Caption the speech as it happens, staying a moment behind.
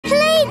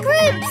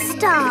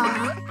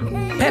star.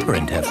 Peppa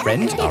and her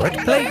friends are at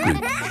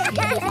playgroup.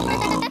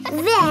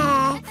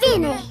 There,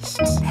 finished.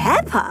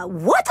 Peppa,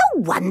 what a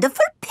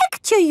wonderful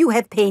picture you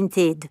have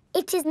painted.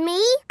 It is me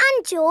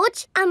and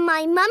George and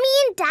my mummy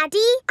and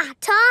daddy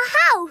at our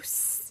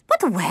house.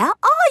 But where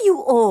are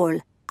you all?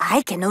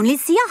 I can only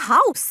see a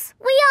house.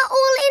 We are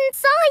all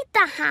inside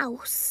the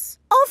house.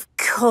 Of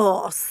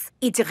course.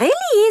 It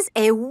really is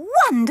a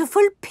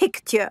wonderful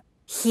picture.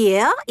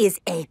 Here is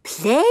a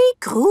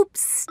playgroup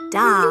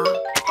star.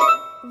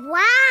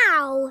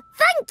 Wow!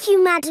 Thank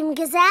you, Madam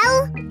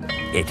Gazelle.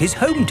 It is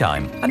home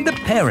time and the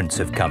parents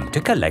have come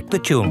to collect the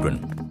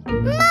children.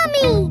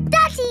 Mummy!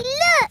 Daddy,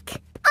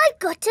 look! I've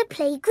got a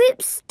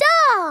playgroup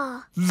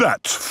star.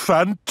 That's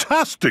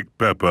fantastic,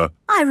 Peppa.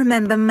 I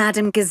remember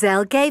Madam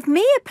Gazelle gave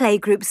me a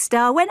playgroup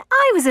star when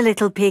I was a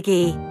little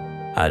piggy.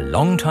 A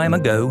long time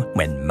ago,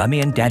 when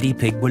Mummy and Daddy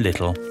Pig were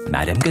little,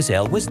 Madam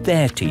Gazelle was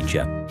their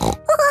teacher.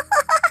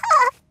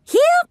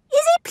 Here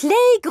is a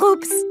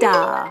playgroup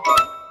star.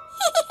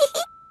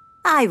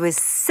 I was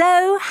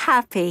so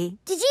happy.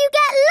 Did you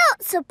get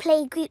lots of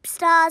playgroup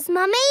stars,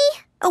 Mummy?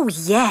 Oh,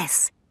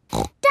 yes.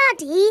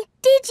 Daddy,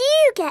 did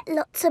you get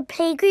lots of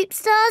playgroup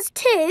stars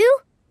too?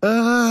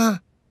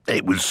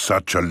 It was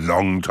such a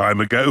long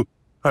time ago.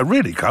 I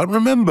really can't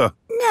remember.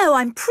 No,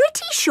 I'm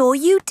pretty sure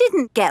you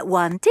didn't get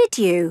one, did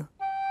you?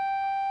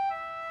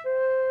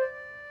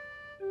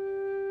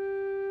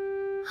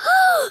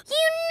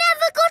 You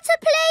never got a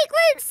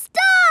playgroup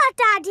star,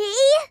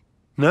 Daddy!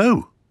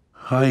 No,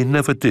 I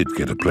never did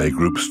get a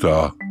playgroup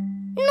star.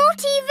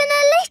 Not even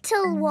a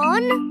little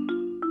one?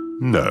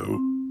 No.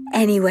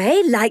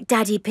 Anyway, like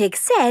Daddy Pig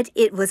said,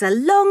 it was a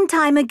long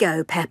time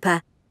ago,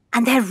 Peppa,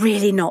 and they're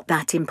really not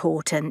that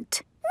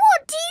important.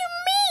 What do you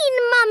mean,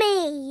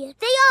 Mummy?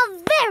 They are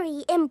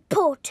very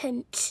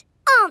important,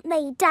 aren't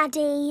they,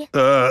 Daddy?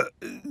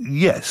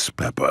 Yes,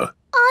 Peppa.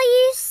 Are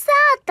you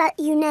sad that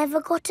you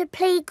never got a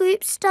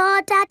playgroup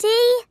star, Daddy?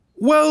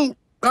 Well,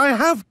 I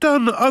have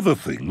done other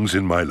things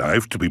in my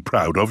life to be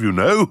proud of, you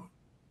know.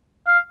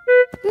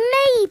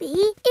 Maybe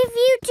if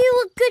you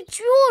do a good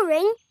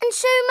drawing and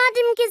show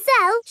Madame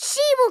Gazelle,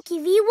 she will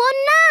give you one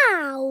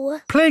now.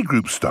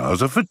 Playgroup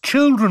stars are for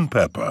children,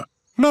 Peppa,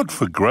 not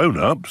for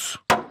grown-ups.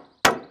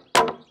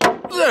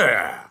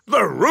 There!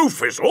 The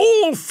roof is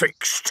all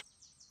fixed.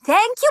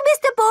 Thank you,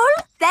 Mr.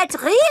 Bull. That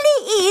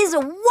really is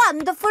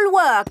wonderful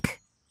work.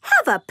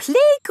 Have a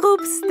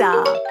playgroup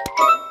star.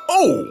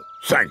 Oh,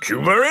 thank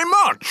you very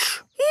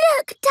much.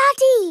 Look,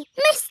 Daddy,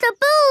 Mr.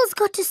 Bull's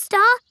got a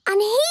star and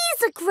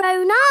he's a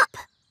grown-up.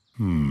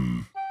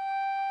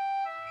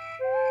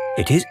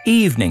 It is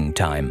evening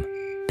time.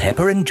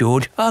 Peppa and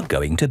George are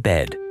going to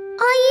bed. Are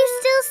you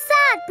still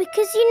sad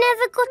because you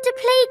never got a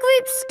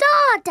playgroup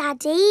star,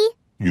 Daddy?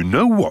 You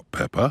know what,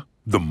 Peppa?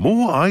 The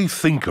more I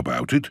think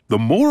about it, the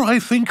more I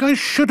think I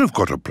should have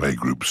got a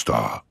playgroup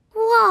star.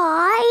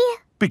 Why?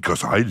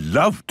 Because I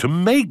love to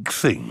make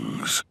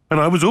things. And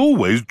I was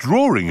always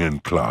drawing in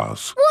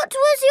class. What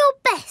was your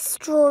best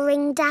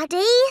drawing,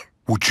 Daddy?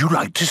 Would you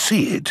like to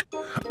see it?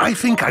 I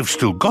think I've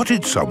still got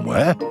it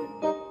somewhere.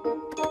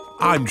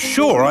 I'm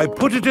sure I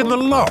put it in the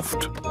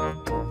loft.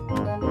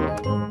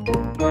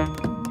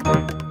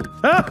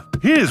 Ah,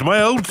 here's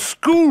my old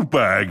school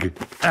bag.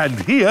 And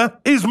here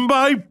is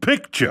my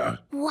picture.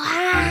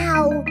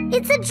 Wow!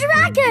 It's a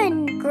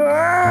dragon!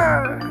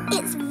 Grrr.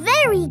 It's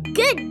very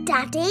good,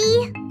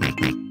 Daddy.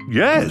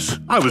 Yes,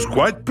 I was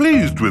quite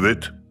pleased with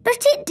it.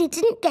 But it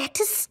didn't get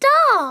a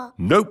star.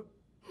 Nope.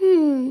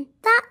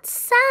 That's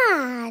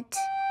sad.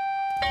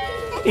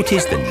 It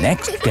is the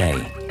next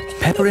day.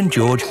 Peppa and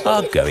George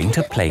are going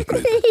to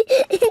playgroup.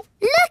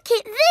 Look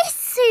at this,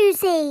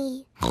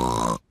 Susie.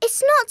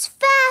 It's not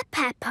fair,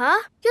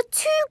 Peppa. You're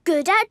too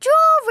good at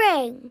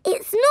drawing.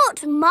 It's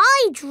not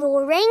my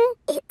drawing.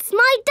 It's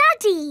my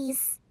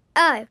daddy's.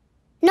 Oh,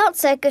 not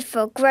so good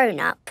for a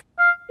grown-up.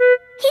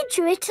 He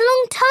drew it a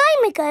long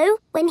time ago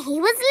when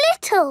he was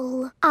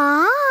little.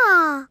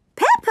 Ah.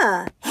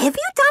 Peppa, have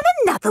you done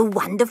another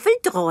wonderful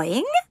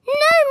drawing?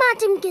 No,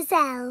 Madame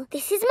Gazelle.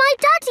 This is my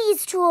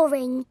daddy's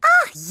drawing.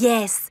 Ah,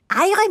 yes.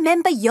 I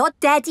remember your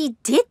daddy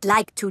did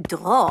like to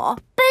draw.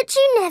 But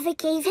you never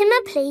gave him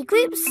a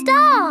playgroup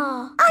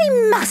star. I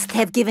must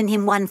have given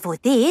him one for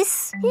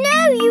this.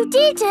 No, you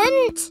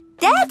didn't.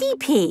 Daddy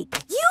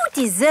Pig, you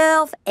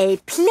deserve a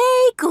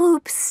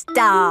playgroup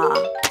star.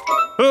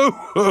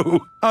 Oh,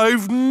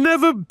 I've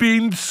never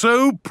been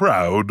so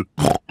proud.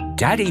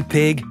 Daddy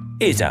Pig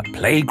is a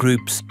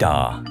playgroup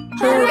star.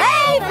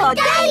 Hooray for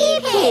Daddy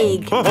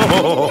Pig!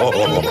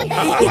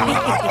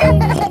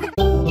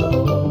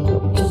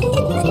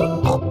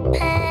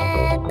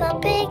 Peppa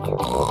Pig.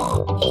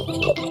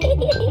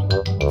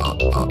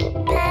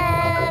 Peppa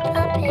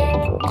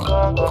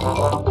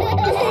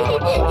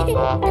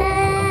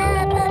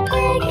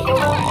Pig.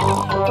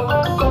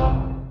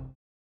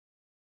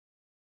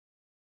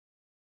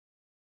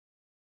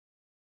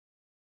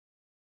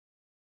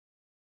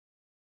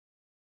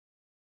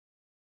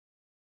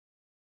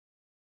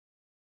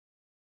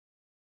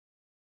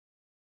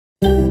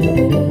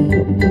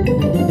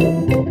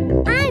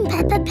 I'm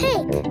Peppa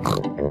Pig.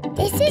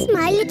 This is my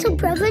my little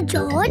brother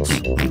George.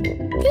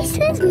 This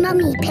is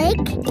Mummy Pig.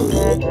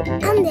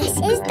 And this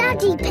is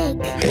Daddy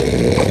Pig.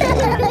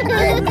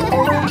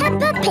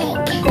 Peppa Pig.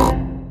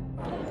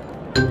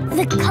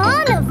 The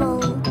carnival.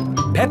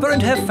 Peppa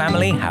and her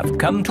family have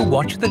come to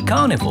watch the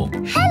carnival.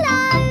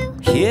 Hello.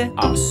 Here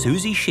are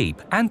Susie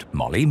Sheep and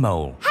Molly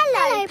Mole.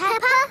 Hello,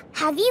 Peppa.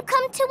 Have you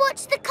come to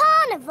watch the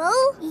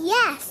carnival?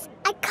 Yes.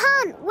 I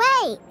can't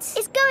wait.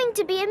 It's going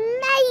to be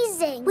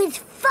amazing. With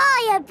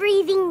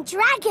fire-breathing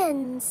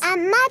dragons.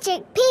 And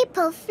magic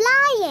people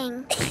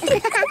flying.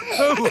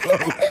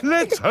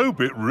 Let's hope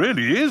it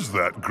really is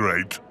that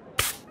great.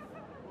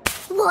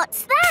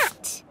 What's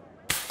that?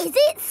 Is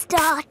it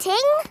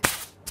starting?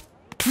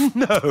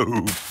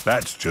 No,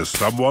 that's just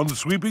someone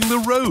sweeping the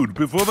road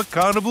before the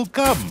carnival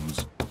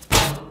comes.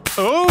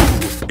 Oh,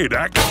 it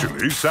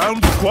actually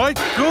sounds quite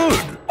good.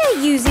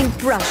 They're using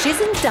brushes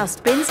and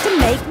dustbins to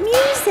make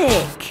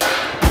music.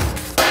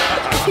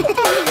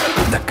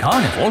 The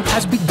carnival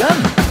has begun.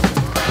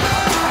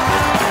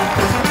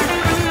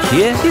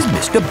 Here is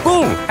Mr.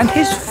 Bull and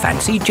his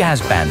fancy jazz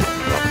band.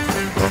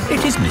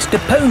 It is Mr.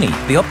 Pony,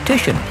 the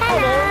optician.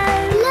 Hello.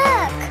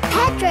 Look,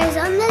 Pedro's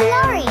on the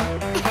lorry.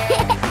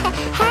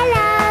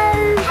 Hello.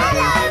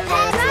 Hello,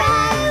 Pedro.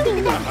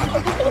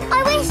 I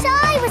wish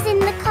I was in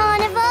the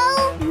carnival.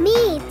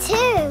 Me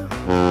too.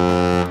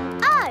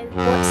 Oh,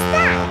 what's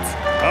that?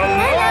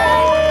 Hello!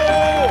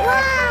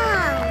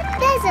 Wow,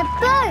 there's a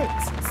boat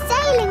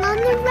sailing on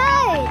the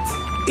road.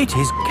 It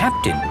is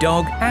Captain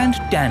Dog and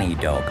Danny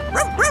Dog.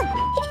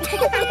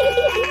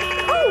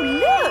 Oh,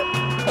 look!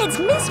 It's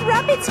Miss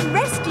Rabbit's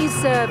rescue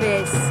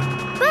service.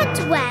 But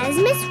where's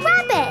Miss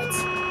Rabbit?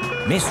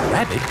 Miss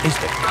Rabbit is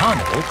the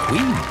carnival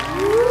queen.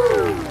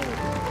 Ooh.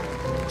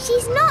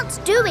 She's not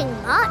doing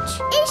much,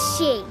 is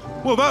she?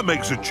 Well, that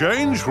makes a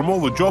change from all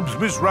the jobs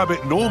Miss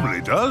Rabbit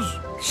normally does.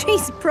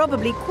 She's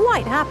probably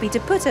quite happy to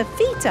put her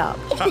feet up.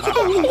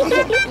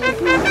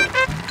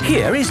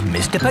 Here is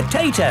Mr.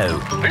 Potato.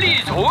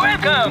 Please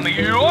welcome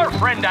your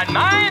friend and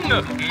mine,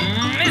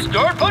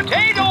 Mr.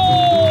 Potato!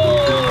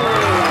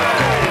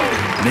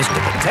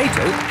 Mr.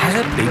 Potato has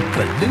a big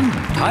balloon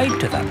tied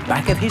to the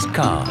back of his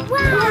car.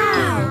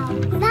 Wow!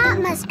 That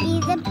must be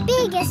the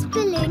biggest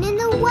balloon in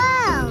the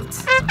world.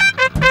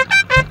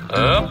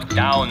 Up,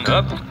 down,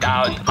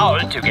 all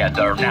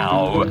together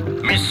now.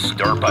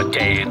 Mr.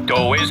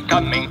 Potato is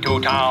coming to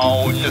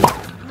town.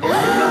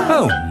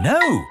 Oh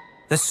no!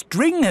 The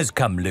string has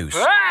come loose.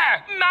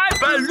 Ah, my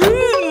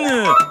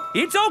Balloon!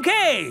 It's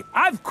okay!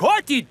 I've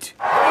caught it!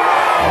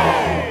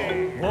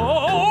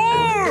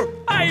 Oh!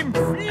 I'm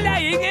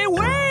flying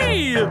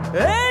away!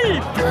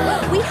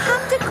 Help! We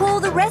have to call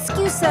the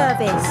rescue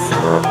service.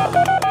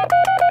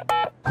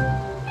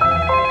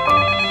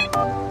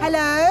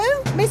 Hello?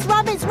 Miss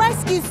Rabbit's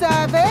rescue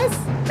service?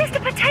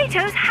 Mr.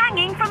 Potato's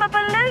hanging from a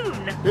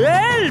balloon.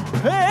 Help!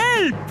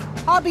 Help!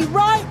 I'll be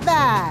right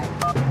there.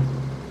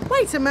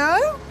 Wait a mo.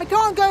 I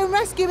can't go and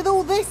rescue with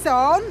all this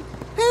on.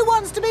 Who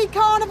wants to be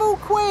Carnival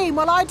Queen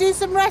while I do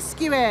some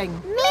rescuing?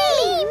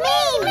 Me!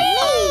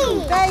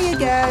 There you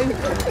go.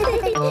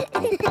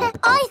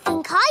 I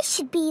think I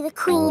should be the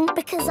queen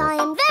because I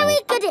am very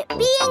good at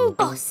being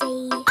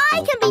bossy.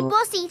 I can be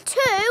bossy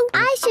too.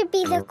 I should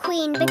be the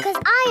queen because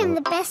I am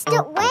the best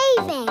at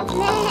waving.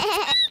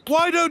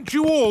 Why don't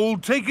you all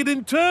take it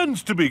in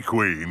turns to be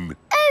queen?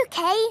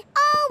 OK,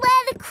 I'll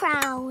wear the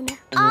crown.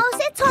 I'll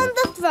sit on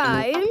the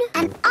throne.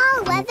 And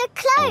I'll wear the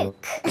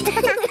cloak.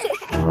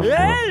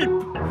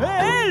 Help!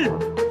 Help!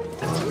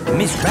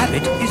 Miss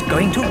Rabbit is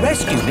going to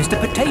rescue Mr.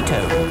 Potato.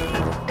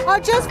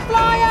 I'll just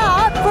fly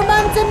up from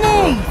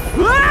underneath.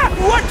 Ah!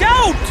 Watch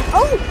out!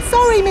 Oh,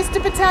 sorry, Mr.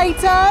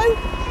 Potato.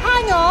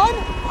 Hang on.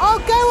 I'll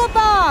go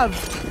above.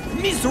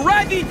 Miss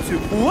Rabbit,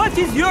 what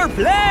is your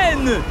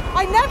plan?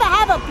 I never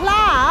have a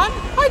plan.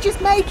 I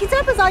just make it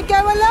up as I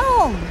go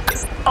along.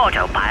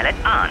 Autopilot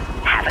on.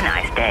 Have a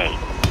nice day.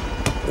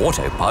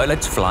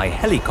 Autopilots fly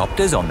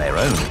helicopters on their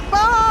own.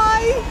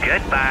 Bye.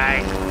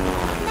 Goodbye.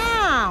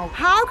 Now,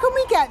 how can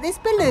we get this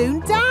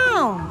balloon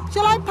down?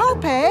 Shall I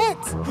pop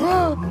it?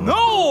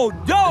 No,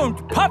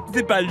 don't pop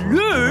the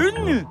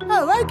balloon!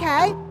 Oh, OK.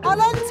 I'll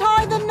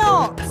untie the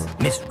knot.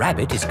 Miss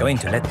Rabbit is going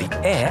to let the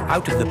air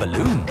out of the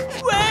balloon.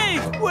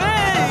 Wait!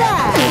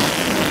 There.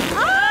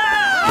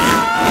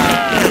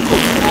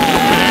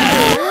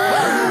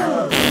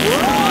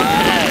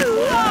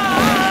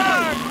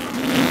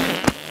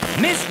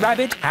 Miss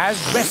Rabbit has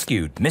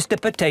rescued Mr.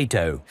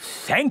 Potato.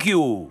 Thank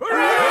you!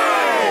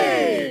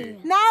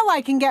 Now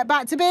I can get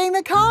back to being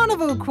the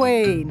Carnival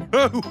Queen.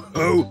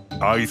 Oh,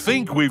 I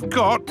think we've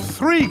got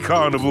 3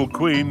 carnival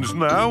queens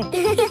now.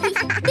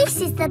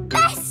 This is the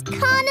best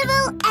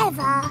carnival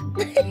ever.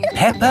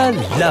 Peppa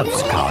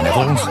loves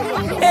carnivals.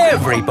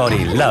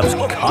 Everybody loves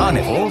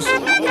carnivals.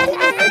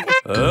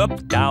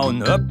 Up,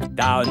 down,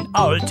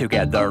 all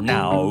together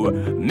now.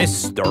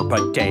 Mr.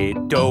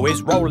 Potato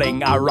is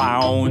rolling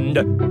around.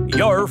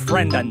 Your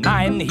friend and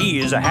mine, he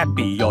is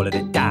happy all the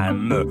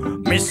time.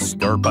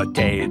 Mr.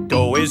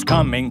 Potato is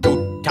coming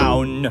to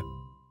town.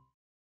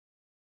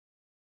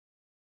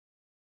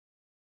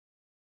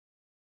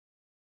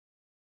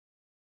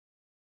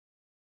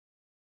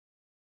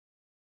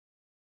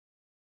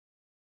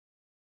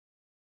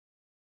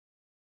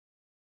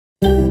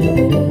 I'm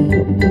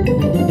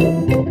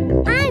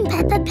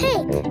Peppa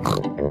Pig.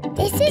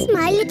 This is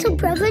my little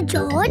brother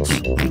George.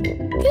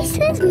 This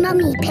is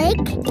Mummy Pig.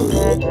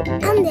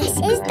 And this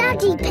is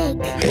Daddy Pig.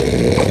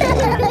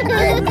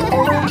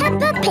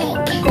 Peppa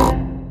Pig.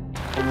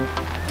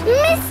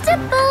 Mr.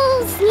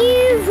 Bull's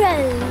new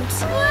road.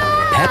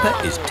 Peppa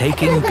is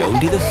taking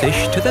Goldie the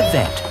fish to the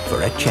vet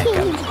for a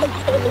checkup.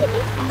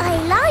 I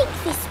like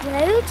this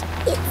road.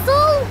 It's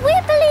all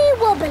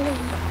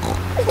wibbly-wobbly.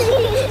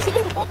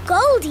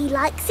 Goldie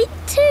likes it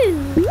too.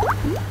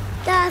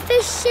 The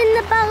fish in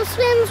the bowl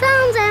swims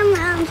round and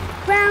round,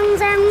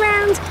 round and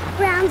round,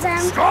 round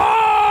and...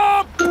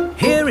 Stop!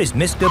 Here is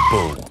Mr.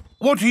 Bull.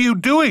 What are you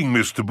doing,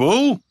 Mr.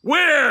 Bull?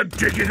 We're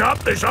digging up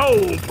this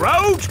old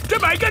road to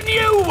make a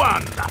new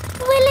one.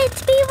 Will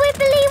it be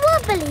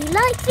wibbly-wobbly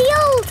like the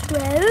old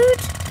road?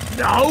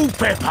 No,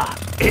 Peppa.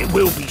 It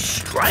will be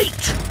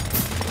straight.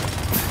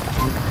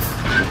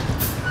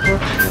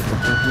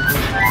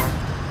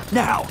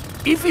 Now,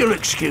 if you'll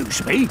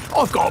excuse me,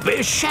 I've got a bit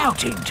of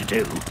shouting to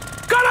do.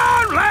 Come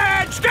on,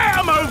 lads! Get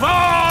a move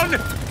on!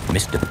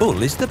 Mr.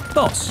 Bull is the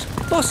boss.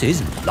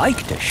 Bosses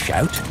like to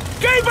shout.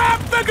 Keep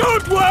up the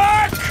good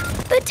work!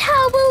 But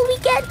how will we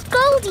get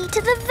Goldie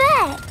to the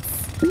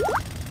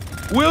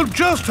vet? We'll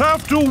just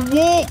have to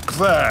walk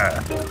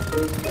there.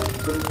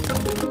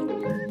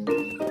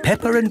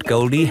 Peppa and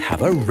Goldie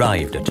have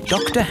arrived at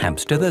Dr.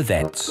 Hamster the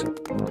vet's.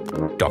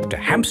 Dr.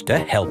 Hamster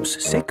helps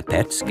sick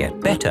pets get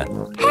better.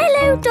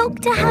 Hello,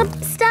 Dr.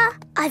 Hamster.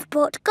 I've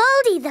brought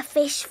Goldie the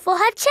fish for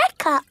her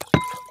checkup.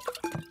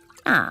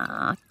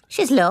 Ah,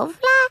 she's lovely.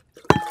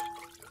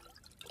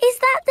 Is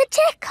that the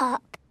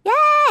checkup?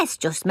 Yes,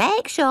 just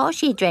make sure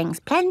she drinks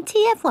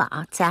plenty of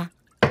water.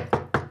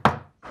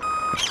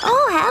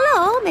 Oh,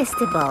 hello,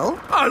 Mr. Bull.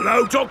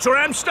 Hello, Dr.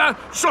 Hamster.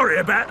 Sorry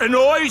about the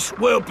noise.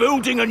 We're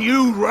building a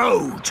new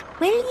road.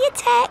 Will you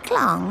take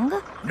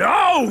long?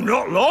 No,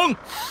 not long.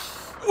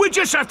 We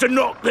just have to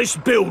knock this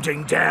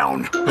building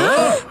down.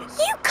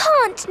 You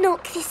can't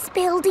knock this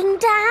building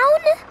down.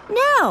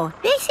 No,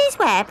 this is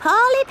where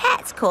poorly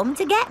pets come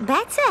to get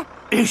better.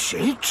 Is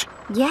it?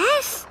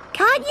 Yes.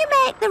 Can't you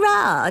make the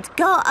road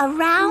go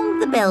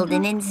around the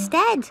building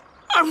instead?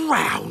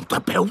 Around the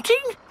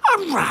building?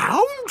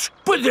 Around?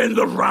 But then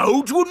the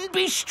road wouldn't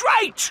be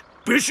straight.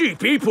 Busy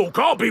people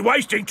can't be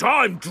wasting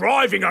time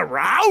driving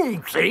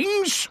around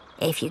things.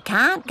 If you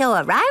can't go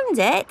around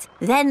it,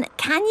 then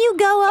can you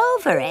go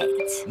over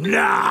it?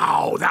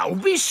 No, that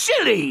would be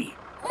silly.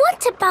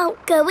 What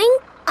about going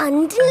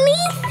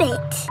underneath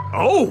it?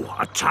 Oh,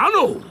 a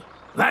tunnel.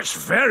 That's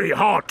very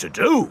hard to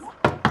do.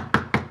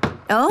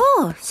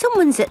 Oh,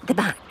 someone's at the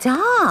back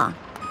door.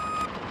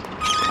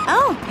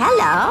 Oh,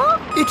 hello.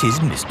 It is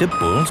Mr.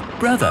 Bull's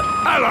brother.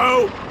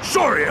 Hello.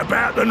 Sorry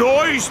about the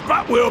noise,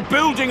 but we're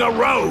building a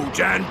road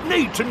and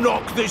need to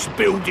knock this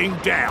building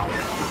down.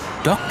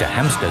 Dr.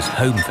 Hamster's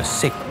home for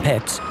sick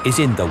pets is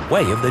in the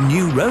way of the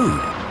new road.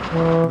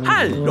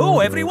 Hello,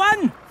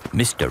 everyone.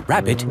 Mr.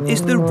 Rabbit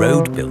is the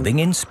road building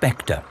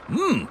inspector.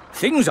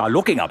 Things are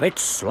looking a bit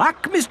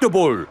slack, Mr.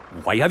 Bull.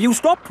 Why have you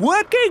stopped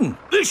working?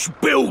 This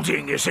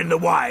building is in the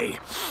way.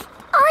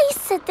 I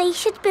said they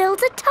should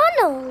build a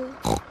tunnel.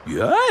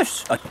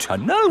 Yes, a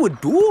tunnel would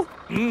do.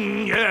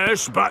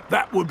 Yes, but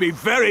that would be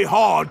very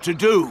hard to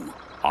do.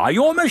 Are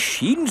your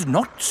machines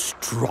not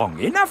strong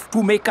enough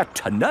to make a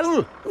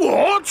tunnel?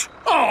 What?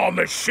 Our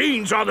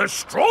machines are the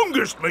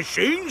strongest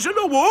machines in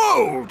the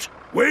world.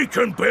 We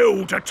can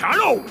build a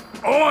tunnel.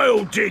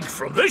 I'll dig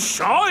from this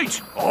side,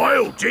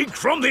 I'll dig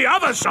from the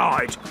other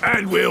side,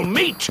 and we'll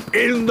meet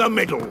in the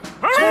middle.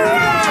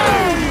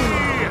 Hooray!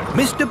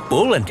 Mr.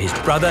 Bull and his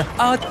brother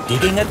are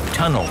digging a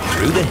tunnel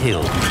through the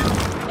hill.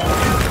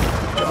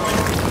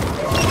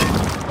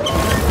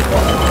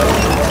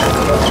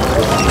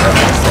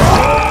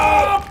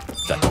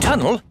 The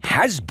tunnel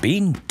has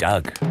been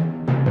dug.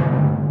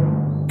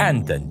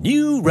 And the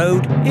new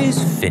road is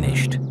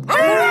finished.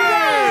 Hooray!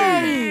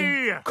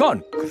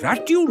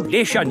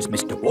 Congratulations,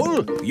 Mr.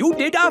 Bull. You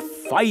did a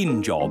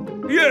fine job.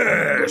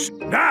 Yes,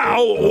 now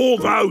all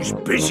those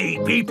busy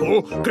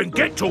people can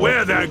get to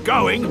where they're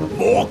going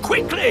more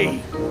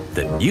quickly.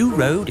 The new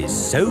road is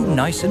so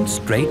nice and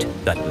straight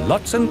that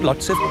lots and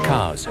lots of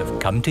cars have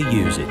come to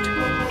use it.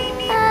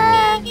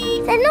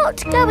 They're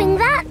not going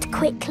that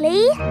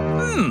quickly.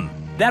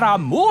 There are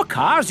more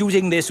cars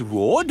using this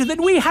road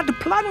than we had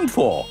planned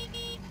for.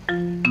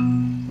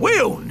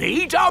 We'll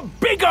need a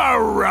bigger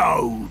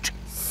road.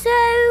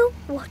 So,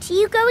 what are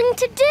you going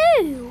to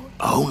do?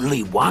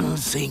 Only one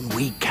thing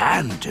we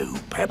can do,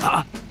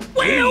 Peppa.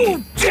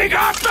 We'll dig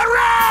up the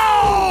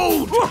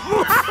road!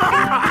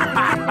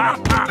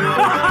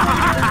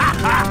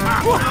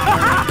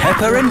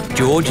 Peppa and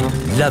George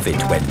love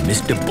it when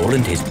Mr. Bull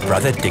and his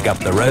brother dig up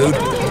the road.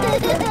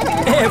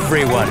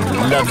 Everyone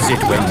loves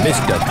it when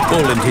Mr.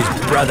 Bull and his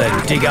brother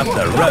dig up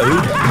the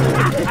road.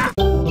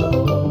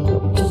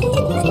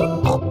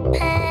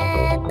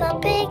 Peppa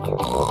Pig.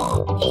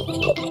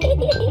 Peppa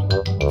Pig.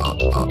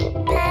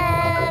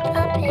 Peppa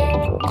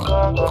Pig.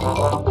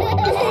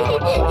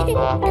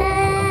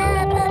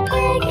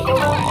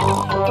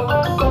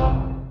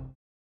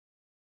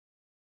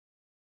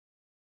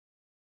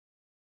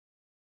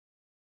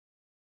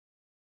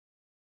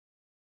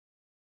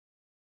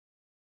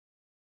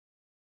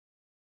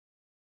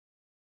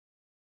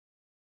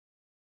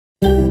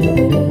 I'm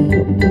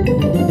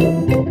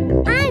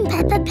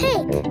Peppa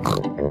Pig.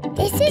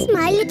 This is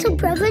my little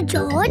brother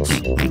George.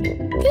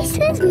 This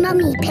is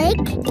Mummy Pig.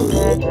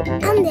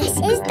 And this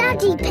is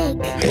Daddy Pig.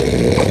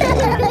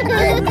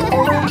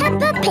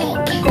 Peppa Pig.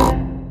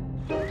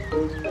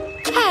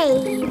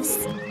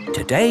 Caves.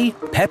 Today,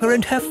 Peppa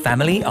and her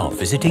family are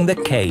visiting the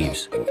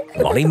caves.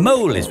 Molly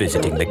Mole is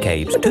visiting the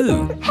caves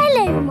too.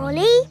 Hello,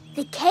 Molly.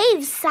 The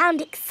caves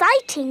sound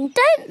exciting,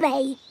 don't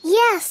they?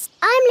 Yes,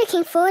 I'm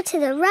looking forward to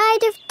the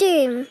Ride of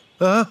Doom.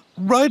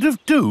 Ride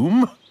of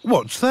Doom?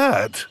 What's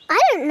that? I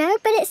don't know,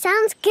 but it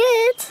sounds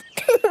good.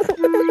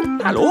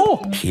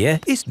 Hello,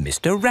 here is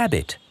Mr.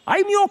 Rabbit.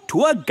 I'm your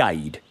tour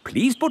guide.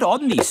 Please put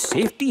on these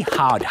safety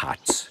hard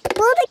hats.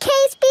 Will the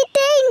caves be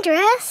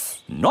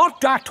dangerous?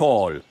 Not at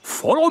all.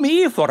 Follow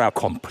me for a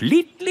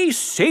completely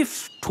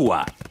safe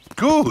tour.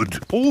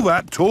 Good. All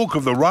that talk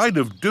of the Ride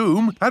of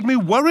Doom had me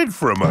worried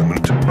for a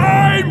moment.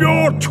 I'm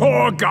your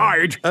tour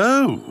guide.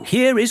 Oh.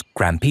 Here is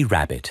Grampy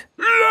Rabbit.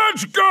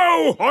 Let's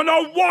go on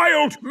a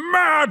wild,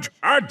 mad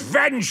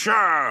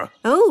adventure.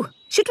 Oh,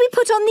 should we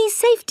put on these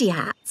safety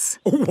hats?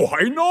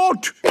 Why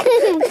not?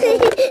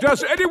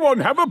 Does anyone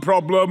have a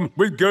problem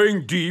with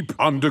going deep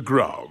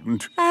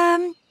underground?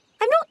 I'm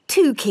not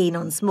too keen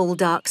on small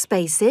dark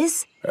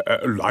spaces.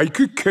 Like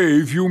a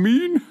cave, you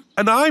mean?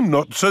 And I'm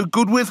not so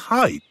good with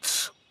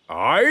heights.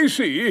 I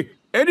see.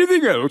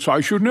 Anything else I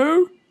should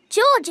know?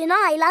 George and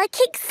I like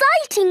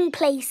exciting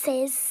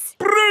places.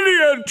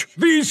 Brilliant!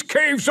 These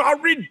caves are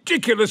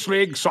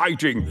ridiculously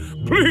exciting.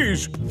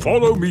 Please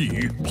follow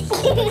me.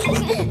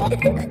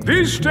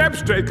 These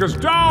steps take us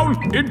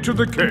down into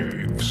the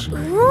caves.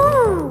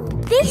 Ooh,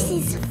 this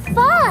is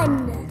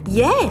fun.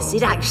 Yes,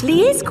 it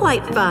actually is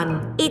quite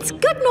fun. It's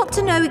good not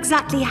to know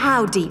exactly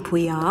how deep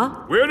we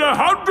are. We're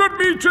 100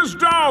 meters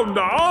down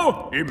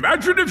now.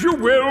 Imagine, if you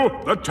will,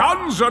 the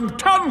tons and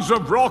tons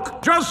of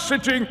rock just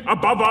sitting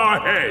above our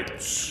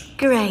heads.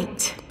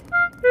 Great.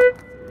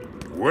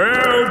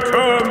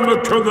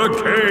 Welcome to the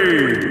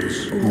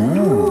caves.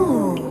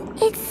 Ooh,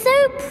 it's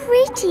so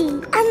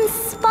pretty and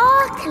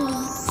sparkly.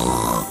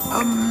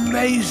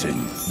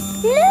 Amazing.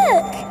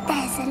 Look,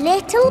 there's a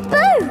little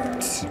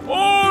boat.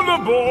 All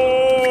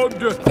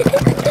aboard!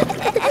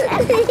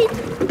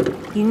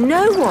 You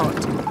know what?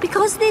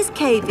 Because this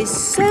cave is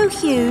so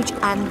huge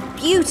and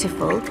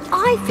beautiful,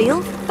 I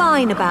feel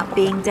fine about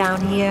being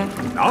down here.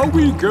 Now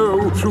we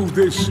go through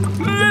this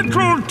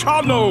little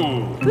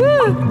tunnel.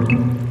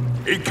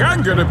 It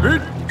can get a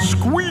bit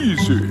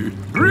squeezy.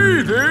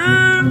 Breathe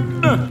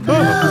in.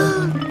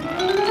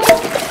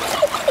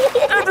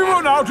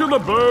 Everyone out of the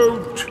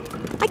boat.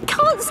 I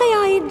can't say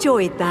I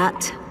enjoyed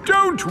that.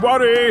 Don't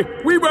worry,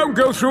 we won't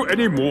go through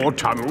any more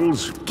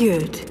tunnels.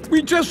 Good.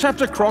 We just have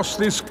to cross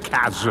this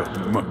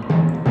chasm.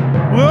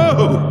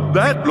 Whoa,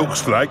 that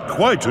looks like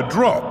quite a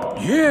drop.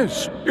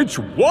 Yes, it's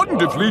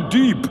wonderfully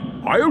deep.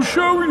 I'll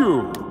show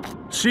you.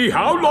 See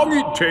how long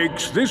it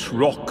takes this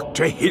rock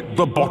to hit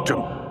the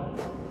bottom.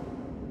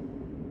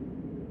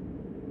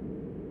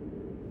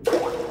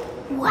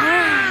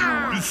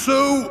 Wow.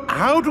 So,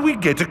 how do we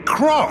get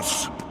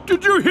across?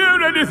 Did you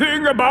hear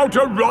anything about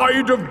a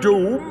Ride of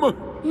Doom?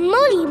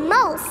 Molly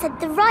Mole said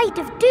the Ride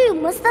of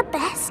Doom was the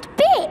best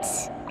bit.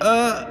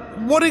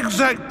 What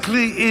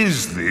exactly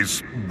is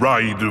this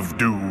Ride of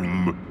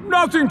Doom?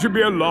 Nothing to be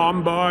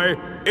alarmed by.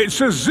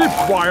 It's a zip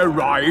wire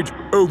ride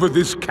over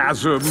this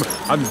chasm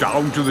and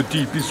down to the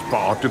deepest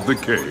part of the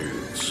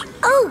caves.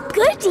 Oh,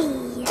 goody.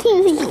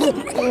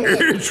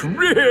 It's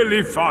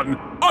really fun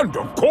and,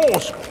 of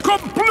course,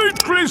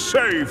 completely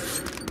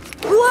safe.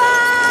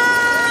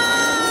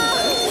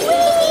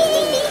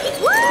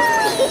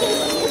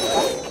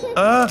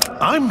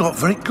 I'm not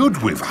very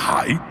good with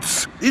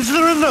heights. Is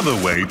there another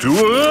way to... See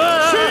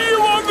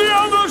you on the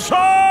other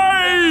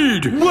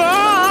side!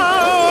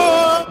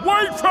 Whoa!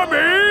 Wait for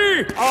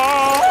me!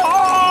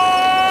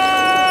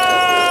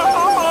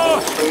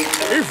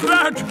 If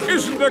that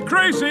isn't the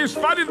craziest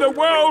fun in the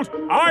world,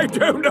 I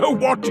don't know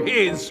what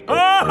is. It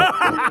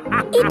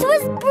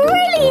was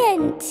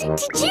brilliant.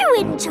 Did you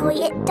enjoy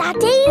it,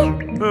 Daddy?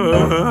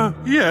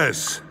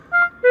 Yes.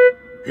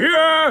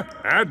 Here,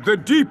 at the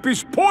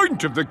deepest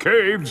point of the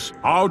caves,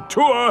 our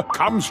tour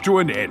comes to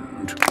an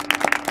end.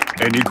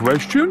 Any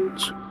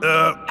questions?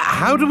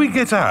 How do we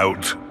get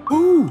out?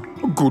 Oh,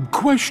 a good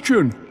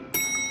question.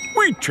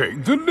 We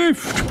take the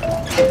lift.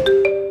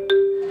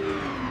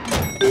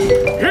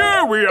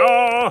 Here we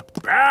are,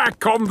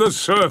 back on the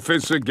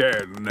surface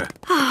again.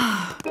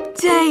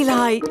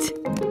 Daylight.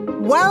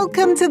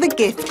 Welcome to the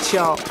gift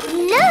shop.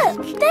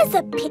 Look, there's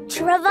a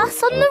picture of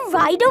us on the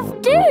Ride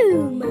of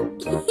Doom.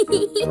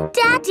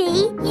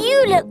 Daddy,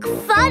 you look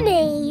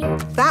funny.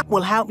 That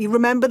will help you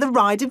remember the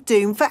Ride of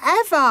Doom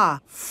forever.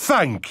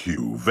 Thank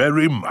you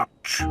very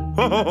much.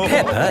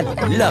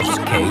 Peppa loves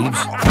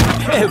caves.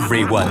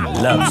 Everyone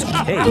loves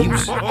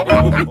caves.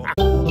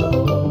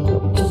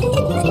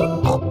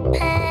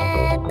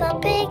 Peppa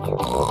Pig.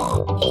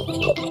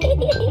 Peppa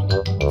Pig.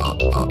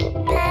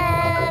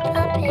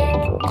 Peppa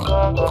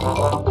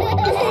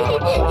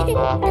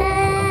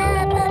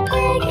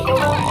Pig.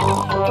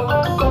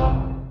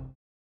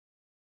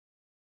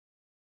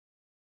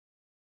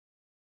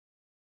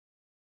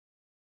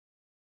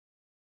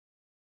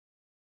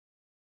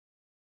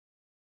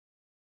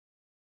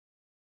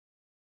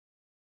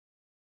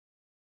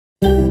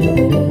 I'm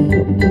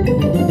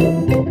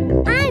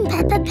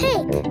Peppa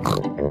Pig.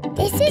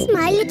 This is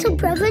my little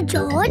brother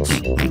George.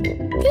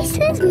 This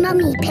is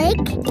Mummy Pig.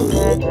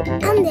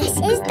 And this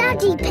is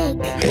Daddy Pig.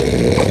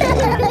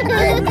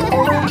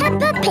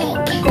 Peppa Pig.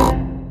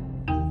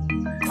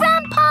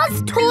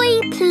 Grandpa's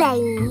toy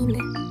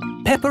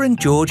plane. Peppa and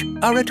George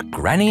are at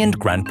Granny and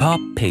Grandpa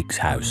Pig's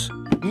house.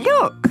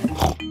 Look,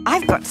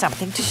 I've got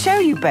something to show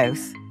you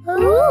both.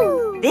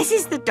 Ooh. This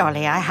is the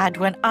dolly I had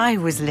when I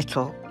was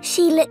little.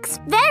 She looks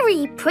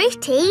very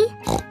pretty.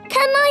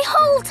 Can I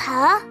hold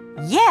her?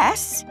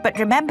 Yes, but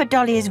remember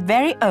Dolly is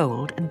very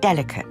old and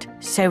delicate,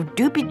 so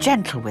do be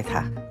gentle with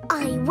her.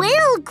 I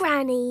will,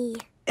 Granny.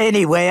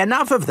 Anyway,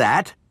 enough of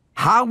that.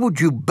 How would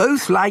you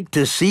both like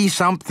to see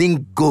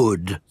something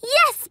good?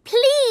 Yes,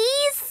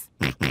 please.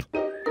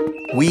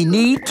 We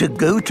need to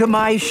go to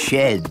my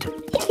shed.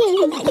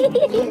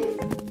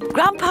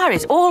 Grandpa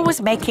is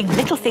always making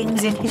little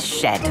things in his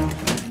shed.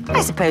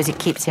 I suppose it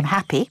keeps him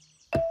happy.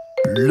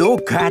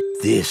 Look at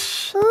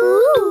this.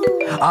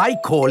 Ooh. I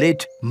call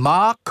it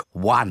Mark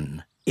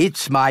 1.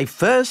 It's my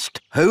first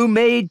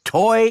homemade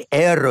toy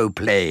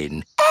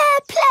aeroplane.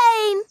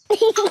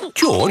 Airplane.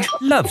 George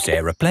loves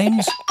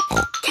aeroplanes.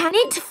 Can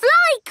it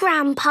fly,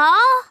 Grandpa?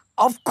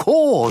 Of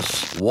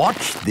course.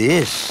 Watch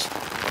this.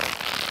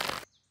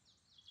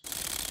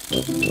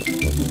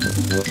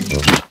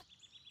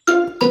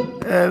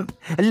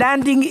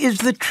 Landing is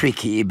the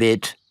tricky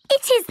bit.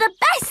 It is the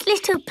best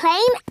little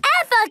plane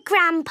ever,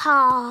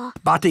 Grandpa.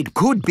 But it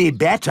could be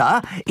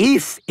better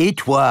if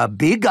it were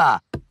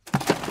bigger.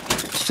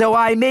 So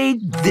I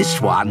made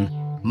this one,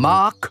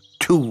 Mark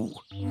 2.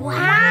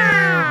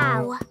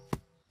 Wow!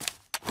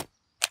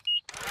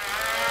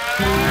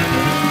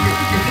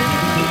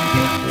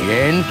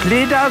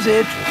 Gently does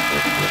it.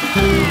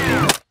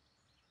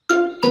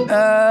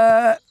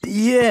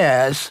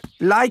 Yes.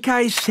 Like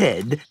I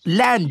said,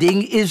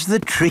 landing is the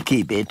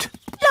tricky bit.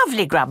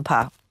 Lovely,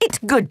 Grandpa. It's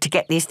good to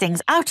get these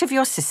things out of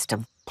your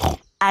system.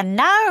 And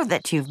now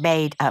that you've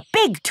made a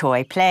big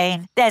toy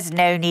plane, there's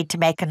no need to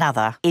make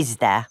another, is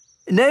there?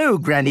 No,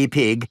 Granny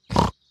Pig.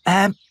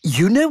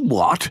 You know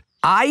what?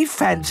 I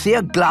fancy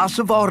a glass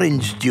of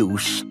orange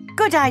juice.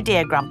 Good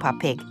idea, Grandpa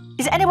Pig.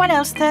 Is anyone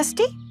else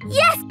thirsty?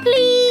 Yes,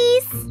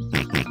 please.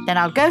 Then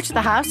I'll go to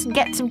the house and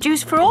get some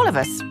juice for all of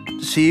us.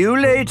 See you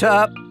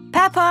later.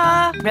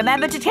 Peppa,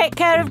 remember to take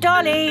care of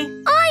Dolly.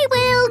 I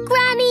will,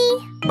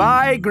 Granny.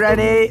 Bye,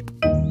 Granny.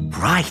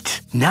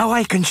 Right, now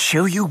I can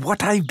show you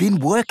what I've been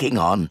working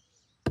on.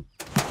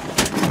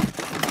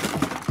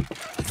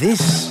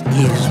 This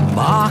is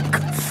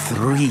Mark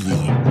 3.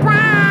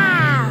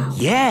 Wow!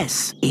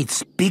 Yes,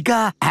 it's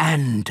bigger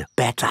and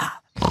better.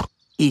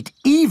 It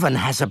even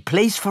has a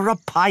place for a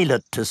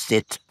pilot to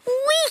sit.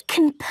 We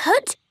can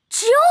put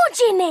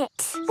George in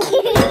it.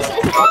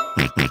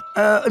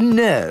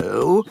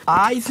 No,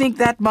 I think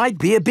that might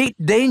be a bit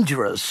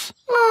dangerous.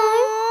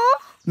 Aww.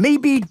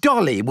 Maybe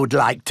Dolly would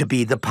like to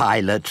be the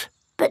pilot.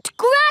 But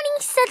Granny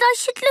said I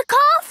should look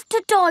after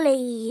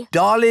Dolly.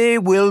 Dolly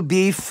will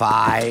be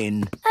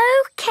fine.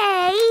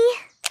 OK.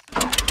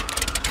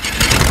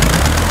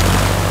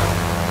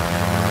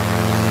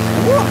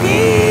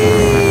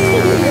 Whoopee!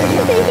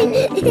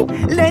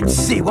 Let's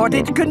see what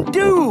it can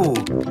do.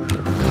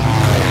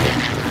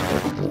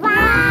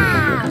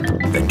 Wow!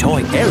 The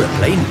toy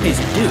aeroplane is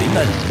doing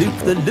a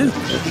loop-the-loop.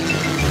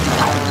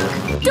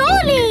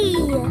 Dolly!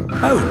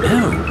 Oh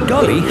no,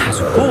 Dolly has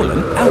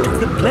fallen out of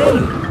the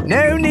plane.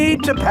 No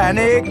need to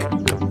panic.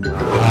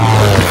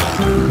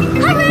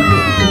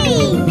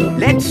 Hooray!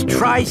 Let's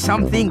try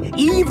something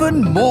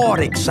even more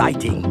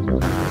exciting.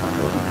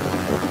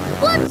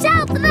 Watch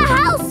out for the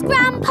house,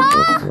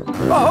 Grandpa!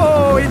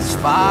 Oh, it's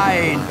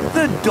fine.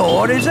 The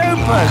door is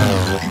open.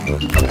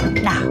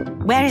 Now,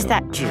 where is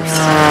that juice?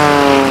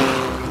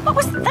 What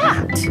was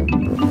that?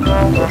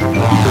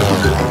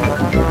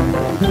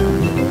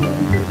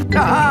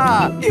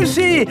 Ah, you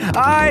see,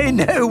 I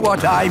know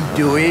what I'm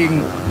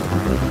doing.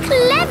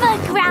 Clever,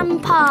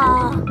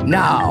 Grandpa!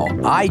 Now,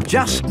 I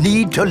just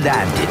need to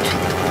land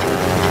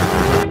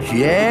it.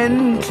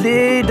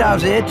 Gently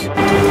does it.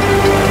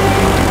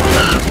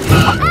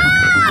 Ah!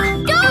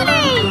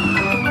 Dolly!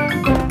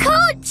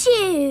 Caught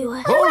you!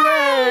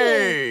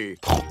 Hooray!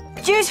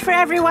 Juice for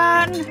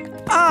everyone.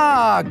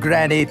 Ah,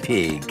 Granny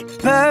Pig.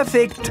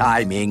 Perfect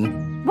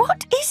timing.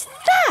 What is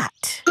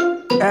that?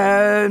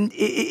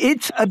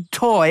 It's a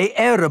toy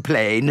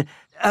aeroplane.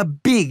 A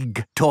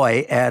big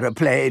toy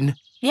aeroplane.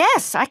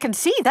 Yes, I can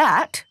see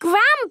that.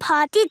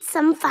 Grandpa did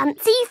some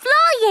fancy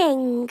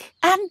flying.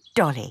 And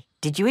Dolly,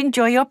 did you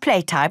enjoy your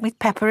playtime with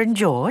Peppa and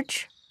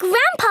George?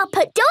 Grandpa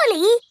put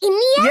Dolly in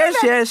the air.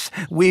 Yes.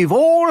 We've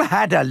all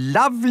had a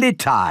lovely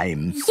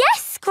time.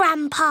 Yes,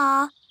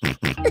 Grandpa.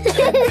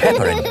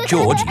 Peppa and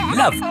George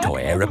love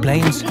toy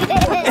aeroplanes.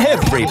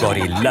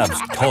 Everybody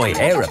loves toy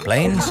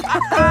aeroplanes.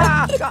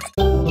 Peppa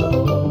Pig.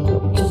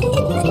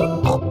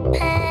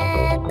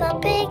 Peppa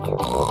Pig.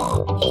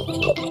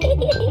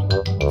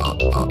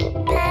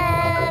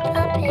 Peppa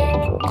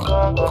Pig.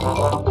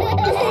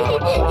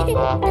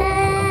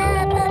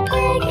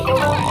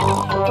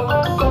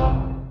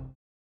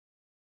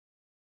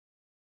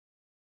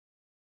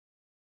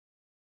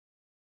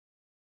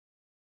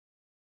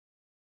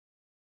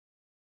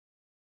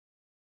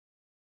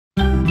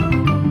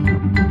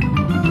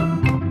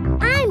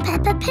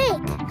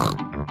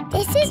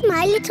 This is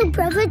my little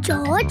brother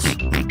George.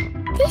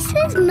 This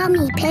is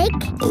Mummy Pig.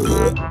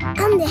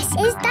 And this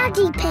is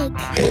Daddy Pig.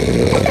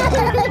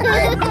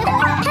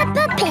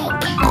 Peppa Pig.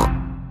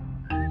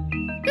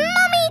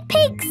 Mummy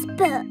Pig's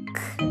book.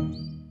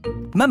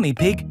 Mummy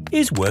Pig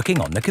is working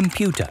on the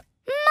computer.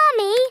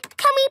 Mummy,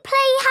 can we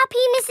play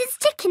Happy Mrs.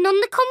 Chicken on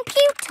the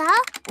computer?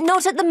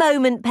 Not at the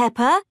moment,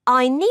 Peppa.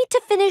 I need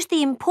to finish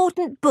the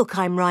important book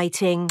I'm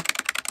writing.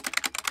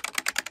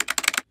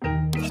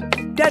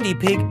 Daddy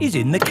Pig is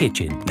in the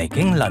kitchen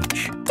making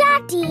lunch.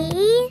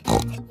 Daddy,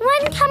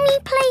 when can we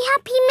play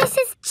Happy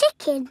Mrs.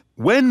 Chicken?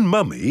 When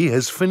Mummy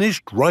has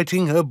finished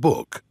writing her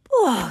book.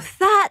 Oh,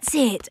 that's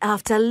it.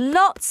 After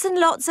lots and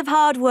lots of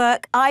hard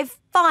work, I've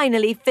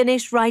finally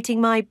finished writing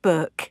my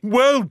book.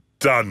 Well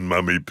done,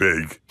 Mummy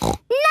Pig.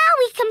 Now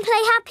we can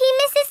play Happy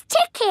Mrs.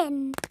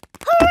 Chicken.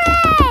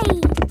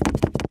 Hooray!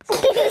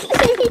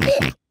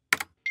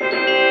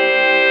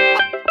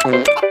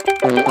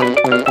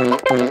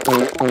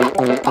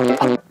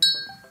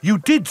 You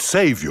did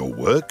save your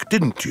work,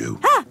 didn't you?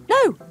 Ah,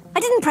 no, I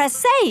didn't press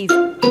save.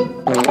 40, 90,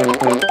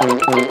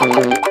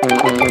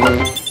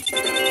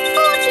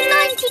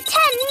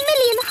 10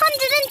 million,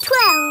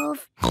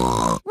 112.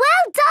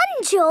 Well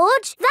done,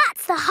 George.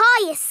 That's the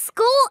highest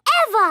score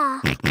ever.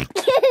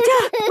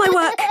 My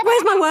work.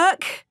 Where's my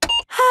work?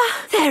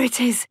 Ah, there it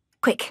is.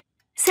 Quick.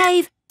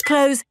 Save,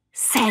 close,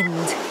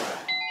 send.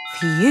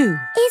 Phew.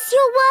 Is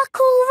your work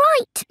all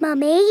right,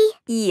 Mummy?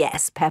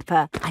 Yes,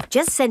 Peppa. I've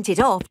just sent it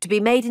off to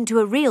be made into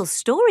a real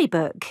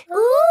storybook.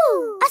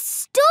 Ooh, a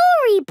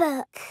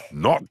storybook.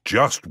 Not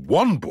just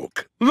one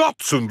book.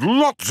 Lots and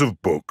lots of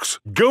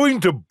books. Going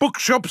to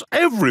bookshops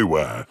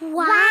everywhere.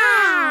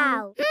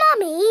 Wow.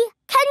 Mummy,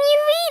 can you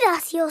read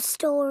us your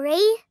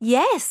story?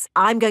 Yes,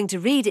 I'm going to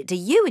read it to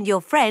you and your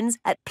friends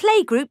at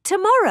Playgroup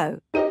tomorrow.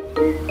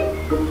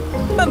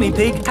 Mummy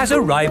Pig has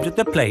arrived at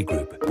the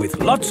playgroup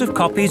with lots of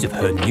copies of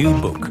her new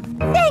book.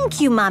 Thank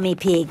you, Mummy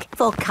Pig,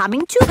 for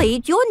coming to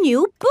read your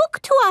new book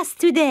to us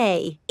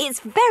today. It's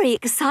very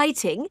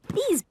exciting.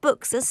 These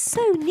books are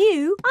so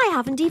new, I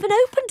haven't even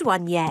opened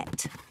one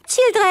yet.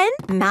 Children,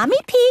 Mummy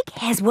Pig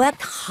has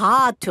worked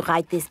hard to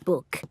write this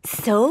book.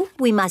 So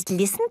we must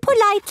listen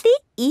politely,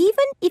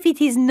 even if it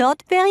is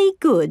not very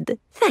good.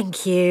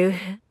 Thank you.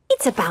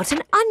 It's about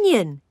an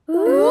onion.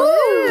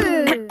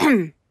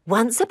 Ooh.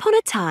 Once upon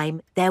a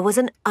time, there was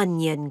an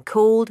onion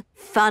called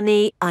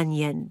Funny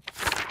Onion.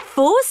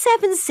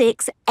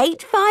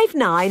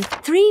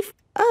 4768593.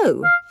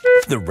 Oh.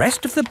 The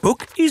rest of the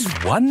book is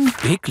one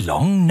big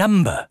long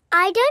number.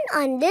 I don't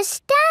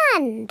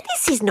understand.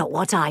 This is not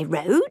what I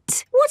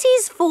wrote. What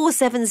is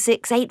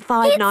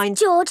 4768593?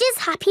 It's George's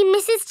Happy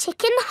Mrs.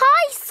 Chicken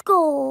high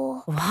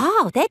score.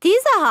 Wow, that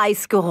is a high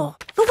score.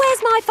 But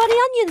where's my Funny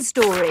Onion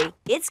story?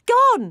 It's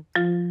gone.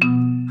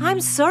 I'm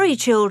sorry,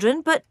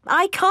 children, but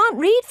I can't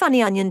read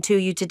Funny Onion to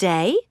you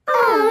today.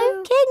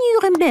 Oh. Can you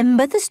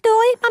remember the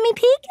story, Mummy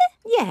Pig?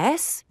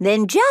 Yes.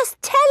 Then just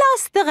tell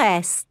us the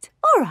rest.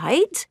 All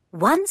right.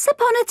 Once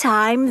upon a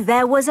time,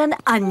 there was an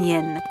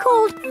onion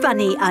called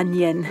Funny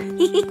Onion.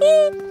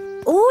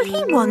 All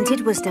he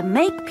wanted was to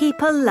make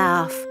people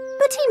laugh,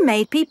 but he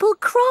made people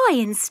cry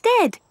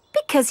instead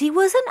because he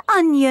was an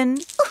onion.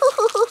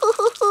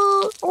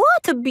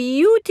 What a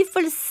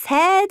beautiful,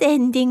 sad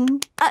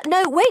ending.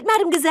 No, wait,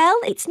 Madam Gazelle,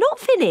 it's not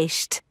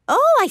finished.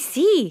 Oh, I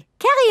see.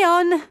 Carry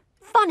on.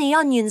 Funny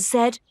Onion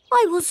said,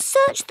 I will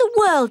search the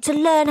world to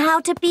learn how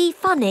to be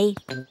funny.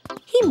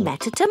 He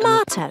met a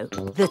tomato.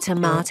 The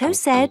tomato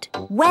said,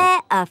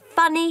 wear a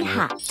funny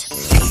hat.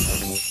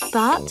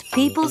 But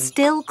people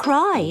still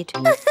cried.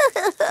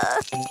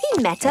 He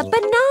met a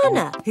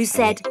banana who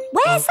said,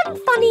 wear some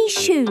funny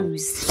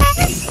shoes.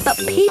 But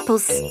people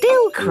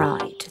still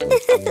cried.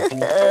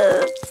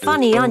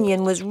 Funny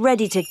Onion was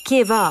ready to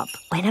give up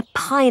when a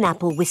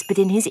pineapple whispered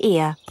in his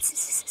ear.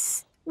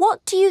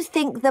 What do you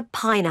think the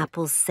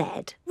pineapple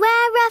said?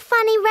 Wear a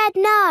funny red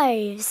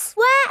nose.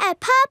 Wear a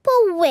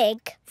purple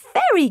wig.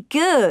 Very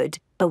good.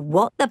 But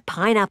what the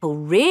pineapple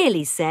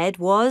really said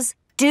was,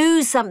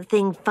 do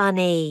something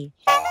funny.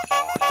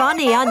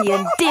 Funny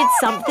Onion did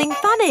something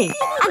funny,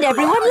 and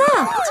everyone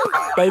laughed.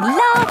 They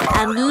laughed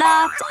and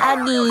laughed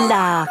and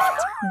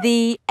laughed.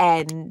 The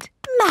end.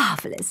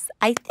 Marvellous.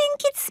 I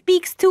think it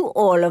speaks to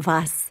all of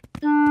us.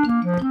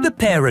 The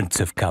parents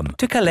have come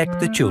to collect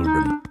the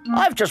children.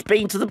 I've just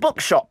been to the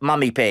bookshop,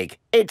 Mummy Pig.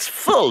 It's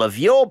full of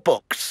your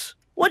books.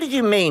 What did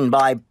you mean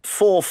by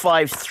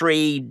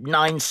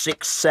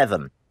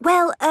 453967?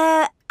 Well,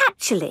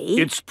 actually...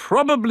 It's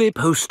probably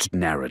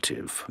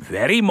post-narrative.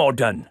 Very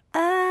modern.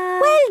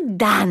 Well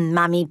done,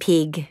 Mummy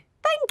Pig.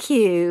 Thank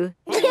you.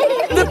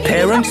 The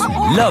parents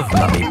love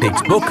Mummy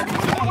Pig's book.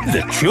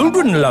 The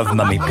children love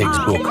Mummy Pig's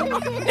book.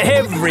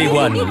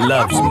 Everyone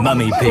loves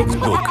Mummy Pig's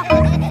book.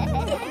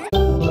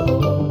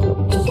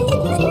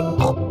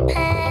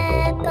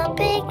 Peppa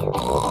Pig.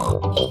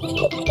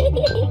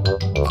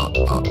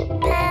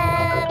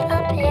 Peppa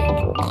Pig.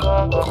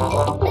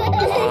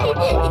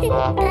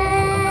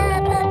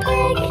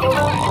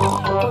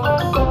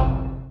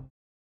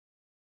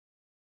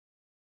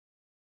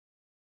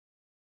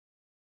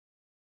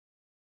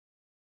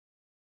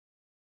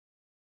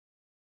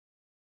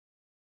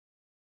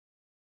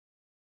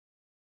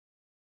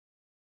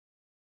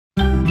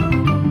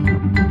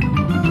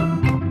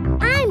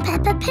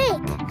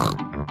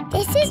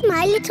 is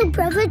my little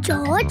brother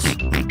George.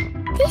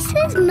 This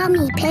is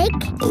Mummy Pig.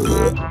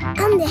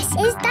 And this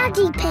is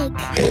Daddy Pig.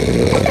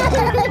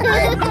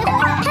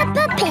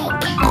 Peppa Pig.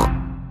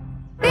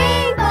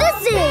 The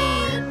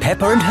zoo.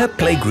 Peppa and her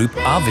playgroup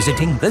are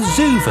visiting the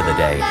zoo for the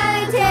day.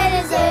 Going to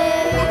the zoo.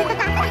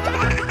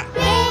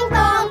 Bing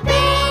bong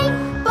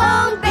bing,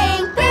 bong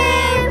bing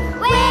boom.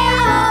 We're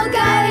all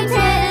going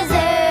to the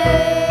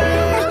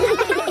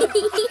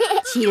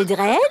zoo.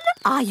 Children,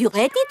 are you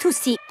ready to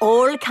see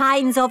all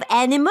kinds of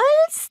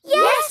animals?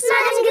 Yes,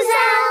 Madam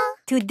Gazelle.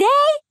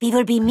 Today, we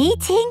will be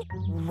meeting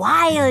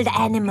wild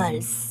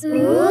animals.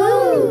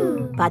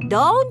 Ooh. But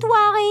don't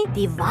worry,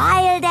 the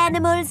wild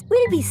animals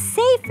will be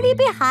safely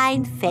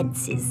behind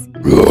fences. A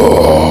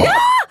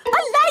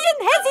lion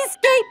has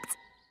escaped!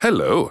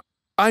 Hello,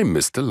 I'm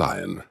Mr.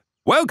 Lion.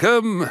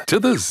 Welcome to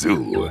the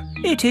zoo.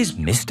 It is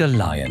Mr.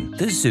 Lion,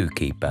 the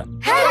zookeeper.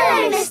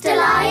 Hello, Mr.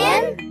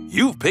 Lion.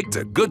 You've picked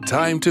a good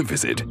time to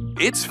visit.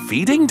 It's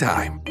feeding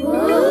time.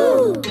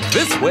 Ooh.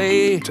 This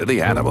way to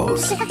the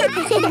animals.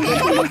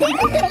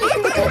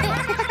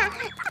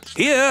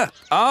 Here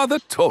are the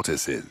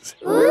tortoises.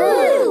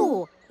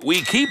 Ooh.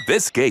 We keep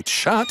this gate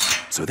shut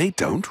so they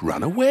don't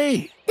run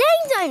away.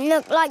 They don't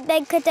look like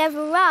they could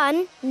ever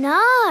run.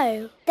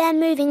 No, they're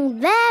moving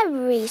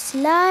very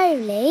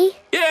slowly.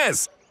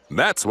 Yes,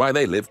 that's why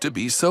they live to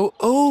be so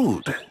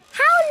old.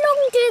 How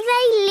long do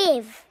they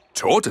live?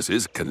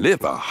 Tortoises can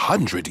live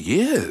 100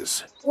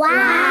 years.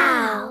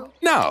 Wow.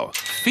 Now,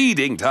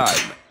 feeding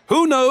time.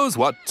 Who knows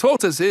what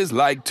tortoises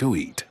like to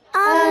eat?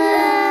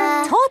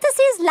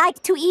 Tortoises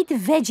like to eat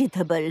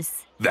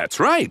vegetables. That's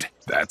right.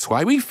 That's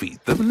why we feed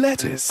them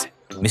lettuce.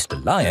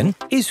 Mr. Lion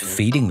is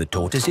feeding the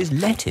tortoises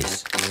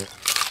lettuce.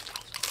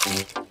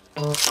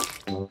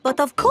 But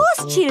of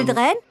course,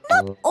 children,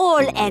 not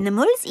all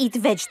animals eat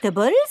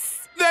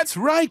vegetables. That's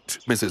right,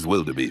 Mrs.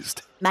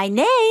 Wildebeest. My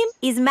name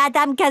is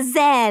Madame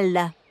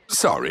Gazelle.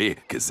 Sorry,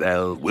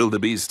 Gazelle,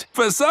 Wildebeest.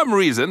 For some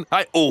reason,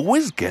 I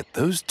always get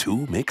those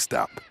two mixed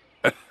up.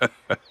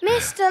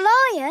 Mr.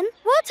 Lion,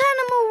 what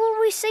animal will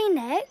we see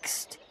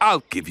next?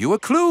 I'll give you a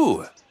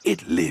clue.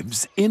 It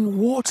lives in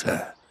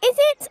water. Is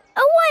it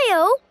a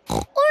whale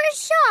or a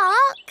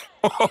shark?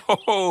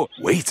 Oh,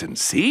 wait and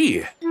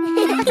see.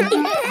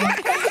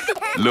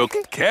 Look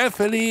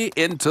carefully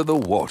into the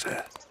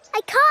water.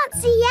 I can't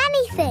see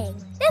anything.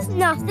 There's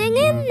nothing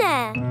in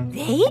there.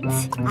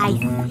 Wait, I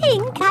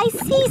think I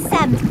see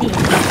something.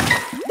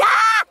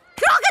 Ah!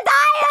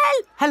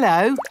 Crocodile!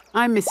 Hello,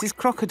 I'm Mrs.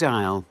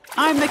 Crocodile.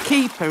 I'm the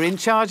keeper in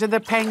charge of the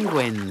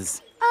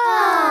penguins.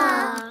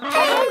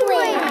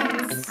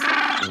 Penguins!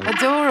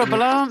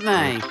 Adorable, aren't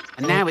they?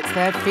 And now it's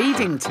their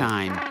feeding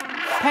time.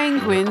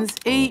 Penguins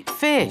eat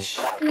fish.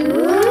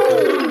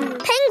 Ooh.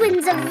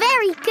 Penguins are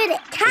very good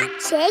at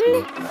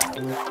catching.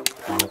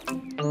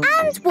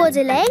 And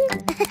waddling.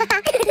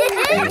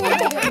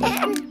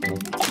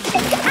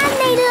 And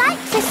they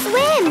like to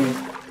swim.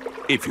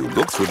 If you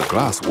look through the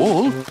glass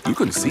wall, you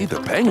can see the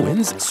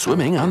penguins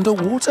swimming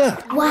underwater.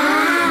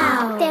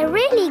 Wow! They're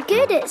really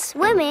good at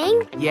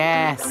swimming.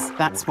 Yes,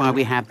 that's why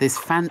we have this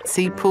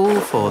fancy pool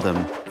for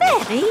them.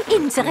 Very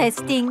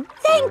interesting.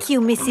 Thank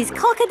you, Mrs.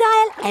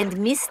 Crocodile and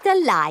Mr.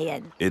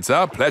 Lion. It's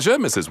our pleasure,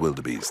 Mrs.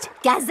 Wildebeest.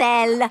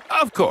 Gazelle.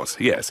 Of course,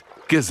 yes.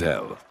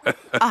 Gazelle.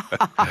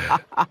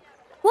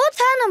 What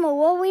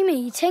animal are we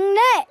meeting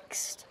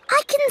next?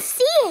 I can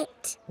see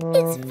it.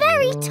 It's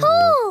very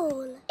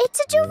tall. It's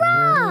a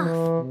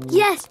giraffe.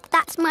 Yes,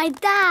 that's my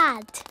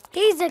dad.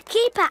 He's a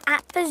keeper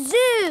at the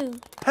zoo.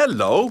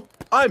 Hello,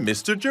 I'm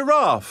Mr.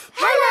 Giraffe.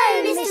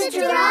 Hello, Mr.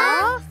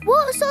 Giraffe.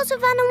 What sort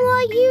of animal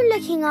are you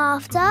looking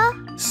after?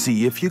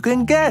 See if you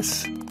can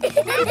guess. Look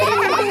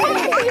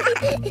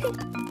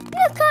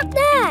up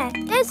there.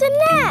 There's a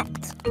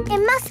net.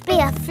 It must be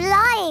a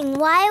flying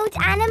wild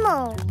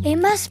animal. It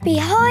must be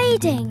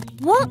hiding,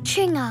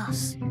 watching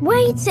us,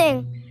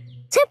 waiting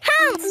to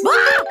pounce.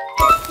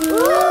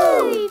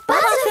 Ooh,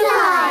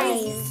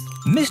 butterflies.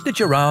 Mr.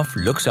 Giraffe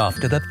looks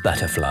after the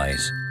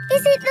butterflies.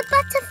 Is it the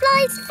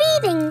butterflies'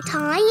 feeding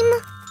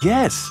time?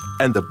 Yes,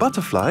 and the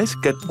butterflies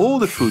get all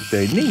the food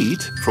they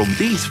need from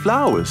these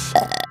flowers.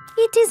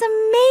 It is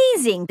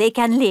amazing they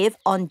can live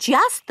on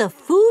just the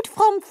food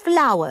from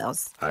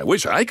flowers. I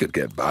wish I could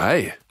get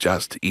by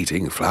just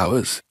eating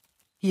flowers.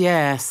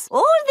 Yes.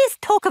 All this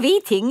talk of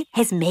eating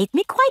has made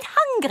me quite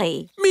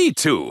hungry. Me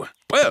too.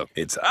 Well,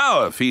 it's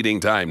our feeding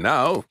time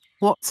now.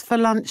 What's for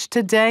lunch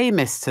today,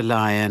 Mr.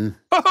 Lion?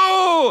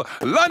 Oh,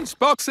 lunch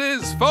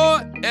boxes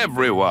for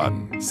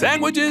everyone.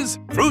 Sandwiches,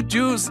 fruit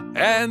juice,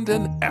 and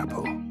an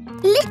apple.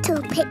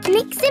 Little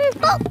picnics in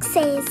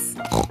boxes.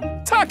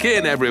 Tuck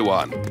in,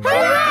 everyone.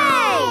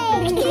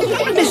 Hooray!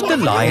 Mr.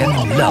 Lion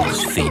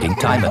loves feeding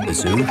time at the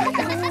zoo.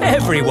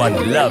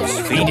 Everyone loves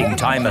feeding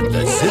time at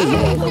the zoo.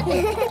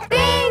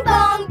 Bing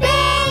bong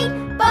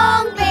bing,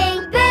 bong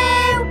bing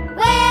boo.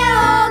 We're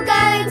all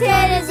going to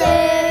the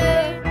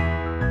zoo.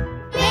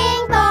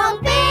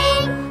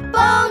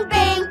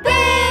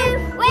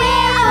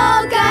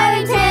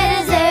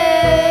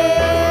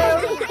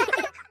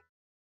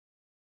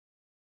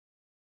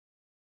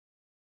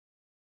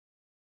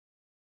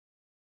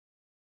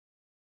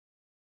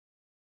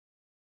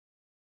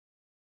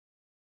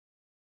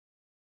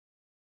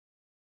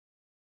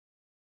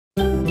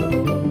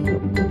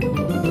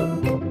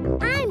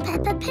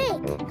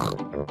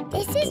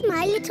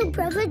 my little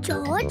brother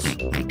George.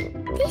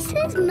 This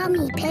is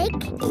Mummy Pig.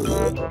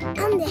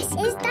 And this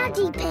is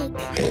Daddy Pig.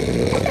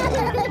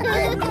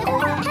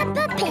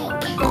 Peppa Pig.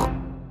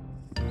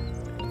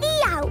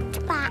 The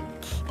Outback.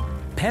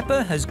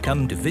 Peppa has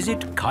come to visit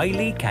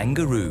Kylie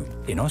Kangaroo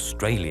in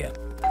Australia.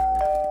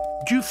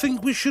 Do you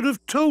think we should have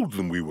told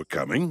them we were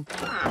coming?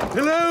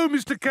 Hello,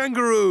 Mr.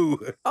 Kangaroo.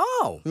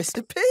 Oh,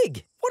 Mr.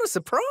 Pig. What a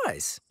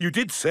surprise. You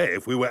did say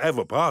if we were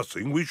ever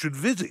passing, we should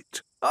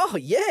visit. Oh,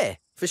 yeah,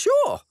 for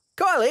sure.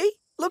 Kylie,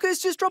 look who's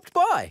just dropped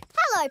by.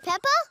 Hello,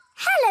 Peppa.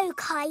 Hello,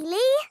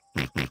 Kylie.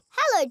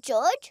 Hello,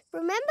 George.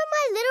 Remember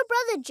my little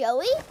brother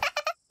Joey?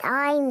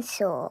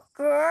 Dinosaur.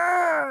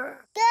 Grrr.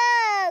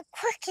 Grrr.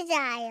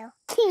 Crocodile.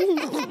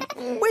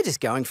 We're just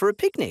going for a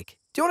picnic.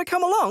 Do you want to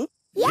come along?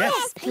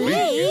 Yes,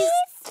 please.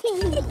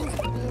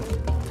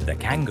 The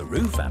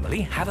kangaroo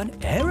family have an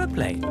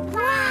aeroplane.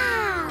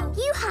 Wow!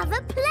 You have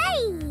a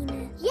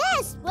plane.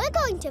 Yes, we're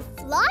going to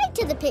fly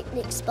to the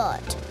picnic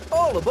spot.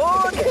 All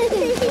aboard!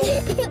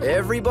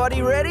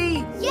 Everybody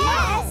ready?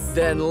 Yes!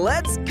 Then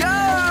let's go!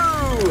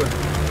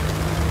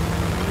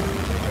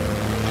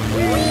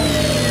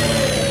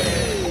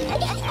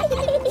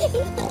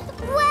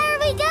 Where are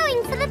we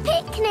going for the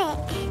picnic?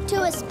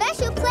 To a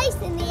special place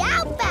in the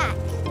outback.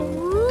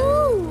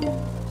 Ooh!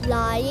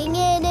 Flying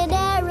in an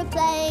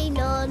aeroplane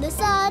on a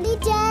sunny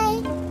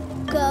day.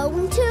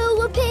 Going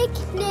to a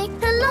picnic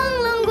a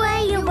long, long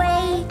way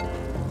away.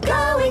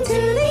 Going to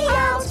the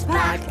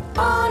outback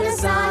on a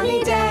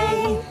sunny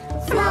day.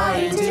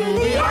 Flying to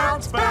the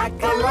outback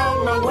a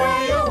long, long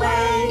way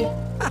away.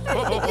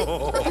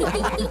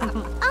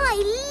 I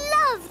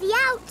love the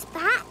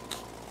outback.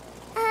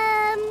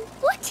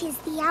 What is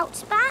the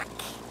outback?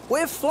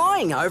 We're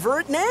flying over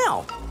it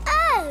now.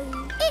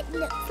 Oh, it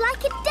looks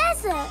like a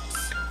desert.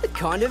 It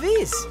kind of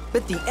is.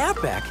 But the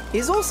outback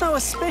is also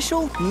a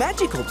special,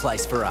 magical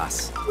place for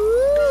us.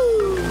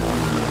 Ooh.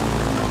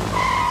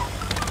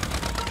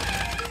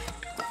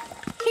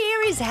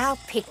 Here is our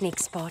picnic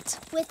spot.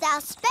 With our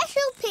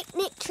special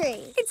picnic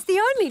tree. It's the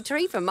only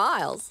tree for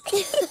miles.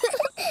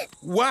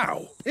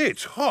 Wow,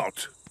 it's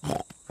hot.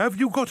 Have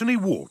you got any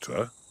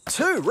water?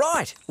 Too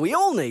right. We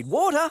all need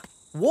water.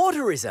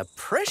 Water is a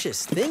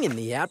precious thing in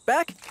the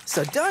outback,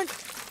 so don't...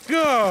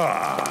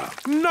 Ah,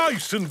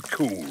 nice and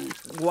cool.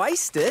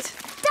 Waste it.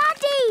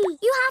 Daddy,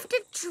 you have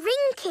to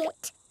drink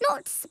it,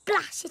 not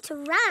splash it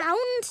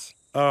around.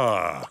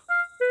 Ah.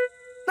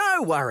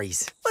 No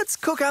worries. Let's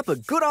cook up a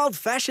good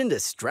old-fashioned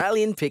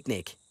Australian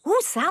picnic.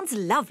 Oh, sounds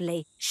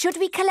lovely. Should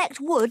we collect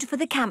wood for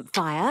the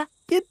campfire?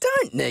 You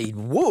don't need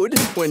wood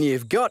when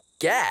you've got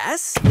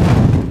gas.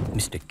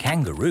 Mr.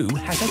 Kangaroo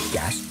has a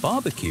gas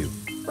barbecue.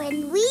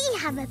 When we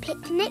have a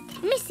picnic,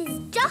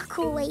 Mrs. Duck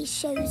always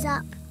shows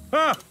up.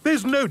 Ah,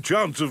 there's no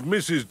chance of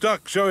Mrs.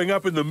 Duck showing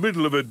up in the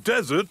middle of a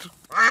desert.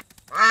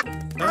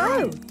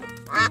 Oh.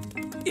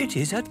 It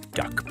is a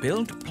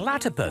duck-billed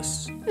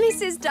platypus.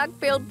 Mrs.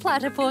 Duck-billed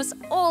Platypus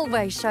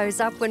always shows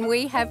up when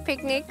we have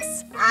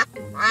picnics.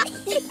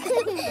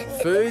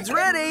 Food's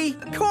ready.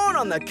 Corn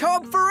on the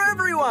cob for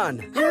everyone.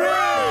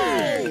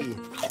 Hooray!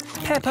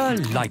 Peppa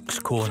likes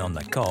corn on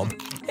the cob.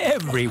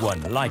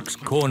 Everyone likes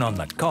corn on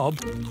the cob.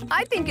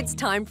 I think it's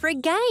time for a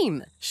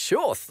game.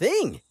 Sure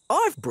thing.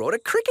 I've brought a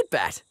cricket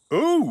bat.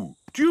 Oh,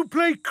 do you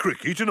play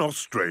cricket in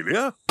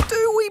Australia?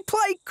 Do we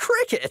play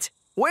cricket?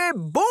 We're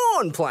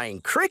born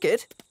playing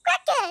cricket.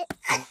 Cricket!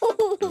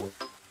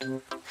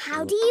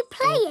 How do you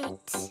play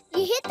it?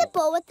 You hit the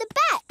ball with the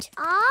bat.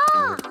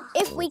 Ah!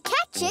 If we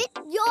catch it,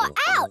 you're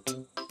out.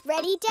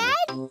 Ready,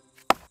 Dad?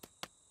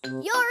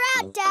 You're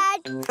out,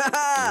 Dad.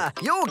 Ha-ha!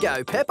 You'll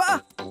go,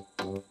 Peppa.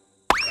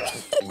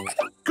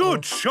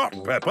 Good shot,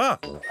 Peppa.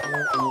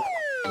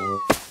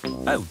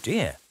 Oh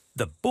dear,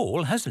 the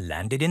ball has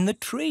landed in the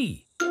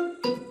tree.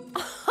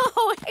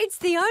 Oh, it's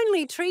the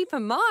only tree for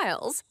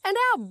miles, and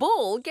our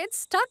ball gets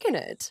stuck in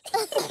it.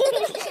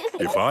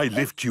 If I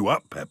lift you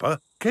up, Peppa,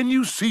 can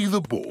you see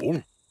the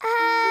ball?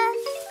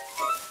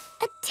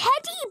 A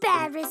teddy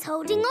bear is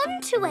holding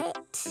on to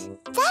it.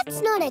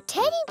 That's not a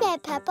teddy bear,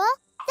 Peppa.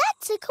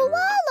 That's a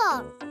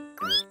koala.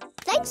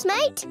 Thanks,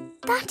 mate.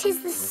 That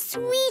is the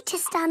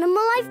sweetest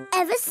animal I've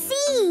ever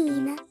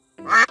seen.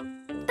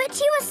 But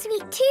you are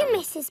sweet too,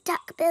 Mrs.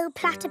 Duck-billed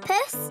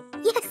Platypus.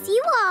 Yes,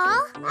 you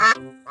are.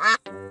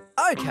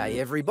 OK,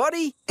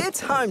 everybody,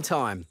 it's home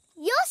time.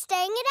 You're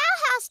staying at our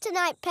house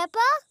tonight, Peppa.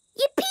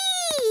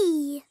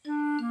 Yippee!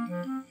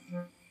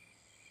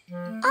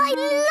 I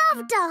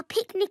loved our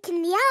picnic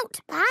in the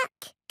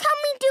outback. Can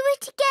we do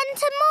it again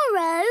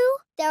tomorrow?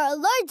 There are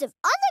loads of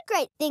other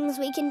great things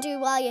we can do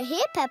while you're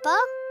here, Peppa.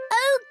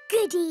 Oh,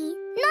 goody.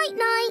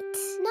 Night-night.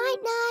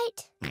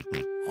 Night-night.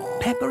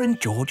 Peppa and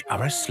George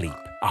are asleep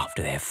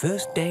after their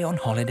first day on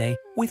holiday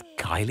with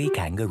Kylie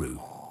Kangaroo.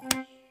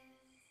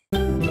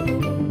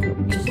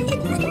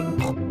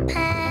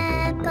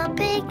 Peppa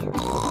Pig.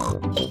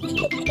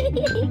 Peppa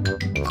Pig.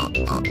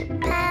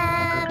 Peppa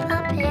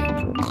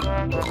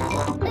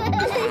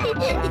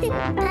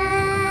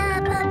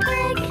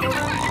Pig.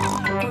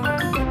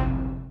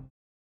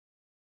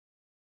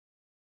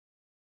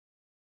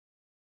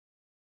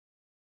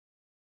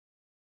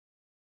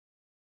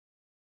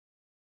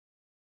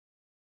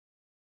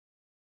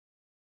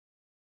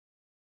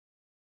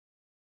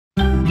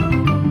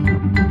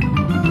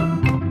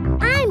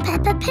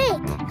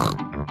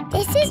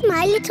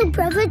 my little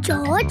brother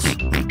George.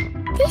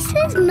 This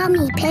is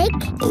Mummy Pig.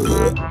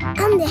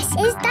 And this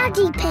is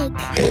Daddy Pig.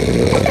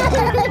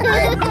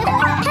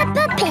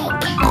 Peppa Pig.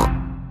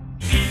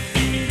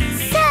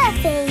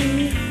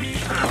 Surfing.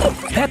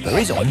 Peppa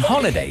is on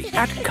holiday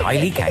at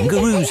Kylie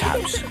Kangaroo's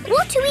house.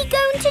 What are we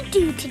going to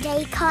do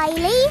today,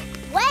 Kylie?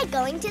 We're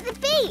going to the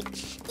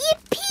beach.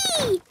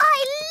 Yippee!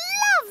 I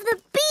love the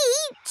beach!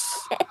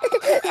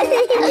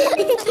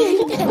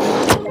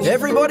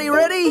 Everybody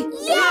ready?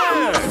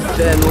 Yeah!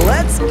 Then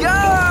let's go!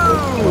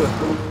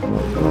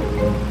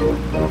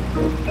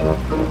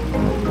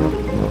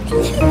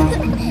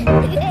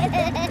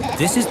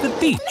 This is the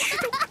beach.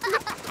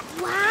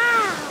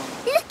 Wow!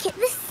 Look at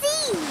the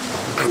sea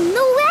and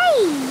the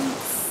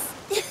waves.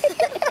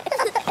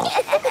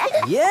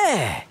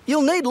 Yeah,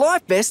 you'll need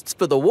life vests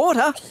for the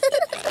water.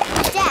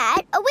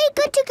 Dad, are we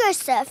good to go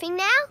surfing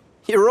now?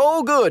 You're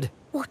all good.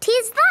 What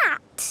is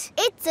that?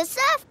 It's a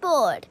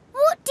surfboard.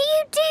 What do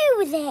you do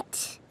with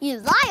it? You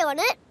lie on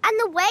it and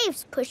the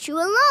waves push you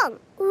along.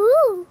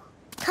 Ooh.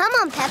 Come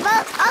on,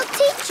 Peppa, I'll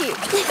teach you.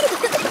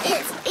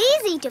 It's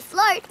easy to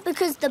float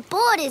because the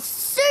board is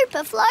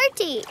super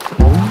floaty.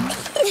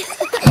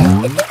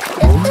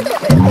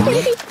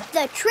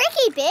 The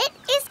tricky bit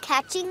is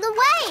catching the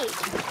wave.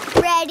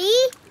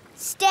 Ready,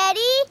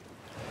 steady,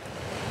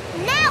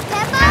 now,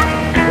 Peppa!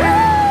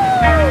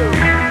 Woo!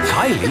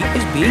 Kylie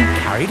is being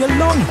carried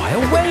along by a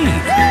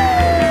wave.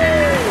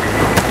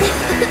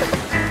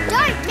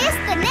 Don't miss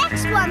the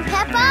next one,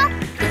 Peppa.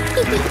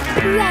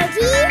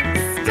 Ready,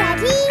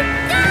 steady,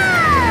 go!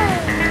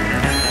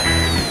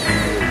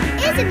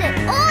 Isn't it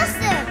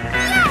awesome?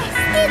 Yes,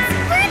 it's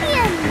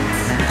brilliant!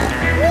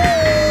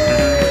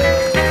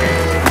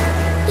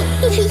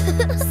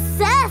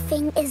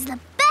 Surfing is the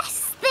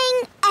best thing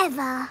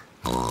ever.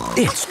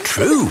 It's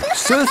true.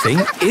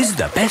 Surfing is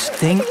the best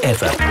thing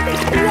ever.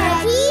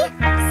 Ready,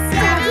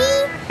 steady,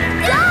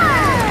 go!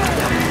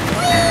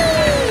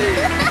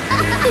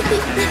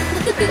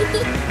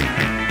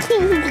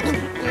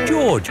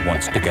 George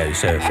wants to go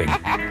surfing.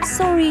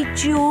 Sorry,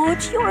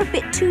 George, you're a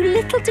bit too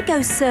little to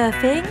go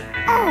surfing.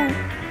 Oh,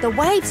 the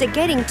waves are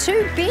getting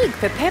too big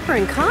for Peppa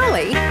and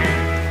Kylie.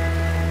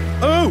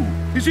 Oh,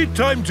 is it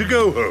time to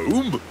go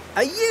home?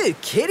 Are you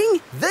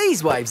kidding?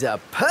 These waves are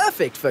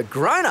perfect for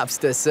grown-ups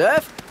to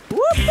surf.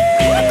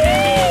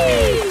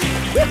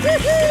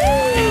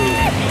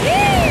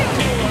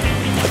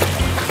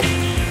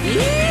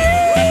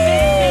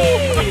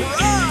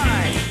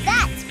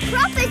 That's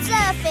proper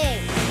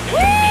surfing!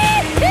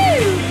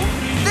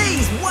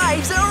 These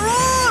waves are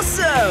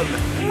awesome!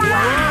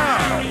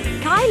 Wow!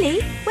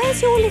 Kylie, where's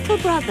your little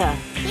brother?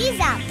 He's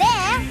out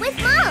there with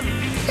Mum.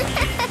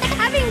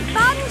 Having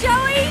fun,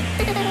 Joey?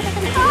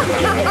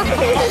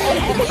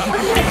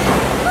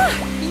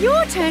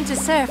 Your turn to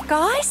surf,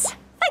 guys.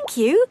 Thank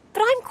you,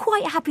 but I'm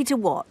quite happy to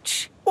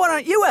watch. Why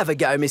don't you have a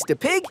go, Mr.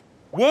 Pig?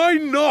 Why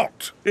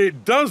not?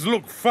 It does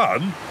look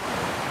fun.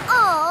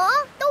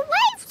 Aw, the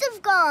waves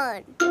have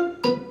gone.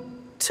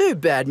 Too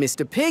bad,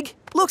 Mr. Pig.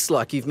 Looks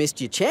like you've missed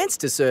your chance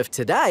to surf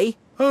today.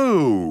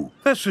 Oh,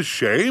 that's a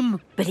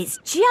shame. But it's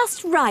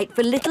just right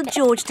for little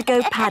George to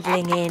go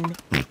paddling in.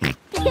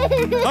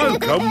 I'll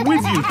come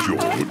with you,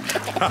 George.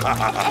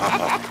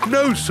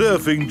 No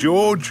surfing,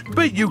 George,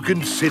 but you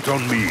can sit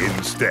on me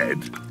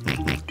instead.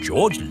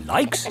 George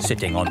likes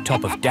sitting on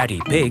top of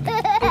Daddy Pig.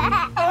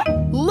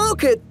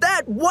 Look at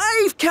that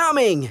wave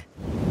coming!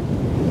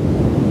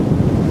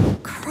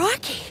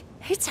 Crikey,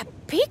 it's a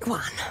big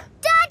one.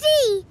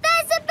 Daddy,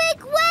 there's a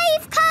big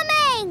wave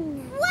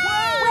coming!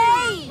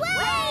 Wave!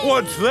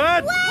 What's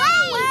that? Wave!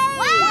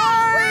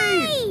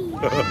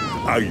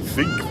 I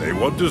think they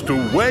want us to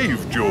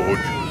wave, George.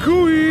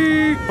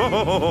 Cooey!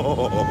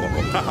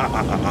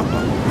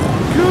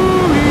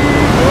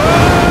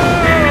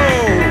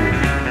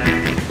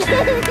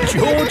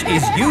 George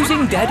is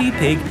using Daddy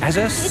Pig as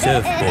a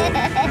surfboard.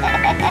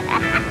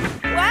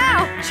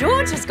 Wow,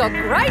 George has got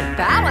great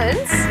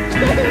balance.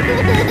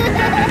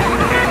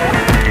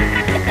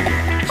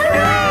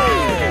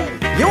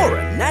 Hooray! You're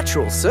a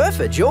natural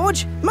surfer,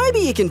 George. Maybe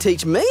you can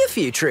teach me a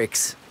few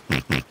tricks.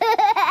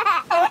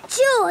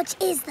 George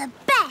is the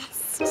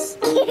best.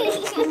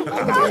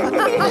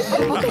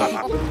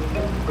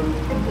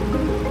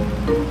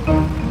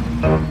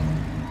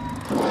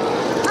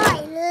 I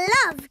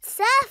loved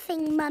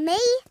surfing,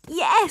 Mummy.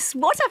 Yes,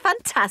 what a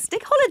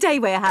fantastic holiday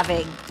we're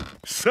having.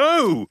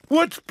 So,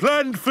 what's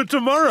planned for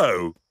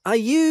tomorrow? Are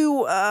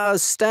you,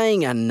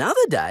 staying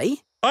another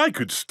day? I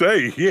could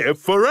stay here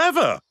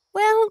forever.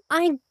 Well,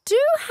 I do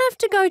have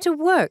to go to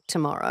work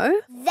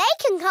tomorrow. They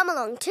can come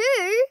along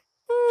too.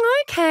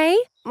 OK.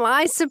 Well,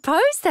 I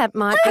suppose that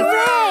might be...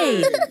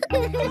 Hooray!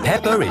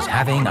 Peppa is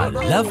having a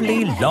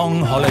lovely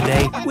long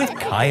holiday with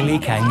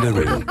Kylie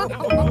Kangaroo.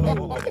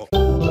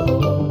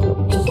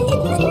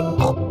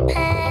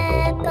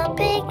 Peppa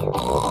Pig.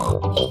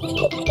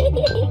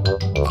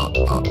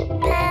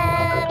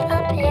 Peppa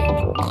Pig.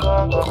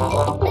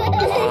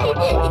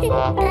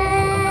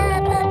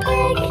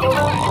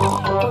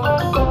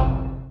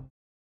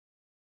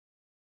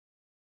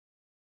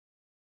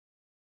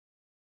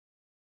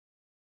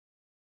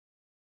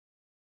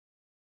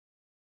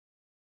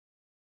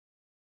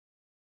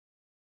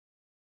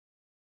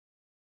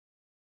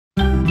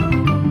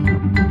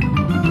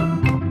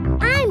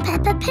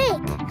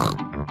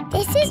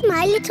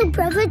 my little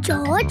brother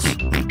George.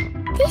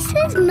 This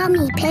is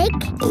Mummy Pig.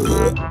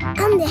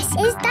 And this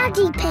is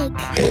Daddy Pig.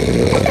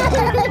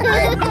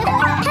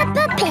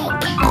 Peppa Pig.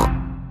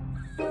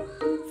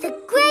 The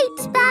Great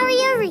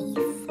Barrier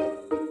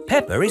Reef.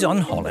 Peppa is on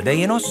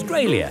holiday in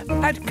Australia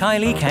at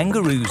Kylie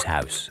Kangaroo's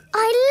house.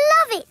 I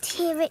love it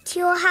here at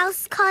your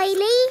house,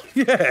 Kylie.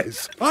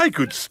 Yes, I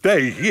could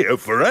stay here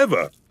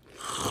forever.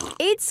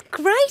 It's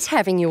great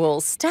having you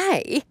all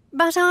stay,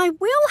 but I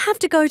will have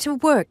to go to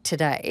work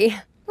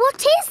today.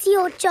 What is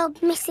your job,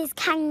 Mrs.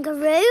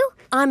 Kangaroo?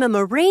 I'm a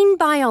marine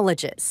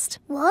biologist.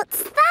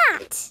 What's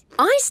that?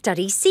 I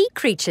study sea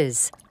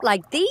creatures,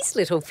 like these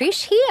little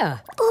fish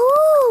here.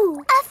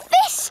 Ooh, a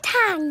fish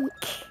tank.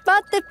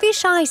 But the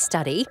fish I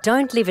study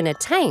don't live in a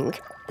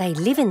tank, they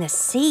live in the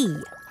sea.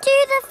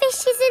 Do the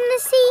fishes in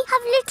the sea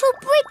have little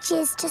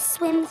bridges to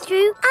swim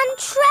through and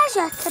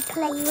treasure to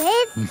play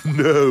with?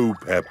 No,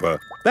 Peppa.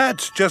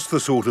 That's just the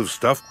sort of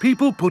stuff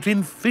people put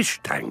in fish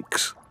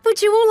tanks.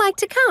 Would you all like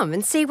to come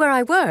and see where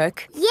I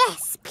work?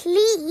 Yes,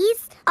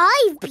 please.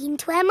 I've been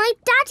to where my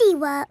daddy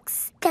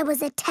works. There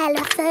was a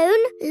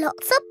telephone,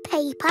 lots of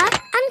paper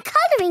and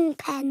colouring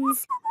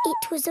pens.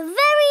 It was a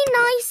very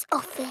nice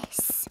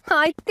office.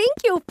 I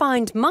think you'll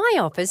find my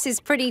office is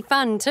pretty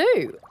fun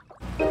too.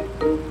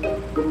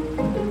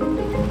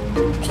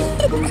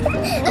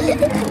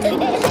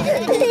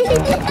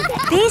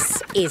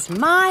 This is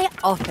my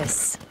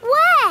office.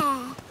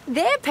 Where?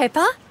 There,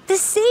 Peppa, the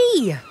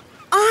sea.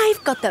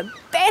 I've got the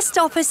best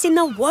office in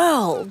the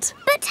world.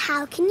 But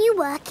how can you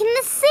work in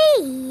the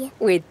sea?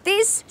 With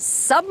this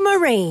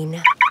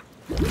submarine.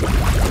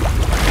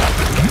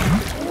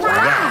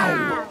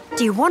 Wow!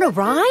 Do you want to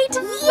ride?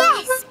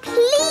 Yes,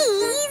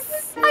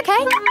 please. OK,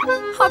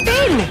 hop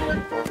in.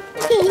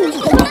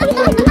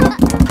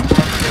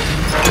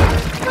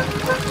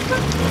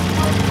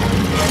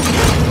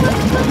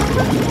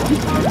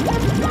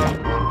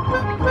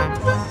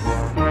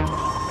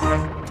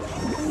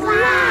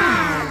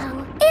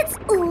 Wow! It's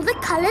all the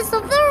colours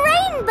of the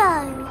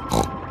rainbow.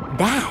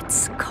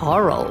 That's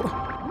coral.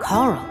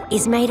 Coral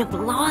is made of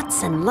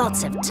lots and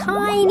lots of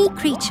tiny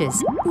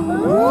creatures.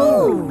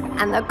 Ooh!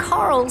 And the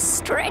coral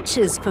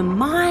stretches for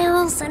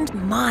miles and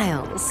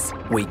miles.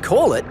 We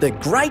call it the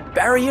Great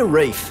Barrier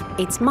Reef.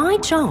 It's my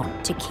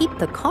job to keep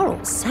the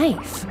coral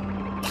safe.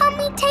 Can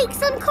we take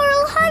some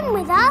coral home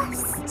with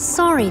us?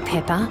 Sorry,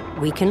 Peppa.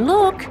 We can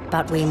look,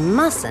 but we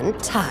mustn't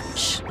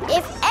touch.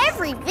 If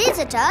every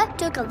visitor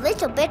took a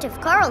little bit of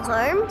coral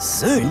home,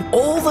 soon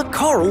all the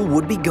coral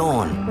would be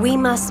gone. We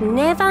must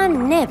never,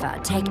 never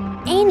take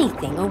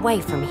anything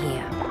away from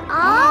here.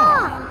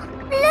 Ah!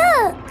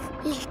 Look!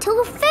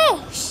 Little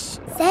fish.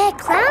 They're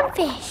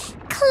clownfish.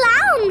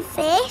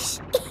 Clownfish?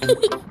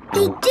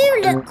 They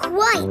do look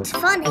quite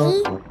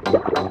funny.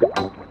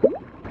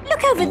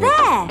 Look over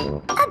there.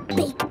 A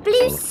big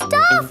blue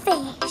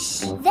starfish.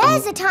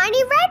 There's a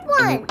tiny red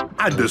one.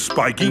 And a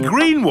spiky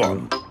green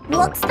one.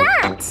 What's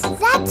that?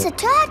 That's a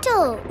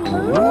turtle.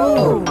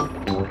 Ooh.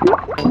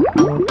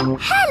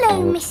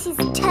 Hello, Mrs.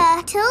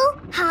 Turtle.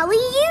 How are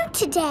you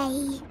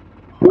today?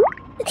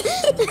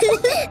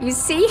 You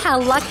see how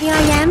lucky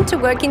I am to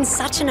work in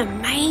such an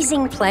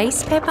amazing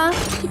place, Peppa?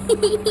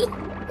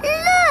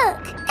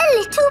 Look! A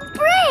little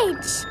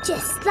bridge,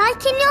 just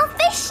like in your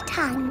fish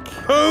tank.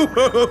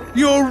 Oh,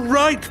 you're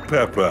right,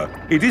 Peppa.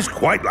 It is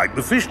quite like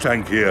the fish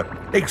tank here,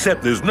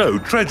 except there's no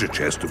treasure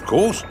chest, of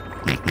course.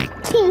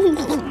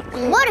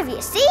 What have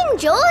you seen,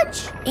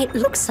 George? It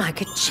looks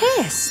like a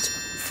chest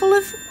full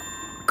of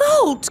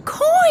gold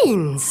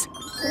coins.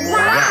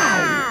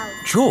 Wow!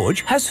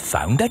 George has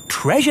found a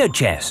treasure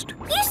chest.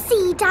 You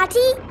see,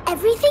 Daddy,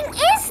 everything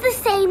is the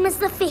same as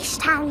the fish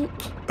tank.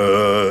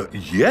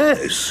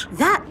 Yes.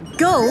 That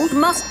gold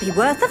must be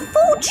worth a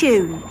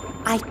fortune.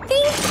 I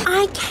think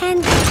I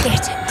can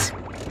get it.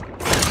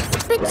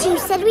 But you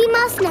said we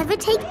must never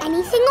take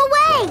anything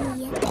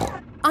away.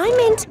 I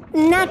meant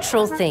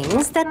natural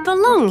things that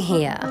belong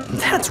here.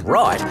 That's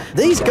right.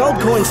 These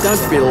gold coins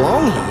don't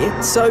belong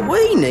here, so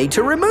we need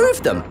to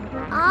remove them.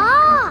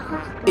 Ah!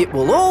 It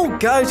will all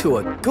go to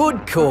a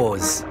good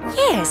cause.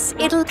 Yes,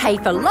 it'll pay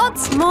for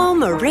lots more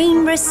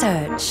marine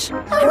research.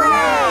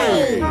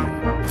 Hooray!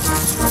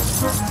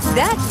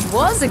 That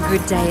was a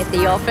good day at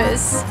the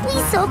office. We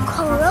saw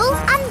coral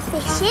and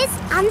fishes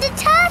and a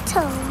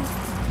turtle.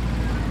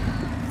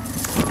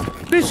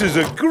 This is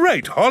a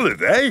great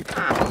holiday.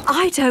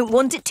 I don't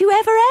want it to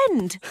ever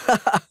end.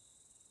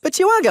 But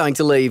you are going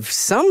to leave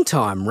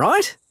sometime,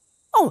 right?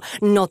 Oh,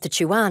 not that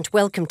you aren't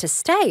welcome to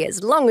stay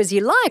as long as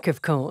you like,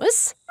 of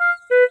course.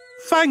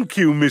 Thank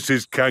you,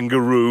 Mrs.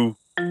 Kangaroo.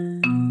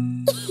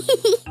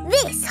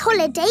 This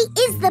holiday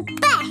is the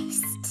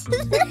best.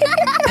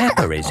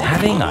 Peppa is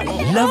having a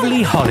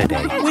lovely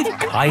holiday with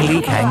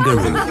Kylie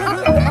Kangaroo.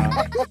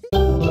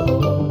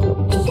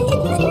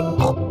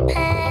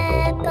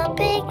 Peppa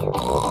Pig.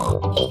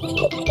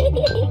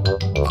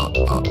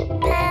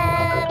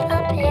 Peppa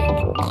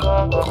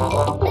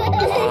Pig.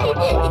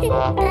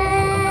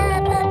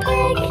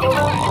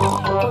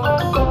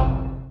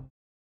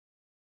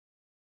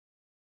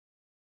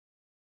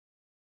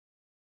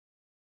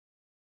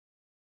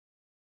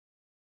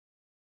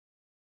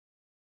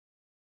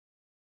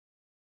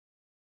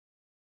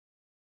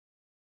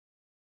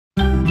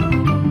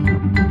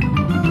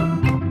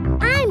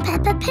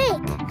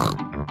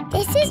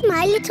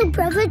 my little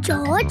brother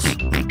George.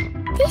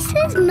 This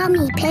is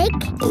Mummy Pig.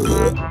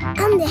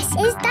 And this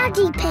is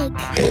Daddy Pig.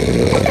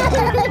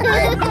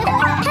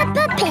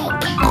 Peppa Pig.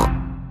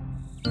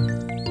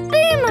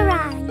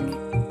 Boomerang.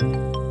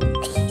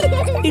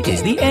 It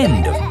is the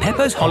end of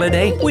Peppa's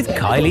holiday with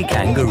Kylie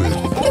Kangaroo.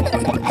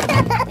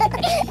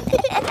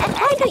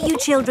 Why don't you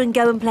children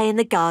go and play in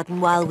the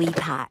garden while we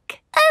pack?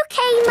 OK,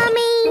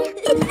 Mummy.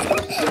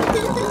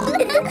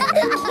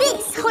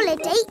 This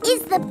holiday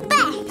is the best.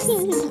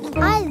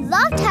 I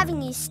loved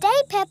having you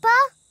stay, Peppa.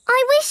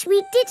 I wish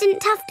we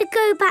didn't have to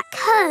go back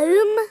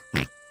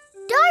home.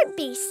 Don't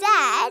be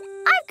sad.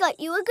 I've got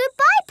you a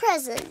goodbye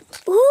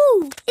present.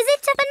 Ooh, is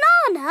it a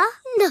banana?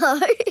 No.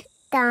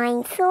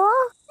 Dinosaur?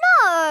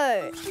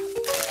 No.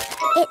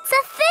 It's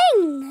a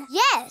thing.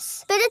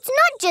 Yes, but it's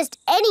not just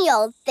any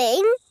old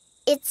thing.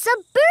 It's a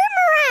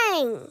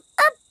boomerang.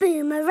 A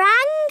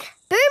boomerang?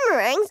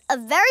 Boomerangs are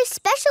very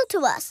special to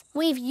us.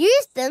 We've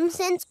used them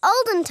since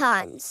olden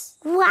times.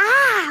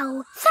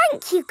 Wow.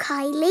 Thank you,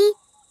 Kylie.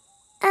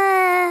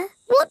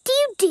 What do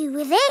you do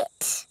with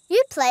it?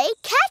 You play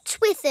catch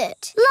with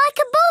it. Like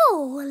a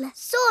ball?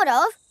 Sort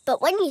of,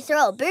 but when you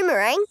throw a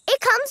boomerang, it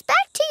comes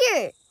back to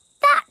you.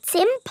 That's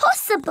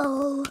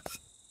impossible.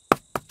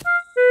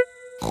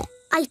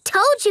 I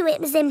told you it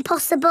was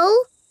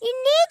impossible. You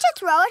need to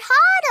throw it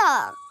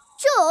harder.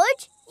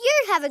 George,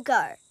 you have a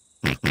go.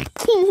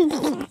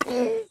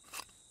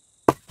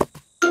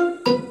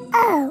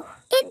 Oh,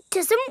 it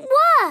doesn't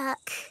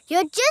work.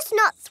 You're just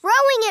not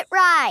throwing it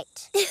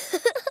right.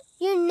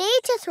 You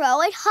need to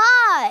throw it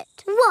hard.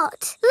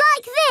 What,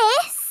 like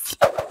this?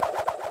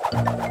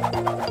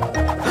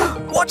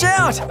 Watch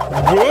out!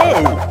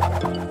 Whoa!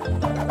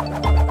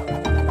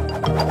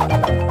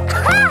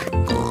 Ha!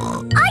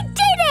 I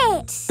did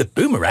it! The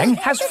boomerang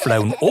has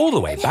flown all the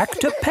way back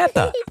to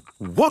Peppa.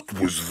 What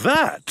was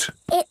that?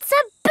 It's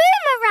a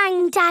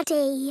boomerang,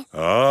 Daddy.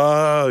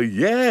 Ah,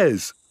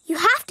 yes. You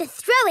have to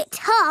throw it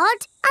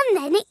hard and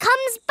then it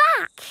comes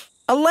back.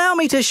 Allow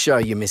me to show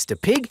you, Mr.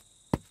 Pig.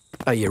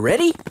 Are you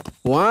ready?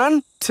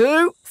 1,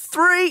 2,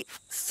 3,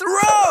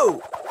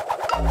 throw!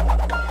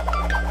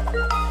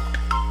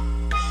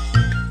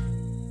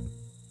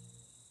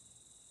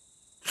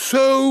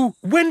 So,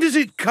 when does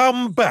it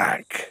come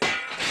back?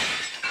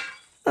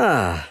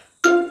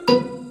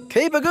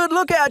 Keep a good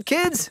lookout,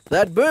 kids.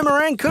 That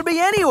boomerang could be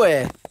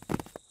anywhere.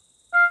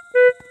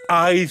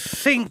 I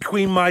think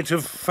we might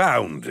have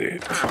found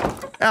it.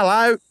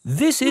 Hello.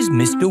 This is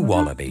Mr.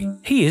 Wallaby.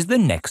 He is the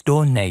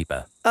next-door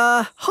neighbour.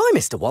 Hi,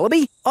 Mr.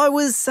 Wallaby. I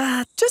was,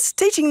 just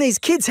teaching these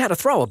kids how to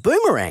throw a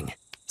boomerang.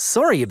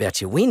 Sorry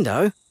about your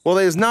window. Well,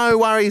 there's no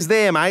worries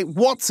there, mate.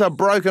 What's a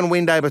broken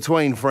window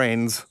between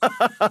friends?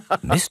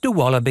 Mr.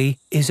 Wallaby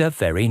is a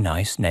very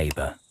nice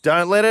neighbour.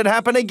 Don't let it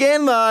happen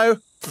again, though.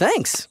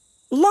 Thanks.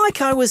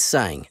 Like I was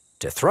saying,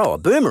 to throw a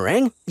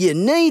boomerang, you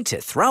need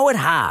to throw it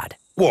hard.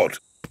 What?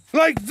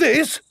 Like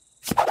this?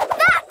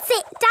 That's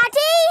it,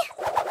 Daddy.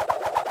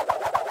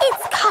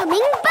 It's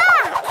coming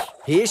back.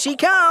 Here she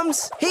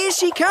comes. Here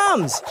she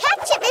comes.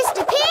 Catch it,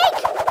 Mr.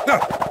 Pig.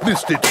 Ah,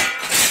 missed it.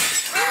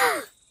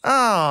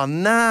 Oh,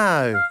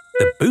 no.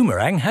 The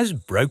boomerang has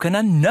broken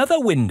another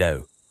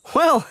window.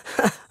 Well,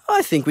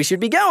 I think we should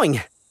be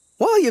going.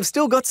 Well, you've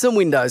still got some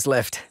windows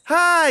left.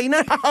 Hey,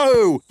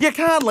 no! You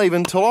can't leave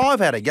until I've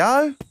had a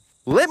go.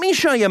 Let me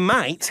show your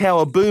mates how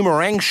a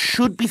boomerang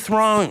should be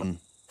thrown.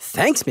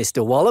 Thanks,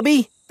 Mr.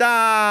 Wallaby.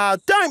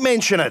 Don't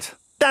mention it.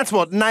 That's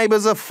what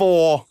neighbours are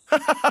for.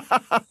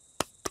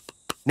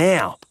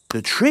 Now,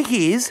 the trick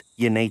is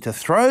you need to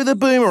throw the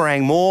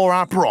boomerang more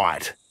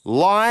upright.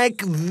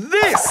 Like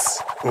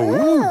this.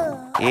 Ooh.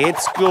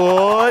 It's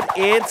good.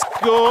 It's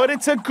good.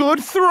 It's a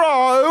good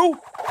throw.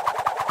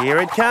 Here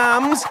it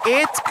comes.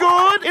 It's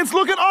good. It's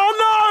looking... Oh,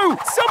 no!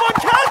 Someone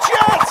catch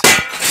it!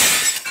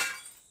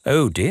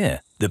 Oh,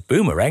 dear. The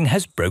boomerang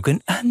has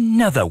broken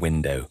another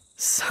window.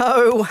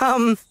 So,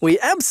 we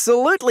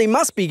absolutely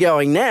must be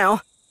going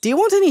now. Do you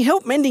want any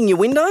help mending your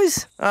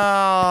windows?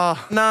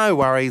 No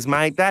worries,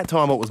 mate. That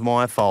time it was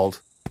my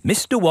fault.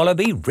 Mr.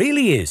 Wallaby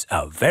really is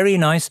a very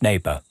nice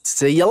neighbour.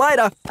 See you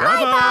later.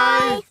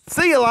 Bye-bye.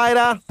 See you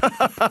later.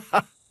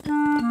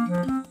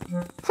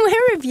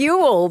 Where have you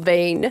all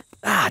been?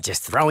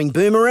 Just throwing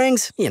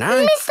boomerangs, you know.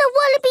 Mr.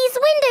 Wallaby's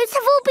windows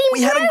have all been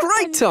We had a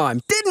great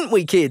time, didn't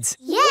we, kids?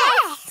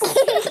 Yes.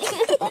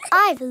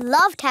 I've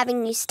loved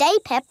having you stay,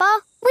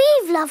 Peppa.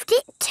 We've loved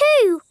it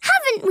too,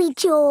 haven't we,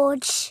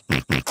 George?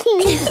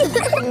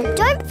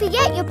 Don't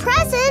forget your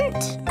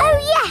present. Oh,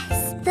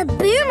 yes, the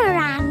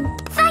boomerang.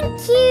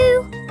 Thank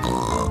you.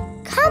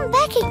 Come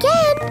back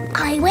again.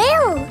 I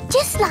will,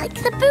 just like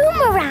the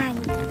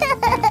boomerang.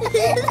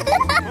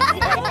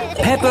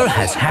 Peppa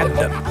has had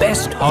the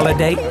best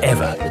holiday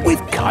ever with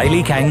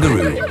Kylie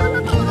Kangaroo.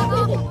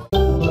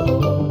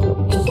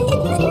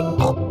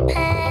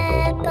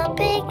 Peppa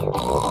Pig.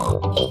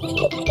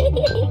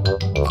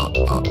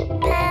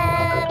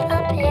 Peppa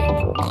Pig.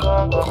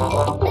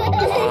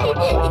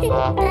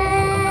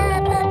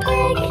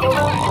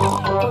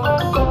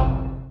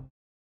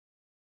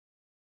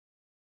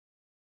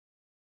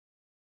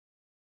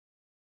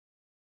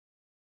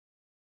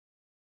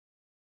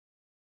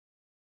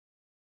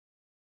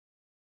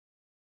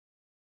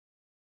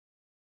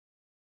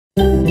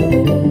 I'm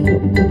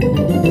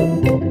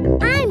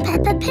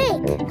Peppa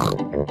Pig.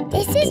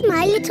 This is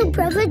my little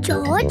brother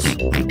George.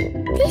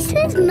 This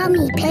is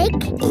Mummy Pig.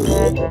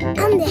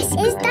 And this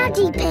is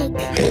Daddy Pig.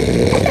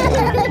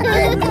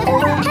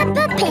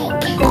 Peppa Pig.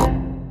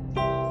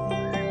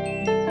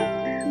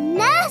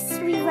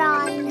 Nursery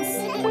rhymes.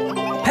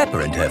 Peppa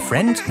and her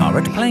friends are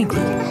at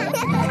playgroup.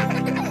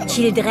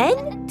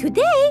 Children,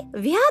 today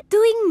we are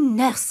doing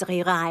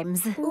nursery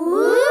rhymes.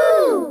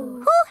 Ooh!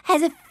 Who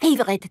has a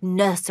favourite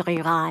nursery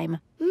rhyme?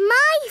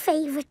 My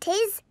favourite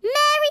is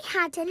Mary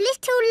Had a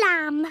Little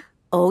Lamb.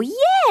 Oh,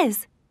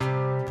 yes!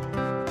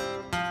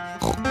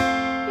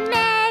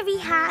 Mary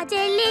had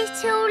a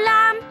little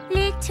lamb,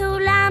 little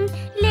lamb,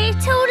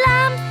 little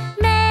lamb.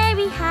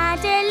 Mary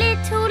had a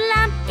little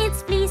lamb,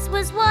 its fleece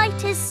was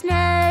white as snow.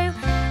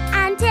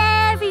 And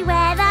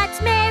everywhere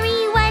that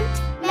Mary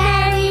went,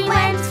 Mary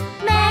went,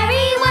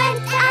 Mary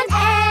went. And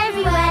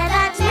everywhere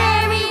that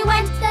Mary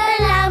went,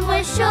 the lamb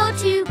was sure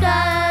to go.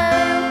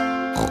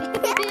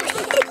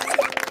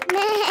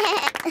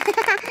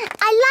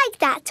 I like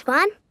that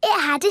one.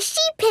 It had a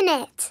sheep in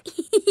it.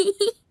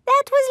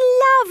 That was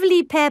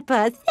lovely,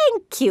 Peppa.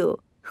 Thank you.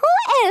 Who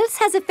else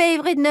has a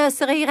favourite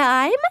nursery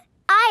rhyme?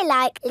 I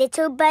like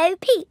Little Bo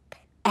Peep.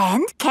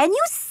 And can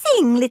you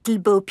sing Little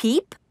Bo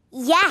Peep?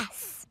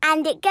 Yes,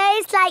 and it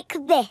goes like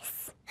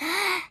this.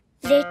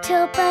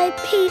 Little Bo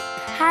Peep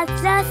has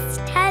lost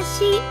her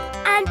sheep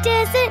and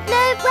doesn't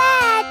know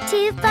where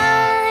to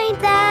find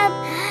them.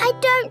 I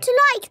don't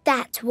like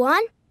that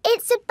one.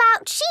 It's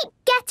about sheep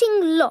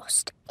getting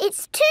lost.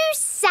 It's too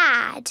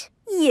sad.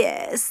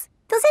 Yes.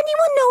 Does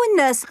anyone know a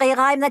nursery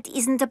rhyme that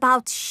isn't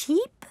about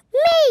sheep?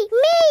 Me!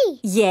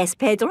 Yes,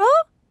 Pedro?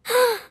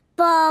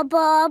 Ba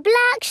ba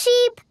black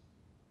sheep.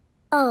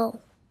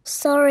 Oh,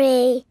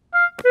 sorry.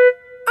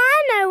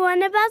 I know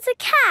one about a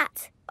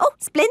cat. Oh,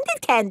 splendid,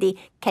 Candy.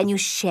 Can you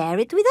share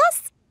it with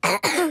us?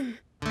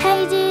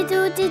 Hey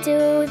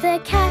diddle-diddle, the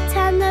cat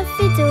and the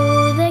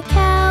fiddle, the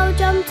cow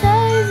jumped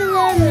over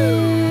the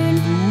moon.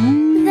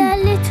 The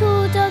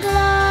little dog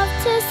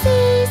loved to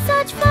see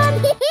such fun,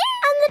 and the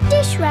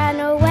dish ran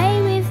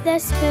away with the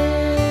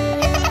spoon.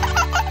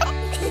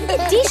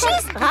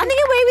 Dishes running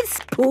away with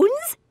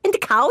spoons and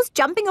cows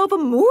jumping over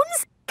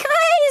moons?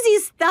 Crazy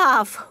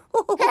stuff.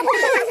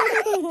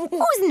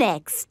 Who's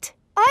next?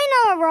 I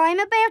know a rhyme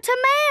about a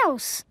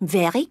mouse.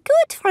 Very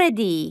good,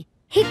 Freddy.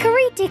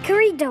 Hickory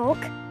dickory dock,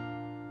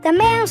 the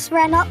mouse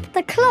ran up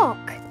the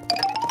clock.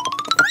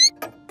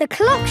 The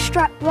clock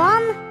struck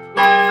one,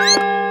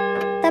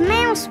 the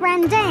mouse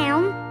ran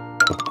down.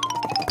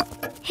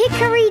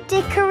 Hickory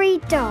dickory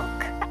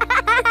dock.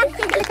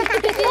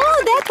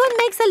 Oh, that one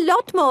makes a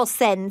lot more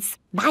sense.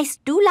 Mice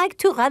do like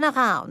to run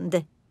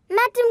around.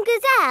 Madam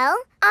Gazelle,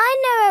 I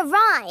know a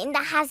rhyme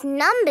that has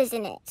numbers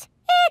in it.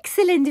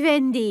 Excellent,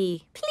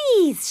 Wendy.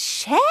 Please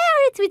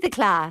share it with the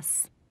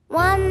class.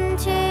 1,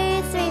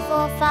 2, 3,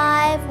 4,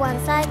 5.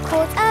 Once I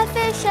caught a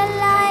fish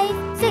alive.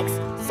 6,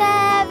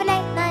 7,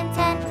 8, 9,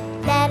 10.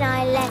 Then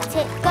I let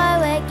it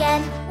go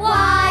again.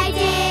 Why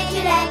did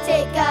you let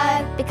it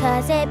go?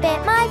 Because it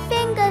bit my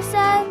finger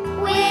so.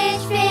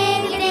 Which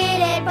finger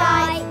did it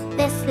bite?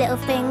 This little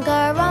finger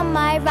on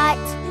my right.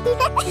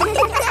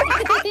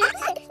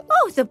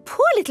 Oh, the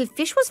poor little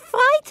fish was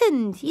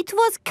frightened. It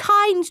was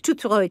kind to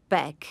throw it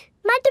back.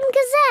 Madam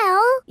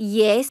Gazelle?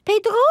 Yes,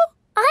 Pedro?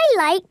 I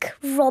like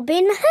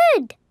Robin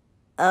Hood.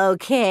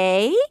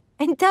 Okay.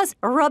 And does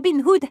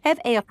Robin Hood have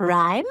a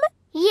rhyme?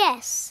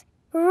 Yes.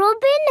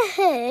 Robin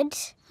Hood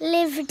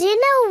lived in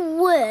a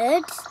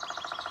wood.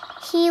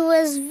 He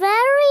was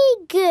very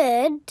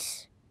good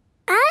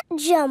at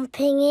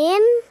jumping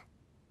in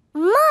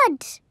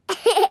mud.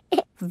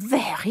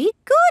 Very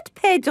good,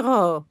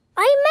 Pedro.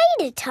 I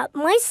made it up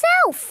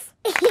myself.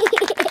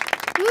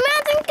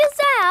 Madam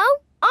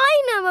Gazelle,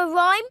 I know a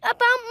rhyme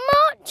about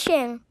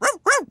marching.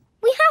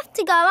 We have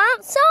to go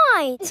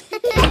outside.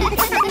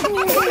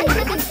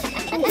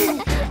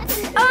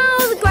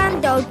 Oh, the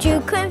grand old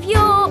Duke of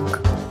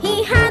York.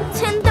 He had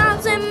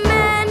 10,000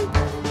 men.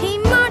 He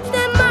marched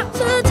them up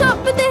to the top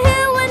of the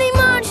hill and he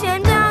marched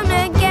them down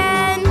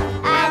again.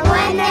 And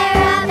when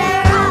they're up,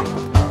 they're up.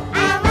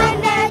 And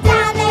when they're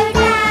down, they're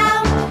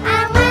down.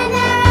 And when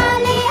they're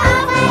only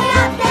halfway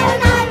up, they're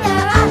neither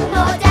up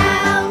nor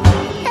down.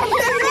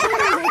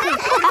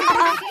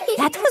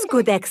 That was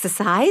good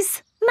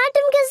exercise.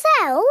 Madam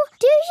Gazelle,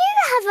 do you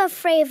have a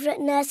favourite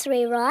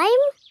nursery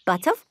rhyme?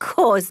 But of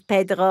course,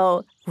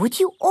 Pedro. Would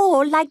you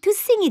all like to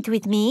sing it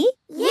with me?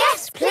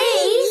 Yes,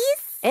 please.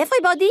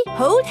 Everybody,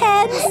 hold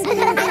hands.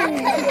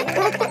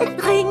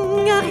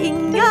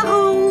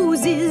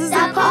 Ring-a-ring-a-roses,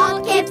 a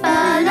pocket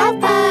full of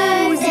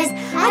posies.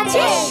 A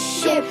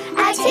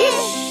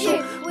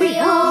tissue, we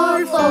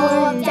all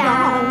fall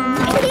down.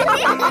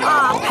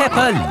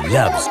 Peppa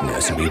loves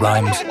nursery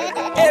rhymes.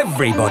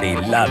 Everybody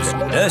loves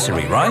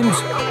nursery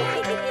rhymes.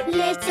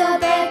 Little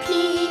Bo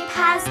Peep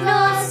has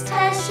lost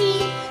her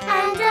sheep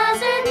and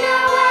doesn't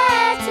know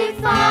where to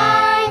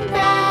find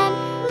them.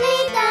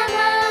 Leave them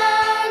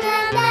alone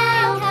and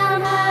they'll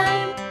come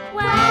home,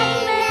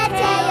 waving their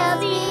tails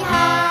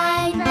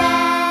behind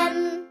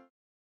them.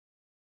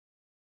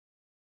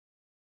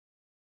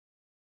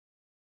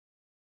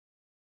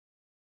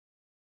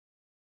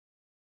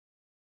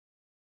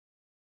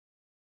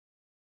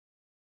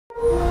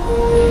 I'm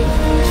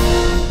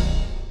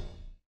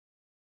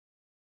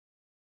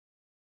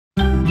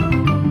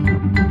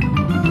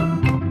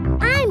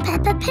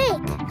Peppa Pig.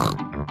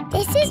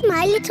 This is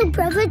my little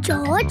brother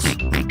George.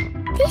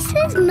 This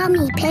is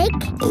Mummy Pig.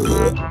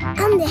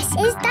 And this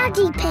is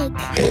Daddy Pig.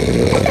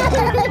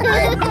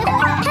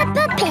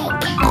 Peppa Pig.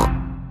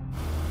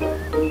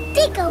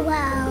 Digger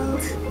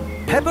World.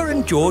 Peppa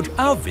and George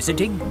are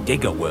visiting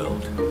Digger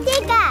World.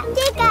 Digger,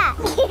 digger.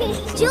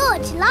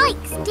 George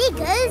likes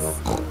diggers.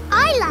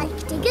 I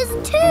like diggers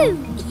too.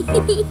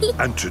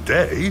 And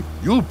today,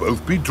 you'll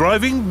both be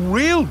driving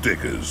real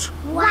diggers.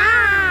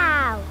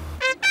 Wow!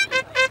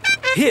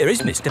 Here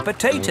is Mr.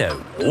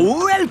 Potato.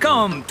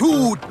 Welcome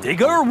to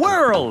Digger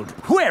World,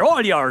 where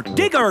all your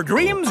digger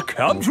dreams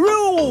come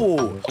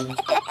true.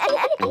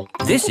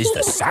 This is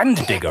the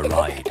Sand Digger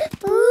ride.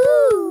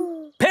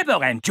 Ooh. Peppa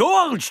and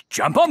George,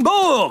 jump on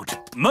board.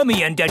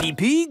 Mummy and Daddy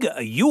Pig,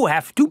 you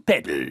have to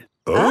pedal.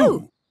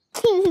 Oh.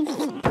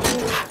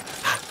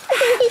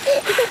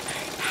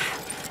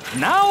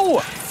 Now,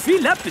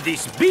 fill up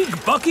this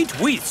big bucket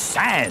with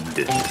sand.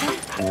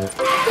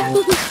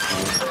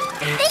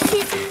 This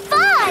is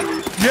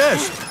fun!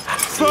 Yes,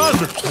 fun!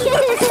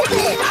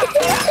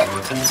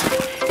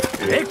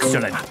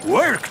 Excellent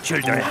work,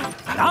 children.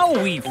 Now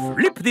we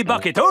flip the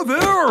bucket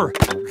over,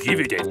 give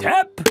it a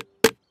tap,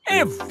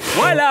 and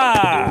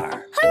voila!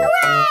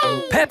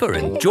 Hooray! Peppa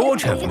and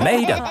George have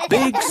made a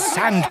big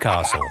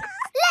sandcastle.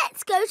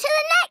 Let's go to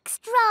the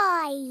next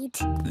ride.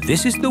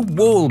 This is the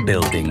wall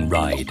building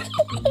ride.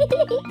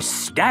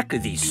 Stack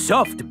the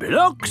soft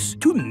blocks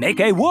to make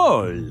a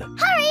wall.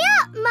 Hurry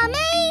up,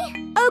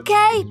 Mummy!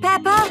 OK,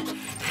 Peppa.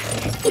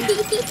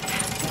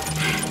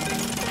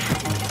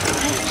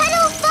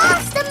 Pedal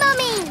faster,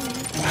 Mummy!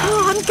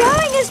 Oh, I'm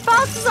going as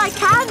fast as I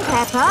can,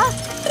 Peppa.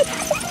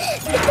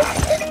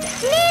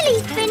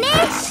 Nearly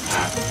finished.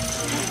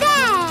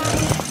 There!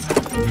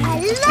 A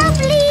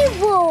lovely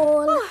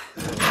wall.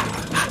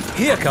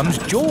 Here comes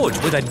George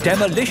with a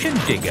demolition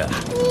digger.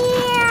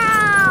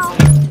 Meow!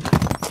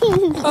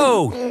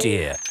 Oh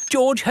dear,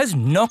 George has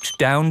knocked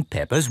down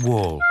Peppa's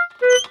wall.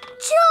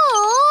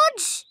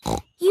 George!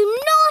 You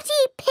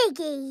naughty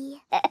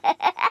piggy!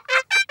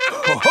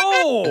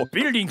 Ho-ho!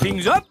 Building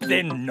things up,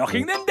 then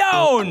knocking them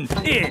down.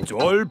 It's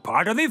all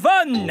part of the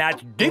fun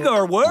at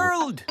Digger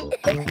World.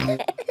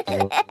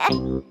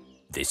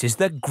 This is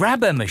the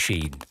grabber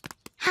machine.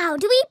 How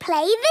do we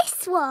play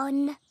this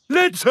one?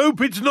 Let's hope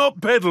it's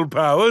not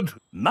pedal-powered.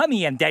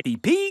 Mummy and Daddy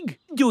Pig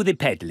do the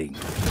peddling.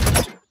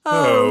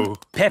 Oh.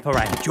 Peppa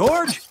and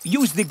George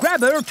use the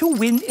grabber to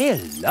win a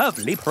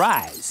lovely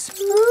prize.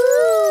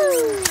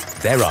 Ooh.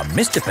 There are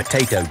Mr.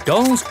 Potato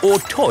dolls or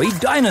toy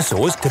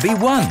dinosaurs to be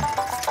won.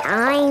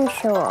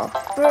 Dinosaur.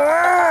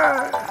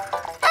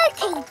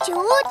 OK,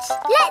 George,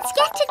 let's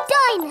get a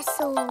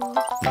dinosaur.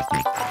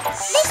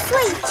 This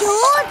way,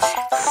 George.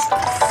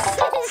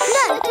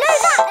 No,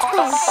 that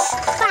way.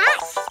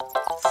 Back,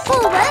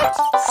 forward,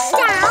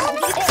 down.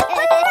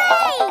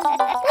 Hooray!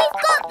 We've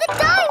got the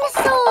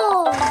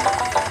dinosaur.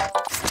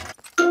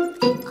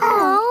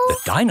 Oh. The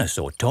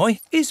dinosaur toy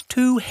is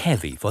too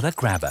heavy for the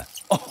grabber.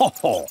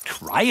 Oh,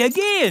 try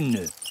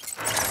again.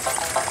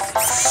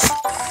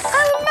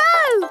 Oh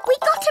no! We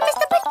got a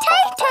Mr.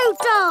 Potato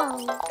doll!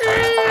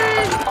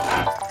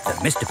 The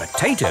Mr.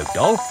 Potato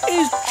doll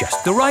is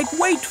just the right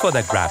weight for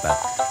the grabber.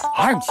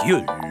 Aren't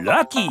you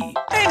lucky?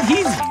 And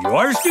he's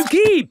yours to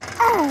keep.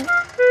 Oh.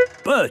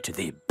 But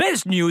the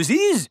best news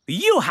is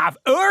you have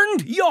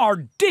earned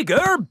your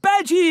digger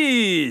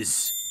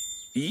badges.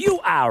 You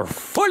are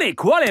fully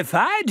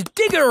qualified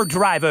digger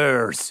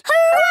drivers.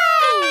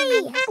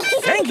 Hooray!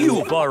 Thank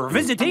you for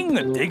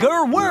visiting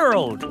Digger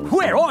World,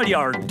 where all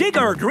your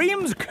digger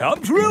dreams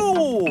come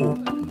true.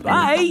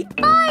 Bye.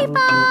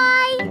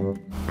 Bye-bye.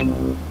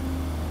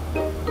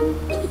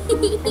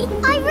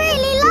 I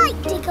really like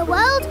Digger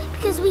World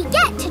because we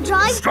get to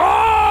drive...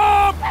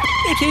 Stop!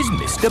 It is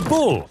Mr.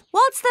 Bull.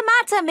 What's the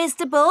matter,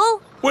 Mr.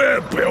 Bull?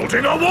 We're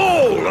building a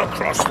wall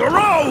across the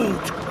road.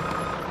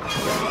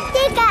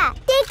 Digger,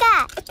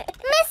 digger.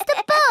 Mr.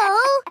 Bull,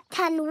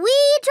 can we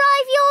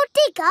drive your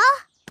digger?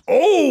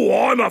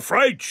 Oh, I'm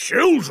afraid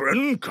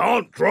children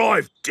can't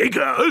drive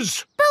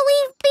diggers. But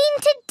we've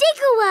been to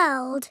Digger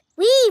World.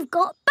 We've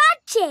got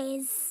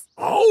badges.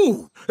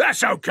 Oh,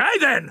 that's OK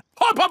then.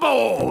 Hop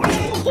aboard.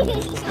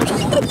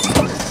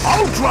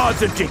 I'll drive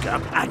the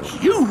digger and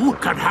you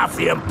can have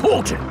the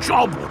important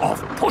job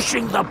of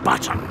pushing the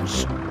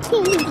buttons.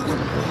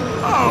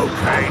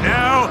 OK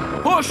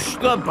now, push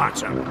the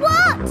button.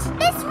 What?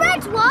 This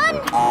red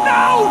one?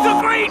 No, the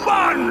green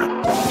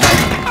one!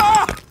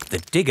 Ah! The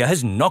digger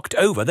has knocked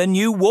over the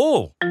new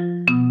wall.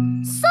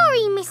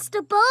 Sorry,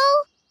 Mr.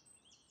 Bull.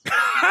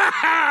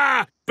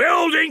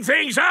 Building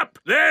things up,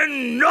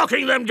 then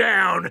knocking them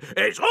down.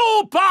 It's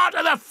all part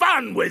of the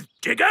fun with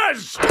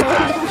diggers.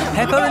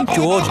 Peppa and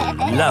George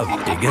love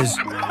diggers.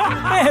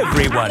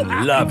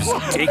 Everyone loves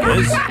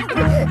diggers.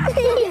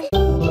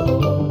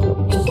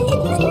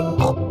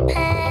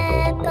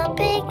 Peppa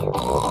Pig.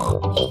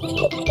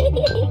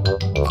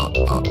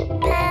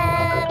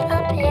 Peppa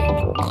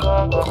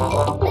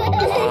Pig.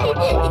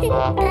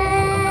 I'm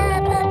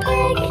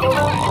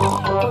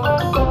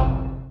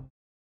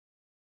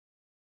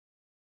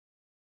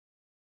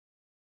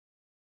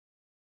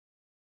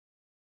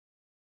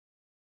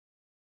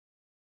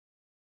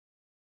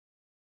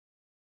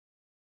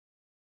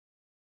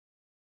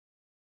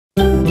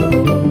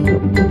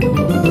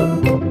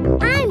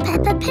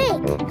Peppa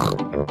Pig.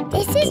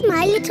 This is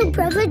my little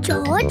brother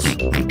George.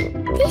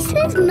 This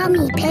is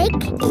Mummy Pig.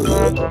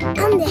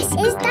 And this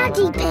is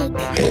Daddy Pig.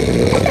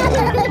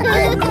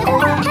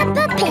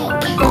 Peppa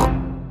Pig.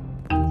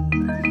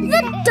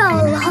 The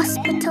Doll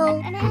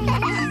Hospital.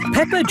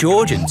 Peppa,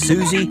 George and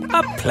Susie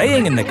are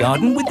playing in the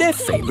garden with their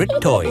favourite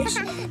toys.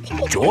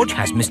 George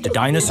has Mr.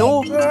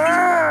 Dinosaur,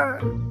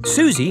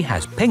 Susie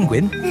has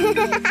Penguin,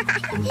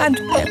 and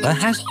Peppa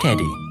has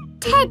Teddy.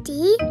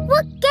 Teddy,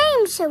 what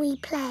game shall we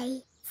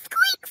play?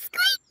 Squeak,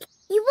 squeak.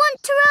 You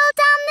want to roll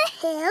down the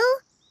hill?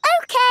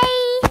 OK.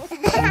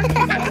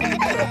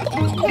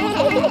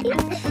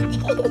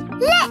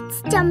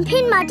 Let's jump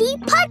in muddy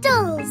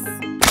puddles.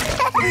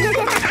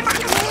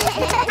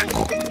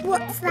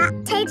 What's that,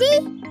 Teddy?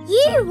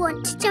 You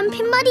want to jump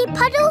in muddy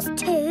puddles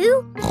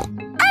too?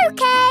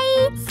 OK.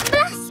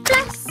 Splash,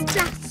 splash,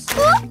 splash.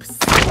 Whoops.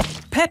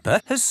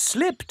 Peppa has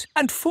slipped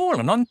and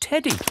fallen on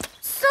Teddy.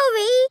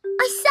 Sorry,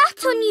 I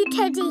sat on you,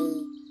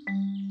 Teddy.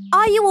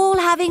 Are you all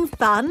having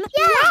fun?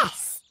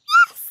 Yes.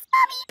 Yes,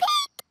 Mummy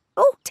Pig.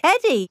 Oh,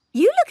 Teddy,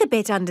 you look a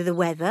bit under the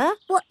weather.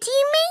 What do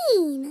you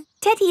mean?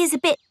 Teddy is a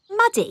bit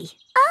muddy.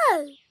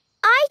 Oh,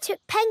 I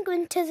took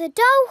Penguin to the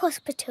doll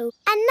hospital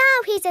and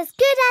now he's as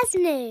good as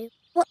new.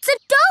 What's a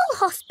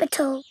doll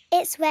hospital?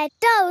 It's where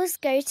dolls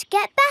go to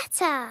get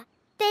better.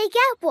 They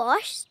get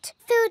washed,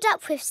 filled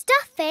up with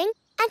stuffing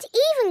and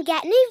even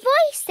get new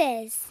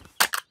voices.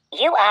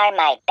 You are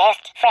my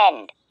best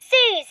friend.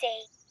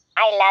 Susie.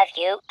 I love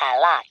you a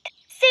lot.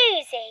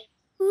 Susie.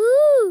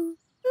 Ooh.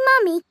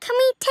 Mummy, can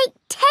we take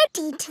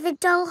Teddy to the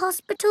doll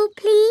hospital,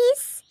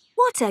 please?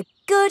 What a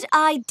good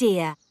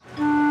idea.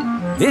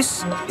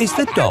 This is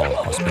the doll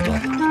hospital.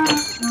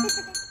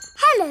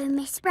 Hello,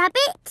 Miss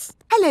Rabbit.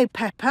 Hello,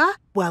 Peppa.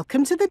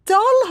 Welcome to the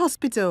doll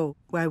hospital,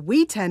 where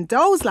we turn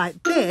dolls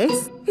like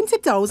this into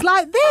dolls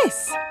like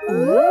this.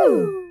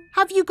 Ooh.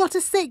 Have you got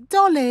a sick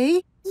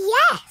dolly?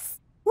 Yes.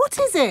 What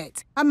is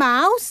it? A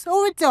mouse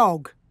or a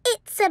dog?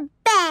 It's a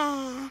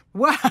bear.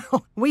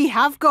 Well, we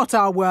have got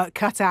our work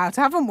cut out,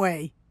 haven't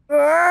we?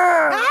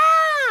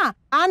 Ah!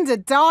 And a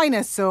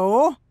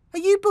dinosaur. Are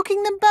you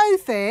booking them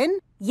both in?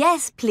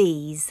 Yes,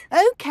 please.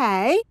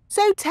 OK.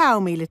 So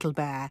tell me, little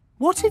bear,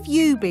 what have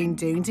you been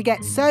doing to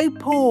get so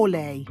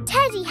poorly?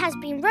 Teddy has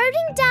been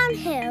rolling down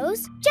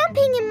hills,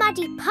 jumping in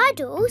muddy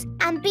puddles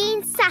and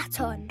being sat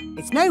on.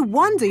 It's no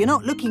wonder you're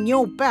not looking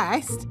your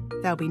best.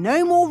 There'll be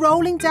no more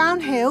rolling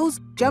down hills,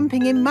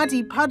 jumping in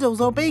muddy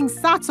puddles or being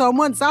sat on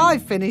once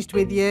I've finished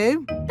with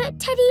you. But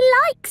Teddy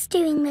likes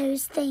doing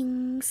those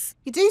things.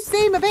 You do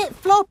seem a bit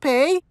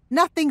floppy.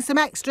 Nothing some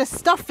extra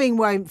stuffing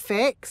won't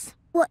fix.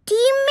 What do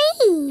you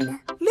mean?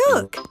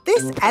 Look,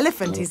 this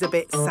elephant is a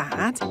bit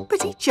sad,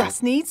 but he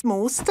just needs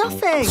more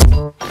stuffing.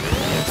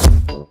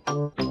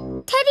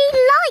 Teddy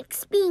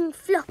likes being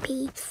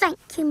floppy, thank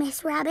you,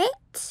 Miss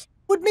Rabbit.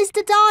 Would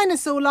Mr.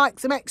 Dinosaur like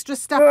some extra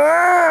stuff?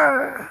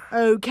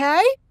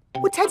 OK.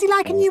 Would Teddy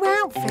like a new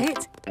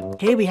outfit?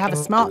 Here we have a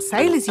smart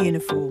sailor's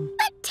uniform.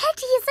 But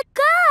Teddy is a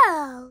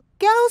girl.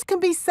 Girls can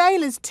be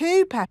sailors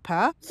too,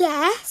 Peppa.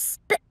 Yes,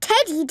 but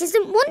Teddy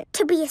doesn't want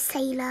to be a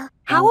sailor.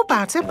 How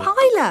about a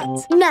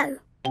pilot? No.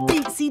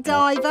 Deep sea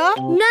diver?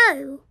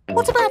 No.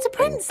 What about a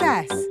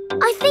princess?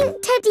 I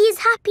think Teddy is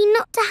happy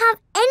not to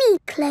have any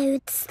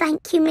clothes,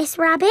 thank you, Miss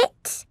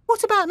Rabbit.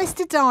 What about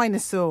Mr.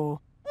 Dinosaur?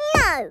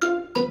 No.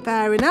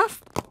 Fair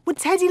enough. Would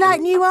Teddy like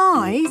new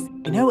eyes?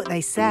 You know what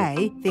they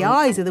say, the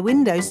eyes are the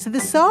windows to the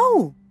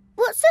soul.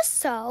 What's a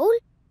soul?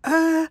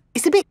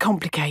 It's a bit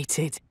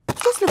complicated.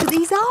 Just look at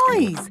these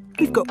eyes.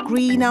 We've got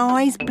green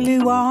eyes,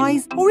 blue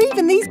eyes, or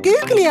even these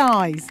googly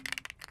eyes.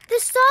 The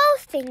soul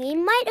thingy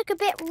might look a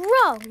bit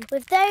wrong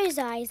with those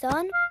eyes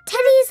on.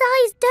 Teddy's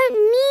eyes don't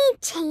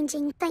need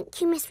changing, thank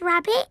you, Miss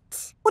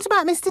Rabbit. What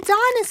about Mr.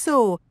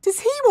 Dinosaur? Does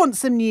he want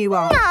some new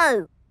eyes?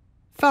 No.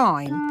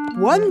 Fine.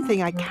 One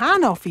thing I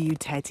can offer you,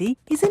 Teddy,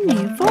 is a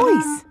new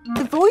voice.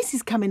 The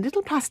voices come in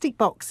little plastic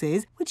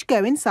boxes which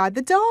go inside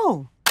the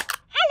doll.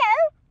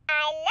 Hello,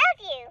 I love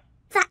you.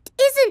 That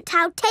isn't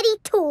how Teddy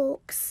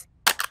talks.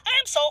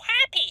 I'm so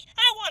happy.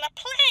 I want to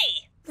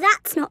play.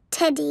 That's not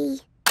Teddy.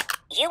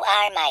 You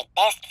are my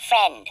best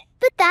friend.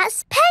 But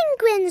that's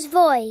Penguin's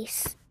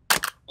voice.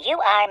 You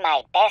are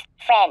my best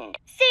friend.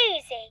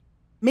 Susie.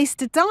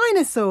 Mr.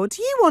 Dinosaur,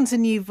 do you want a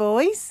new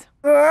voice?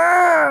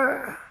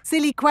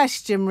 Silly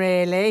question,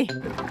 really.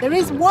 There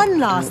is one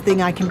last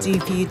thing I can do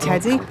for you,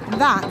 Teddy,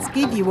 and that's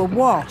give you a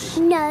wash.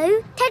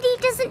 No, Teddy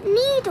doesn't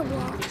need a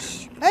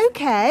wash.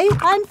 OK,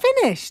 I'm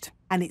finished.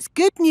 And it's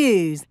good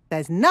news.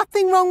 There's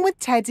nothing wrong with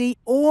Teddy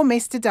or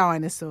Mr.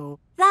 Dinosaur.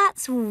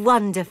 That's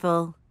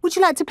wonderful. Would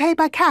you like to pay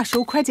by cash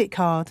or credit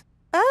card?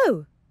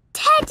 Oh.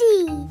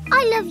 Teddy,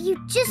 I love you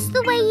just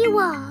the way you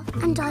are,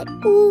 and I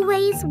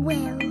always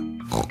will.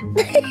 Peppa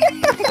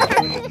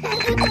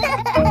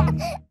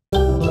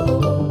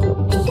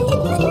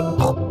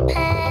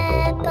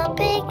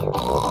Pig.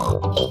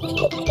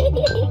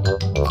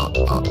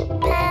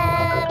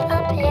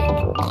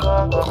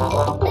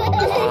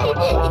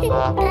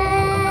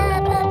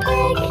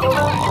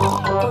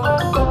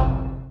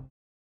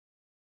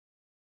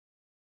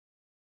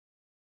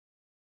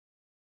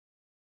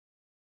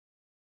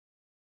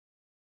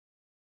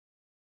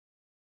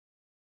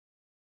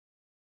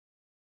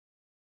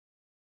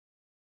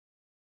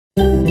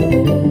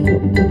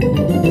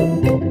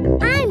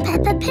 I'm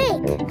Peppa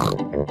Pig.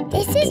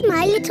 This is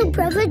my little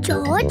brother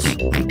George.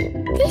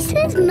 This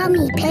is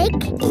Mummy Pig.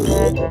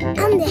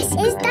 And this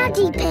is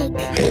Daddy Pig.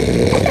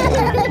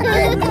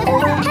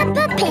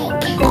 Peppa Pig.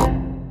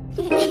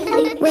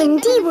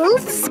 Wendy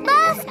Wolf's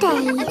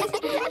birthday.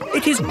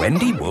 It is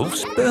Wendy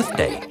Wolf's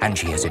birthday, and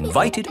she has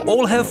invited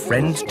all her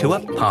friends to a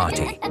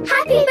party.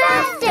 Happy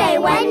birthday,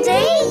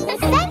 Wendy!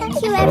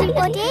 Thank you,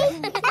 everybody.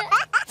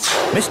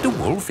 Mr.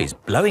 Wolf is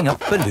blowing up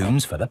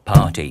balloons for the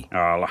party.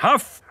 I'll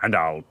huff and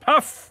I'll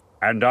puff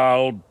and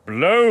I'll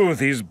blow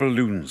these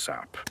balloons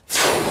up.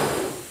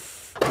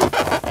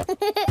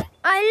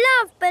 I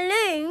love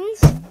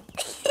balloons.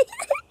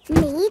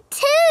 Me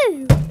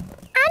too.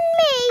 And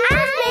me.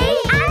 And me.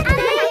 And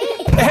me.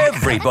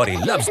 Everybody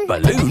loves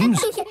balloons.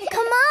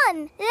 Come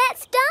on,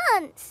 let's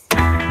dance.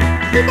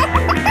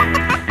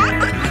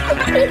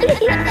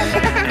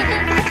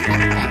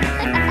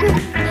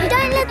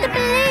 Don't let the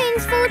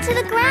balloons fall to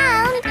the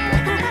ground.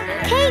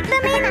 Keep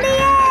them in the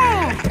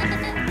air.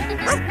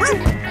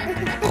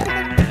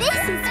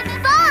 This is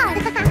fun.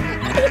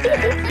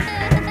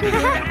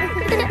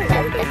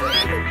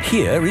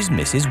 Here is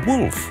Mrs.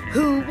 Wolf.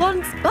 Who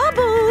wants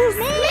bubbles?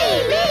 Me.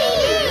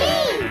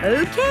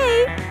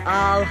 Okay,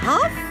 I'll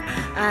huff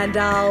and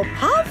I'll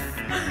puff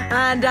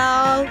and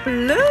I'll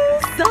blow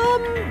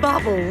some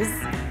bubbles.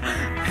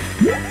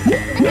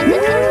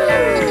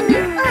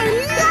 I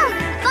love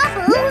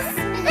bubbles.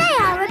 They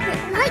are a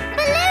bit like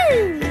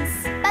balloons.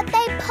 But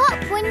they pop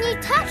when you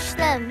touch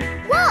them.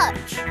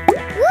 Watch.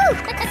 Woo!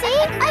 See?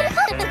 I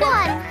popped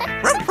one.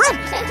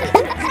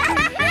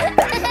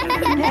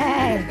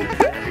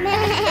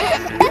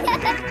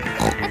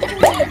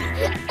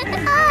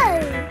 Oh,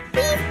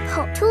 we've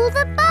popped all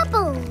the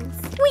bubbles.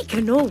 We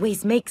can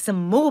always make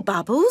some more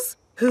bubbles.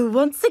 Who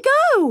wants to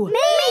go? Me!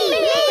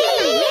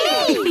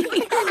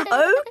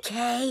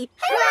 Okay.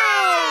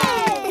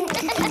 Hooray!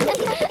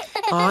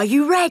 Are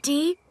you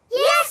ready?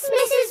 Yes,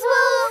 Mrs.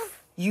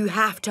 Wolf. You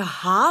have to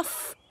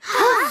huff.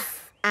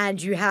 Huff.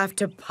 And you have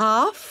to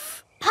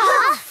puff.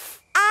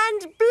 Puff.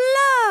 And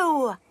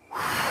blow.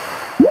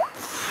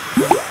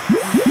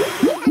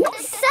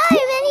 So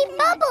many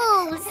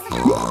bubbles.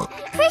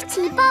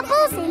 Pretty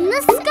bubbles in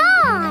the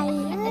sky.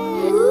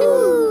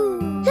 Ooh.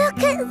 Look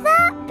at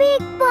that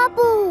big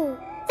bubble.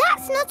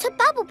 That's not a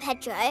bubble,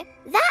 Pedro.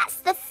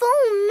 That's the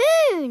full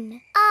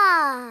moon.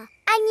 Ah,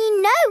 and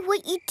you know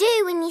what you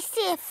do when you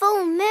see a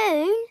full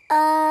moon?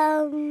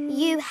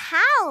 You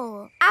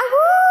howl.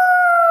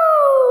 Ow!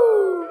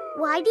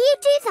 Why do you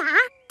do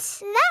that?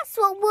 That's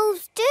what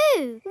wolves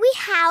do. We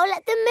howl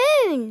at the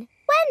moon.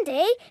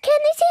 Wendy, can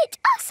you teach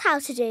us how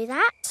to do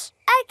that?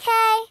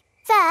 Okay.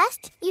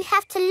 First, you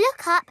have to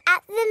look up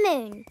at the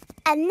moon.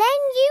 And then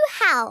you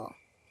howl.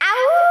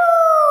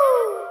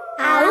 Ow!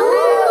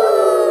 Ow!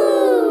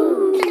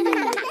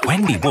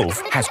 Wendy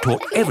Wolf has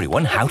taught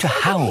everyone how to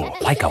howl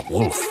like a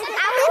wolf.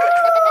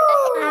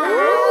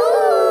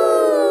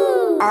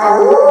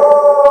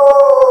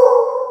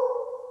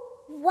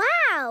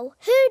 Wow,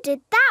 who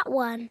did that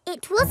one?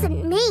 It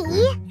wasn't me.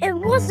 It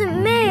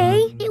wasn't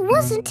me. It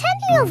wasn't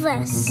any of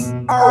us. It's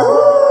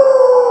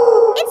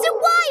a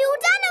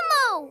wild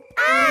animal.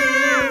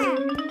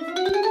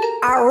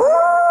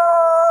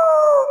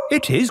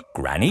 It is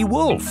Granny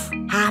Wolf.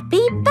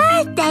 Happy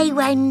birthday,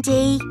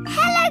 Wendy.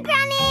 Hello,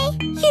 Granny.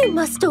 You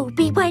must all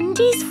be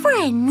Wendy's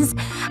friends.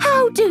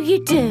 How do you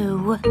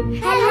do?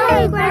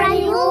 Hello,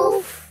 Granny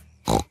Wolf.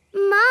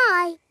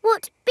 My,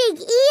 what big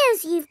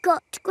ears you've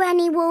got,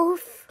 Granny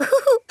Wolf.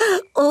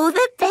 All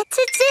the better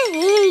to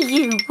hear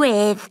you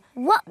with.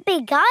 What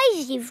big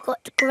eyes you've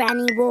got,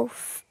 Granny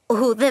Wolf.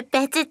 All the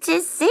better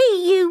to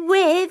see you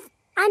with.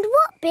 And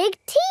what big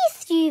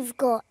teeth you've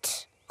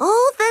got.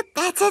 All the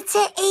better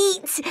to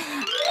eat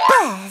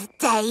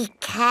birthday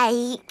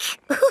cake.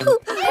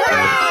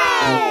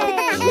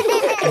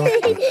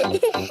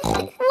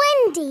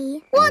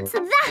 Wendy, what's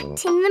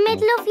that in the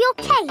middle of your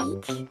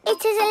cake?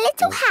 It is a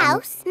little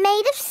house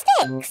made of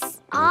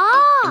sticks.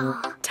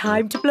 Ah!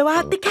 Time to blow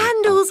out the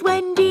candles,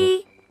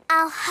 Wendy.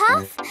 I'll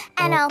huff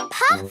and I'll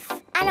puff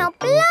and I'll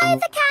blow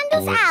the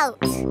candles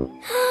out.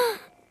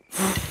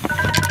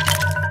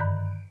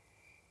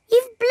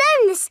 You've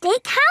blown the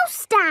stick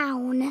house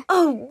down.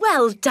 Oh,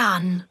 well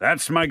done.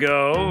 That's my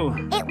goal.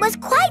 It was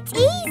quite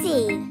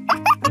easy.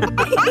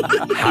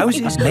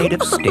 Houses made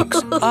of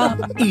sticks are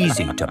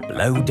easy to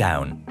blow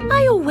down.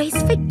 I always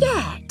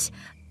forget.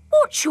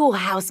 What's your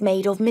house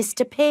made of,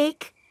 Mr.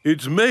 Pig?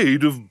 It's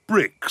made of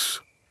bricks.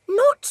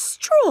 Not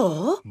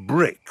straw?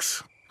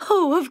 Bricks.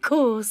 Oh, of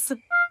course.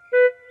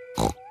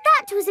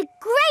 That was a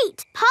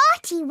great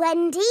party,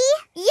 Wendy.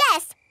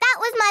 Yes, that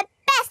was my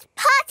best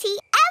party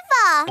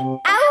ever.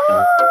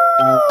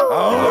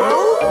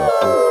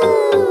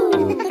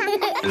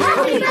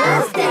 Happy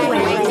birthday,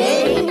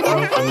 Wendy.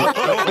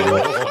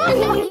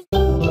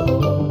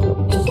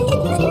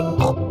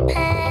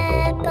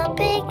 Peppa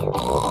Pig.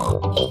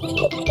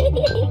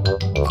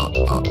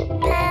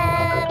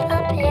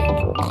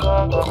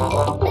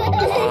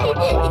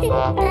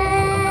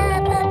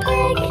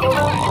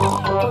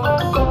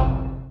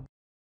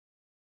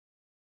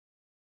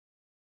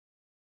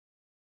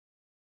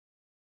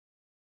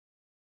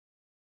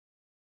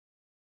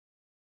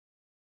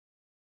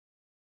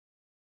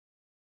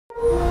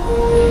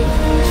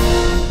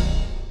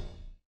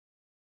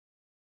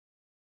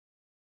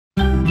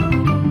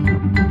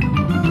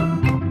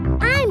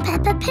 I'm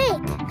Peppa Pig.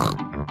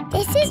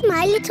 This is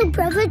my little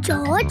brother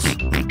George.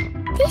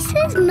 This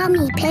is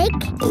Mummy Pig.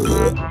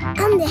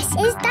 And this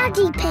is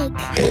Daddy Pig.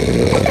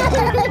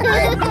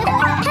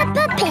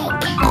 Peppa Pig.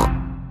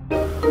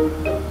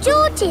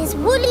 George's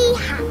woolly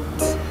hat.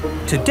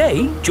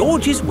 Today,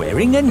 George is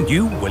wearing a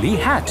new woolly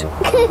hat.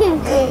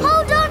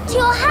 Hold on to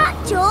your hat,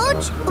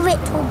 George, or it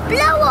will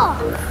blow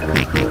off.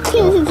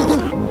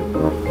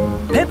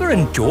 Peppa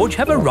and George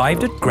have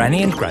arrived at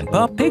Granny and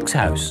Grandpa Pig's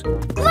house.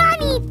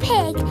 Granny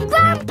Pig!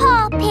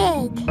 Grandpa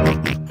Pig!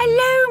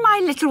 Hello, my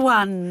little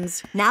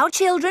ones. Now,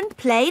 children,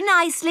 play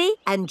nicely.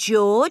 And,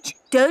 George,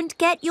 don't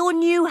get your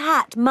new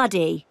hat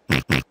muddy.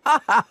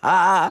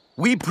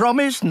 We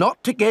promise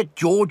not to get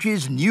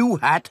George's new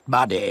hat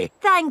muddy.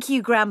 Thank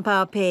you,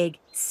 Grandpa Pig.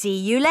 See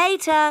you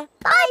later.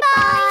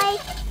 Bye-bye.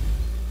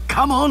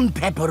 Come on,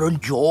 Peppa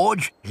and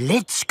George.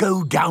 Let's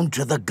go down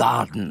to the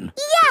garden.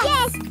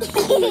 Yes!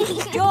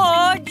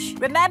 George,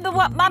 remember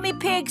what Mummy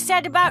Pig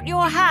said about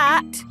your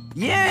hat?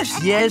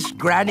 Yes,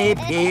 Granny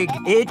Pig.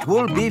 It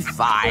will be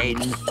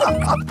fine.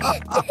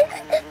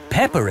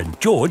 Peppa and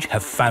George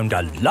have found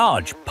a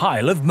large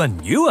pile of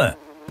manure.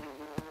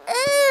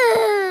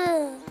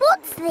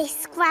 What's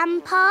this,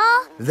 Grandpa?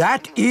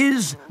 That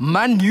is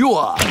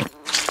manure.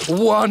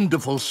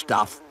 Wonderful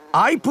stuff.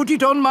 I put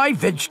it on my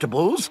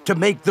vegetables to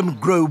make them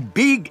grow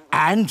big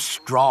and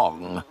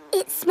strong.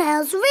 It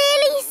smells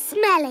really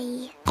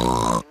smelly.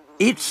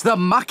 It's the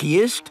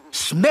muckiest,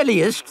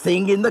 smelliest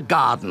thing in the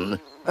garden.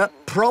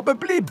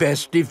 Probably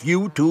best if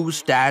you two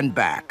stand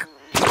back.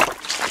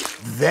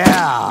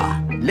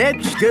 There.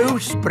 Let's go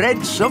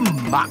spread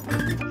some muck.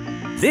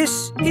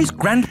 This is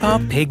Grandpa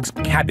Pig's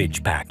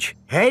cabbage patch.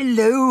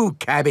 Hello,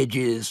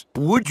 cabbages.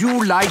 Would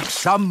you like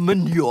some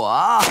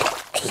manure?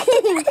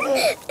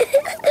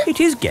 It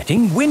is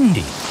getting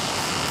windy.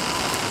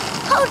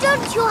 Hold on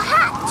to your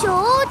hat,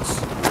 George.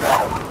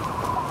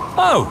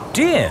 Oh,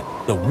 dear.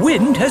 The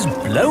wind has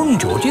blown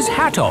George's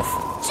hat off.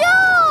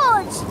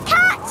 George!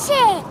 Catch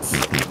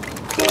it!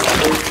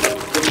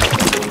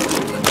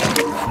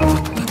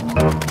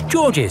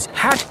 George's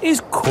hat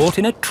is caught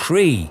in a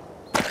tree.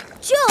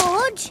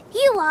 George,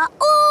 you are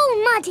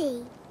all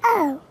muddy.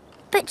 Oh,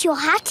 but your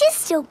hat is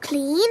still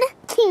clean.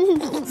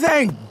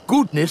 Thank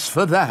goodness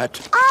for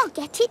that. I'll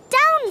get it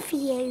down for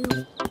you.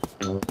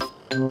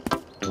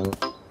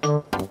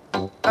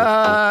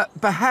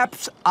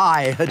 Perhaps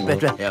I had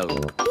better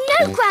help.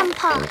 No,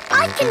 Grandpa,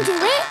 I can do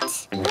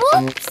it.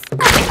 Whoops.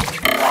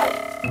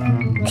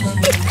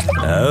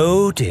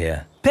 Oh,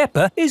 dear.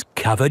 Peppa is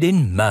covered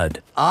in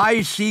mud.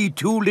 I see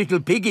two little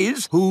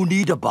piggies who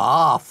need a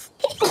bath.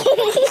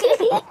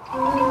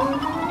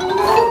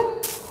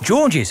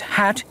 George's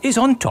hat is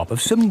on top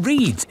of some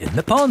reeds in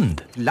the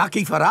pond.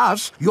 Lucky for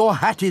us, your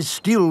hat is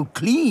still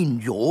clean,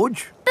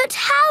 George. But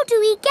how do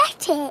we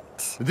get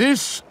it?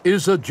 This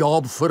is a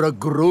job for a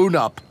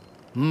grown-up.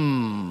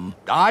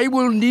 I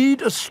will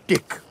need a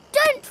stick.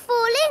 Don't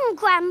fall in,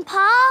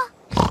 Grandpa.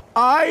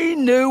 I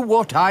know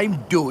what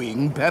I'm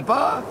doing,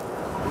 Peppa.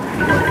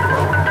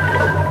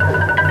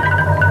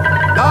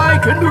 I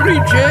can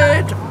reach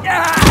it.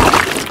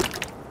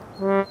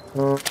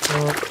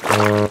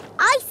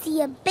 I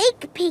see a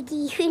big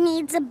piggy who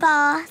needs a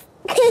bath.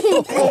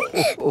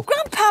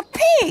 Grandpa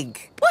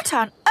Pig, what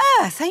on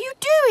earth are you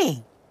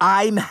doing?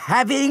 I'm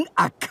having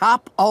a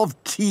cup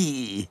of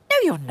tea. No,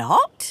 you're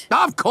not.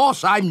 Of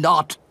course I'm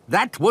not.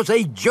 That was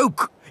a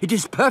joke. It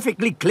is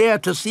perfectly clear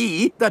to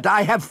see that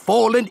I have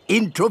fallen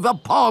into the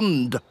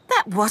pond.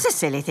 That was a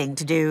silly thing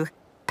to do.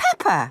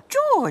 Peppa,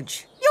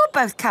 George, you're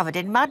both covered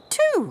in mud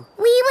too.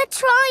 We were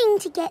trying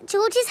to get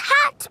George's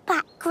hat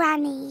back,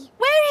 Granny.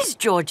 Where is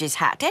George's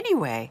hat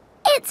anyway?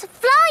 It's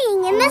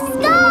flying in the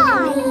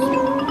sky.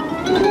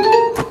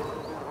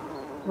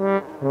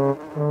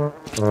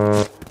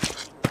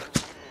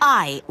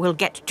 I will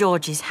get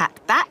George's hat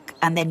back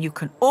and then you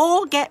can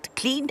all get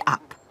cleaned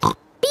up.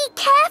 Be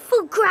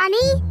careful,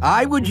 Granny.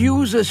 I would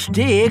use a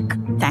stick.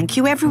 Thank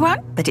you,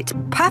 everyone, but it's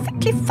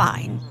perfectly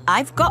fine.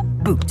 I've got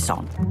boots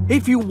on.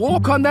 If you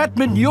walk on that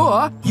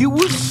manure, you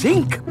will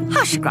sink.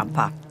 Hush,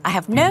 Grandpa. I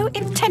have no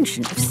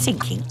intention of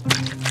sinking.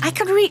 I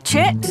can reach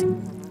it.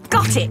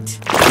 Got it.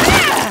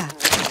 Ah!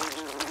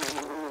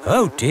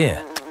 Oh,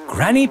 dear.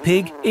 Granny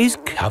Pig is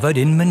covered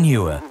in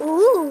manure.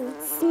 Ooh,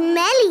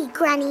 smelly silly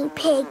Granny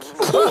Pig.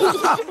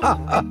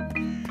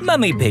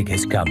 Mummy Pig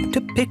has come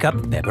to pick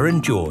up Peppa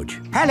and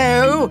George.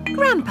 Hello.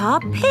 Grandpa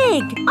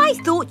Pig, I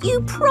thought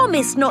you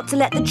promised not to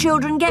let the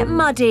children get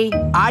muddy.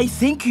 I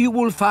think you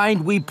will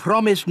find we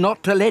promised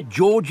not to let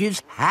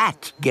George's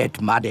hat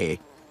get muddy.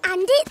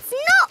 And it's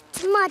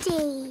not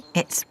muddy.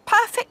 It's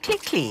perfectly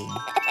clean.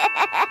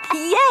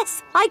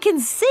 Yes, I can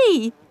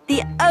see.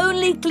 The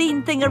only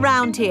clean thing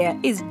around here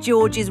is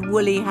George's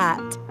woolly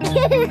hat.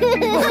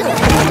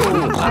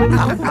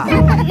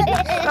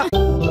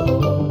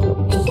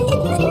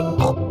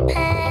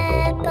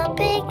 Peppa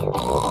Pig.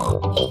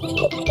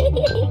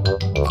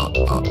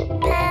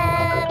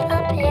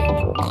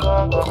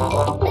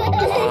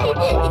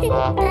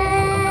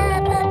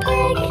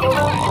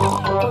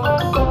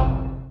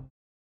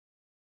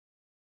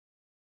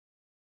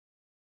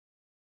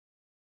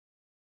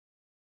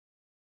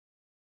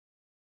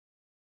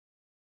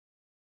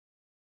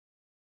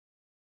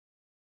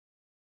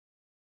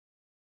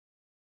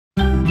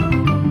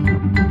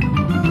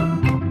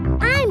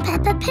 I'm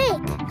Peppa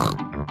Pig.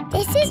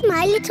 This is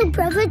my little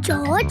brother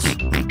George.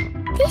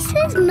 This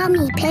is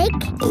Mummy Pig.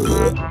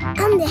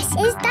 And this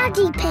is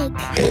Daddy Pig.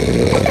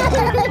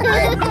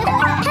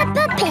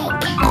 Peppa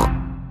Pig.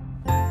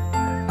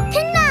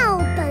 Canal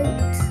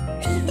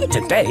boat.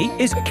 Today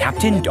is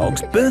Captain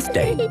Dog's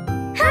birthday.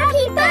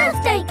 Happy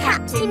birthday,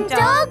 Captain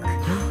Dog.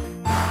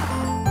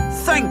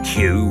 Thank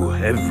you,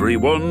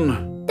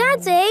 everyone.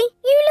 Daddy,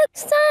 you look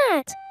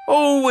sad.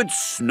 Oh,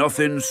 it's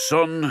nothing,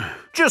 son.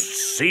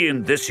 Just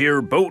seeing this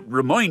here boat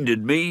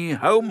reminded me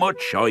how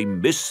much I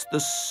miss the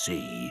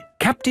sea.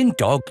 Captain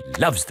Dog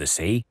loves the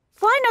sea.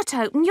 Why not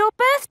open your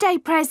birthday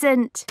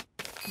present?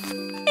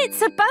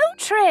 It's a boat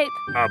trip.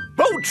 A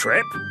boat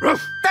trip?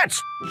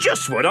 That's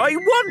just what I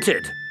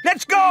wanted.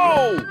 Let's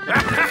go!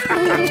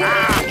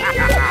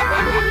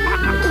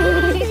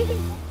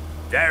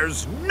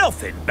 There's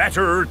nothing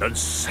better than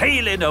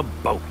sailing a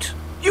boat.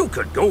 You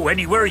could go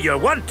anywhere you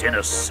want in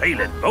a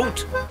sailing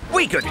boat.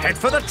 We could head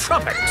for the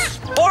tropics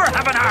or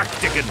have an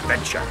Arctic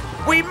adventure.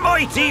 We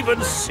might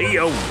even see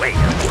a whale.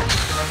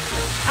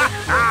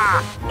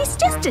 It's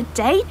just a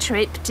day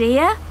trip,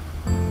 dear.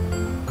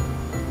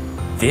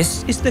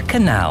 This is the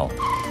canal.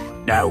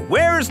 Now,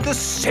 where's the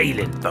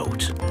sailing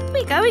boat?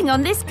 We're going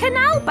on this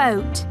canal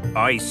boat.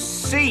 I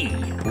see.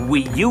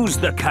 We use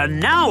the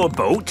canal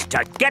boat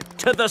to get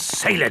to the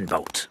sailing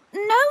boat.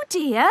 No,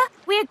 dear.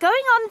 We're going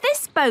on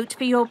this boat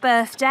for your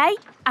birthday,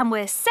 and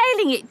we're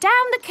sailing it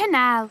down the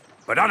canal.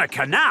 But on a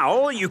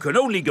canal, you can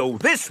only go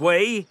this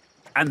way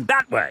and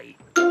that way.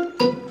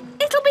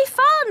 It'll be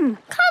fun.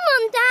 Come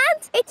on,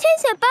 Dad. It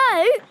is a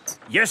boat.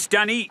 Yes,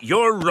 Danny,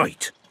 you're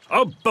right.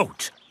 A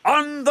boat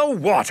on the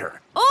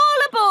water. All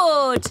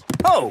aboard.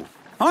 Oh,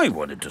 I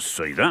wanted to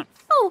say that.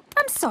 Oh,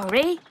 I'm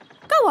sorry.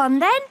 Go on,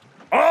 then.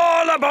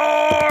 All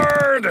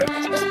aboard!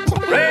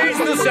 Raise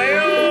the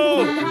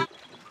sail!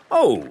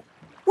 Oh,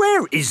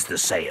 where is the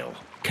sail?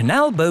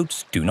 Canal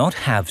boats do not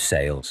have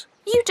sails.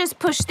 You just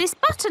push this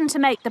button to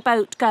make the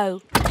boat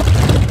go.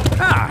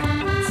 Ah,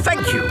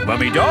 thank you,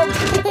 Mummy Dog.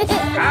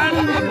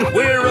 And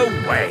we're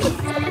away.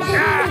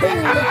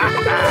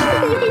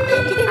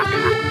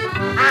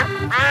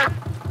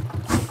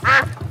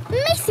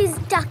 Mrs.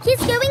 Duck is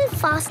going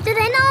faster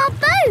than our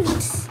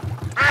boat.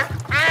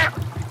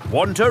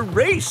 Want a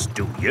race,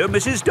 do you,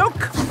 Mrs.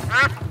 Duck?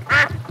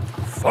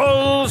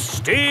 Full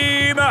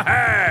steam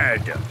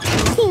ahead!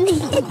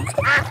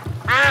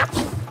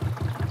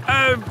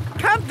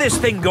 Can't this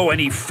thing go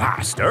any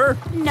faster?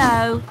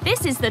 No,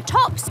 this is the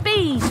top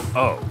speed.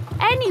 Oh.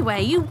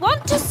 Anyway, you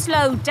want to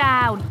slow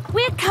down.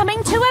 We're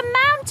coming to a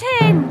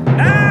mountain.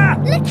 Ah!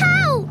 Look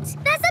out!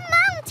 There's a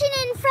mountain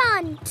in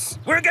front.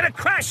 We're going to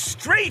crash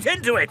straight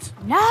into it.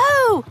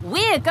 No,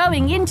 we're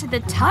going into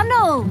the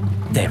tunnel.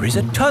 There is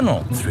a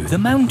tunnel through the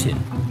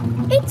mountain.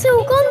 It's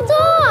all gone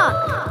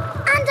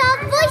dark. And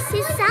our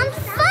voices sound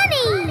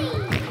funny.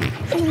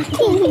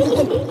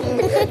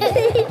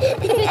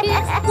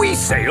 We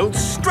sailed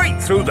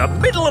straight through the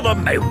middle of a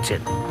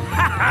mountain.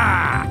 Ha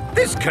ha!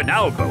 This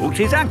canal boat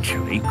is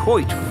actually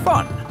quite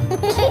fun.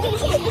 Look,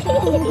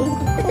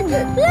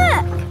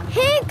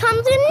 here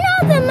comes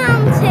another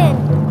mountain.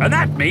 And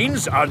that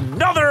means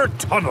another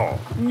tunnel.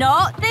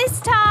 Not this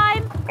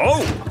time.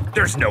 Oh,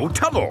 there's no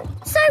tunnel.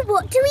 So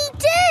what do we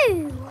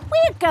do?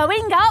 We're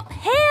going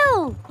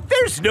uphill.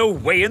 There's no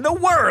way in the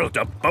world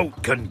a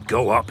boat can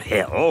go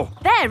uphill.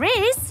 There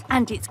is,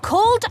 and it's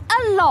called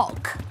a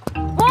lock.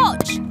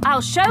 Watch,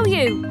 I'll show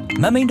you.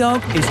 Mummy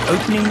Dog is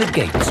opening the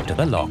gates to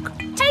the lock.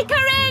 Take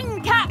her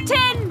in,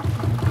 Captain.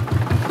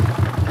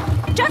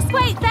 Just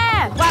wait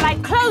there while I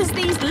close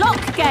these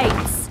lock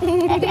gates.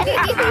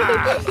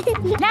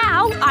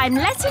 Now I'm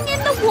letting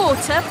in the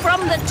water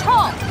from the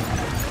top.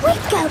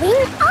 We're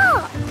going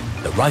up.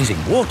 The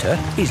rising water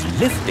is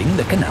lifting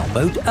the canal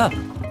boat up.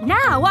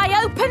 Now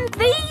I opened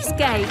these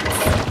gates.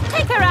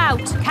 Take her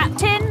out,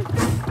 Captain.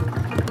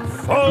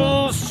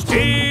 Full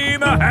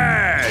steam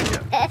ahead!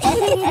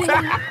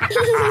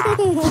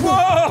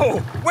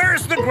 Whoa!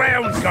 Where's the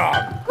ground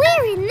gone?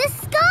 We're in the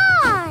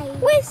sky.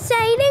 We're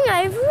sailing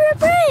over a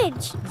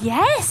bridge. boats?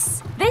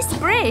 Yes, this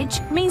bridge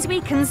means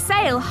we can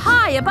sail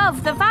high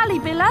above the valley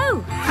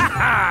below.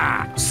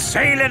 Ha-ha!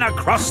 Sailing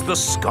across the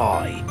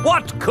sky.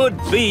 What could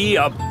be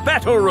a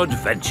better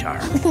adventure?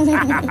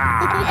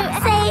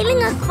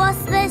 Sailing across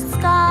the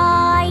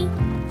sky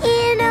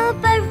in a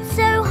boat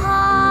so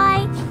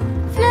high,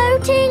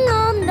 floating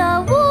on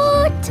the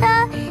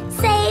water,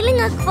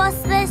 sailing across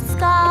the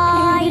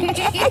sky.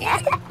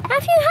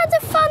 Have you had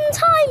a fun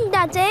time,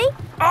 Daddy?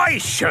 I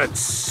should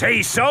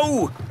say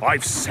so.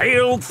 I've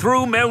sailed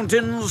through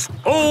mountains,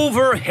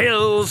 over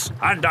hills,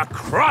 and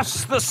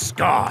across the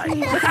sky.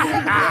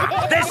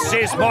 This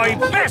is my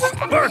best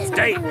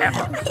birthday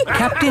ever.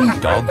 Captain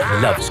Dog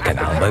loves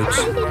canal boats.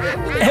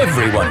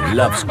 Everyone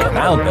loves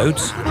canal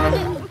boats.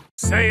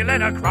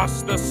 Sailing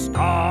across the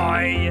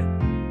sky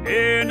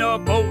in a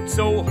boat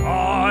so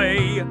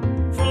high,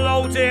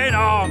 floating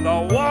on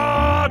the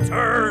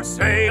water,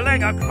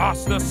 sailing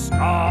across the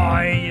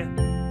sky.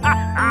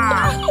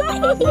 I'm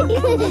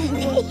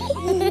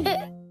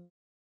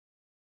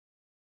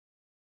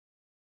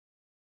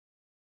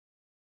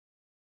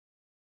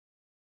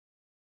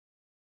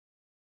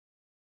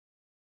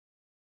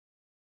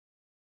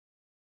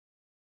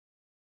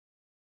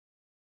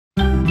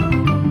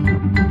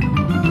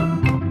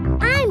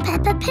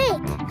Peppa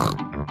Pig.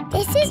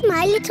 This is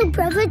my little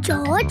brother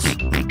George.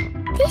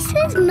 This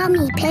is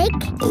Mummy Pig.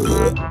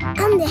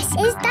 And this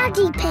is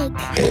Daddy Pig.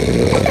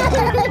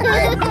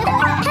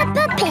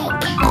 Peppa Pig.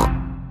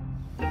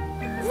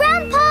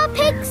 Grandpa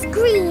Pig's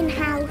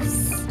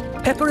greenhouse.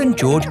 Peppa and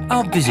George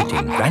are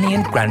visiting Granny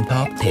and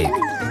Grandpa Pig.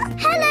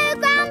 Hello,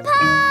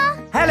 Grandpa.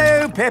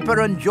 Hello,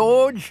 Peppa and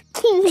George.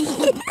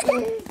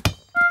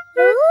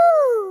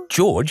 Ooh.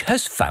 George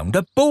has found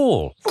a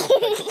ball.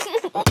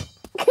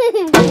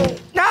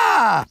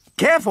 Ah!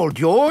 Careful,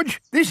 George.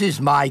 This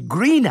is my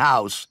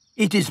greenhouse.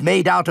 It is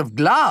made out of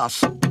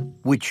glass,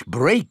 which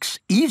breaks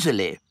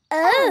easily.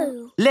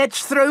 Oh.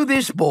 Let's throw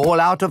this ball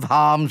out of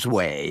harm's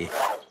way.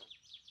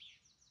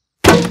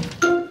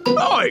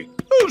 Oi!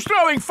 Who's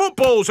throwing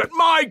footballs at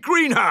my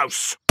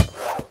greenhouse?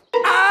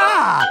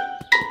 Ah!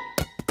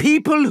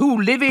 People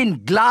who live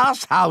in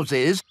glass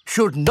houses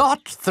should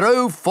not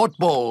throw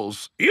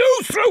footballs. You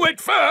threw it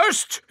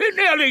first. It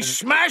nearly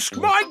smashed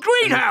my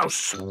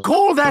greenhouse.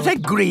 Call that a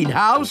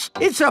greenhouse?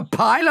 It's a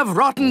pile of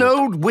rotten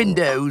old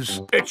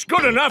windows. It's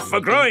good enough for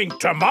growing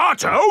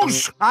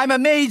tomatoes. I'm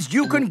amazed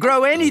you can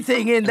grow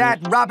anything in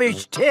that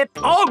rubbish tip.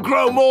 I'll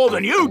grow more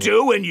than you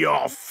do in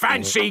your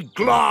fancy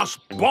glass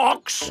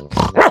box.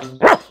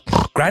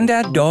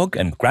 Grandad Dog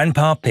and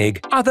Grandpa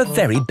Pig are the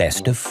very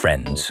best of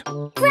friends.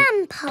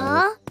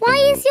 Grandpa, why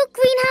is your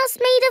greenhouse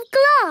made of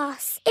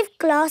glass if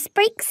glass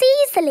breaks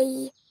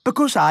easily?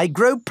 Because I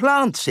grow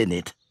plants in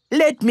it.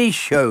 Let me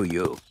show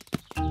you.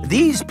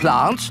 These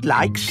plants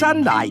like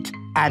sunlight,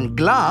 and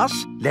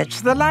glass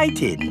lets the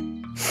light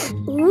in.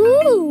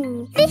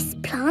 Ooh, this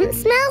plant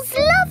smells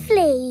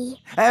lovely.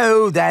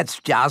 Oh, that's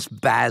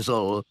just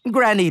basil.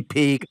 Granny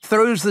Pig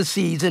throws the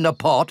seeds in a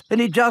pot and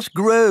it just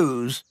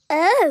grows.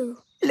 Oh.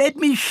 Let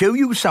me show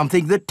you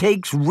something that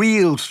takes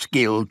real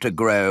skill to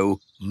grow.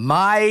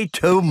 My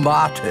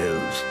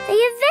tomatoes. They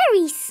are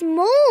very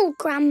small,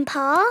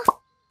 Grandpa.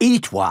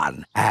 Eat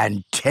one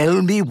and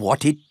tell me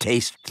what it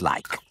tastes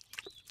like.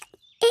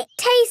 It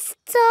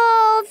tastes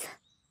of...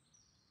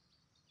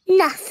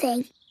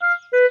 nothing.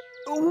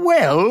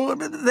 Well,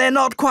 they're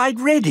not quite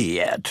ready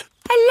yet.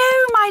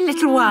 Hello, my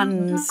little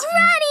ones.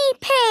 Granny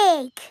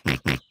Pig!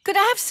 Could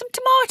I have some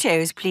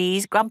tomatoes,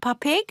 please, Grandpa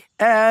Pig?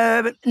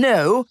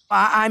 No.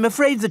 I'm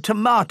afraid the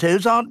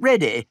tomatoes aren't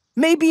ready.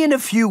 Maybe in a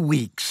few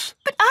weeks.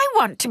 But I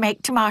want to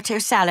make tomato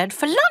salad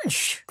for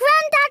lunch.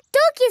 Grandad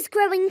Dog is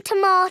growing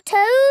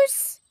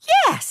tomatoes.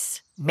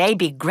 Yes.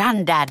 Maybe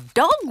Grandad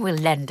Dog will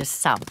lend us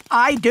some.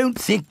 I don't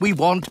think we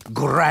want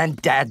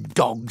Grandad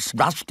Dog's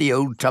rusty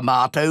old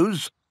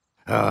tomatoes.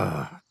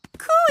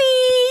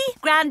 Cooey!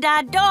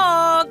 Grandad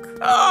Dog!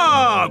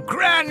 Ah,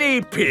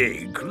 Granny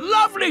Pig.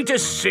 Lovely to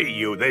see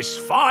you this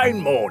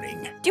fine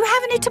morning. Do you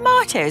have any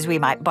tomatoes we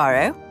might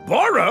borrow?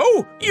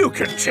 Borrow? You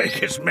can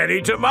take as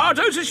many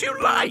tomatoes as you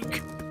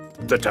like.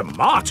 The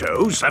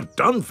tomatoes have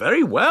done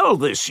very well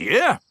this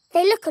year.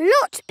 They look a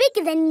lot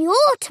bigger than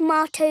your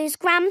tomatoes,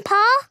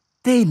 Grandpa.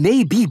 They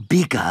may be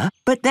bigger,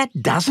 but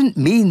that doesn't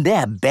mean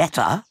they're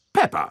better.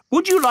 Peppa,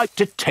 would you like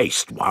to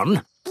taste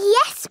one?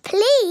 Yes,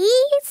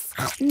 please.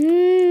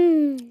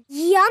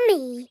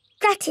 Yummy.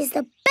 That is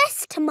the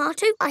best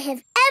tomato I have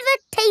ever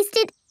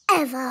tasted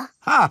ever.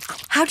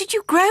 How did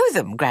you grow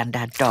them,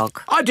 Grandad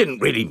Dog? I didn't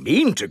really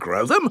mean to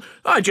grow them.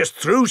 I just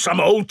threw some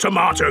old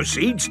tomato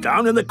seeds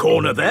down in the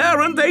corner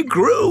there and they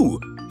grew.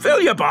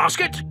 Fill your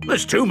basket.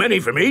 There's too many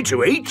for me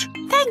to eat.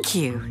 Thank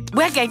you.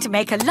 We're going to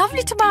make a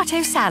lovely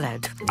tomato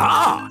salad.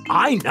 Ah,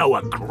 I know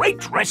a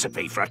great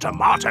recipe for a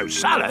tomato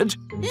salad.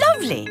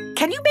 Lovely.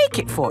 Can you make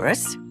it for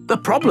us? The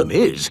problem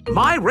is,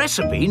 my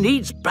recipe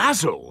needs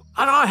basil,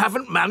 and I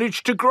haven't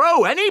managed to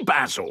grow any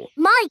basil.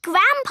 My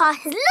grandpa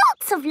has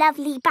lots of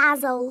lovely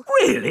basil.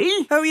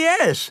 Really? Oh,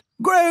 yes.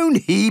 Grown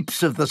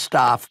heaps of the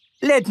stuff.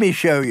 Let me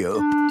show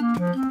you.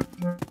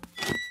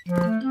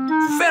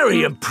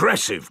 Very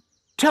impressive.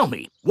 Tell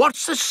me,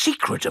 what's the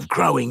secret of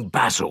growing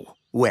basil?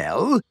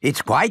 Well,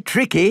 it's quite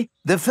tricky.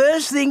 The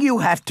first thing you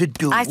have to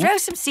do... I throw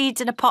some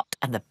seeds in a pot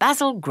and the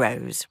basil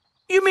grows.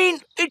 You mean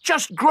it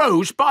just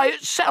grows by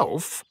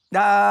itself?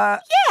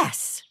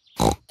 Yes.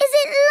 Is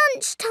it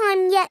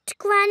lunchtime yet,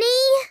 Granny?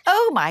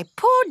 Oh, my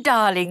poor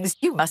darlings,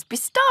 you must be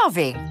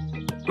starving.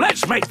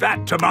 Let's make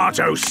that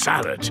tomato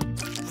salad.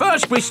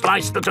 First we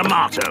slice the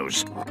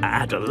tomatoes,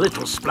 add a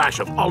little splash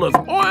of olive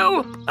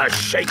oil, a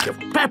shake of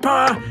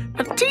pepper,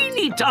 a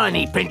teeny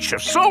tiny pinch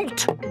of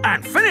salt,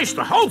 and finish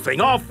the whole thing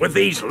off with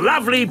these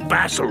lovely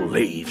basil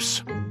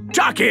leaves.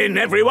 Tuck in,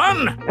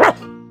 everyone!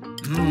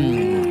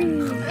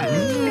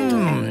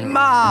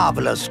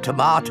 Marvellous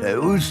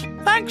tomatoes.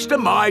 Thanks to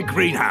my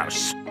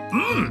greenhouse.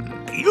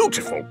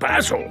 Beautiful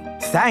basil.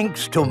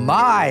 Thanks to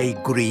my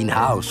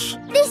greenhouse.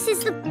 This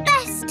is the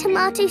best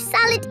tomato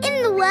salad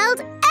in the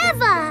world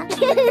ever!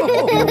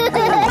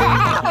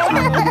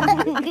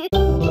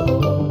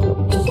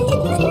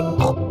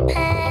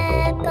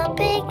 Peppa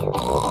Pig.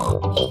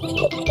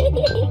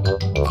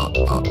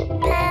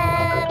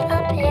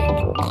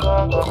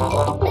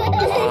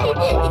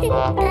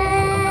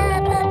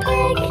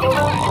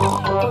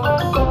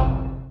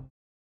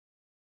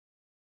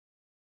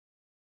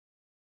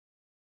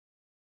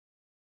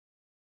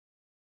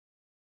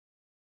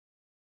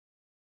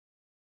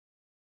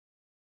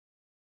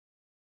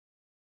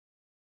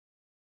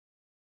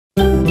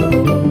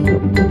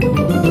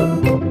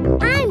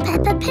 I'm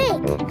Peppa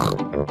Pig.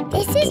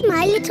 This is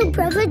my little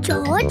brother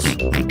George.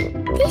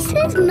 This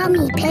is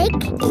Mummy Pig.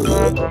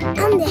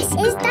 And this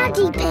is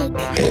Daddy Pig.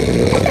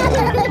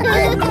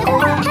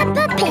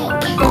 Peppa Pig.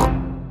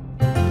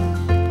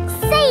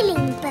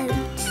 Sailing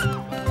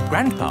boat.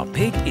 Grandpa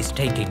Pig is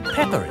taking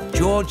Peppa and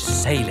George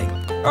sailing.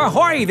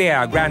 Ahoy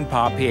there,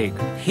 Grandpa Pig.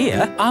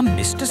 Here are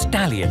Mr.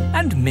 Stallion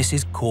and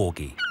Mrs.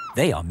 Corgi.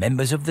 They are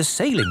members of the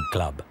sailing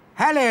club.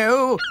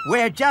 Hello,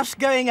 we're just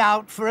going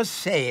out for a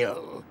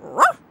sail.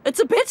 It's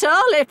a bit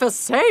early for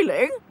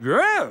sailing.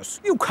 Yes,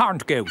 you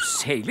can't go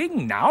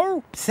sailing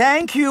now.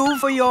 Thank you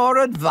for your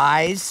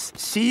advice.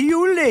 See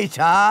you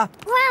later.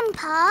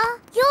 Grandpa,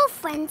 your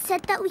friend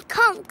said that we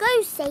can't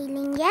go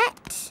sailing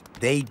yet.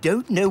 They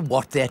don't know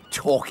what they're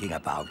talking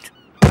about.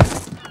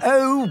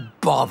 Oh,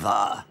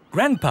 bother.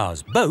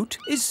 Grandpa's boat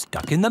is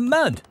stuck in the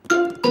mud.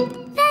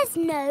 There's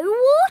no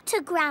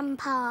water,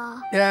 Grandpa.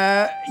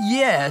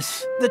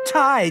 Yes. The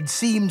tide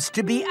seems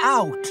to be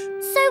out.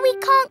 So we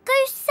can't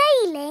go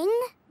sailing?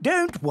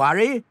 Don't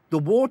worry. The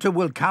water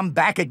will come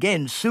back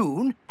again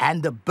soon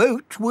and the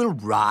boat will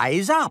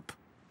rise up.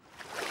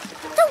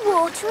 The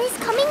water is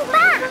coming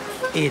back.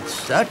 It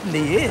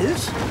certainly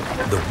is.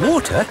 The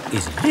water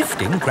is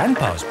lifting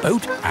Grandpa's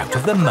boat out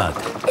of the mud.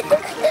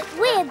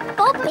 We're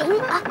bobbing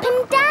up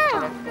and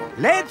down.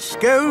 Let's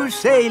go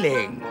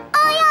sailing.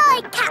 Aye,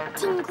 aye,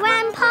 Captain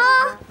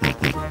Grandpa.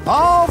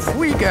 Off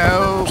we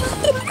go.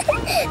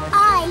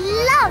 I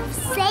love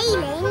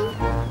sailing.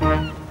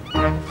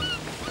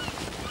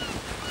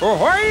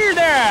 Ahoy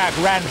there,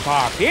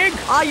 Grandpa Pig.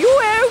 Are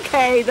you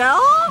okay there?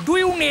 Do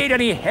you need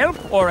any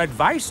help or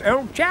advice,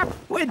 old chap?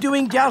 We're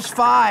doing just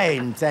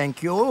fine,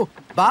 thank you.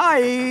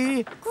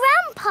 Bye.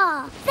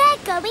 Grandpa, they're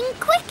going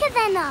quicker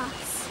than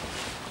us.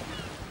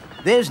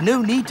 There's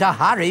no need to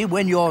hurry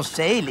when you're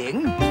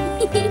sailing.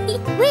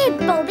 We're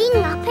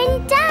bobbing up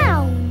and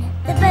down.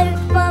 The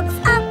boat bobs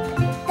up,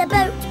 the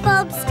boat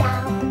bobs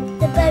down.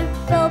 The boat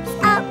bobs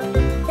up,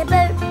 the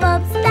boat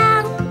bobs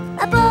down.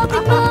 A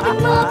bobbing, bobbing,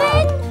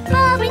 bobbing,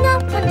 bobbing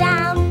up and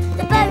down.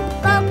 The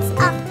boat bobs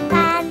up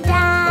and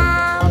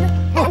down.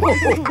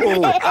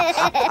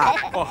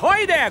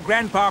 Ahoy there,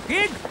 Grandpa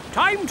Pig.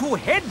 Time to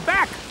head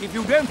back if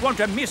you don't want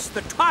to miss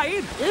the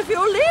tide. If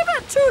you leave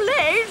it too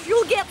late,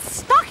 you'll get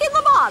stuck in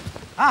the mud.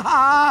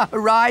 Ha-ha,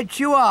 right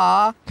you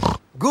are.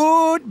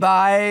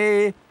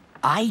 Goodbye.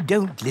 I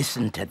don't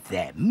listen to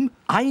them.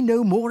 I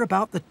know more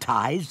about the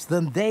tides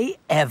than they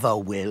ever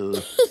will.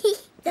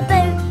 The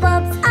boat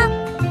bobs up,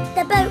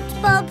 the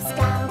boat bobs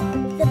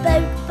down. The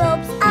boat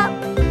bobs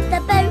up, the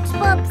boat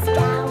bobs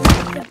down.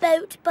 The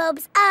boat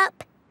bobs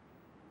up.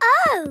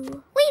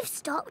 Oh, we've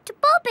stopped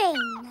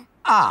bobbing.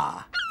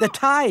 Ah, the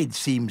tide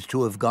seems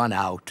to have gone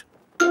out.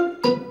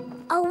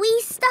 Are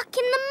we stuck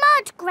in the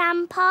mud,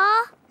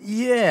 Grandpa?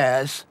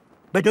 Yes,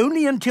 but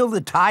only until the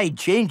tide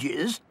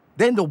changes.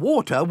 Then the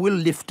water will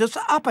lift us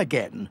up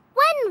again.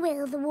 When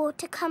will the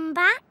water come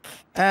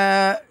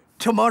back?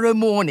 Tomorrow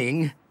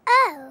morning.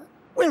 Oh.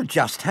 We'll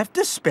just have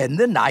to spend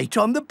the night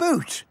on the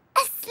boat.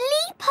 A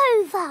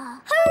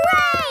sleepover!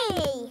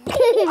 Hooray!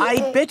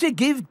 I'd better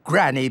give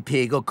Granny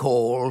Pig a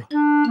call.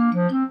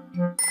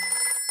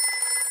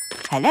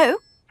 Hello?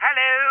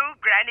 Hello,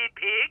 Granny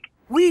Pig.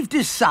 We've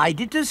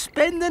decided to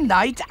spend the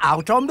night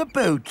out on the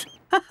boat.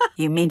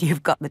 You mean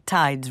you've got the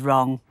tides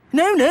wrong?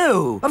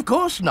 No, of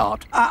course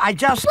not. I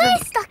just... We're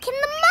stuck in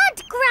the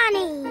mud,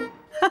 Granny.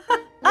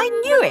 I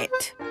knew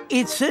it.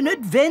 It's an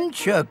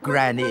adventure,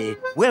 Granny.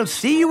 We'll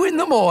see you in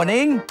the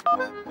morning.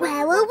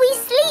 Where will we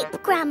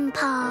sleep,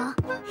 Grandpa?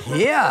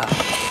 Here.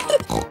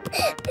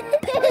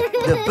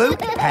 The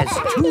boat has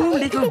 2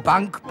 little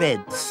bunk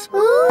beds.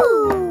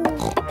 Ooh.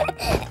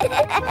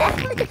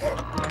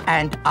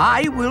 And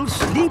I will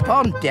sleep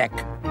on deck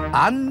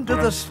under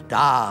the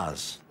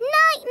stars.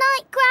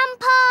 Night-night,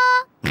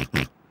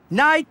 Grandpa.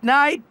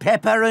 Night-night,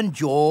 Peppa and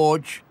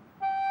George.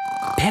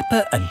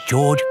 Peppa and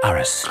George are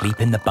asleep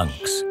in the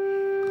bunks.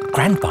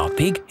 Grandpa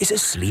Pig is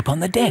asleep on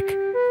the deck.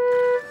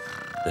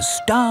 The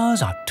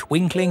stars are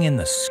twinkling in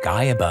the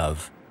sky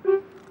above.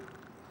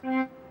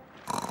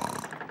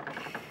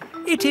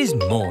 It is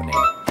morning.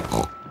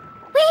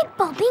 We're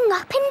bobbing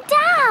up and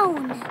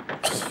down.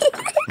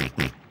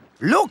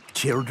 Look,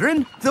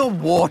 children, the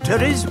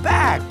water is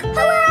back.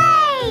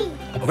 Hooray!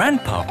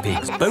 Grandpa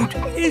Pig's boat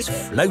is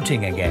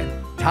floating again.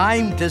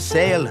 Time to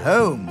sail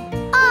home.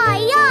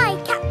 Aye, aye,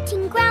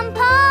 Captain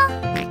Grandpa.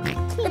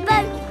 The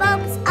boat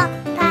bobs up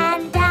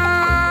and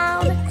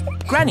down.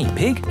 Granny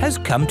Pig has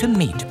come to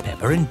meet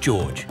Peppa and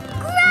George.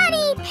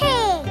 Granny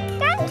Pig!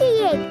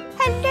 Daddy!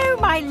 Hello,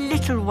 my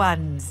little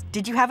ones.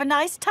 Did you have a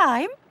nice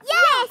time?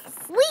 Yes!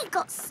 We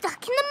got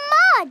stuck in the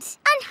mud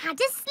and had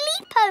a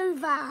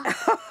sleepover.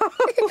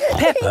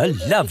 Peppa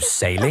loves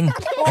sailing.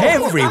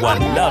 Everyone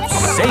loves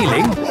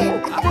sailing. The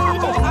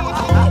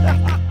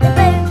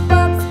boat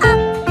bobs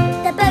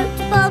down. The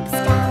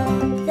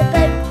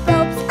boat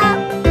bobs up.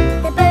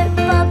 The boat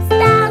bobs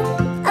down.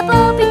 A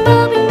bobbing,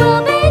 bobbing,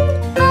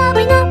 bobbing,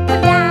 bobbing up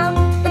and down.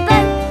 The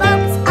boat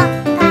bobs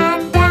up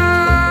and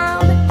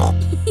down.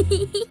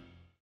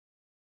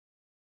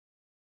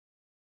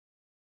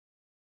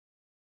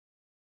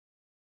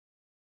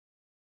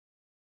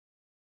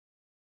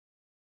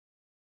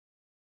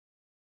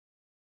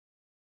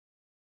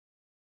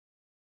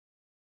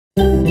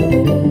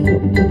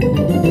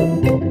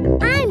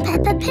 I'm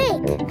Peppa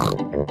Pig.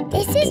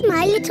 This is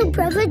my little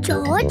brother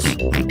George.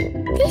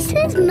 This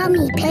is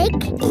Mummy Pig.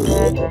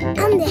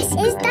 And this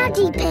is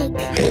Daddy Pig.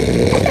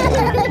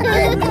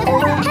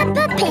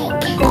 Peppa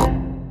Pig.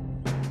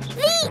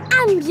 The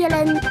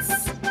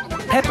ambulance.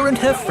 Peppa and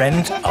her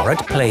friends are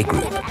at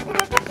playgroup.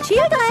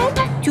 Children,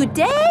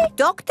 today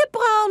Dr.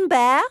 Brown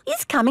Bear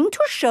is coming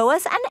to show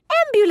us an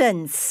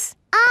ambulance.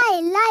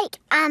 I like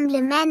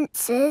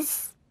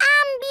ambulances.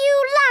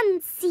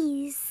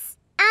 Ambulances.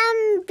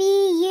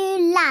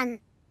 Ambulances.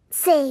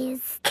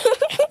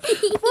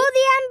 Will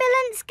the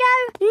ambulance go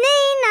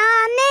Nina,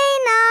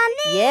 Nina,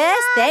 Nina?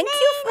 Yes, thank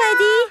Nina. you,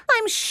 Freddy.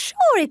 I'm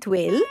sure it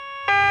will.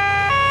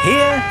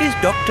 Here is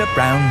Dr.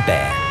 Brown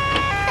Bear.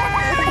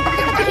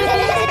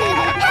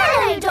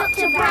 Hello,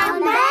 Dr. Brown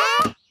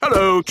Bear.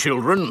 Hello,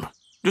 children.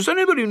 Does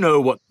anybody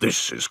know what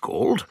this is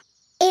called?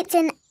 It's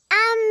an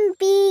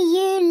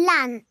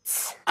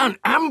ambulance. An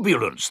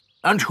ambulance.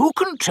 And who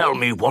can tell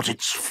me what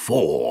it's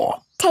for?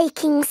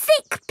 Taking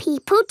sick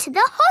people to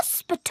the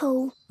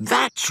hospital.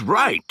 That's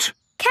right.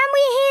 Can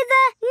we hear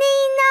the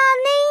Nina,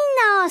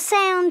 Nina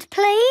sound,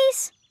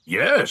 please?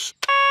 Yes.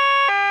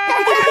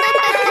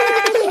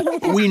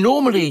 We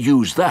normally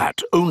use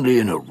that only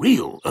in a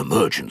real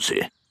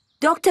emergency.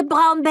 Dr.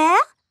 Brown Bear,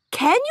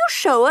 can you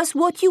show us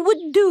what you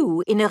would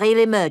do in a real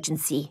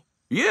emergency?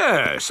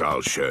 Yes,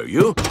 I'll show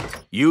you.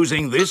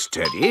 Using this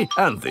teddy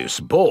and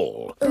this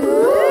ball.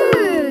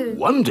 Ooh.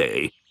 One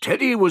day,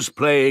 Teddy was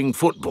playing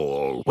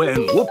football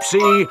when,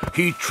 whoopsie,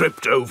 he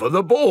tripped over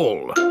the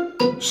ball.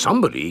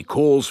 Somebody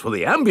calls for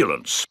the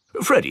ambulance.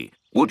 Freddie,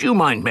 would you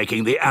mind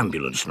making the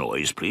ambulance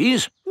noise,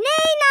 please?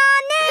 Nina,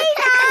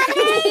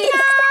 Nina,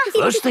 Nina.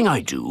 First thing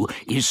I do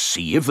is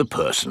see if the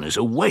person is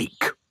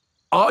awake.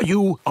 Are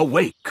you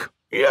awake?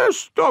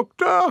 Yes,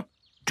 Doctor.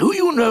 Do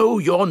you know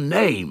your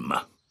name?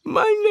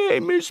 My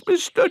name is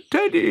Mr.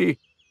 Teddy.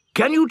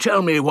 Can you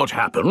tell me what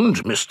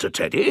happened, Mr.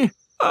 Teddy?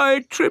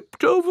 I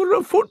tripped over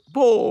a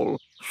football.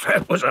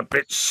 That was a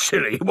bit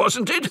silly,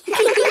 wasn't it?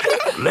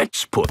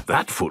 Let's put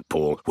that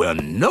football where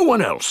no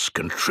one else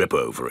can trip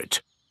over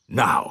it.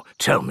 Now,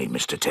 tell me,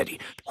 Mr. Teddy,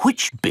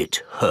 which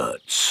bit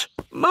hurts?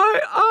 My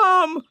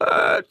arm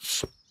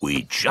hurts.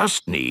 We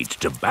just need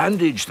to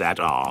bandage that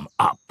arm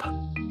up.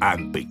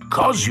 And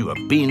because you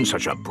have been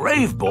such a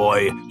brave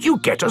boy, you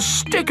get a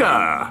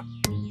sticker.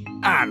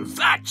 And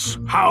that's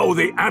how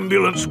the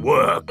ambulance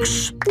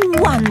works.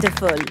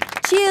 Wonderful.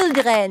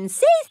 Children,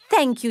 say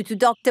thank you to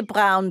Dr.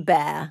 Brown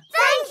Bear.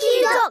 Thank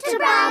you, Dr.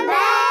 Brown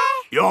Bear.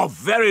 You're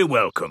very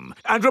welcome.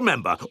 And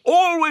remember,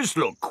 always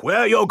look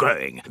where you're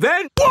going.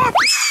 Then,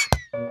 whoops!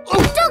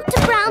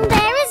 Dr. Brown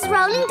Bear is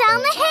rolling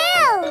down the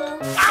hill.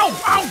 Ow,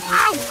 ow,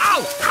 ow,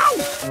 ow, ow!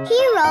 He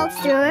rolled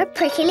through a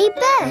prickly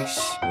bush.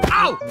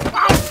 Ow,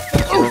 ow,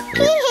 ow!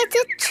 He hit a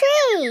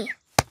tree.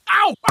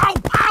 Ow, ow,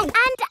 ow!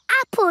 And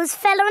apples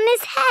fell on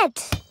his head.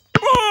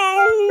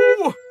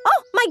 Oh!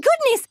 Oh, my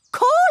goodness!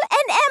 Call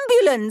an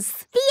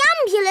ambulance! The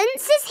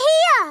ambulance is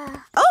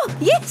here! Oh,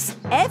 yes!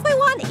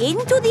 Everyone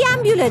into the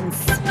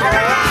ambulance!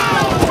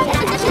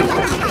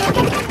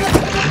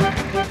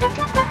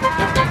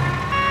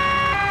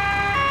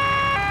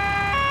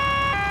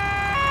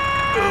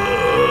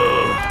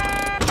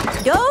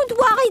 Don't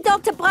worry, worry,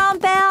 Dr. Brown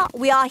Bear.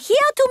 We are here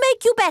to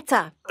make you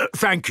better.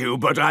 Thank you,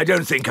 but I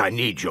don't think I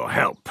need your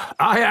help.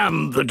 I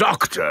am the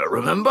doctor,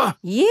 remember?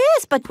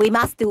 Yes, but we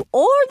must do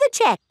all the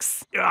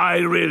checks. I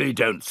really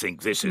don't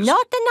think this is...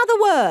 Not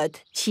another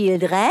word.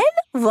 Children,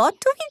 what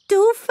do we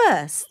do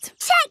first?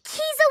 Check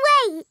he's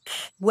awake.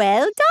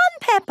 Well done,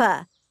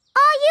 Peppa.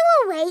 Are you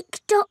awake,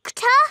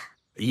 Doctor?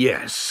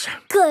 Yes.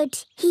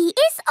 Good. He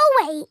is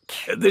awake.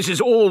 This is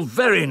all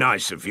very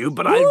nice of you,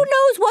 but Who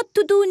knows what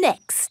to do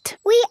next?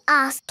 We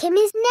ask him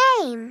his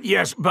name.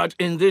 Yes, but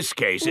in this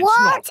case it's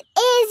What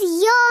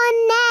is your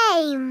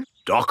name?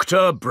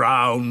 Dr.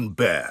 Brown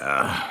Bear.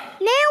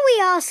 Now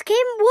we ask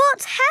him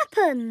what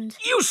happened.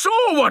 You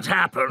saw what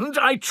happened.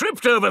 I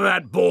tripped over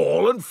that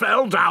ball and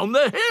fell down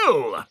the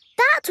hill.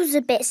 That was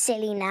a bit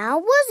silly now,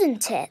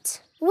 wasn't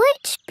it?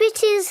 Which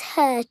bit is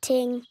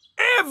hurting?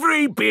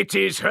 Every bit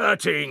is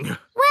hurting.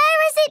 Where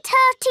is it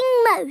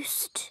hurting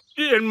most?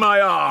 In my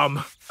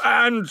arm,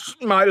 and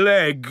my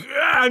leg,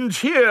 and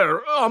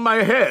here on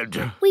my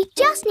head. We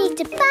just need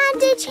to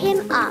bandage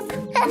him up.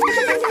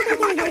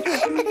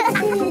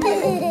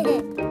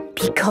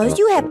 Because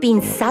you have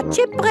been such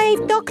a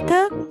brave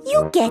doctor,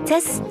 you get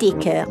a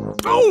sticker.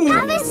 Oh!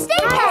 Have a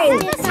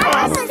sticker!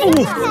 Have a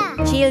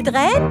sticker!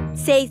 Children,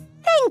 say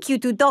thank you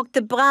to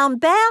Dr. Brown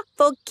Bear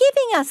for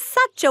giving us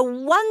such a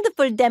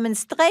wonderful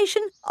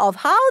demonstration of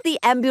how the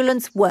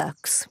ambulance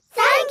works.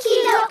 Thank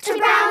you, Dr.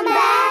 Brown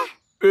Bear.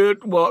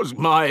 It was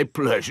my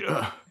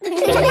pleasure.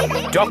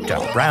 Dr.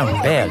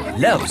 Brown Bear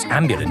loves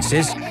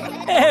ambulances.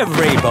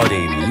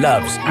 Everybody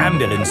loves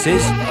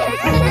ambulances.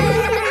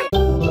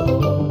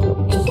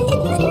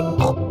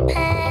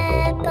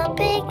 Peppa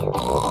Pig.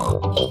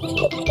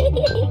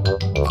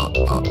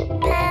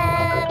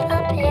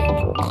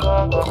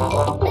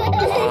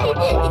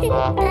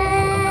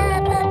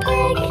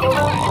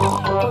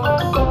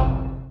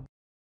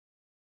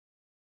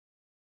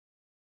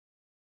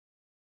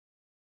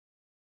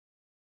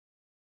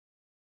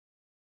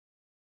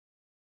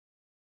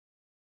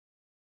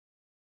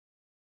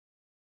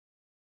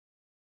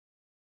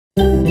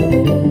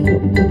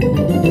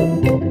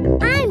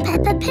 I'm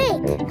Peppa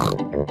Pig.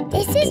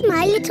 This is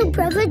my little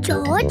brother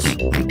George.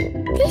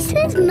 This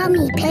is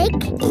Mummy Pig.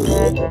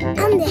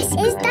 And this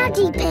is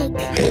Daddy Pig.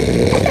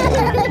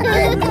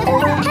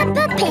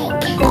 Peppa Pig.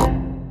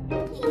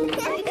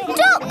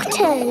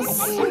 Doctors.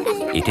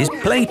 It is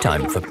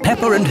playtime for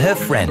Peppa and her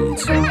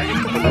friends.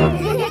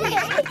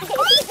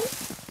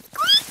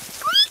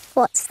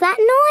 What's that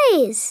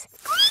noise?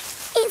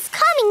 It's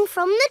coming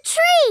from the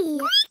tree.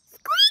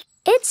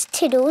 It's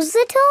Tiddles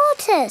the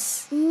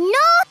tortoise.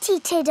 Naughty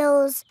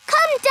Tiddles!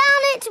 Come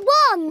down at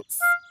once!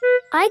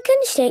 I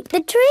can shake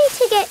the tree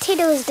to get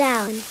Tiddles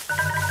down. Is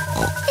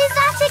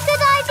that a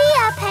good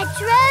idea,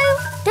 Pedro?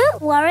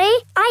 Don't worry,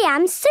 I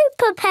am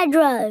Super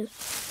Pedro.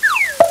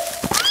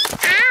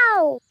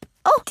 Ow!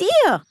 Oh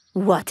dear,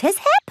 what has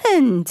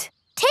happened?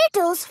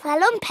 Tiddles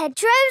fell on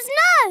Pedro's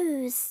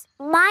nose.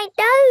 My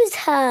nose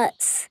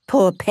hurts.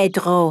 Poor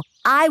Pedro.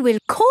 I will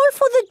call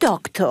for the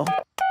doctor.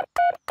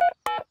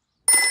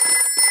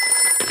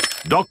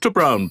 Dr.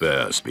 Brown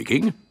Bear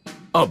speaking.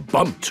 A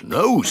bumped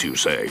nose, you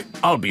say?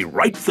 I'll be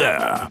right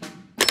there.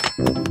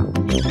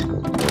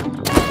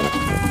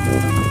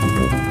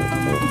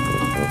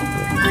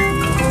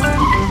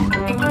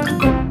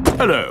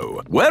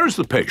 Hello. Where is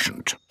the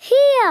patient?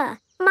 Here.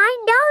 My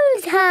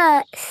nose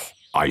hurts.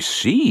 I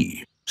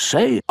see.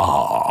 Say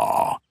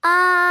ah.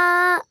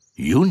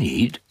 You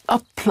need a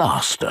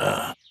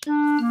plaster.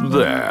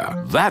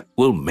 There. That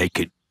will make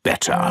it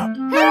better.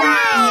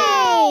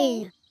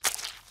 Hooray!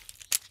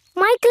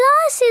 My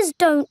glasses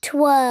don't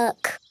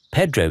work.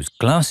 Pedro's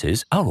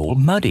glasses are all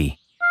muddy.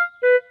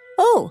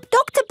 Oh,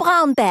 Dr.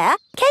 Brown Bear,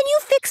 can you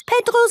fix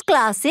Pedro's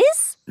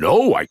glasses?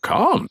 No, I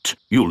can't.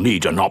 You'll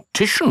need an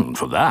optician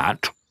for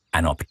that.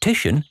 An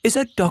optician is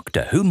a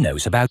doctor who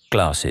knows about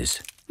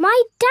glasses.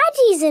 My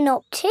daddy's an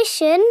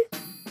optician.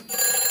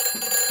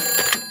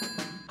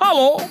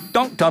 Hello,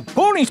 Dr.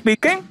 Pony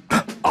speaking.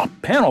 A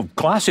pair of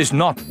glasses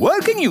not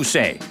working, you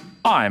say?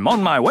 I'm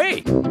on my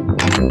way.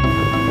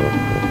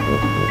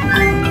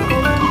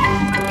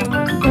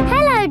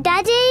 Hello,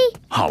 Daddy.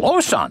 Hello,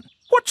 son.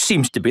 What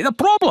seems to be the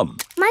problem?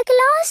 My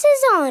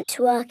glasses aren't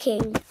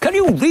working. Can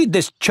you read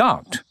this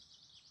chart?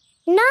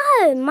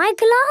 No, my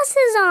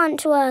glasses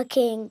aren't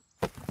working.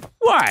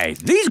 Why,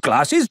 these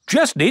glasses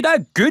just need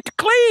a good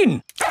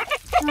clean.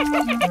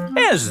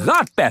 Is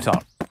that better?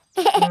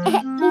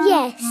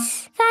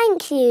 Yes,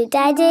 thank you,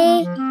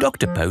 Daddy.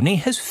 Dr. Pony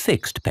has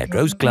fixed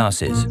Pedro's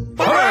glasses.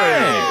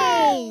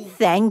 Hooray!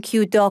 Thank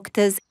you,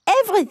 doctors.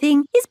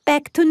 Everything is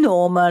back to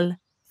normal.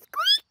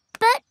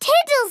 But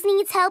Tiddles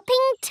needs helping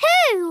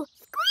too.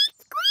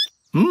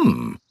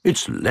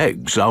 Its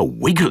legs are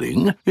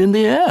wiggling in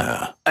the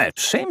air. It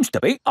seems to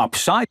be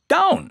upside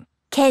down.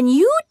 Can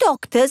you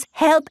doctors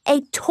help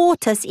a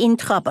tortoise in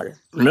trouble?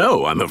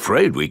 No, I'm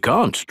afraid we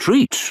can't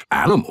treat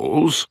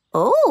animals.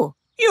 Oh.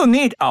 You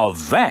need a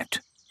vet.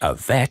 A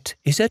vet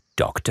is a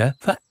doctor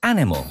for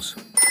animals.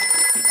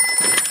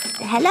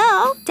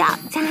 hello.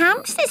 Dr.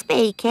 Hamster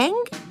speaking.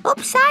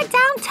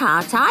 Upside-down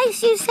tart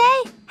ice, you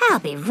say? I'll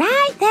be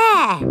right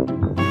there.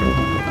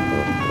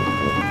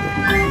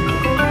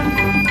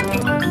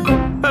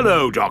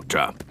 Hello,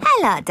 Doctor.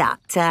 Hello,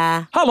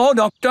 Doctor. Hello,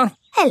 Doctor.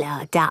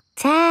 Hello,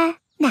 Doctor.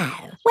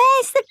 Now,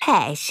 where's the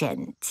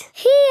patient?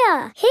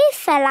 Here. He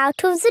fell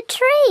out of the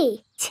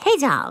tree.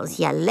 Tiddles,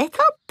 you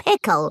little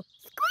pickle.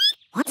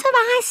 What have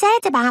I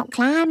said about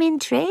climbing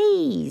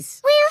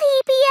trees? Will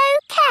he be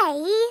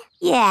okay?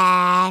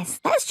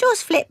 Yes, let's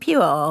just flip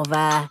you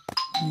over.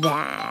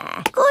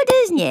 There, good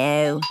as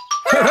new.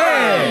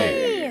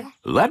 Hooray!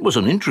 That was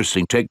an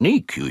interesting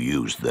technique you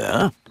used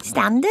there.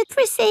 Standard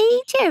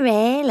procedure,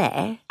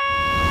 really.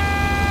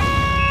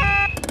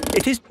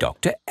 It is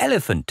Dr.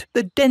 Elephant,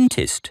 the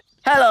dentist.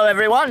 Hello,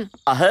 everyone.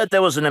 I heard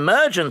there was an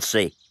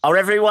emergency. Are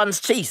everyone's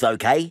teeth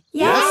okay?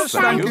 Yes,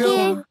 thank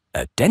you.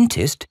 A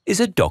dentist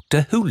is a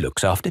doctor who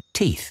looks after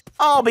teeth.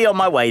 I'll be on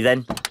my way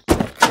then.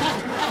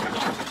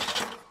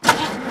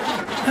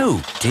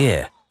 Oh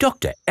dear,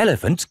 Dr.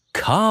 Elephant's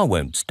car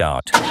won't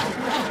start.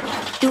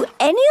 Do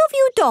any of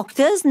you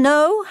doctors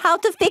know how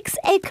to fix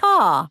a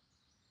car?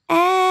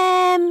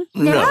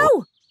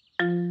 No.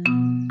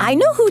 I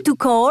know who to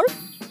call.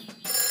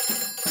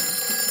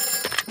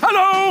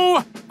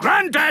 Hello!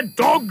 Grandad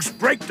Dog's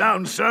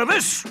breakdown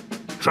service.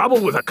 Trouble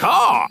with a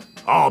car.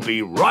 I'll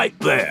be right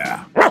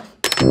there.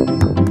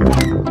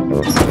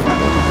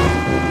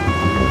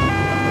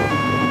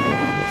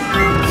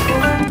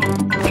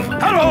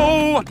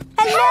 Hello!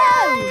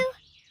 Hello!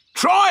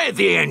 Try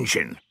the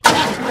engine.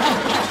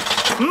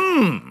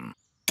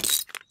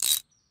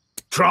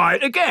 Try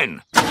it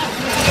again.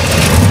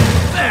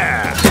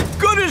 There!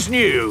 Good as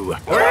new.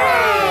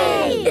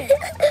 Hooray!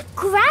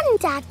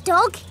 Grandad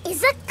Dog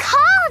is a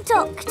car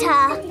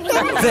doctor.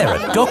 There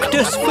are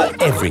doctors for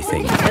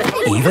everything,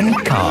 even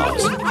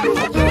cars.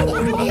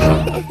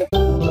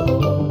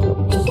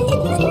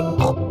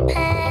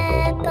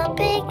 Peppa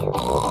Pig.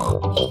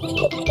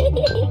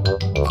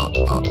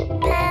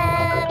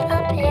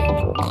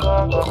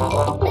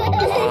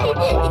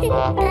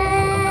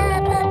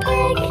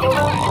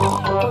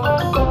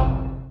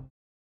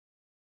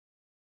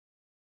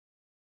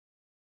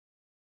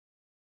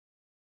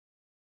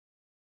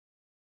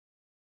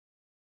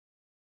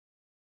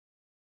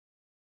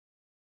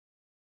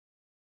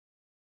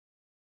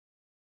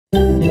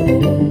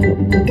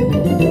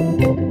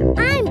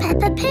 I'm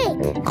Peppa Pig.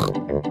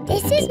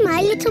 This is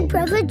my little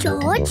brother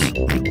George.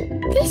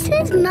 This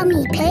is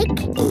Mummy Pig.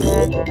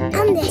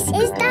 And this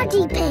is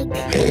Daddy Pig.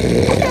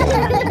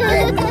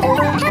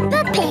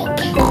 Peppa Pig.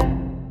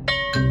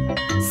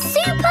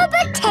 Super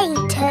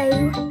Potato.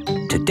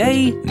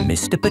 Today,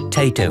 Mr.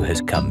 Potato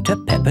has come to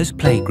Peppa's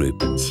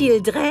playgroup.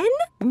 Children,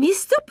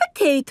 Mr.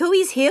 Potato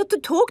is here to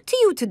talk to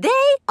you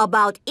today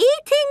about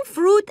eating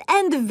fruit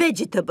and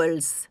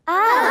vegetables.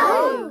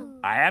 Oh!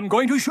 I am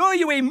going to show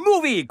you a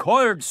movie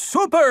called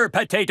Super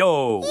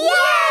Potato.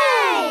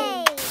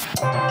 Yay!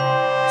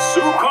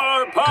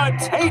 Super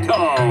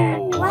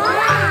Potato!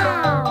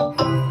 Wow!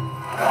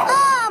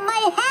 Oh,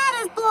 my hat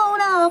is blown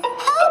off.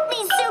 Help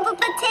me, Super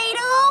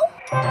Potato.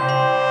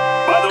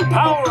 By the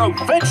power of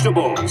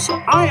vegetables,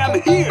 I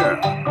am here.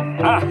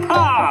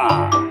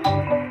 Aha!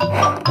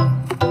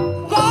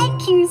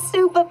 Thank you,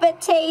 Super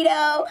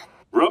Potato.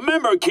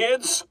 Remember,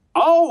 kids,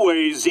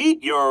 always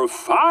eat your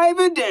 5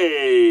 a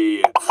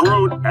day.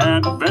 Fruit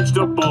and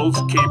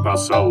vegetables keep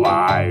us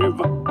alive.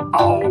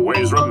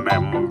 Always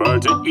remember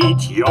to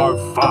eat your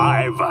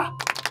 5.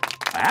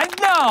 And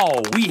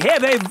now we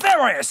have a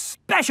very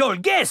special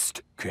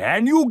guest.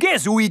 Can you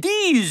guess who it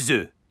is?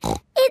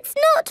 It's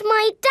not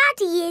my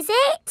daddy, is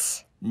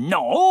it?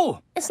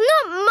 No. It's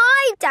not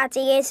my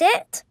daddy, is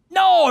it?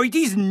 No, it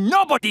is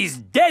nobody's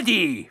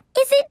daddy.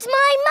 Is it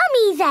my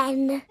mummy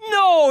then?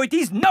 No, it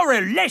is no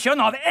relation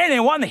of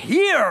anyone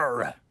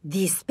here.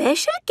 The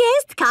special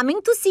guest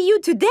coming to see you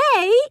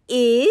today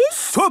is...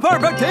 Super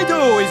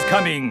Potato is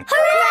coming.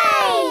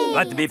 Hooray!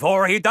 But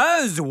before he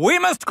does, we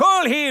must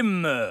call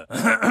him...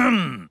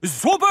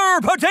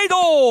 Super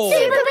Potato!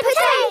 Super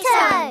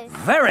Potato!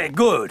 Very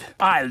good.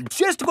 I'll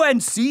just go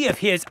and see if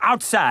he is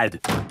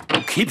outside.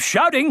 Keep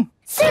shouting.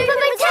 Super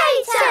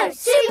Potato!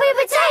 Super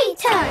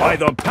Potato! By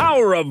the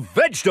power of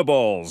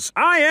vegetables,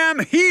 I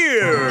am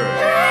here!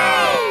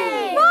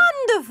 Hooray!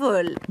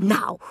 Wonderful!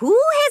 Now, who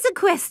has a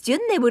question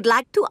they would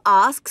like to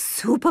ask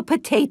Super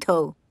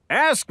Potato?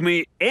 Ask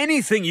me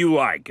anything you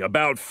like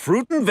about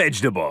fruit and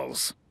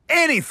vegetables.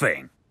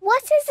 Anything.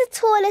 What is the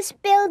tallest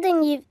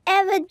building you've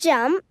ever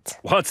jumped?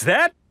 What's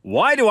that?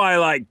 Why do I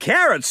like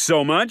carrots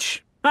so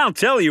much? I'll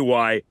tell you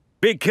why.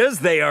 Because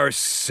they are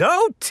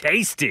so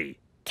tasty.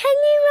 Can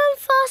you run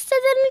faster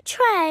than a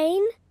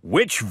train?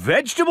 Which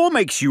vegetable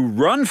makes you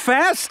run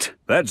fast?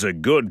 That's a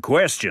good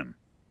question.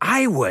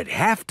 I would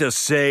have to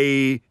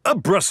say a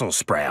Brussels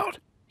sprout.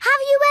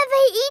 Have you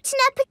ever eaten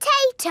a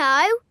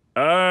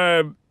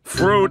potato?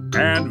 Fruit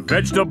and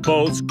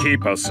vegetables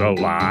keep us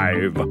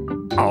alive.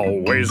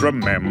 Always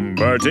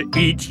remember to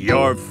eat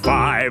your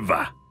 5.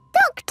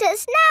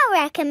 Doctors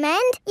now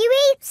recommend you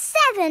eat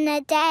 7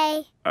 a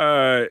day.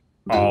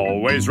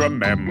 Always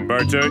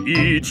remember to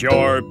eat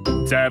your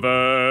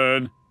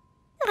 7.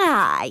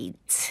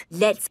 Right.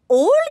 Let's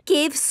all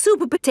give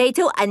Super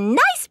Potato a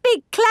nice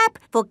big clap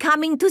for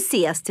coming to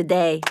see us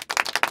today.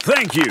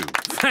 Thank you.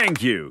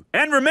 Thank you.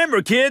 And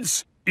remember,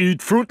 kids,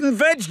 eat fruit and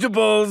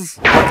vegetables.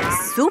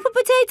 Super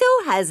Potato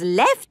has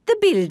left the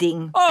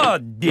building. Oh,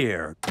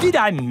 dear. Did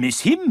I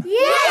miss him?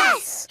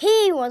 Yes!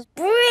 He was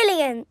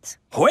brilliant.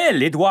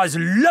 Well, it was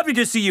lovely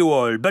to see you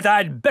all, but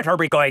I'd better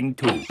be going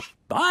too.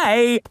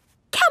 Bye.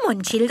 Come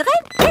on, children.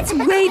 Let's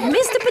wave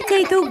Mr.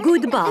 Potato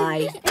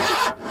goodbye.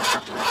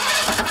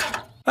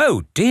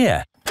 Oh,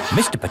 dear.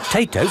 Mr.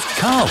 Potato's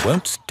car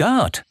won't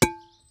start.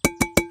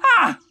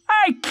 Ah!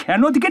 I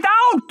cannot get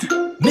out!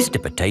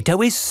 Mr.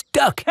 Potato is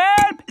stuck.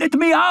 Help! Let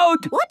me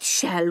out! What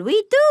shall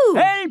we do?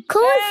 Help!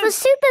 Call help. for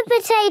Super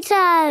Potato!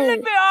 Let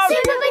me out!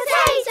 Super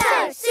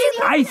Potato!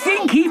 Super I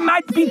think he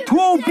might be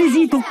too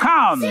busy to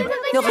come.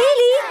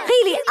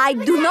 Really, I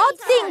do not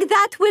think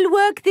that will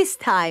work this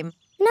time.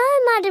 No,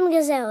 Madam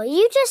Gazelle,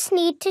 you just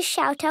need to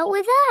shout out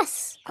with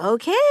us.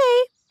 OK.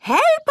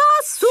 Help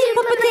us,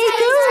 Super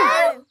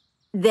Potato!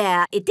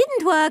 There, it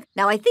didn't work.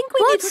 Now I think we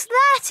What's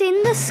that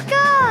in the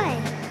sky?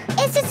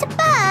 Is it a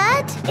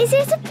bird? Is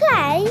it a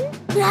plane?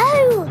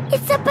 No,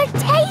 it's a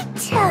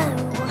potato.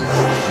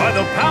 By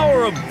the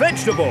power of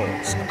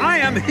vegetables, I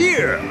am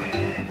here.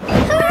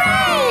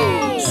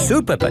 Hooray!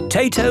 Super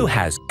Potato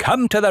has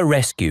come to the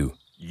rescue.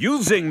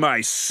 Using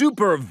my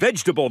super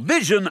vegetable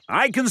vision,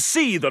 I can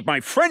see that my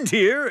friend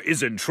here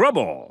is in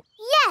trouble.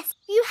 Yes,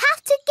 you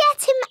have to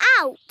get him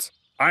out.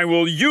 I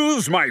will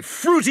use my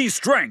fruity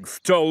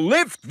strength to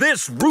lift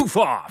this roof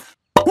off.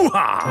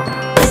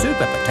 Hoo-ha!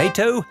 Super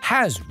Potato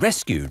has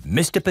rescued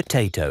Mr.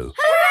 Potato.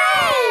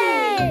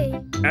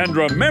 Hooray! And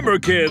remember,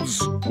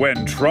 kids,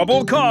 when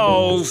trouble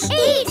calls...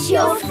 Eat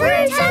your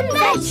fruit and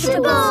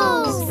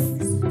vegetables!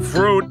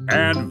 Fruit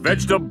and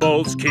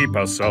vegetables keep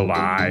us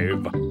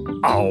alive.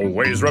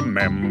 Always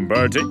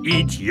remember to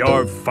eat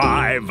your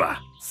 5.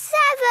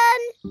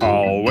 7.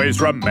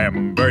 Always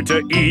remember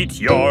to eat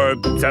your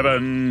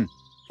 7.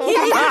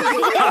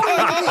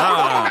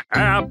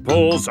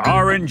 Apples,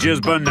 oranges,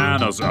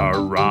 bananas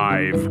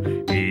arrive.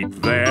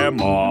 Eat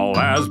them all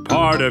as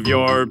part of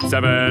your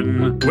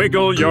 7.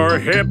 Wiggle your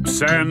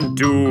hips and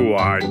do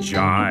a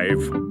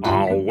jive.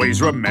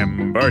 Always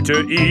remember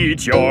to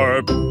eat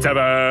your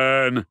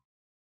 7.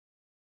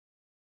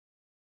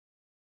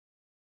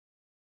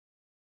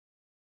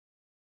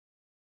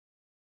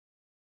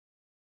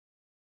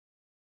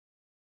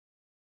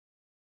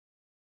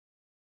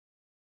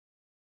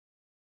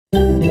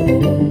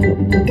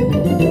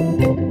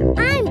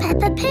 I'm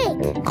Peppa Pig.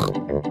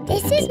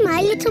 This is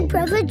my little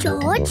brother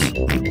George.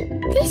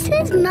 This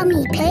is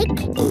Mummy Pig.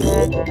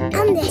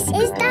 And this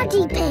is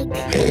Daddy Pig.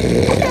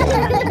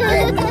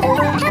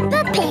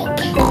 Peppa Pig.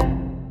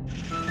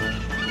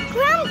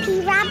 Grumpy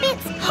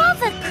Rabbit's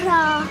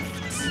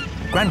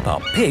hovercraft. Grandpa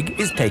Pig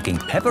is taking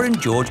Peppa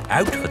and George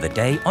out for the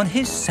day on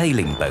his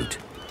sailing boat.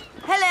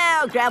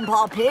 Hello,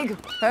 Grandpa Pig.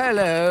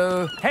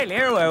 Hello.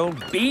 Hello,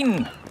 old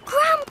bean.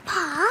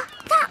 Grandpa,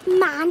 that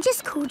man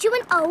just called you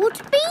an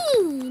old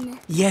bean.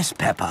 Yes,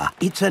 Peppa.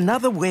 It's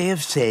another way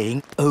of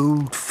saying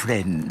old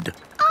friend.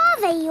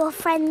 Are they your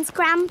friends,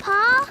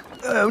 Grandpa?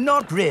 Oh,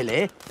 not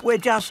really. We're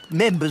just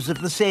members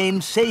of the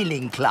same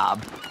sailing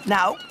club.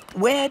 Now,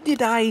 where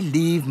did I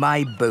leave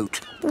my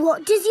boat?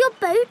 What does your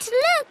boat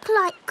look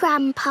like,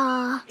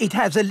 Grandpa? It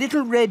has a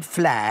little red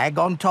flag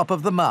on top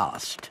of the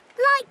mast.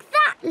 Like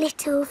that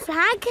little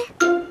flag?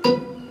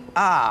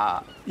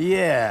 Ah,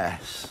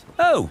 yes.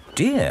 Oh,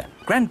 dear.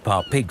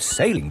 Grandpa Pig's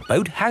sailing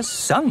boat has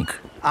sunk.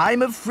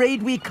 I'm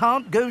afraid we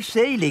can't go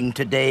sailing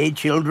today,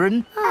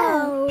 children.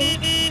 Oh.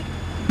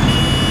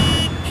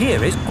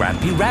 Here is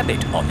Grampy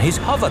Rabbit on his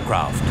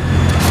hovercraft.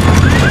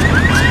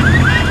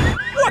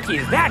 What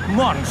is that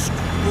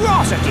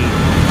monstrosity?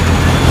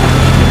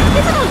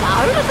 Is it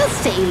allowed at the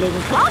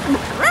sailing club?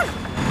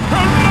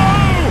 Hello!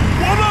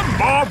 What a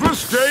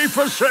marvellous day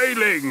for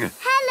sailing!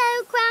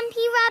 Hello,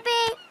 Grampy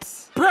Rabbit.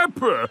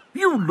 Peppa,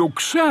 you look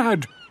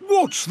sad.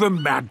 What's the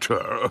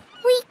matter?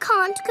 We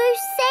can't go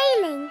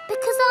sailing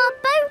because our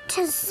boat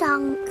has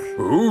sunk.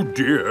 Oh,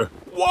 dear.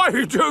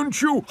 Why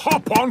don't you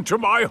hop onto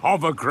my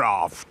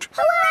hovercraft?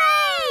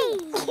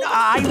 Hooray!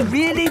 I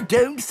really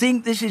don't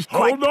think this is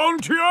quite... Hold on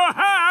to your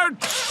hat!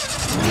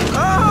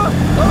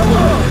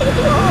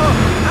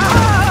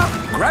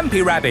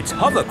 Grampy Rabbit's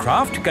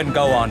hovercraft can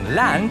go on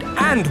land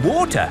and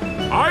water.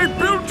 I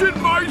built it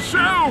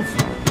myself!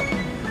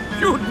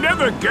 You'd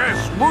never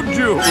guess, would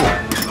you?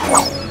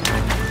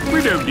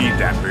 We don't need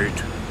that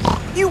bit.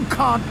 You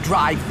can't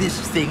drive this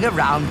thing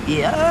around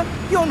here.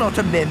 You're not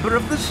a member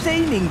of the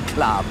sailing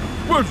club.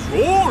 But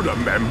you're a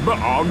member,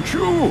 aren't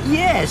you?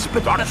 Yes,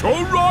 but... That's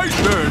all right,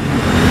 then.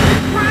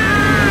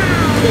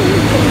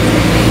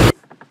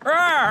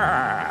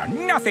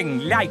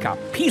 Nothing like a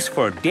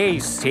peaceful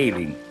day's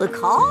sailing. The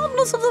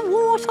calmness of the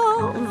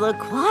water, the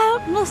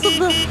quietness of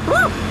the...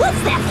 Oh,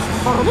 what's that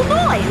horrible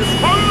noise?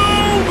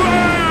 Hello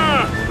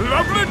there!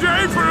 Lovely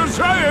day for a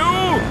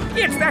sail!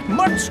 It's that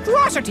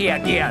monstrosity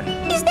again!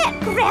 Is that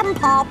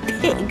Grandpa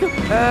Pig?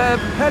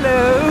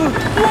 Hello?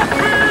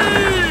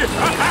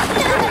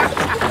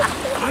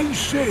 I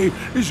say,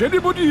 is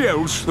anybody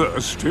else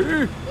thirsty?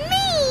 Me!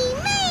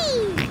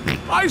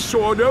 I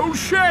saw an old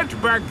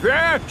shed back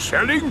there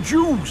selling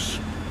juice.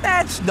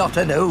 That's not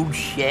an old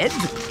shed.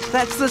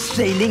 That's the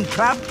Sailing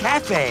Club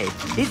Cafe.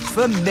 It's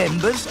for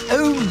members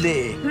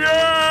only.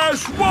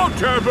 Yes,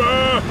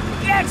 whatever.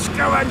 Let's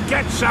go and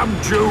get some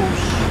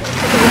juice.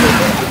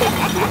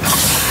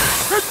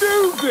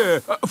 Hello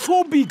there.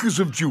 4 beakers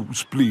of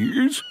juice,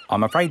 please.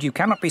 I'm afraid you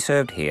cannot be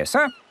served here,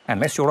 sir,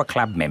 unless you're a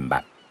club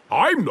member.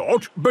 I'm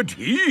not, but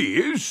he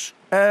is.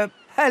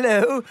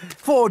 Hello.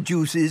 4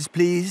 juices,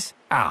 please.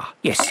 Ah,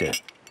 yes, sir.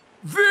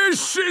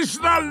 This is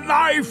the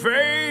life,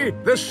 eh?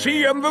 The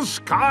sea and the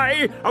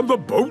sky and the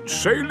boat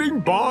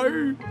sailing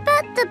by.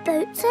 But the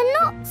boats are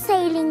not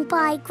sailing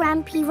by,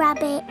 Grampy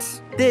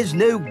Rabbit. There's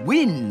no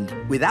wind.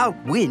 Without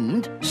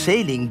wind,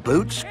 sailing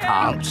boats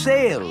can't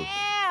sail.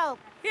 Help!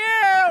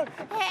 Help!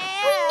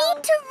 We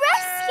need to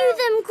rescue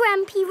them,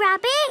 Grampy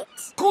Rabbit.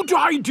 Good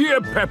idea,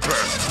 Peppa.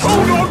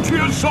 Hold on to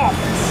your socks.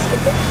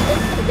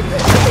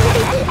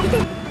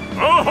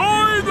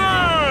 Ahoy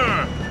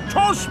there!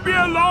 Toss me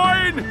a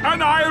line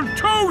and I'll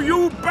tow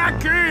you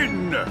back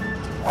in.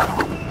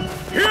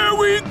 Here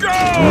we go!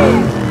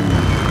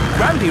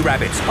 Grampy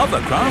Rabbit's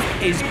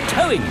hovercraft is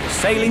towing the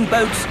sailing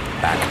boats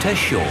back to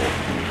shore.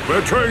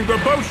 We're towing the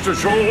boats to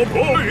shore,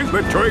 boys.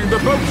 We're towing the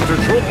boats to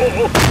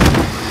shore.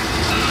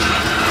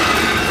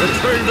 We're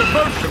towing the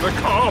boats to the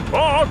car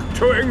park,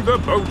 towing the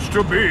boats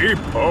to be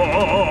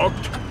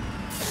parked.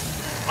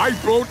 I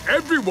brought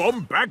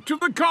everyone back to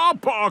the car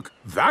park.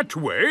 That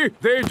way,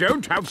 they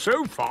don't have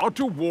so far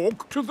to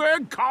walk to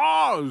their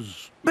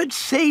cars. But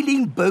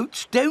sailing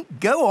boats don't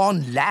go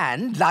on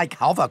land like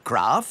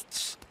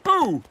hovercrafts.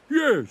 Oh,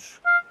 yes.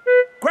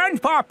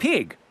 Grandpa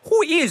Pig,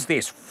 who is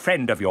this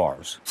friend of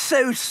yours?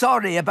 So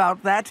sorry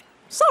about that.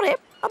 Sorry,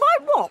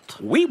 about what?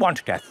 We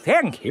want to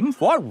thank him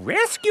for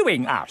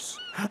rescuing us.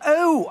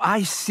 Oh,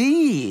 I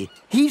see.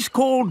 He's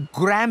called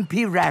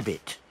Grampy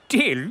Rabbit.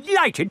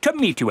 Delighted to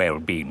meet you,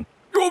 Old Bean.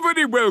 You're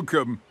very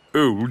welcome,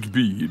 Old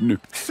Bean.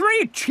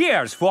 3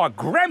 cheers for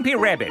Grampy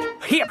Rabbit.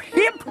 Hip,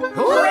 hip,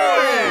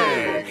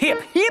 hooray!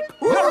 Hip, hip,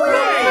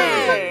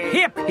 hooray!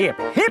 Hip, hip,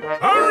 hip,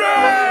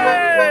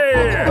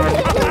 hooray!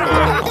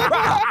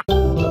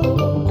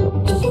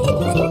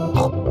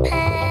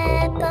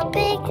 Peppa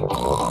Pig.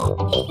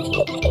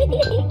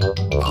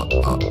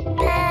 Peppa Pig.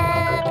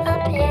 Peppa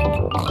Pig.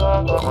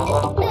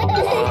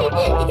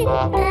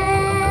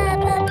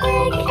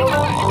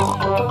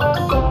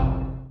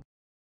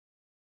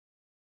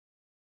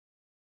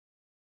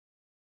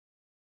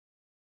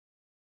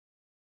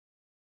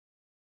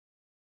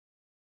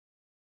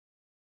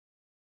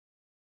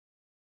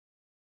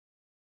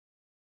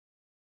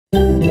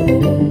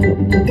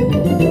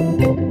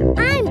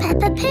 I'm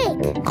Peppa Pig.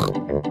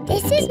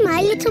 This is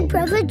my little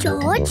brother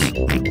George.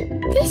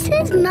 This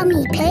is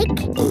Mummy Pig.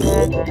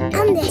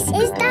 And this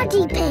is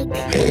Daddy Pig.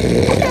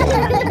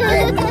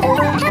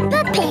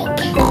 Peppa Pig.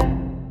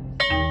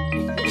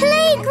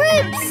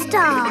 Playgroup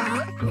star.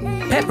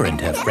 Peppa and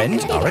her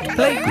friends are at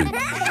playgroup.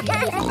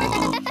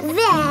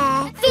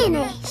 There,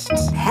 finished.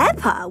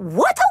 Peppa,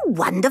 what a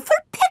wonderful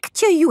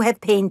picture you have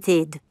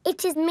painted.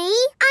 It is me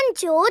and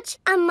George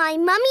and my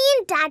mummy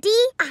and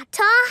daddy at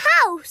our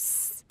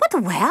house. But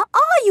where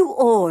are you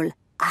all?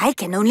 I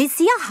can only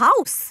see a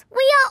house.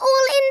 We are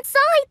all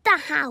inside the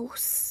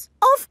house.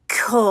 Of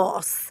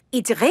course.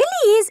 It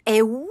really is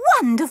a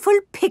wonderful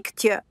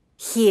picture.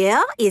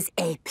 Here is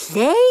a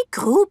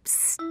playgroup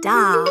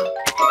star.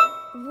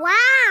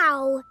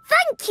 Wow!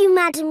 Thank you,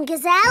 Madam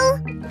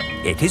Gazelle.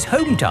 It is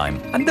home time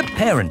and the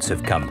parents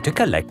have come to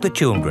collect the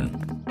children.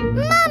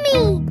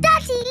 Mummy!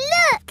 Daddy,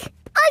 look!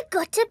 I've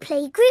got a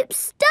playgroup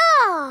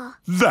star.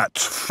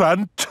 That's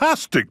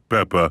fantastic,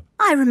 Peppa.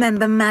 I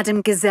remember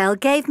Madam Gazelle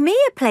gave me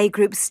a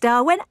playgroup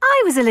star when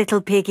I was a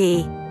little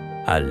piggy.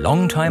 A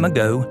long time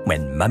ago,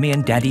 when Mummy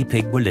and Daddy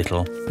Pig were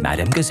little,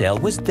 Madam Gazelle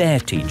was their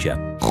teacher.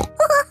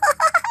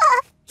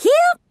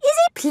 Here is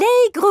a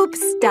playgroup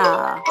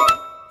star.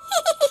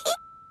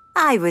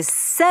 I was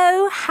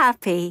so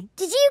happy.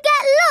 Did you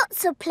get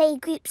lots of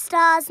playgroup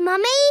stars,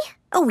 Mummy?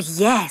 Oh,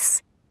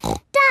 yes.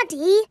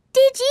 Daddy,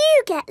 did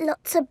you get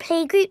lots of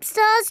playgroup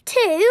stars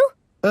too?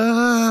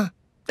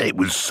 It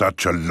was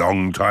such a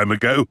long time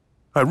ago.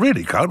 I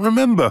really can't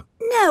remember.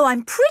 No,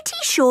 I'm pretty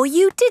sure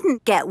you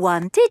didn't get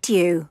one, did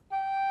you?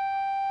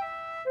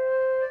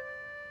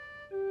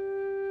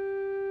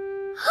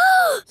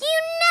 You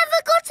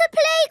never got a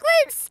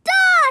playgroup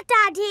star,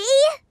 Daddy!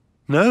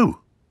 No,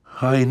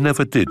 I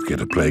never did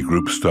get a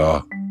playgroup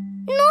star.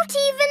 Not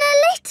even a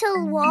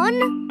little one?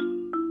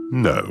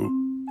 No.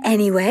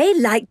 Anyway,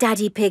 like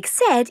Daddy Pig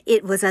said,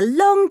 it was a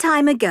long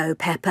time ago,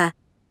 Peppa,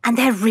 and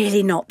they're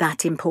really not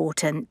that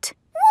important.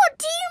 What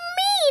do you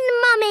mean,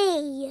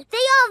 Mummy?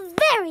 They are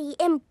very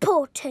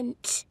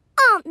important,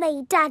 aren't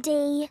they,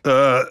 Daddy?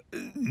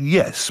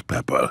 Yes,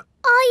 Peppa.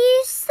 Are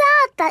you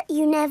sad that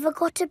you never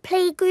got a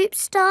playgroup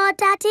star,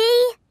 Daddy?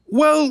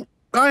 Well,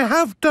 I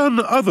have done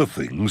other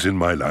things in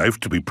my life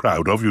to be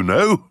proud of, you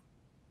know.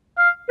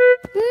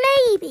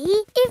 Maybe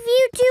if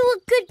you do a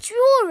good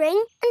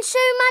drawing and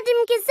show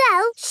Madame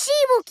Gazelle, she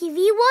will give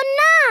you one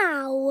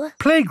now.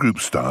 Playgroup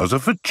stars are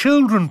for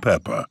children,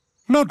 Peppa,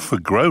 not for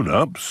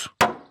grown-ups.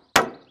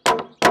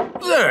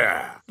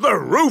 There! The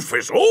roof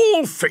is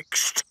all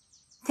fixed.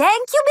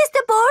 Thank you, Mr.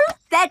 Bull.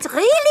 That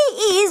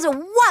really is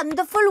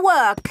wonderful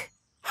work.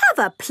 Have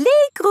a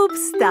playgroup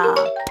star.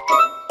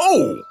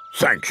 Oh,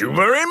 thank you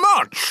very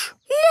much.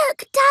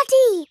 Look,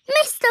 Daddy,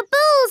 Mr.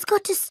 Bull's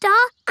got a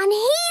star and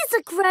he's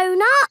a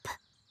grown-up.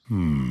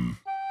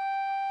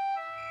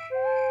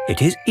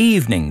 It is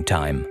evening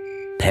time.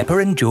 Peppa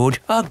and George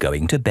are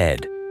going to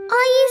bed. Are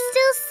you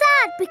still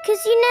sad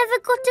because you never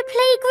got a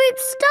playgroup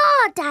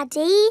star,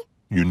 Daddy?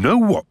 You know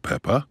what,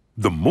 Peppa?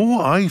 The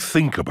more I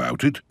think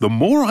about it, the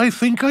more I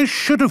think I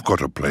should have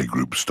got a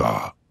playgroup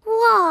star.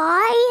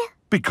 Why?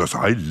 Because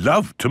I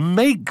love to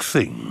make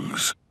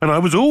things. And I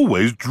was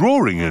always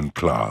drawing in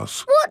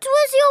class. What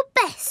was your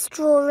best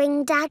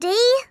drawing, Daddy?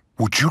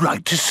 Would you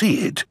like to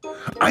see it?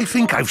 I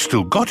think I've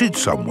still got it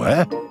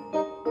somewhere.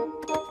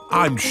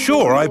 I'm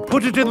sure I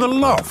put it in the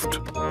loft.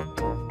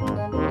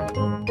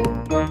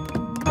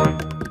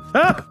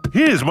 Ah,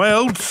 here's my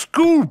old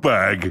school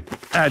bag.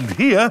 And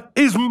here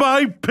is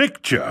my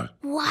picture.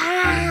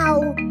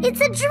 Wow, it's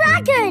a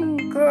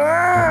dragon.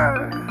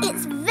 Grrr.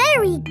 It's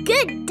very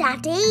good,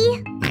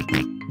 Daddy.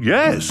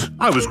 Yes,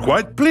 I was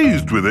quite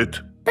pleased with it.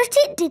 But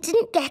it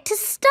didn't get a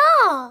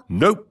star.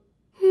 Nope.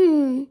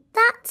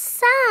 That's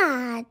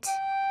sad.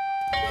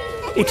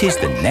 It is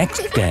the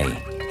next day.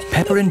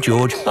 Peppa and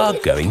George are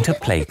going to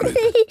playgroup.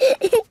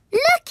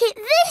 Look at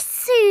this,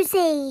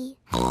 Susie.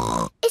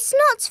 It's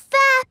not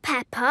fair,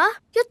 Peppa.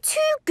 You're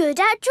too good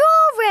at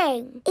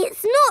drawing.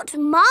 It's not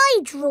my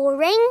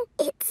drawing.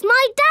 It's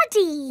my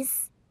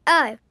Daddy's.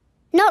 Oh,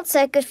 not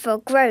so good for a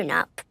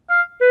grown-up.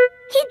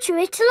 He drew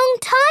it a long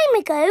time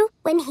ago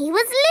when he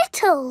was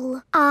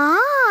little.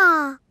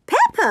 Ah.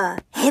 Peppa,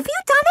 have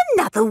you done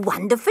another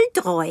wonderful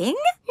drawing?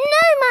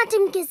 No,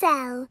 Madame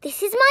Gazelle.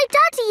 This is my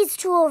Daddy's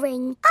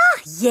drawing.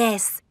 Ah,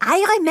 yes.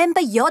 I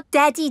remember your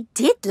Daddy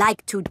did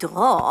like to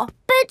draw.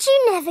 But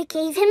you never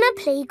gave him a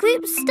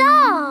playgroup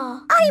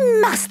star. I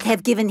must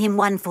have given him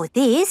one for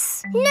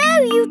this.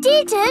 No, you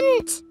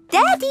didn't.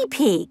 Daddy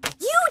Pig,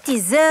 you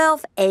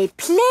deserve a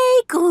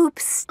playgroup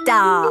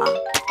star.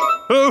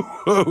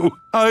 Oh,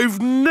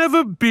 I've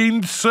never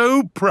been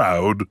so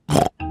proud.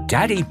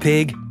 Daddy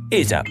Pig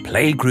is a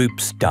playgroup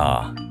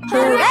star.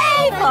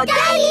 Hooray for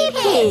Daddy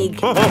Pig!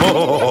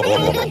 Peppa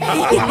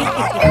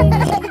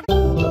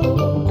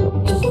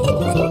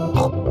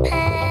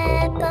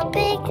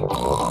Pig.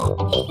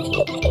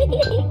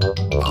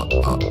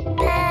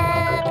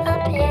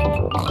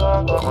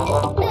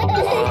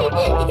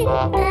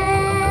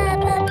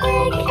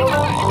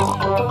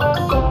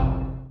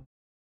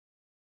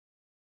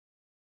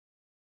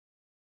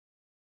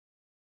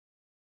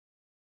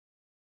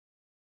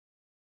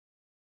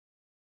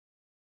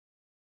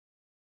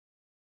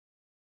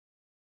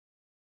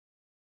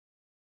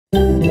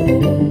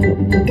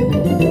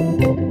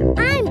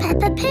 I'm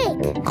Peppa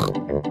Pig.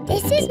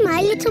 This is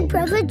my little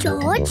brother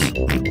George.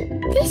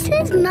 This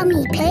is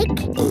Mummy Pig.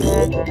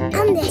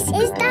 And this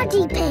is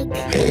Daddy Pig.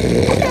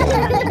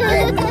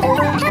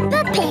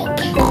 Peppa Pig.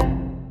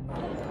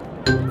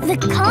 The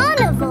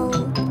carnival.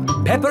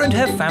 Peppa and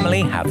her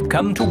family have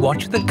come to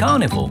watch the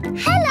carnival.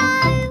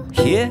 Hello.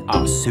 Here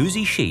are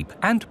Susie Sheep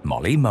and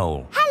Molly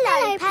Mole.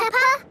 Hello,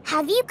 Peppa.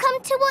 Have you come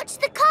to watch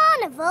the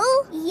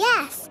carnival?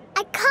 Yes.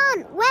 I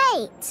can't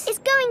wait. It's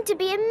going to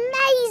be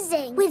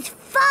amazing. With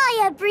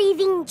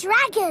fire-breathing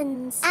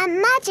dragons.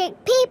 And magic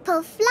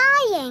people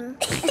flying.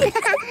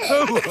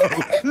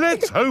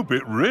 Let's hope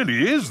it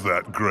really is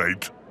that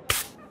great.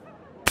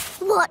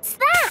 What's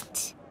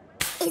that?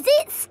 Is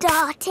it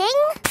starting?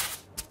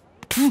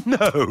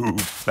 No,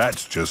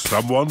 that's just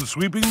someone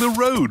sweeping the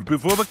road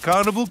before the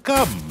carnival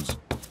comes.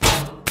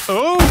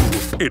 Oh,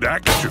 it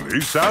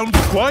actually sounds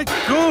quite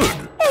good.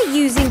 They're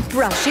using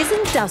brushes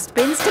and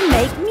dustbins to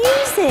make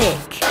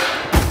music.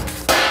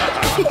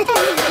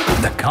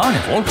 The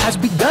carnival has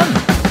begun.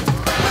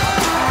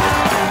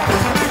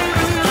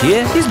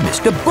 Here is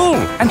Mr. Bull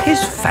and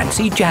his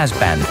fancy jazz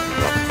band.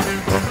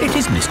 It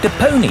is Mr.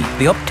 Pony,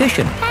 the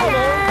optician. Hello.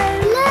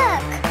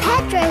 Look,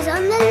 Pedro's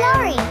on the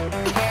lorry.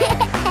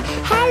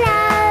 Hello.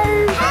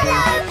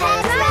 Hello,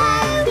 Pedro.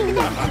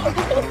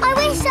 I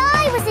wish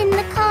I was in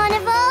the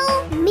carnival.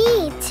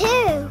 Me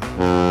too.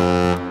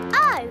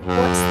 Oh,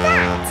 what's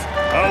that?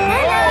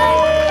 Hello!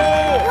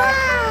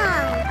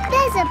 Wow,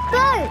 there's a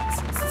boat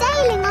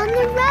sailing on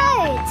the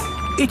road.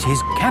 It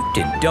is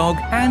Captain Dog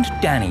and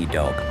Danny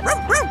Dog.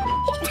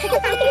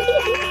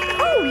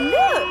 Oh,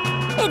 look!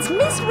 It's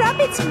Miss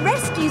Rabbit's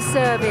rescue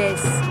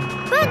service.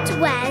 But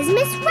where's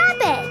Miss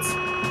Rabbit?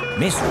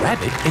 Miss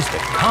Rabbit is the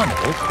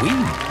carnival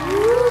queen.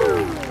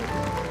 Ooh.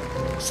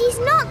 She's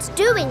not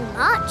doing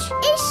much,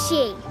 is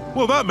she?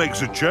 Well, that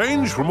makes a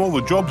change from all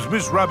the jobs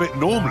Miss Rabbit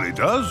normally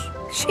does.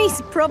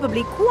 She's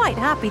probably quite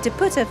happy to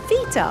put her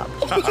feet up.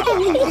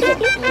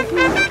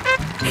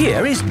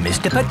 Here is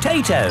Mr.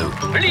 Potato.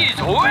 Please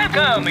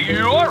welcome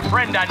your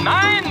friend and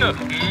mine,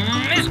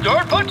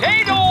 Mr.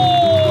 Potato!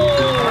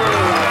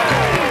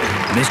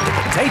 Mr.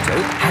 Potato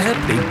has a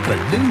big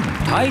balloon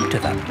tied to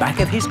the back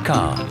of his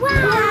car.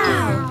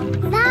 Wow!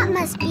 That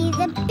must be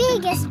the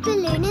biggest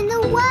balloon in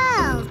the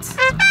world.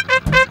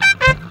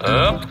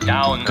 Up,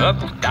 down,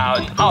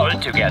 all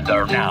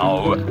together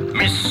now.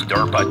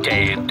 Mr.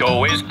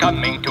 Potato is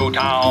coming to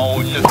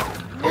town.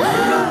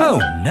 Oh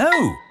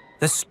no!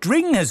 The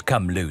string has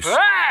come loose.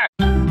 Ah!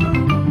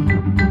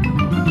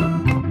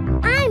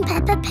 I'm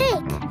Peppa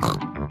Pig.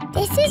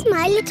 This is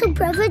my little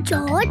brother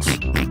George.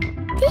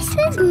 This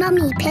is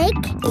Mummy Pig.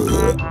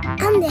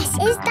 And this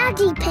is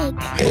Daddy Pig.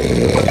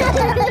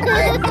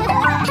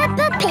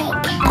 Peppa Pig.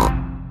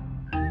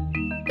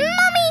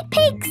 Mummy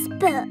Pig's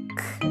book.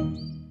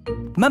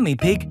 Mummy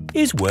Pig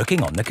is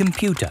working on the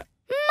computer.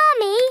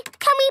 Mummy,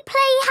 can we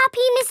play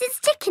Happy Mrs.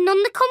 Chicken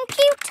on the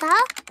computer?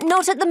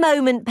 Not at the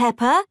moment,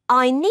 Peppa.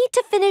 I need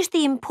to finish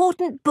the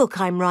important book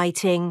I'm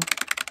writing.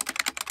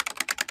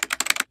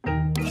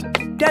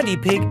 Daddy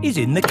Pig is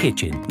in the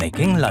kitchen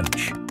making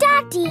lunch.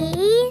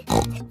 Daddy,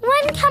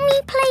 when can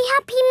we play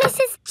Happy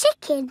Mrs.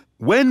 Chicken?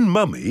 When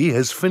Mummy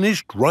has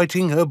finished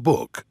writing her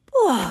book.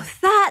 Oh,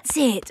 that's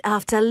it.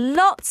 After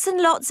lots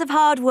and lots of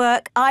hard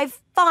work, I've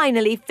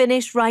finally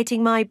finished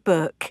writing my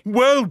book.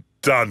 Well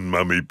done,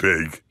 Mummy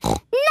Pig.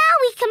 Now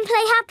we can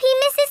play Happy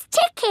Mrs.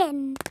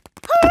 Chicken.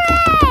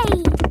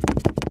 Hooray!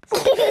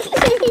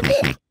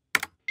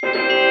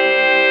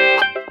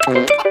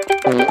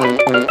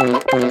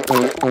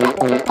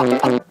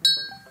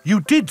 You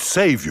did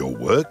save your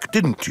work,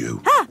 didn't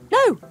you? Ah,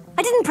 no,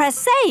 I didn't press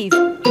save.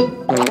 40, 90,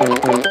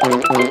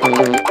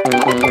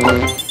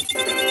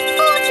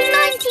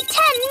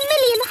 10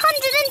 million,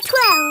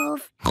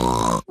 112.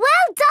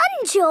 Well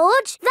done,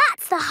 George.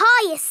 That's the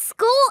highest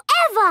score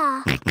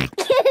ever.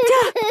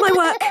 My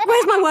work.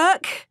 Where's my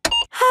work?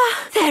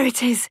 Ah, there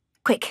it is.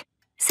 Quick.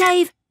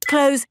 Save,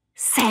 close,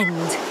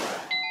 send.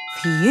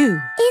 Phew.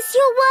 Is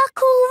your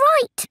work all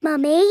right,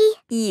 Mummy?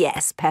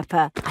 Yes,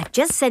 Peppa. I've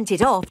just sent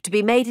it off to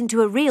be made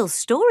into a real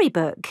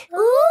storybook.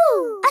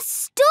 Ooh, a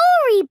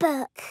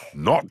storybook.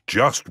 Not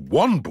just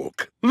one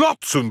book.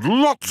 Lots and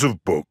lots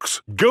of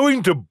books.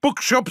 Going to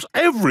bookshops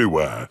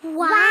everywhere.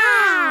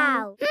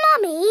 Wow.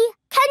 Mummy,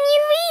 can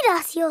you read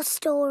us your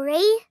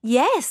story?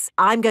 Yes,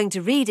 I'm going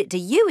to read it to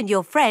you and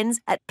your friends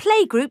at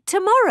Playgroup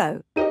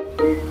tomorrow.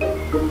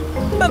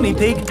 Mummy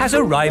Pig has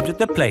arrived at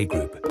the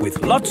playgroup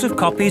with lots of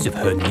copies of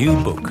her new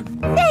book.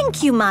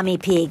 Thank you, Mummy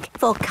Pig,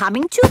 for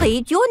coming to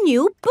read your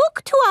new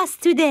book to us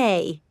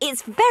today.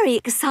 It's very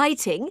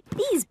exciting.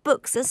 These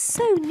books are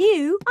so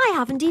new, I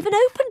haven't even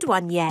opened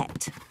one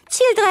yet.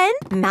 Children,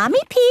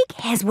 Mummy Pig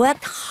has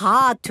worked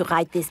hard to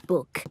write this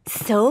book.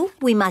 So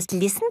we must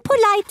listen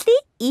politely,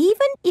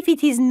 even if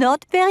it is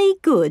not very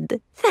good.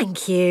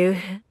 Thank you.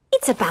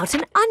 It's about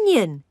an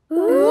onion.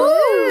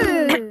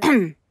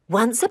 Ooh.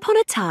 Once upon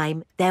a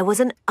time, there was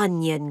an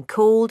onion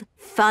called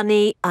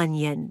Funny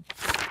Onion.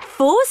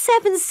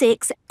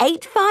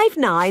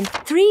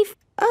 4768593.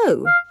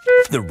 Oh.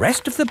 The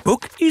rest of the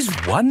book is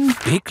one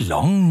big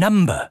long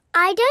number.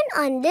 I don't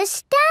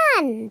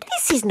understand.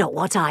 This is not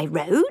what I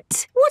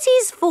wrote. What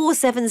is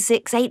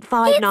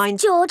 4768593?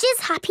 It's George's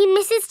Happy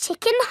Mrs.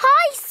 Chicken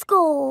high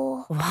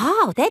score.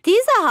 Wow, that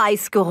is a high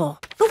score.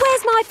 But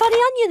where's my Funny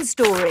Onion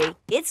story?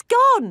 It's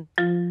gone.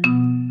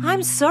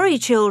 I'm sorry,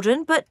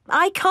 children, but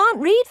I can't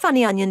read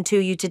Funny Onion to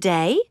you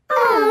today.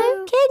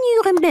 Oh. Can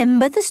you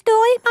remember the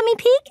story, Mummy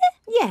Pig?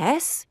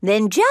 Yes.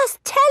 Then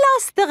just tell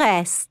us the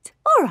rest.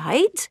 All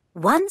right.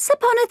 Once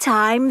upon a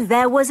time,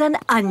 there was an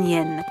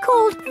onion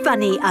called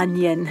Funny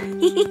Onion.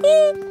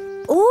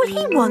 All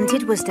he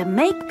wanted was to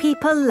make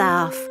people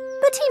laugh,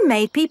 but he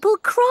made people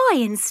cry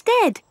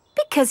instead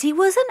because he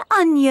was an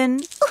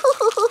onion.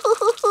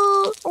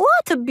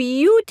 What a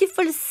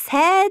beautiful,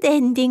 sad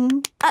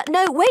ending.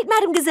 No, wait,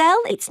 Madame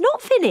Gazelle, it's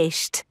not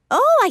finished.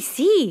 Oh, I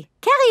see.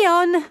 Carry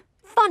on.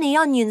 Funny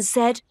Onion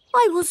said,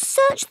 I will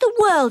search the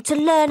world to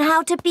learn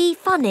how to be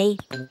funny.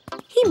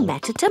 He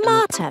met a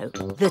tomato.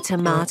 The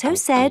tomato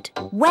said,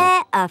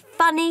 wear a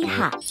funny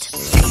hat.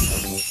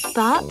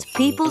 But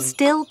people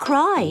still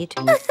cried.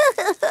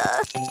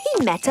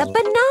 He met a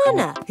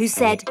banana who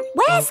said,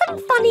 wear some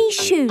funny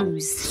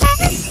shoes.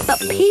 But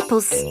people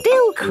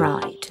still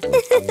cried.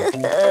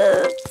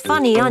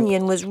 Funny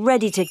Onion was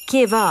ready to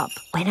give up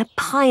when a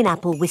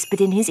pineapple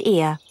whispered in his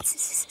ear.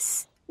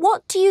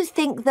 What do you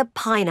think the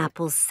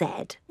pineapple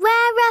said?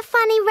 Wear a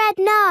funny red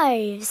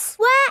nose.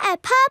 Wear a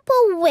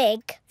purple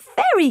wig.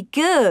 Very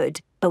good.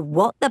 But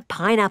what the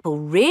pineapple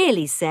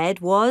really said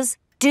was,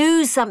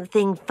 do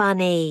something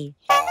funny.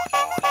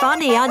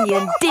 Funny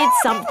Onion did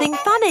something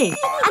funny,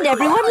 and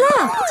everyone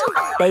laughed.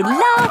 They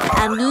laughed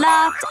and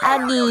laughed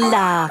and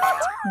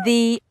laughed.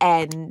 The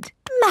end.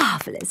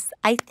 Marvellous.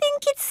 I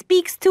think it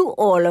speaks to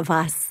all of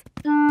us.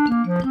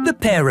 The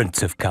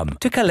parents have come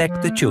to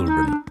collect the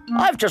children.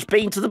 I've just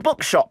been to the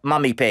bookshop,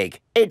 Mummy Pig.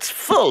 It's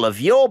full of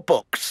your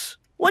books.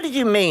 What did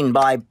you mean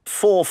by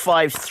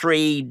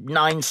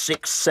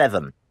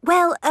 453967?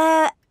 Well,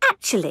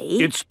 actually...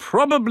 It's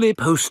probably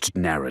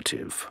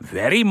post-narrative.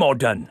 Very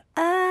modern.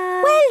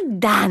 Well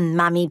done,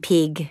 Mummy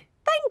Pig.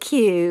 Thank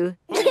you.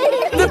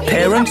 The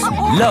parents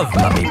love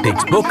Mummy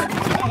Pig's book.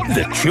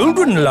 The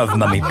children love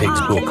Mummy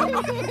Pig's book.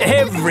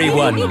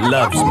 Everyone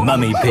loves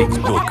Mummy Pig's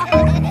book.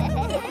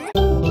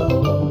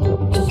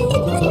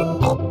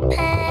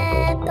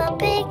 Peppa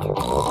Pig.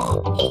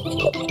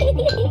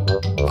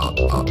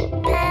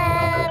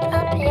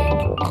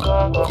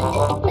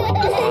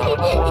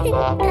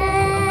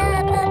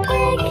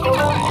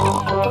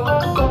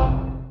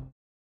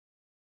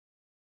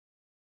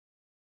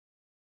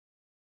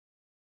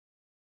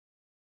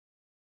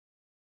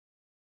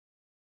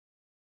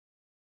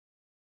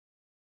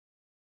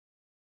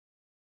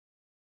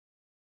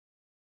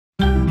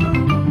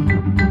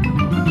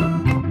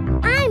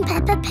 I'm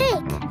Peppa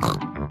Pig.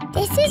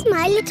 This is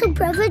my little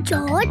brother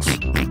George.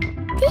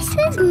 This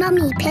is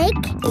Mummy Pig.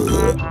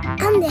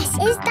 And this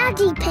is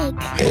Daddy Pig.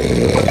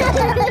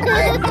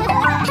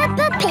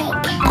 Peppa Pig.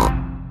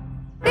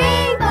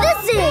 The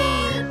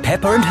zoo.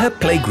 Peppa and her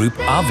playgroup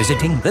are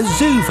visiting the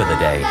zoo for the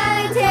day.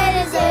 Going to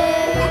the zoo.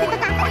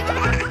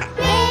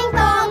 Bing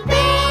bong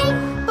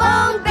bing,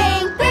 bong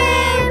bing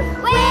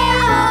boom.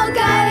 We're all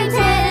going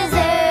to the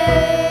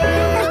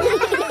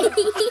zoo.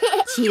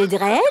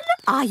 Children,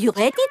 are you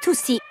ready to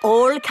see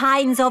all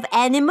kinds of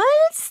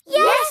animals?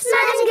 Yes,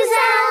 Madam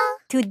Gazelle.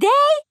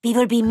 Today, we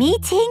will be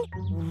meeting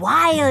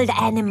wild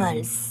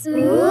animals.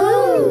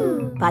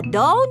 Ooh. But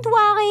don't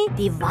worry,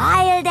 the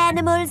wild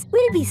animals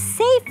will be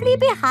safely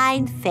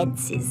behind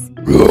fences.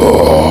 A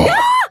lion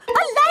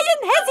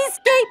has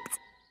escaped!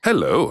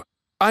 Hello,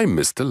 I'm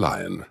Mr.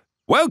 Lion.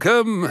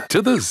 Welcome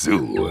to the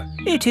zoo.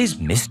 It is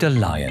Mr.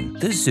 Lion,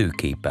 the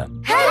zookeeper.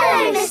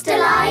 Hello, Mr.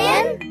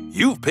 Lion.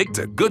 You've picked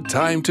a good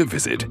time to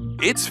visit.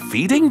 It's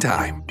feeding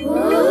time.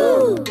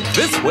 Ooh.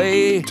 This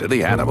way to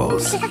the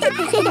animals.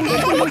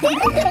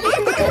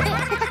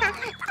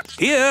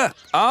 Here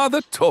are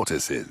the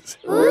tortoises.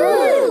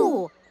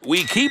 Ooh.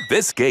 We keep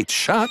this gate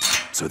shut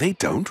so they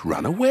don't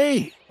run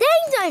away. They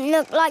don't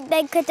look like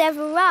they could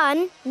ever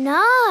run.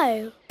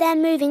 No, they're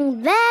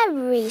moving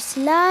very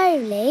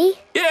slowly.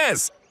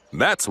 Yes,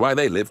 that's why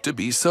they live to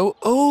be so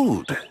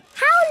old.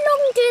 How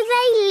long do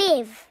they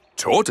live?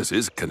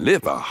 Tortoises can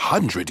live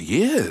 100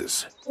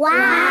 years.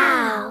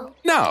 Wow.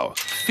 Now,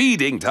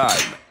 feeding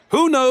time.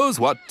 Who knows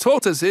what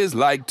tortoises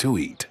like to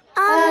eat?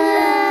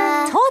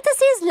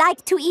 Tortoises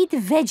like to eat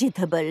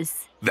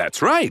vegetables.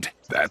 That's right.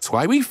 That's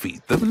why we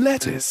feed them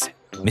lettuce.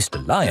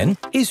 Mr. Lion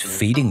is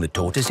feeding the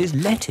tortoises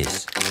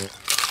lettuce.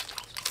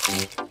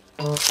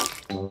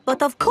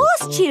 But of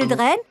course,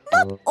 children,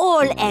 not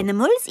all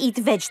animals eat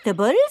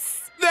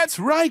vegetables. That's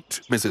right,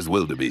 Mrs.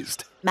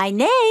 Wildebeest. My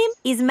name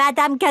is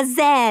Madame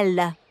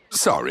Gazelle.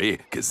 Sorry,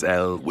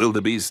 Gazelle,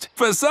 Wildebeest.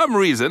 For some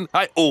reason,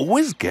 I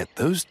always get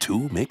those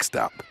two mixed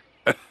up.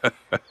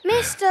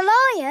 Mr.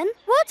 Lion,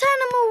 what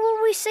animal will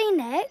we see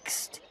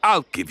next?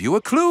 I'll give you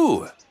a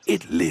clue.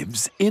 It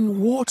lives in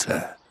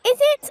water. Is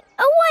it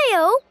a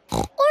whale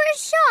or a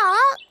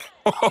shark?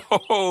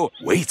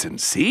 Wait and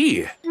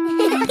see.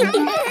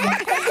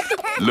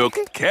 Look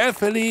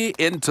carefully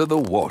into the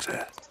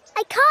water.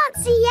 I can't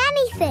see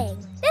anything.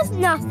 There's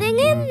nothing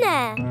in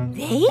there.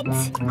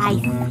 Wait, I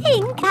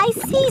think I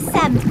see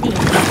something.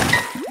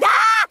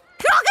 Ah!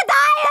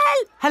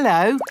 Crocodile!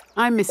 Hello,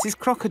 I'm Mrs.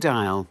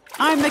 Crocodile.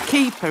 I'm the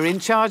keeper in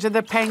charge of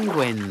the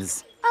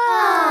penguins.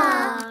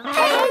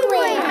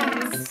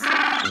 Penguins!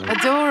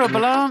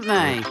 Adorable, aren't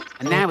they?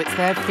 And now it's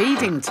their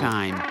feeding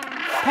time.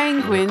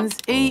 Penguins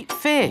eat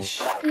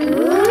fish.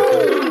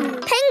 Ooh.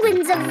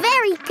 Penguins are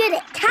very good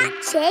at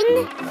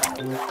catching.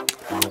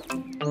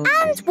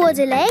 And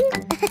waddling.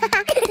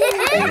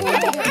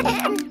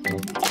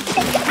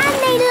 And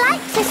they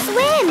like to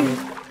swim.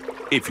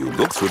 If you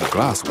look through the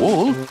glass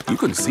wall, you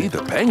can see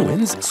the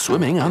penguins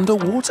swimming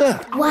underwater.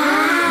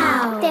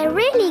 Wow! They're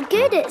really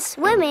good at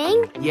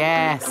swimming.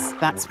 Yes,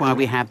 that's why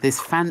we have this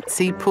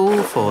fancy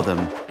pool for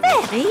them.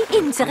 Very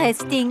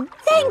interesting.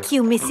 Thank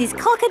you, Mrs.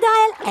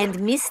 Crocodile and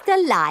Mr.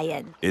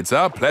 Lion. It's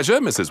our pleasure,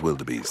 Mrs.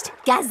 Wildebeest.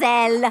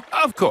 Gazelle.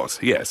 Of course,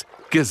 yes,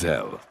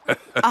 Gazelle.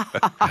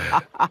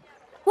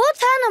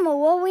 What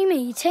animal are we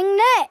meeting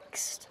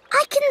next?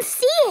 I can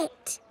see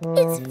it.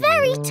 It's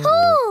very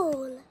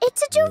tall.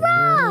 It's a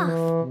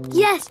giraffe.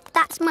 Yes,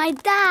 that's my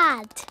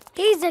dad.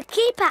 He's a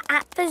keeper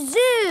at the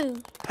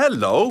zoo.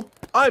 Hello,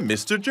 I'm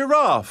Mr.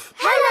 Giraffe.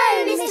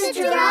 Hello, Mr.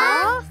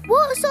 Giraffe.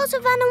 What sort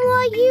of animal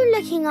are you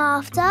looking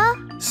after?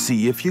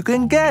 See if you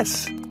can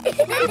guess. Look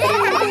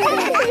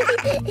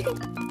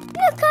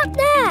up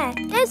there.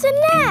 There's a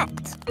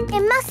net.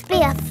 It must be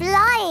a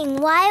flying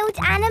wild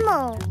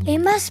animal. It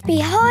must be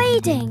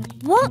hiding,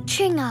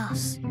 watching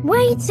us,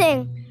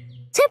 waiting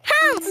to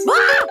pounce.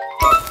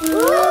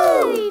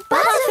 Ooh,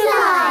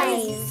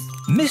 butterflies.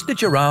 Mr.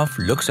 Giraffe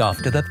looks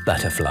after the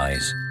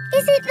butterflies.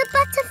 Is it the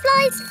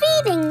butterflies'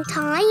 feeding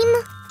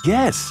time?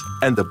 Yes,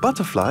 and the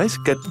butterflies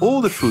get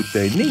all the food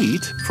they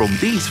need from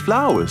these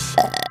flowers.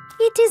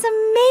 It is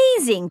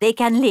amazing they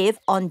can live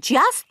on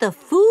just the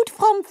food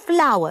from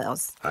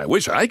flowers. I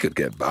wish I could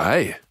get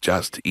by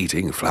just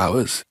eating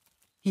flowers.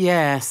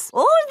 Yes.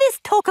 All this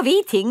talk of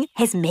eating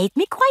has made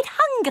me quite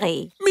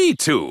hungry. Me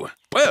too.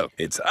 Well,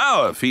 it's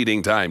our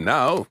feeding time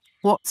now.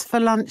 What's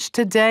for lunch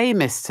today,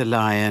 Mr.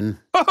 Lion?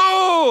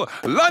 Ho-ho!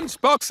 Lunch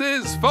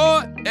boxes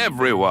for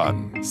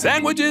everyone.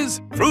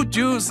 Sandwiches, fruit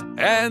juice,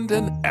 and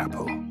an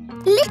apple.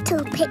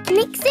 Little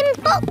picnics in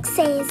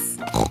boxes.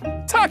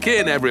 Tuck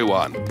in,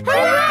 everyone.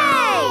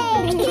 Hooray!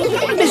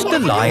 Mr.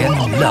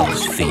 Lion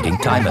loves feeding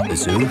time at the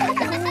zoo.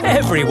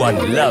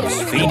 Everyone loves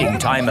feeding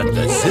time at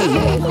the zoo.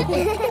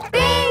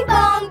 Bing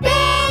bong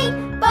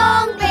bing,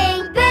 bong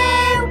bing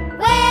boo.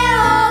 We're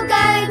all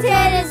going to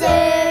the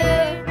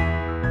zoo.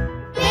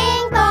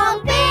 Bing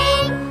bong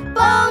bing,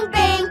 bong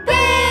bing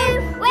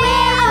boo.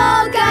 We're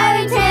all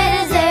going to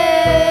the zoo.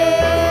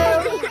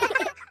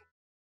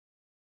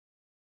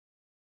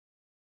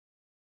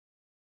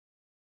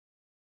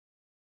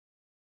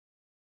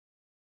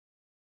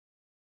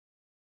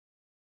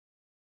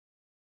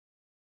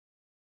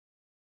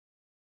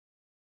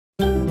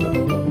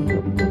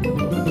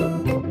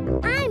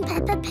 I'm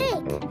Peppa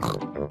Pig.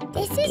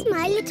 This is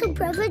my little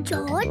brother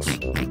George.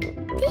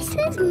 This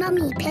is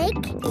Mummy Pig.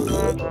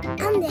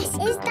 And this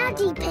is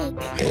Daddy Pig.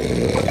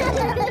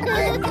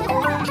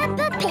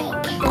 Peppa Pig.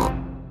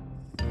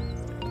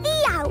 The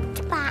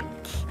Outback.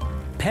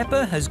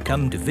 Peppa has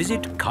come to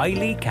visit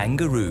Kylie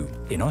Kangaroo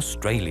in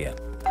Australia.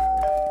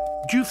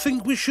 Do you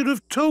think we should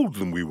have told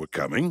them we were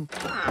coming?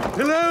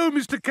 Hello,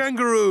 Mr.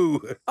 Kangaroo.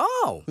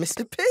 Oh,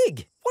 Mr.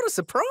 Pig. What a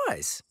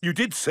surprise. You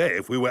did say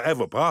if we were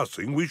ever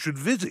passing, we should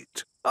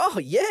visit. Oh,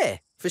 yeah,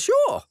 for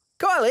sure.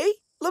 Kylie,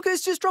 look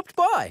who's just dropped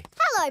by.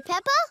 Hello,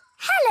 Peppa.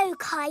 Hello,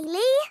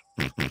 Kylie.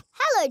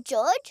 Hello,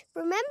 George.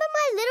 Remember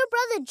my little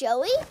brother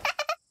Joey?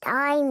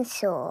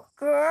 Dinosaur.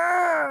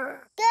 Grrr.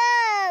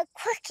 Grrr,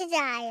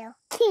 crocodile.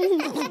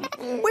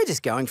 We're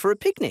just going for a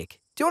picnic.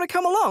 Do you want to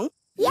come along?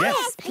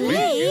 Yes,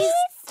 please.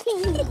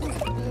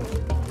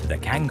 The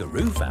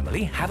kangaroo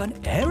family have an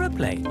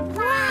aeroplane.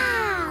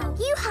 Wow!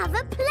 You have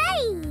a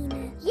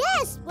plane.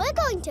 Yes, we're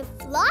going to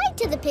fly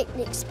to the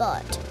picnic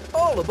spot.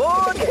 All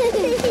aboard!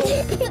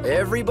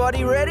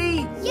 Everybody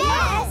ready?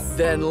 Yes!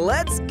 Then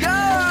let's go!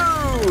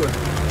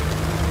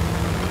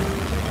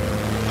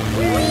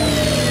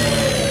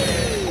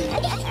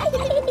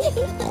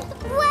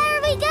 Where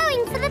are we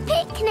going for the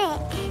picnic?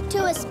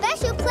 To a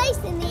special place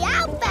in the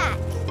outback.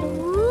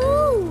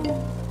 Ooh!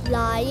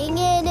 Flying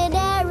in an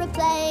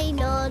aeroplane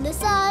on a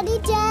sunny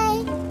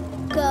day.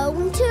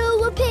 Going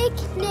to a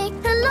picnic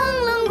a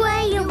long, long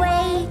way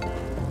away.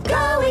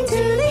 Going to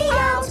the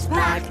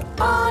outback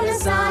on a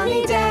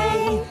sunny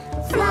day.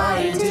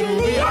 Flying to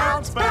the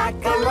outback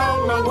a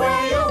long, long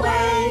way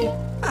away.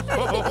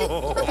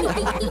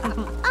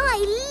 I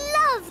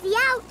love the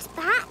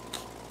outback.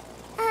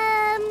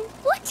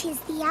 What is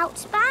the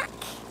outback?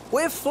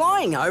 We're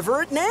flying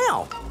over it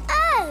now.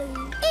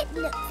 Oh, it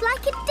looks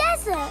like a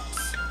desert.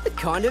 It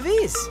kind of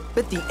is.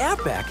 But the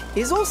outback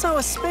is also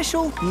a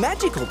special,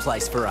 magical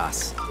place for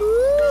us.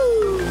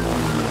 Ooh.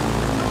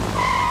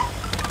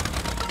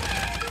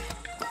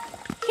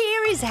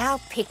 Here is our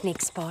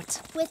picnic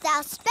spot. With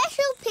our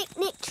special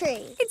picnic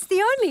tree. It's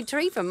the only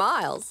tree for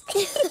miles.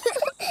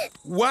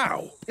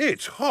 Wow,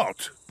 it's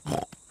hot.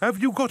 Have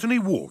you got any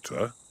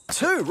water?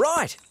 Too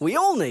right. We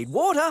all need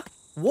water.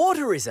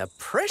 Water is a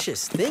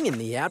precious thing in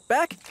the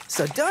outback,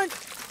 so don't...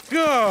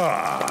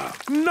 Ah,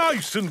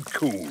 nice and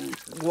cool.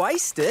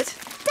 Waste it.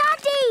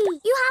 Daddy,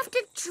 you have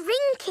to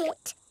drink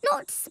it,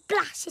 not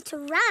splash it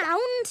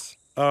around.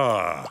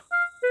 Ah.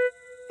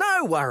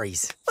 No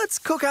worries. Let's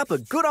cook up a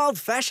good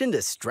old-fashioned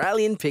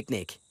Australian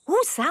picnic.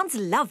 Oh, sounds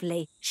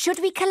lovely. Should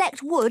we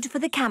collect wood for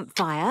the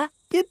campfire?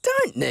 You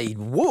don't need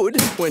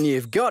wood when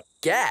you've got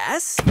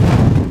gas.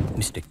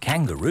 Mr.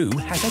 Kangaroo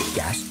has a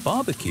gas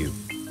barbecue.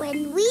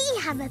 When we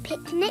have a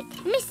picnic,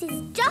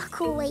 Mrs.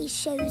 Duck always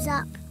shows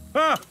up.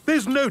 Ah,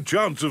 there's no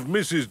chance of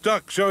Mrs.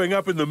 Duck showing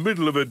up in the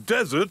middle of a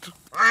desert.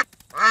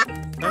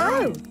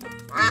 Oh.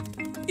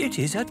 It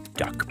is a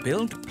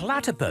duck-billed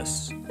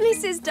platypus.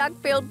 Mrs.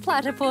 Duck-billed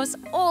Platypus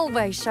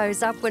always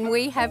shows up when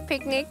we have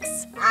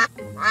picnics.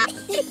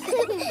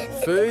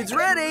 Food's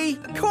ready.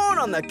 Corn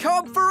on the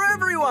cob for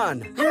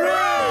everyone.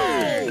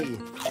 Hooray!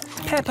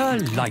 Peppa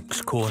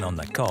likes corn on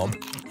the cob.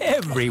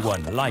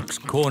 Everyone likes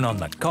corn on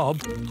the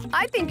cob.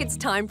 I think it's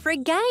time for a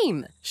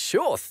game.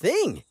 Sure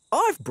thing.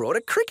 I've brought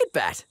a cricket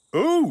bat.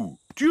 Oh,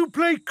 do you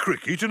play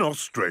cricket in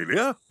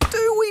Australia?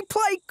 Do we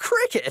play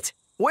cricket?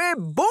 We're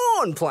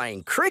born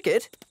playing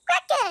cricket.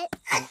 Cricket!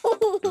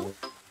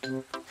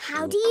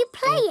 How do you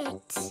play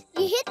it?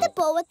 You hit the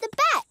ball with the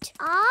bat.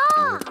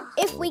 Ah!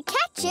 If we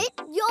catch it,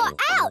 you're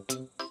out.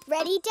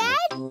 Ready,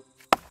 Dad?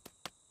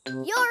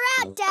 You're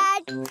out,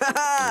 Dad.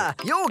 Ha!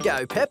 You'll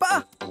go,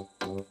 Peppa.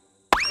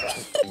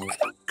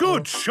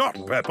 Good shot,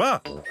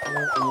 Peppa.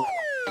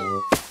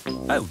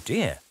 Oh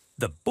dear,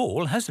 the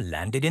ball has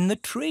landed in the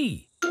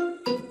tree.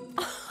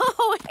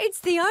 Oh, It's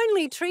the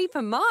only tree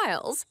for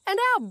miles, and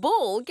our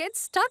ball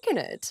gets stuck in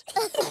it.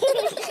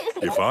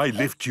 If I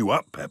lift you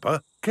up,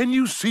 Peppa, can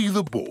you see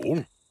the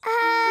ball?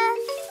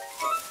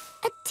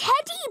 A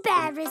teddy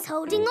bear is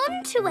holding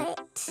on to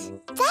it.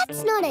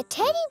 That's not a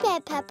teddy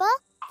bear, Peppa.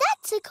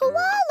 That's a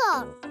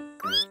koala.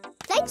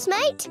 Thanks,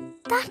 mate.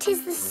 That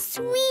is the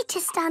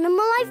sweetest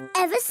animal I've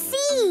ever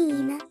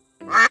seen.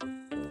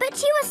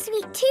 But you are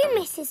sweet too,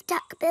 Mrs.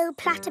 Duckbill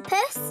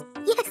Platypus.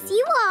 Yes,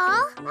 you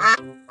are.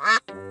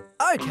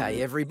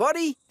 OK,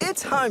 everybody,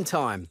 it's home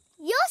time.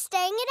 You're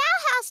staying at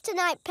our house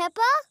tonight,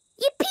 Peppa.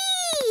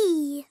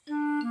 Yippee!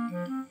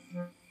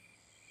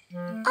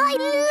 I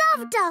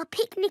loved our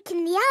picnic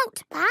in the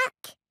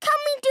outback. Can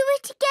we do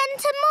it again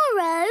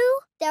tomorrow?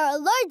 There are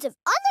loads of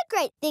other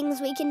great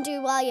things we can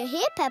do while you're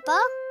here,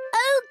 Peppa.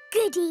 Oh,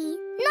 goody.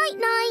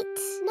 Night-night.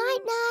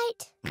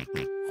 Night-night.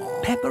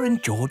 Peppa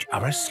and George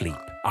are asleep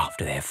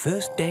after their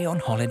first day on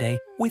holiday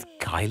with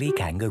Kylie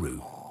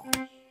Kangaroo.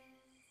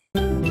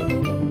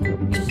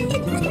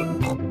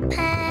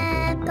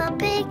 Peppa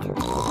Pig.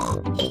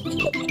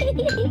 Peppa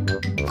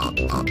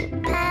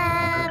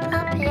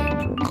Pig.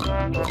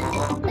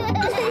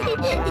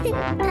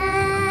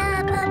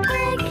 Peppa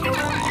Pig.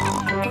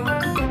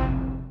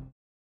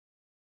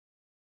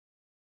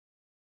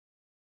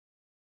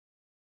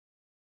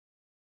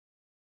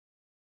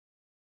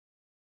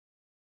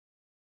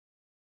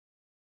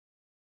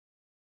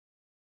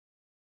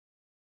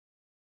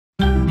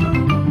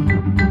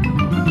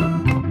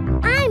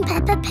 I'm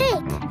Peppa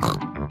Pig.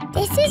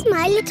 This is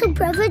my little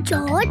brother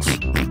George.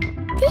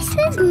 This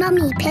is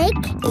Mummy Pig.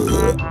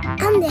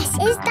 And this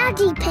is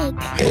Daddy Pig.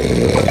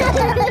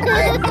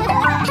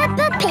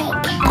 Peppa Pig.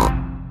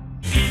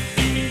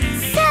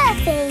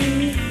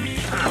 Surfing.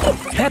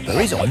 Peppa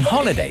is on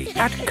holiday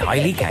at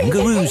Kylie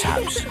Kangaroo's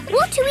house.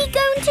 What are we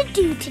going to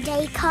do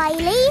today,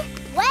 Kylie?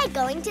 We're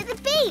going to the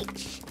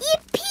beach.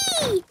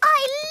 Yippee!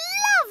 I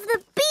love the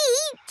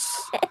beach.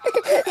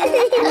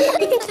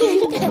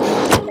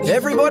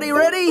 Everybody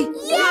ready?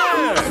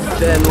 Yeah!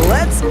 Then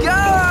let's go!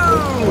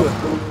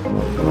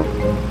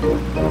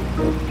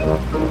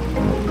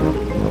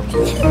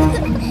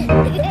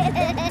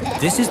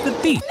 This is the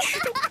beach.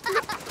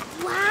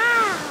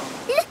 Wow!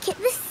 Look at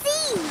the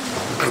sea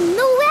and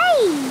the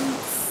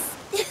waves.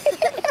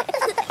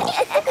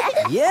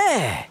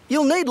 Yeah,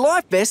 you'll need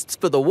life vests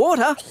for the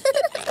water.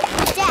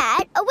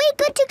 Dad, are we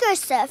good to go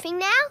surfing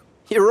now?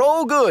 You're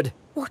all good.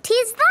 What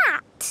is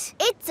that?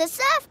 It's a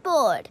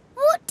surfboard.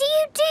 What do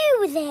you do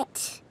with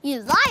it?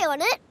 You lie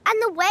on it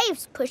and the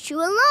waves push you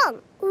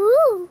along.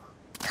 Ooh.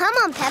 Come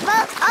on,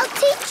 Peppa, I'll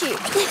teach you.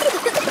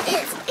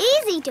 It's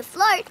easy to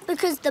float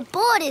because the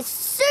board is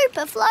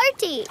super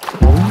floaty.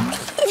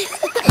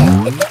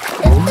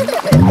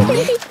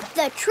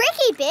 The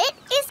tricky bit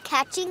is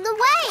catching the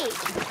wave.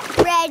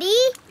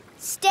 Ready,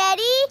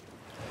 steady,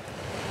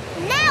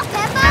 now,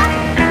 Peppa!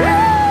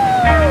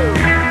 Woo!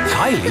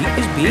 Kylie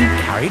is being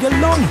carried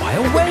along by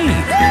a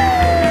wave.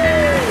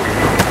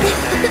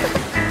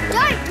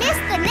 Don't miss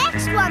the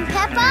next one,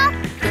 Peppa.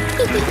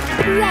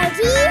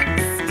 Ready,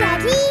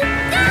 steady,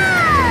 go!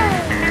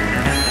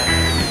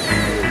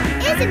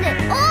 Isn't it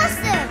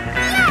awesome?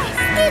 Yes,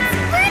 it's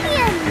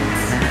brilliant!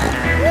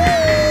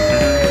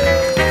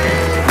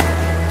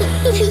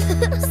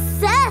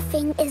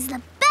 Surfing is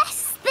the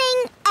best thing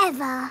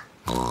ever.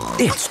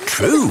 It's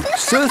true.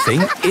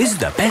 Surfing is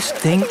the best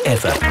thing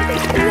ever.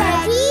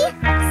 Ready,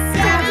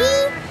 steady,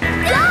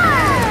 go!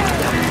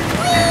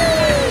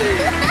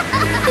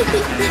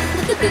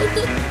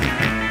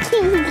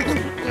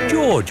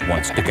 George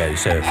wants to go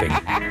surfing.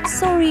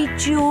 Sorry,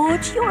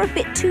 George, you're a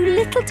bit too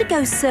little to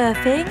go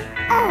surfing.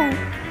 Oh,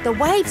 the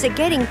waves are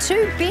getting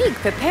too big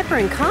for Peppa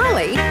and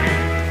Kylie.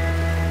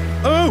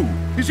 Oh,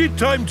 is it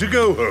time to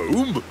go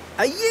home?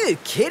 Are you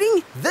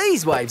kidding?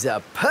 These waves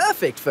are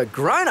perfect for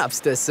grown-ups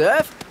to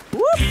surf.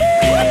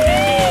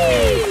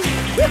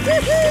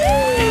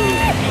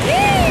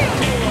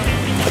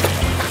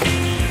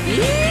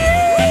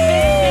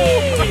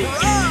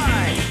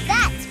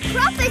 That's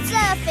proper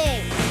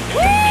surfing!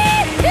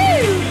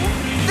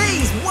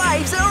 These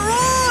waves are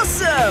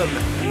awesome!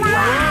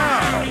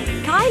 Wow!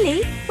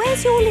 Kylie,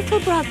 where's your little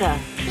brother?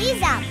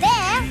 He's out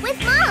there with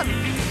Mum.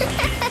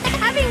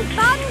 Having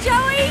fun,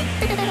 Joey?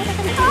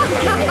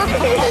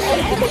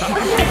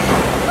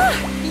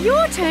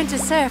 Your turn to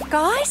surf,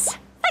 guys.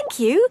 Thank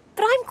you,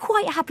 but I'm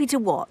quite happy to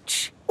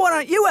watch. Why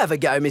don't you have a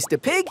go, Mr.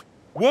 Pig?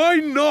 Why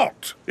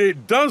not?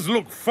 It does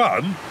look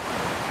fun.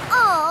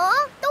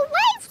 Aw, the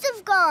waves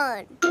have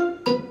gone.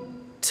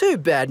 Too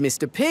bad,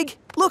 Mr. Pig.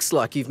 Looks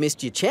like you've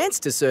missed your chance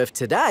to surf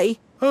today.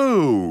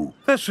 Oh,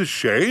 that's a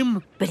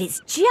shame. But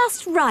it's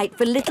just right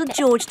for little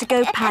George to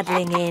go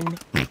paddling in.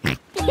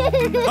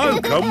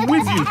 I'll come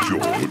with you,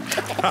 George.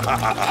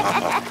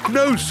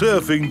 No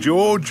surfing,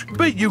 George,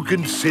 but you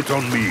can sit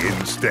on me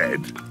instead.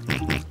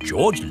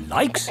 George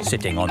likes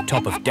sitting on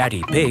top of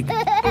Daddy Pig.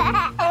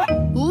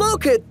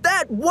 Look at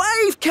that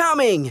wave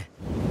coming!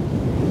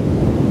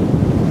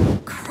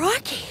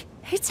 Crikey,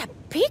 it's a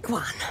big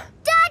one.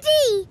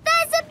 Daddy,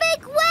 there's a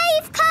big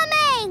wave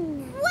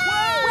coming!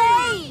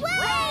 Wave!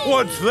 Wave!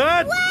 What's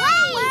that?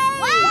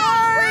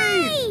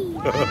 Wave!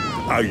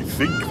 I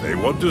think they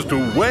want us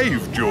to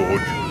wave,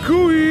 George.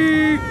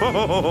 Cooey!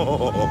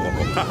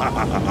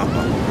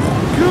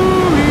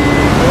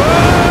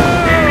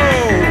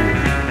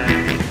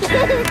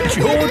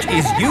 George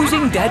is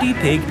using Daddy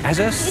Pig as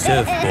a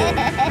surfboard.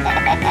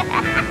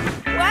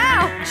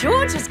 Wow,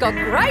 George has got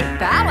great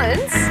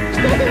balance.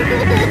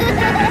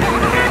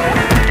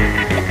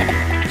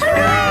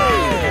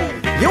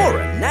 Hooray! You're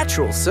a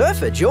natural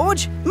surfer,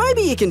 George.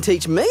 Maybe you can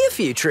teach me a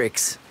few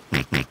tricks.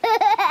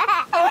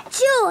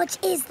 George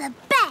is the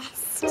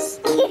best.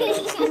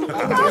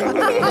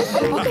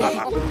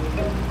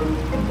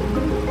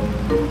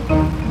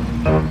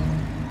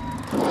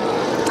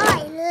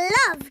 I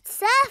loved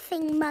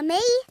surfing, Mummy.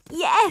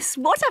 Yes,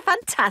 what a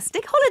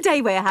fantastic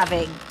holiday we're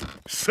having.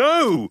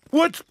 So,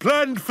 what's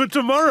planned for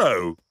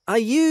tomorrow? Are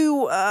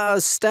you,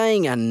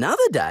 staying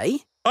another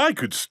day? I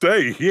could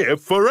stay here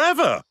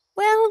forever.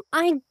 Well,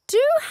 I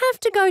do have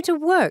to go to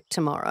work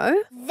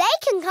tomorrow. They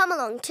can come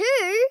along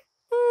too.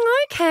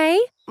 OK.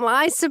 Well,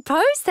 I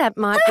suppose that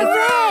might be...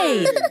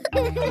 Hooray!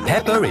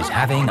 Peppa is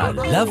having a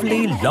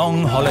lovely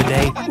long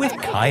holiday with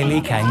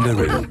Kylie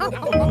Kangaroo.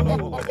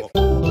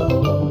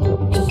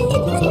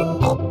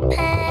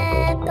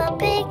 Peppa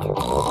Pig.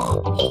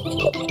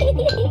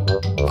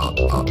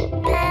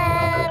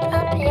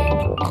 Peppa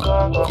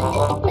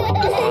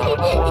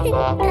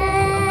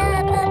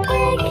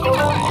Pig.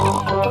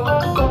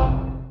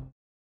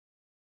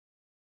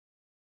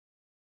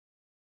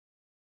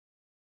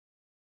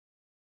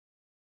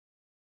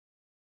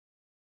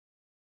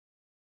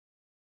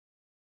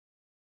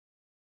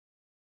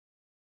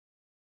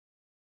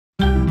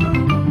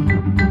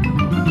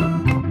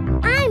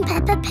 I'm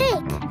Peppa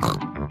Pig.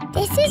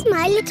 This is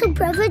my little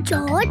brother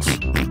George.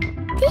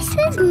 This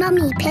is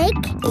Mummy Pig.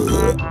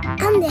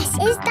 And this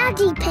is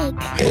Daddy Pig.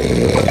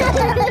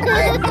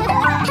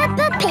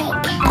 Peppa Pig.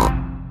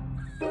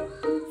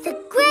 The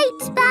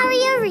Great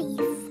Barrier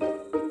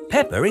Reef.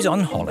 Peppa is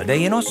on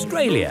holiday in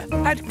Australia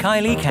at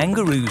Kylie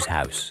Kangaroo's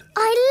house.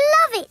 I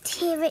love it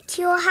here at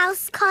your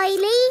house,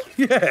 Kylie.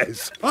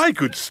 Yes, I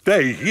could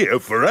stay here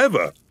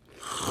forever.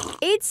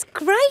 It's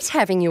great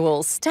having you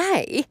all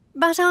stay,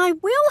 but I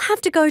will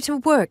have to go to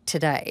work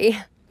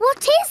today.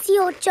 What is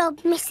your job,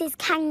 Mrs.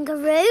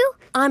 Kangaroo?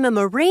 I'm a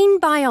marine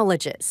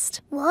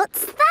biologist.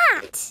 What's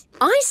that?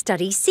 I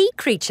study sea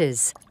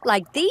creatures,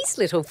 like these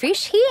little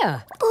fish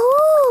here.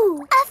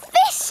 Ooh, a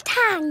fish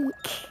tank.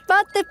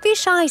 But the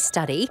fish I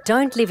study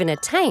don't live in a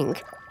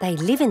tank. They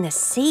live in the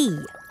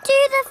sea. Do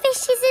the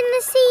fishes in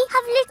the sea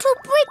have little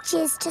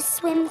bridges to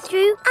swim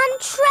through and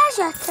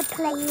treasure to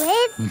play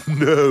with?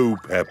 No,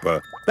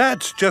 Peppa.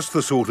 That's just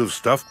the sort of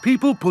stuff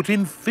people put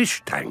in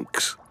fish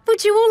tanks.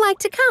 Would you all like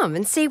to come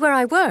and see where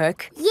I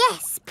work?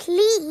 Yes,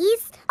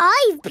 please.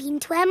 I've been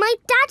to where my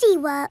daddy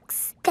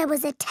works. There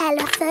was a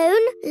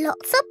telephone,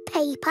 lots of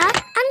paper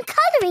and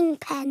colouring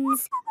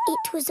pens.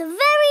 It was a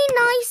very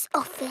nice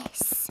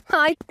office.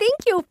 I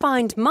think you'll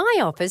find my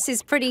office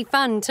is pretty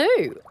fun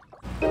too.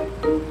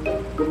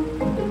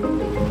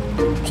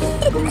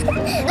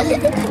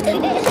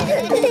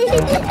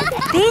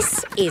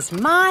 This is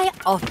my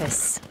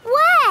office.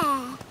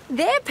 Where?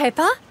 There,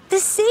 Peppa, the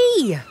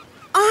sea.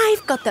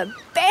 I've got the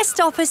best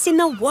office in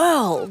the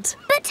world.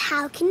 But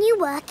how can you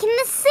work in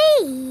the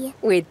sea?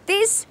 With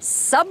this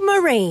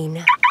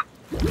submarine.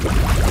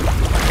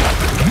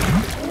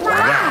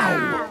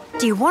 Wow!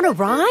 Do you want to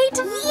ride?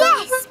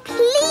 Yes,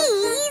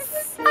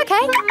 please. OK,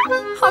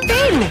 hop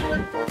in.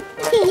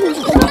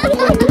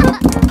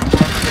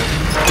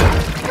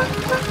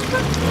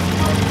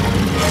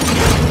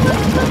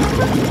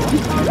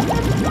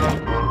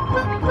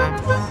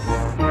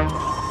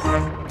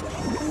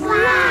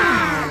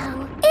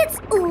 Wow! It's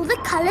all the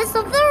colours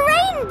of the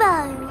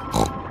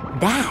rainbow.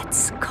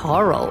 That's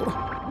coral.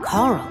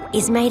 Coral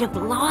is made of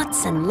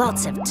lots and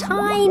lots of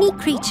tiny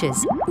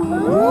creatures.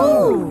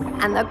 Ooh!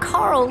 And the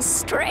coral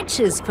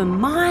stretches for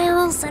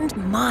miles and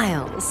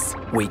miles.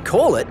 We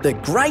call it the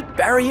Great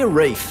Barrier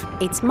Reef.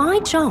 It's my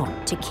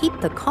job to keep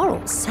the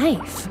coral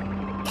safe.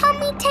 Can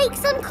we take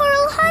some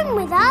coral home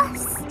with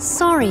us?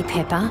 Sorry,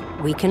 Peppa.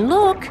 We can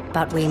look,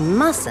 but we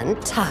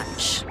mustn't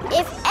touch.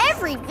 If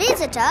every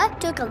visitor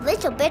took a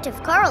little bit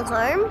of coral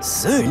home...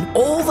 Soon,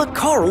 all the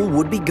coral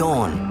would be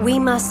gone. We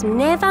must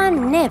never,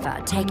 never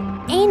take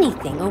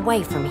anything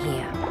away from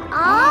here.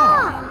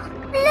 Ah!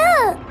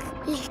 Look!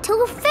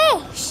 Little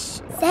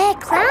fish. They're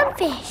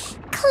clownfish.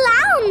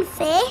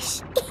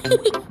 Clownfish?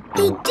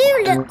 They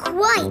do look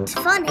quite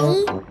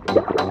funny.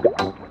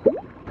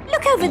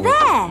 Look over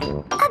there.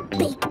 A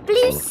big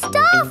blue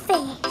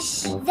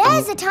starfish.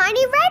 There's a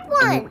tiny red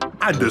one.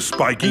 And a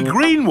spiky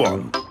green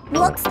one.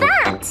 What's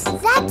that?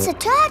 That's a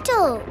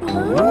turtle.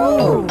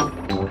 Ooh.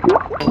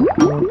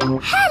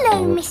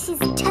 Hello, Mrs.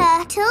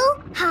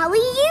 Turtle. How are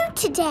you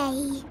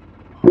today?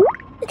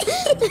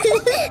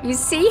 You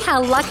see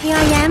how lucky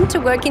I am to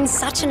work in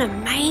such an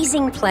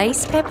amazing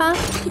place, Peppa?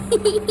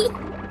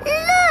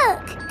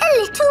 Look! A A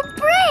little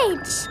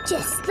bridge,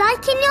 just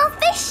like in your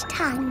fish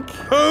tank.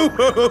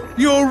 Oh,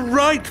 you're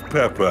right,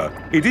 Peppa.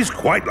 It is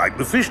quite like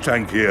the fish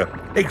tank here,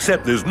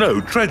 except there's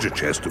no treasure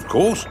chest, of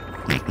course.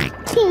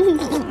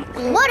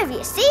 What have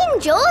you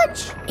seen,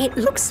 George? It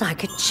looks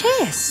like a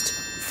chest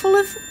full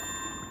of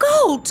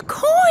gold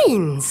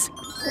coins.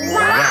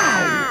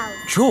 Wow!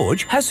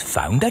 George has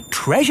found a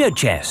treasure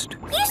chest.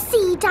 You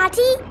see,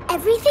 Daddy,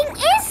 everything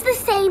is the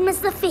same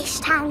as the fish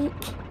tank.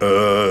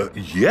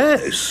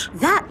 Yes.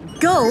 That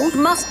gold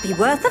must be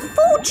worth a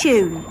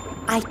fortune.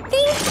 I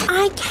think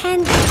I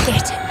can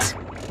get it.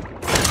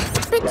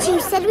 But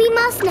you said we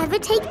must never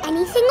take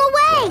anything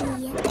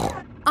away.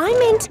 I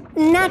meant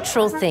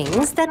natural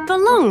things that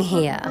belong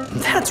here.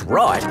 That's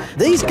right.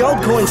 These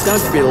gold coins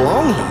don't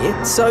belong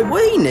here, so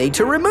we need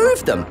to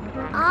remove them.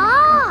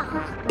 Ah!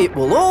 It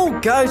will all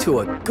go to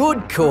a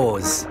good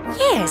cause.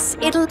 Yes,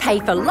 it'll pay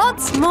for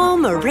lots more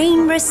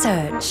marine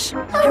research.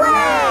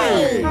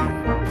 Hooray!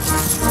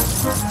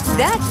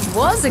 That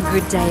was a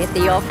good day at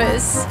the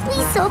office.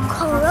 We saw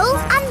coral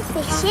and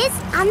fishes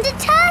and a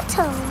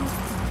turtle.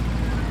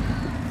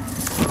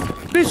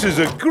 This is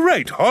a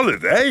great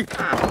holiday.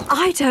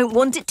 I don't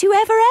want it to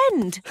ever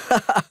end.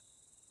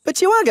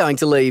 But you are going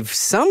to leave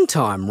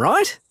sometime,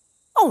 right?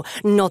 Oh,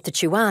 not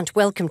that you aren't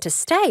welcome to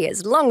stay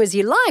as long as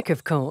you like,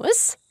 of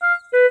course.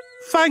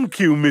 Thank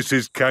you,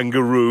 Mrs.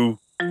 Kangaroo.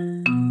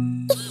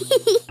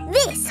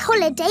 This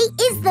holiday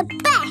is the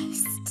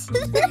best.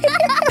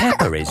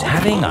 Peppa is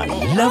having a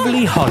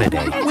lovely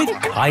holiday with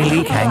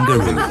Kylie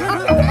Kangaroo.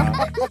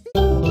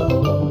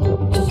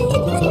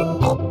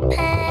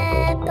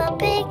 Peppa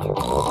Pig.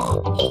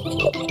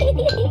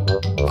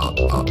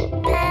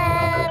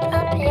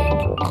 Peppa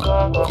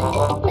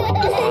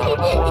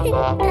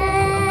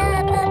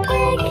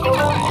Pig.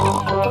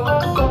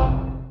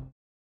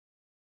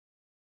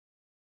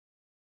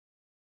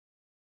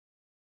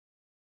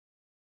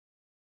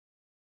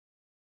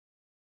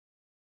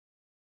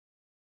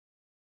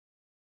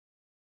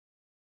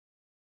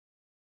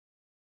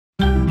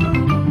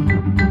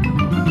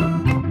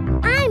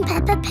 I'm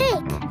Peppa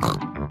Pig.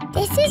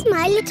 This is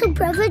my little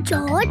brother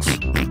George.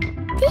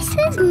 This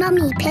is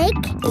Mummy Pig.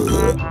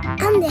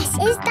 And this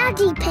is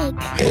Daddy Pig.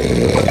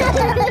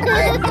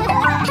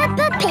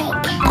 Peppa Pig.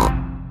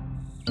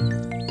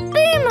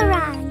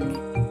 Boomerang.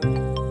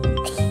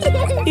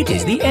 It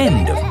is the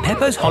end of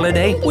Peppa's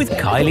holiday with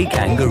Kylie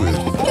Kangaroo.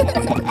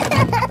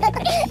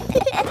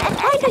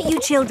 Why don't you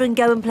children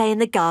go and play in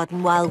the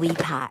garden while we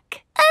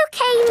pack?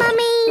 Okay,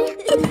 Mummy.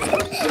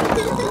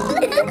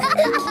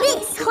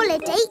 This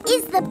holiday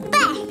is the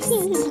best.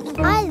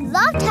 I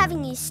loved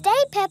having you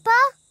stay, Peppa.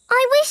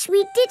 I wish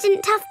we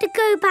didn't have to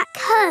go back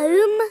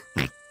home.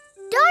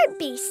 Don't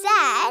be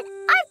sad.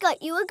 I've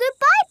got you a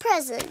goodbye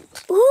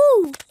present.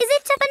 Ooh, is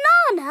it a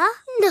banana?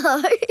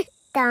 No.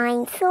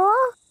 Dinosaur?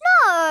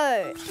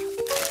 No.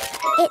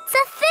 It's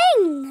a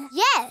thing.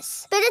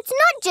 Yes, but it's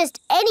not just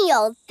any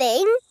old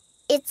thing.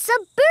 It's a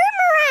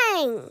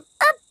boomerang.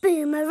 A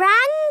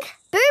boomerang?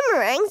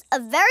 Boomerangs are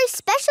very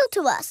special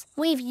to us.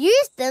 We've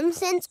used them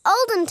since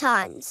olden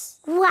times.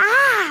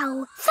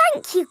 Wow.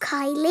 Thank you,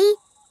 Kylie.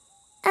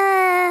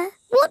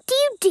 What do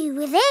you do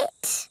with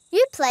it?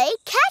 You play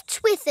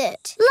catch with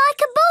it.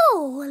 Like a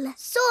ball?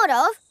 Sort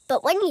of,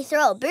 but when you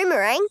throw a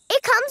boomerang,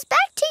 it comes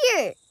back to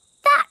you.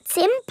 That's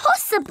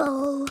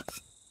impossible.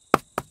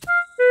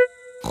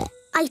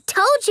 I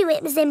told you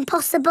it was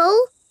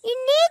impossible. You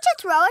need to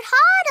throw it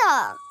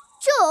harder.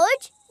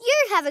 George,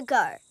 you have a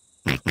go.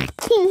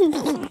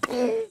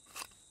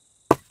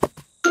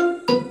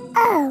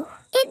 Oh,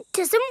 it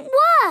doesn't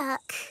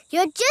work.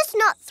 You're just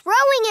not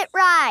throwing it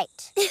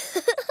right.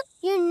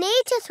 You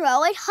need to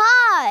throw it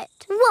hard.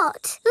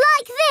 What,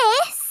 like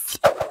this?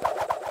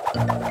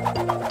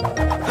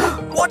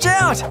 Watch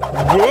out!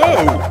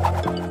 Whoa!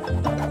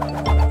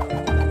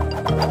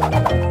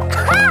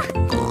 Ha!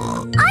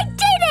 I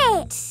did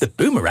it! The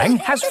boomerang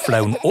has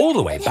flown all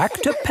the way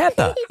back to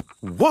Peppa.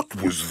 What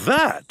was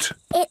that?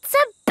 It's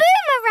a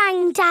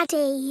boomerang,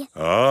 Daddy.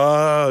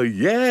 Ah,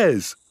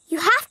 yes. You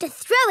have to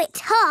throw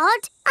it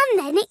hard and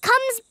then it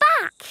comes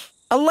back.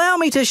 Allow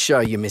me to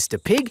show you, Mr.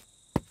 Pig.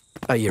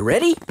 Are you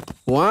ready?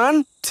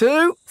 1,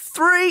 2,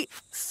 3,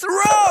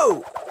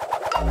 throw!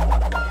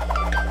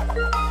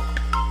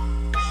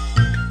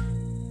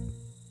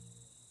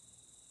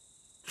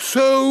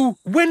 So,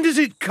 when does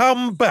it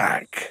come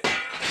back?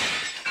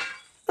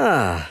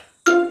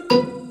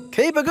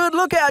 Keep a good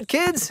lookout,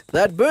 kids.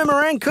 That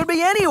boomerang could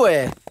be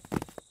anywhere.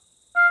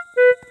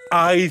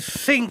 I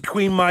think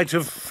we might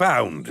have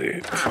found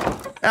it.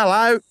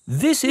 Hello.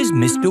 This is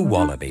Mr.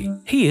 Wallaby.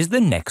 He is the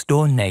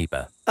next-door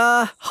neighbour.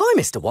 Hi,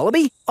 Mr.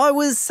 Wallaby. I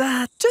was,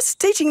 just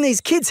teaching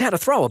these kids how to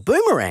throw a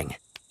boomerang.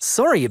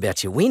 Sorry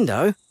about your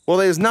window. Well,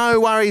 there's no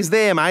worries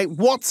there, mate.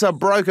 What's a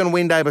broken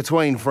window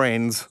between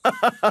friends?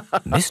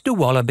 Mr.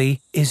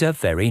 Wallaby is a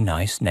very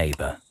nice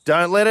neighbour.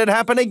 Don't let it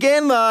happen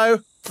again, though.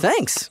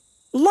 Thanks.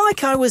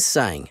 Like I was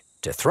saying,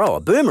 to throw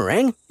a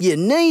boomerang, you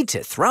need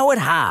to throw it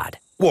hard.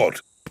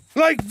 What?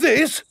 Like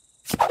this?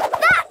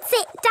 That's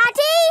it,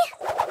 Daddy.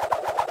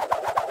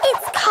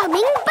 It's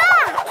coming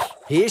back.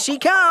 Here she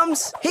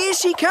comes! Here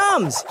she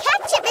comes!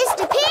 Catch it,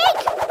 Mr.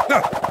 Pig!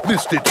 No,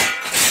 missed it.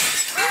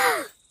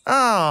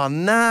 Oh,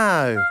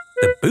 no.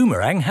 The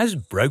boomerang has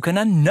broken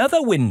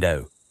another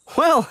window.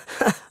 Well,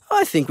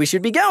 I think we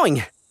should be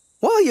going.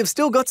 While you've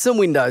still got some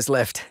windows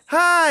left.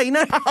 Hey,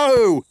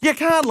 no! You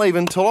can't leave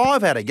until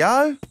I've had a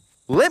go.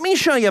 Let me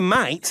show your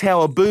mates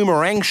how a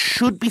boomerang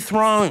should be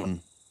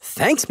thrown.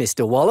 Thanks,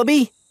 Mr.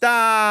 Wallaby.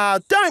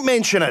 Don't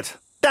mention it.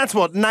 That's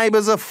what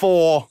neighbours are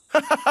for.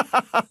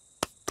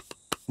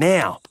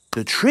 Now,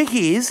 the trick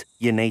is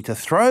you need to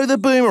throw the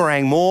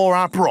boomerang more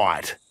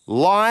upright.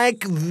 Like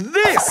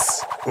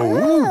this.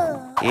 Ooh.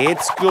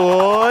 It's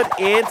good.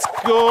 It's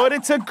good.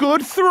 It's a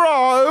good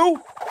throw.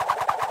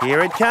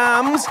 Here it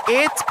comes.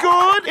 It's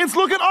good. It's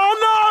looking... Oh,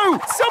 no!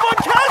 Someone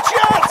catch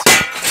it!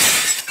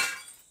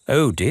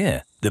 Oh,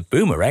 dear. The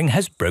boomerang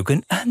has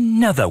broken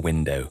another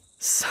window.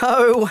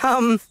 So,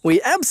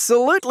 we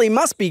absolutely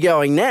must be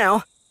going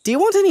now. Do you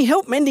want any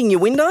help mending your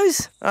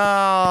windows?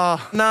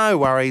 No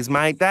worries,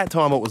 mate. That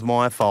time it was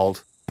my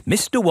fault.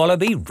 Mr.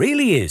 Wallaby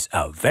really is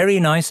a very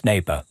nice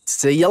neighbour.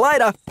 See you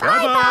later.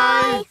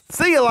 Bye-bye.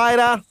 See you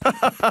later.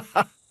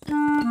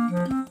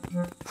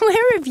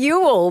 Where have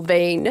you all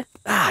been?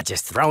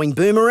 Just throwing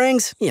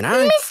boomerangs, you know.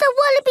 Mr.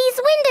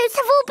 Wallaby's windows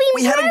have all been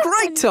We had a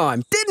great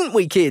time, didn't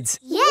we, kids?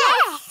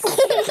 Yes!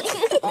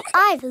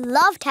 I've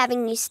loved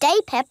having you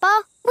stay,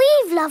 Peppa.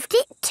 We've loved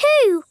it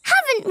too,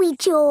 haven't we,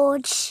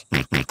 George?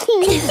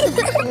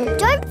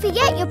 Don't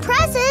forget your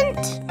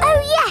present.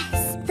 Oh,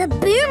 yes, the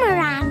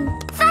boomerang.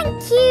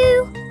 Thank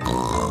you.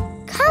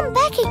 Come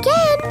back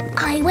again.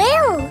 I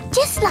will,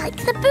 just like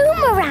the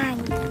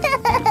boomerang.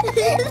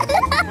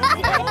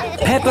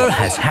 Peppa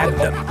has had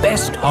the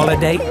best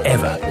holiday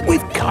ever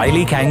with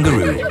Kylie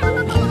Kangaroo.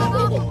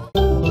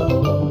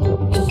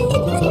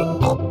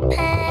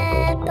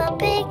 Peppa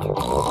Pig.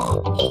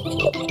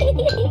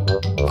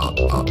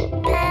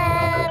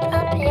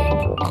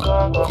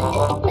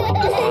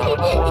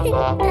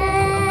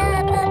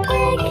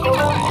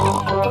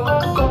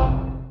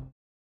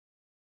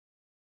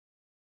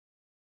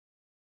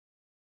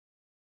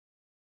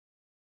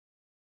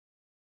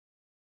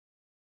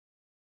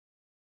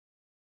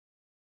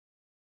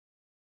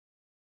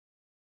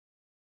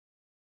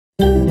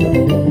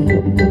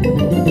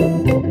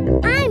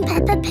 I'm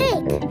Peppa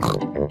Pig.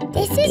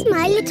 This is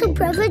my little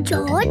brother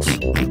George.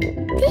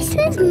 This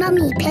is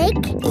Mummy Pig.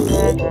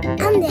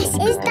 And this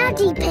is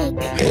Daddy Pig.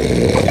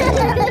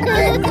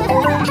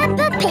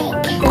 Peppa Pig.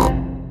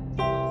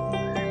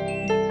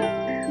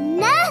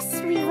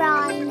 Nursery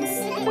rhymes.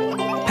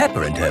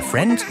 Peppa and her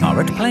friends are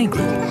at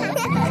playgroup.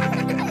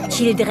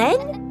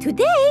 Children,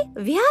 today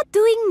we are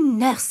doing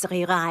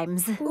nursery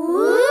rhymes.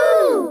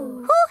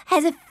 Ooh! Who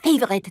has a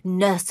favourite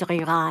nursery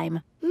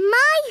rhyme?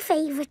 My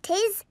favourite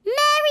is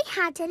Mary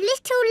Had a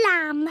Little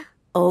Lamb.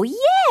 Oh,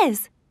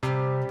 yes!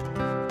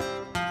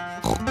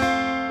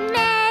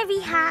 Mary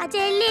had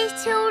a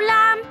little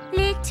lamb,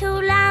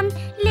 little lamb,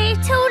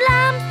 little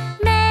lamb.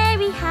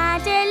 Mary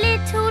had a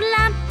little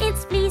lamb,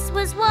 its fleece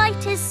was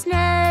white as snow.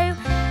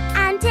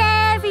 And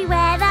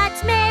everywhere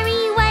that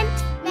Mary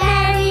went,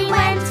 Mary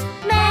went,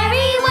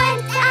 Mary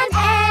went. And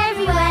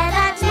everywhere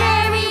that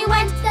Mary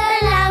went, the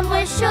lamb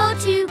was sure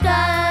to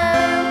go.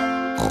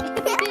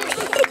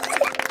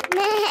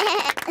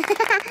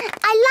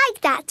 I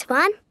like that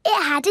one.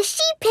 It had a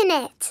sheep in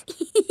it.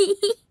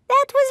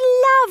 That was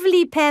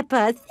lovely,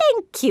 Peppa.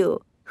 Thank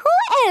you. Who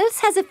else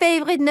has a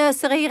favourite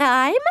nursery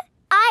rhyme?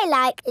 I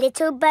like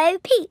Little Bo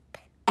Peep.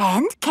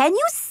 And can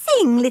you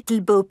sing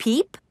Little Bo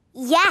Peep?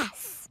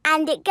 Yes,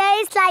 and it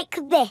goes like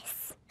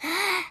this.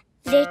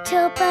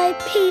 Little Bo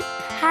Peep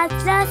has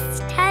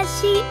lost her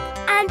sheep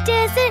and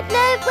doesn't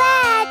know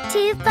where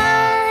to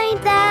find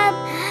them.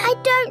 I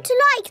don't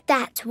like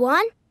that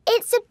one.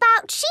 It's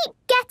about sheep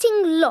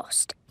getting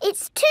lost.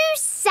 It's too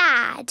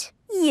sad.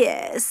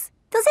 Yes.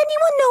 Does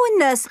anyone know a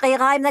nursery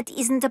rhyme that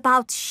isn't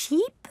about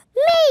sheep?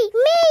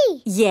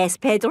 Me! Yes,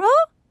 Pedro?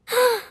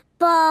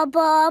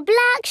 Baba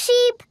Black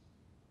Sheep.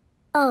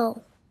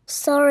 Oh,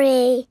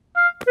 sorry.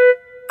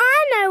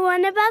 I know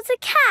one about a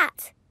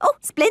cat. Oh,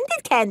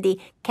 splendid, Candy.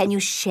 Can you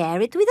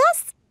share it with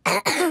us?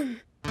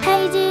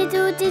 Hey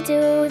diddle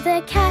diddle,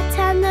 the cat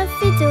and the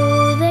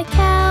fiddle, the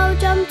cow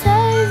jumped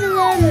over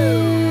the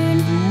moon.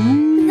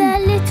 The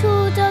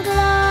little dog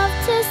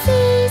loved to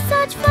see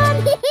such fun,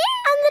 and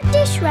the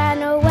dish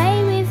ran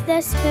away with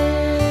the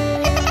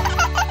spoon.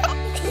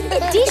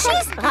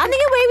 Dishes running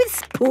away with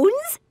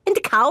spoons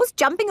and cows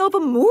jumping over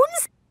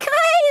moons?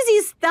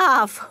 Crazy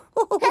stuff.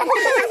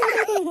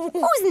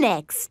 Who's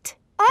next?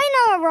 I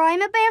know a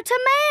rhyme about a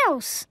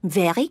mouse.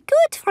 Very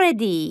good,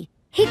 Freddy.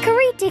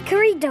 Hickory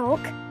dickory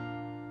dock,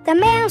 the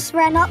mouse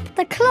ran up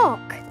the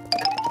clock.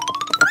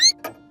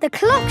 The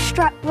clock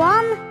struck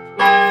one,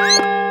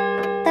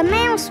 the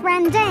mouse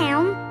ran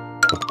down.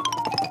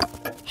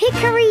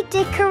 Hickory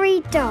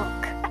dickory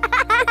dock.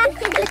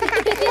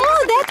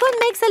 Oh, that one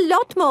makes a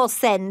lot more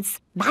sense.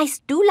 Mice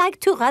do like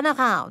to run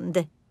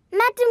around.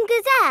 Madam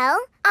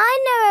Gazelle, I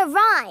know a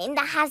rhyme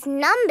that has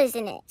numbers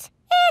in it.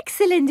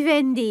 Excellent,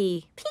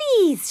 Wendy.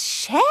 Please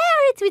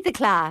share it with the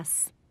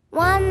class.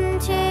 1,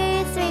 2,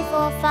 3,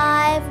 4,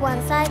 5.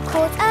 Once I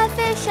caught a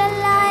fish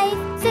alive.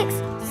 6,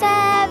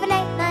 7,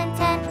 8, 9,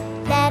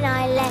 10. Then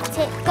I let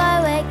it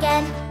go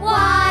again.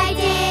 Why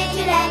did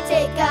you let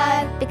it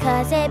go?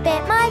 Because it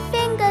bit my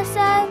finger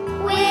so.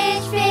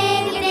 Which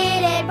finger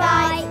did it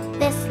bite?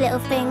 This little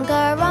finger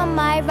on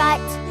my right.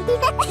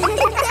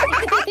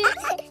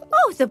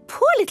 Oh, the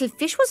poor little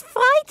fish was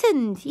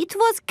frightened. It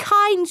was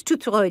kind to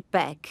throw it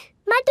back.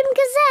 Madam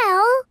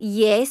Gazelle?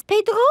 Yes,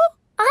 Pedro?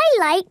 I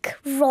like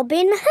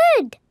Robin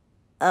Hood.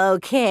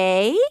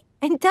 Okay.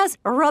 And does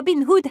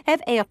Robin Hood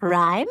have a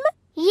rhyme?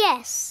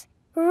 Yes.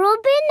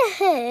 Robin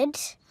Hood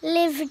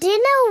lived in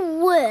a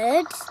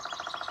wood.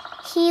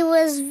 He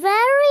was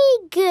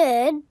very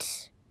good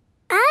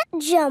at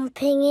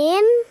jumping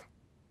in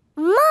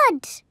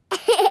mud.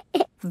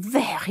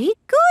 Very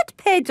good,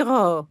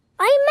 Pedro.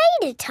 I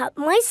made it up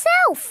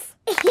myself.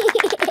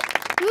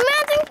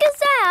 Madam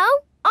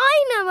Gazelle,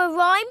 I know a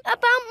rhyme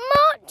about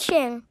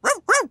marching.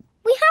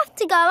 We have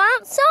to go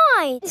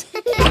outside.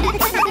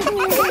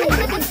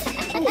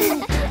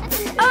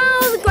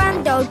 Oh, the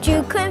grand old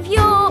Duke of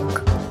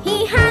York.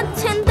 He had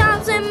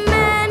 10,000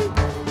 men.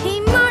 He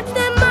marched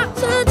them up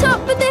to the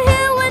top of the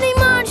hill and he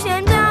marched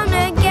them down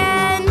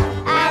again.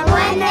 And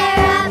when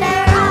they're up,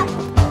 they're up.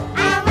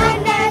 And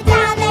when they're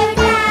down, they're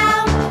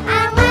down.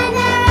 And when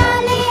they're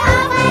only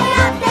halfway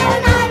up, they're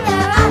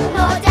neither up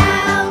nor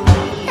down.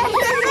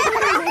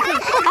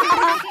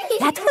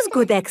 That was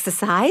good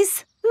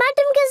exercise.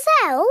 Madam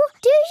Gazelle,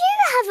 do you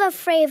have a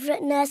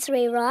favourite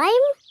nursery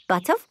rhyme?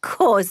 But of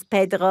course,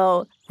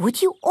 Pedro.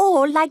 Would you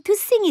all like to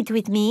sing it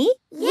with me?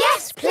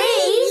 Yes,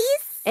 please.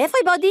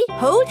 Everybody,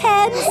 hold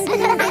hands.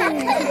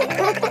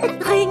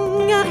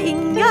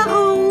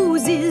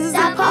 Ring-a-ring-a-roses,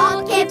 A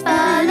pocket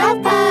full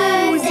of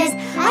posies.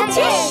 A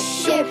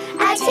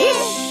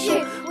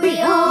tissue,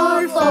 we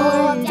all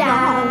fall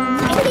down.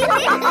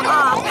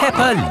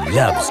 Peppa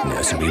loves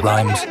nursery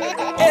rhymes.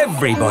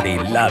 Everybody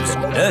loves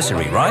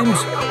nursery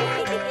rhymes.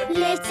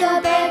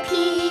 Little Bo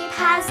Peep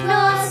has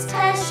lost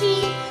her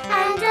sheep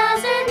and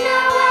doesn't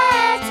know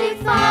where to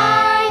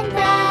find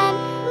them.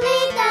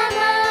 Leave them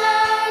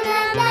alone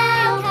and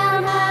they'll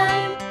come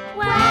home,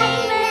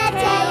 wave their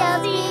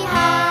tails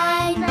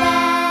behind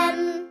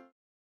them.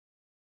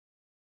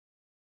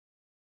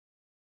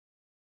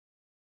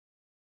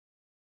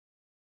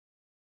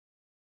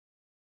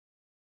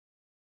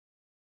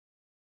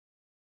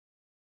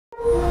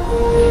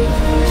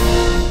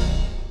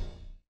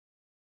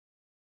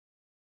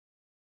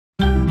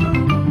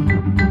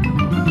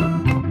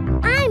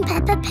 I'm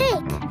Peppa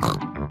Pig.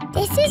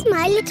 This is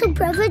my little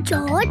brother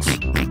George.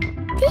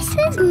 This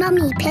is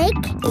Mummy Pig.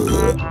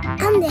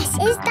 And this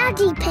is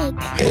Daddy Pig.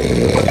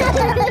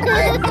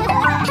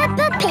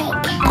 Peppa Pig.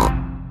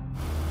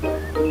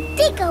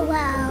 Digger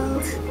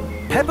World.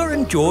 Peppa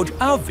and George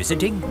are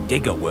visiting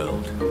Digger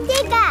World.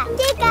 Digger,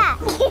 digger.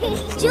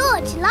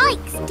 George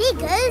likes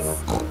diggers.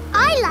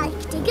 I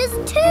like diggers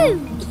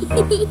too.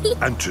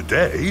 And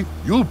today,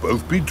 you'll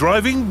both be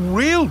driving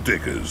real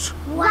diggers.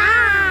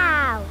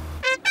 Wow.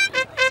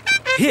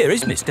 Here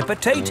is Mr.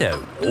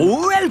 Potato.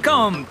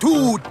 Welcome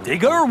to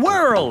Digger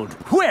World,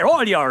 where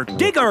all your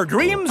digger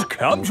dreams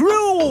come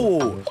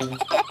true.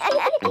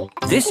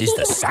 This is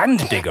the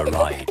Sand Digger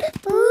ride.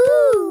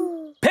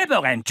 Ooh.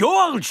 Peppa and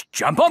George,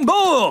 jump on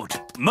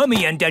board.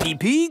 Mummy and Daddy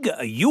Pig,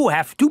 you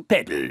have to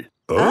pedal.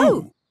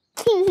 Oh.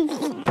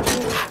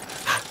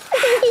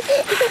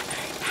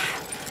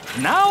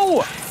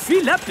 Now,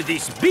 fill up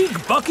this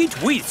big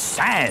bucket with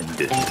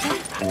sand.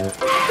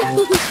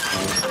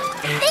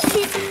 This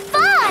is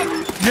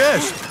fun.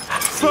 Yes,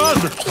 fun.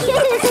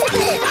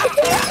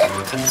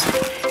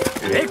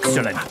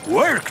 Excellent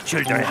work,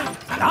 children.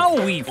 Now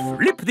we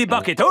flip the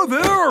bucket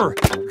over,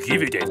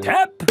 give it a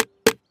tap,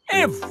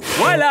 and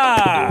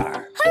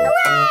voila!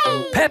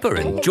 Hooray! Peppa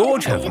and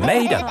George have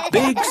made a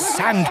big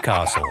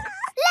sandcastle.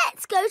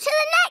 Let's go to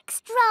the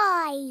next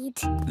ride.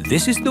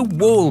 This is the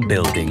wall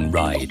building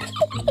ride.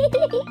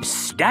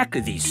 Stack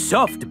the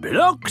soft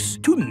blocks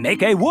to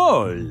make a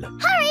wall.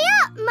 Hurry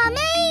up,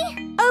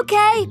 Mummy.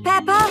 Okay,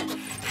 Peppa.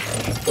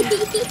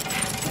 Pedal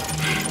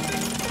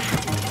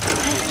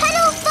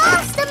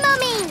faster,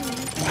 Mummy.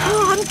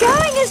 Oh, I'm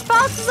going as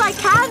fast as I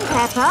can,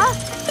 Peppa.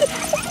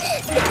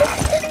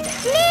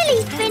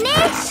 Nearly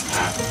finished.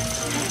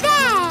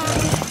 There.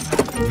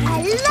 A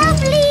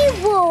lovely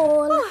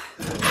wall.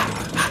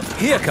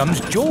 Here comes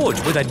George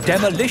with a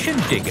demolition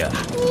digger.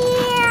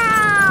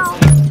 Meow.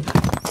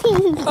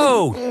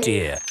 Oh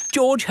dear,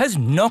 George has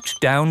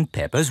knocked down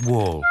Peppa's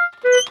wall.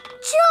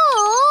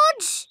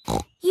 George,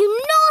 you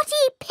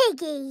naughty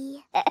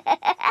piggy.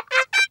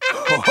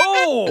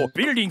 Ho-ho!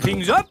 Building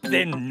things up,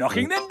 then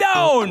knocking them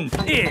down.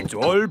 It's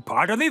all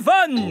part of the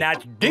fun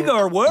at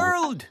Digger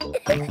World.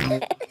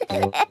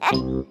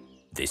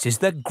 This is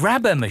the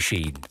grabber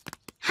machine.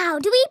 How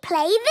do we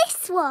play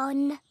this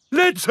one?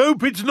 Let's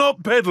hope it's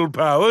not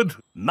pedal-powered.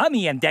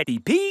 Mummy and Daddy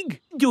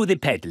Pig do the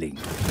peddling.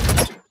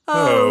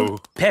 Oh.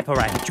 Peppa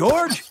and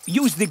George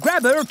use the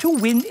grabber to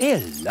win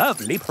a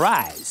lovely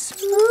prize.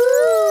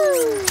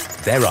 Ooh.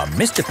 There are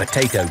Mr.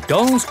 Potato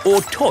dolls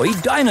or toy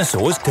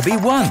dinosaurs to be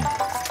won.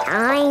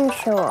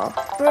 Dinosaur.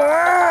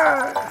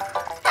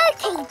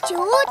 OK,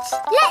 George,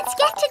 let's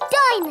get a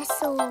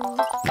dinosaur.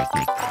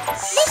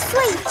 This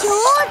way,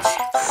 George.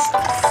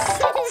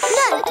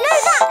 No,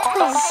 that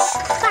way.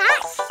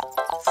 Back,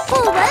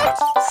 forward,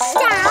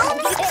 down.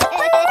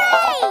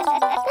 Hooray!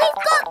 We've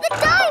got the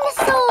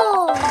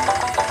dinosaur.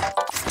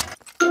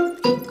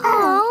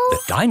 Oh.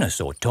 The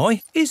dinosaur toy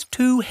is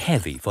too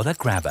heavy for the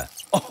grabber.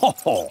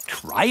 Oh,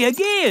 try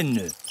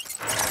again.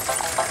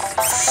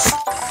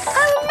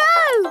 Oh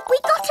no! We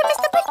got a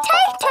Mr.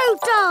 Potato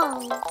doll!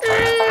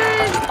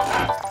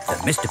 The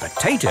Mr.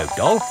 Potato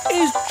doll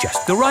is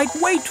just the right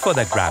weight for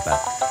the grabber.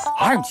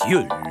 Aren't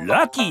you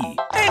lucky?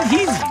 And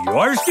he's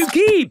yours to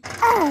keep.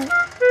 Oh.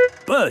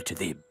 But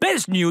the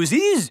best news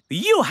is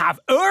you have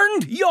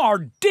earned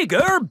your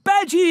digger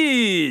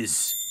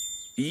badges.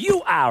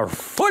 You are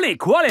fully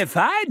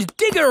qualified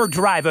digger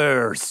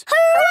drivers.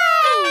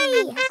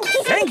 Hooray!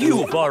 Thank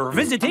you for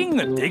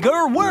visiting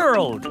Digger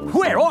World,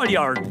 where all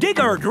your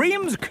digger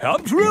dreams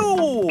come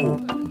true.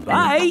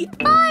 Bye.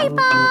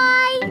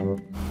 Bye-bye.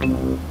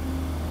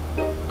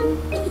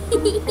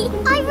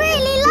 I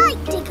really like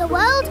Digger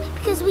World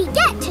because we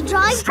get to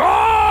drive...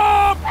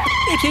 Stop!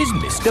 It is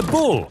Mr.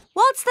 Bull.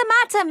 What's the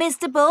matter,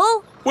 Mr.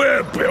 Bull?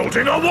 We're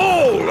building a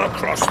wall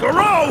across the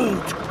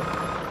road.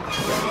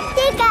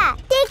 Digger!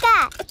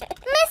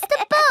 Mr.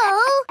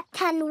 Bull,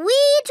 can we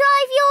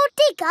drive your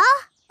digger?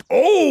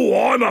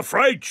 Oh, I'm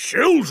afraid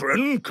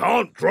children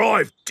can't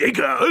drive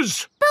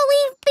diggers. But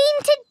we've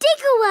been to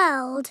Digger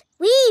World.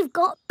 We've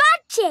got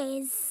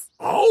badges.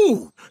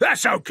 Oh,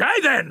 that's OK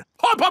then.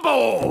 Hop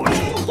aboard.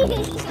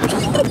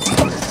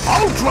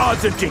 I'll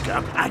drive the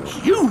digger and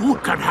you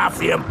can have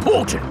the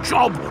important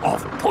job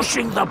of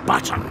pushing the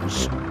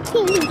buttons.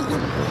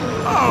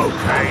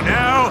 OK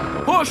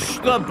now, push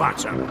the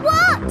button.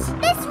 What?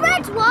 This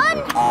red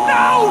one?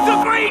 No,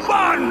 the green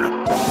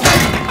one!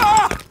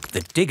 Ah!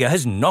 The digger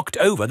has knocked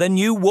over the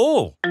new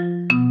wall.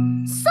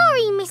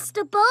 Sorry,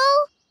 Mr.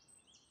 Bull.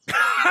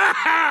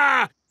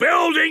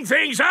 Building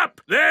things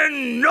up,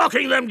 then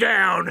knocking them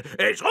down.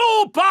 It's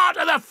all part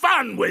of the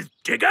fun with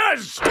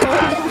diggers.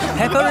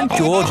 Peppa and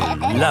George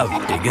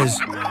love diggers.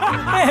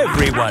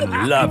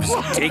 Everyone loves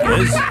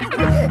diggers.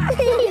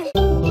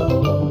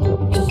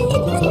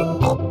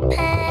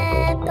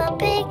 Peppa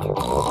Pig.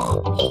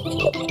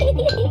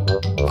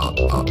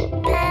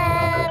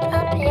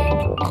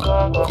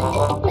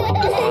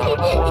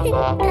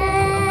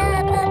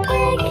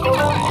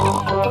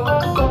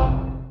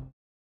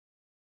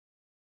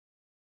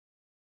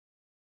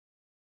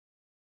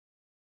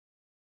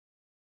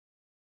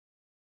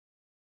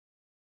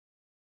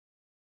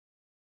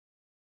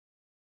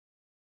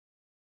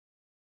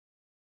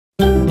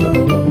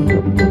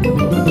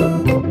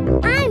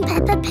 I'm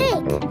Peppa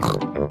Pig.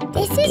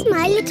 This is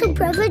my little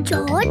brother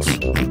George.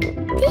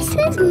 This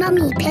is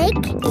Mummy Pig.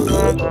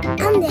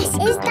 And this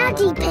is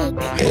Daddy Pig.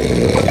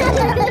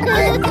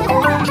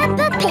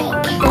 Peppa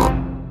Pig.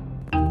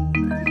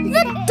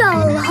 The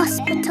Doll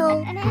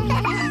Hospital.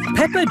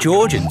 Peppa,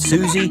 George and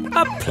Susie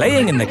are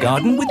playing in the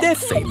garden with their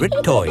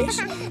favourite toys.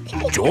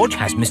 George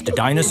has Mr.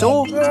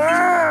 Dinosaur,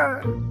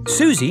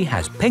 Susie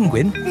has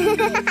Penguin,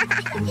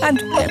 and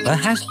Peppa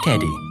has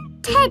Teddy.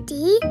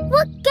 Teddy,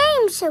 what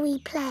game shall we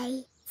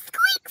play?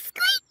 Squeak,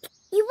 squeak.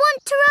 You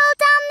want to roll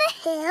down the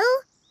hill?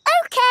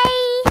 OK.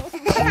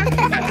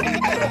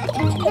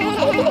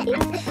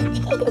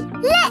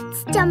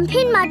 Let's jump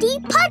in muddy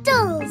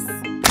puddles.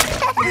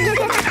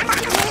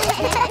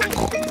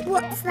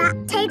 What's that,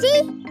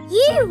 Teddy?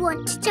 You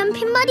want to jump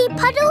in muddy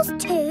puddles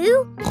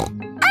too?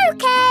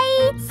 OK.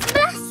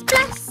 Splash,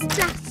 splash,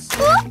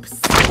 splash. Whoops.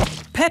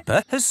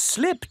 Peppa has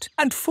slipped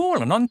and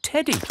fallen on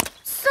Teddy.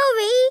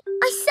 Sorry,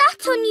 I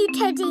sat on you,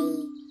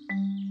 Teddy.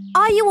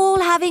 Are you all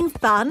having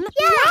fun?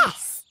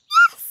 Yes.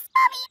 Yes,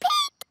 Mummy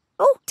Pig.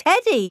 Oh,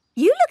 Teddy,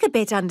 you look a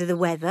bit under the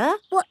weather.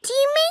 What do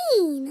you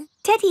mean?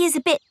 Teddy is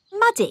a bit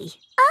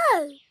muddy.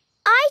 Oh,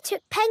 I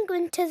took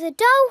Penguin to the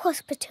doll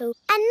hospital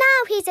and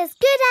now he's as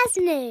good as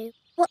new.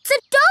 What's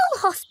a doll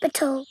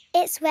hospital?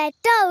 It's where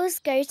dolls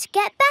go to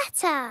get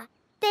better.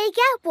 They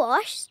get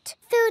washed,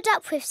 filled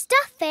up with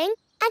stuffing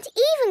and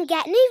even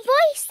get new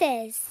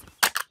voices.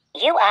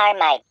 You are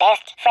my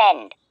best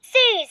friend.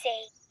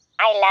 Susie.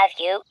 I love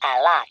you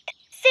a lot.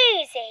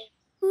 Susie.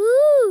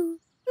 Ooh.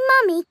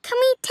 Mummy, can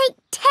we take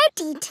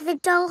Teddy to the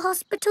doll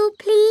hospital,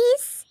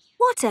 please?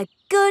 What a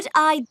good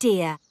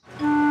idea.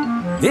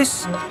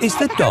 This is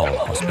the doll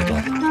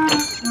hospital.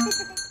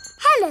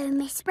 Hello,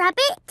 Miss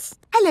Rabbit.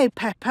 Hello,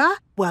 Peppa.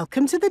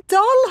 Welcome to the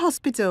doll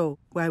hospital,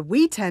 where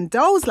we turn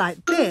dolls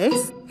like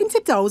this into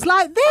dolls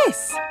like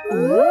this.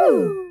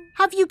 Ooh.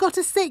 Have you got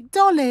a sick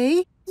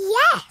dolly?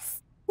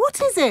 Yes.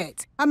 What is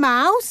it? A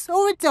mouse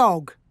or a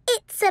dog?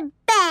 It's a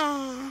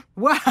bear.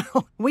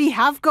 Well, we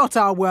have got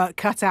our work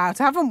cut out,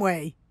 haven't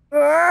we?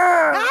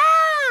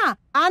 Ah!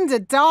 And a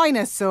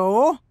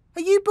dinosaur.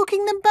 Are you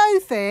booking them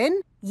both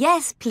in?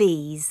 Yes,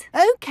 please.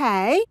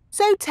 OK.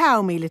 So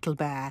tell me, little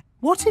bear,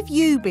 what have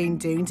you been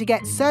doing to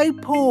get so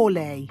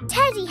poorly?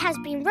 Teddy has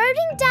been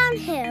rolling down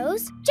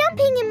hills,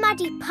 jumping in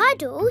muddy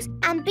puddles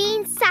and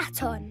being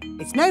sat on.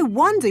 It's no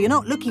wonder you're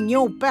not looking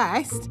your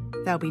best.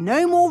 There'll be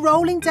no more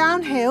rolling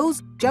down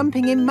hills,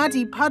 jumping in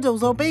muddy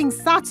puddles or being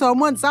sat on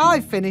once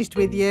I've finished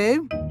with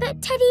you.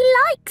 But Teddy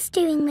likes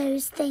doing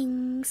those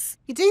things.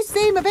 You do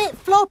seem a bit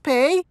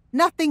floppy.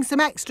 Nothing some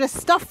extra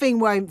stuffing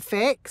won't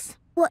fix.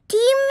 What do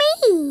you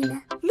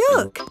mean?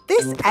 Look,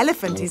 this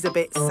elephant is a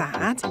bit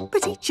sad,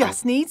 but he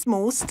just needs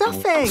more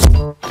stuffing.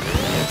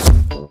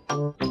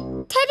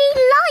 Teddy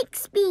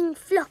likes being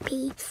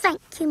floppy, thank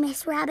you,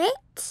 Miss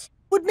Rabbit.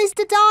 Would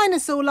Mr.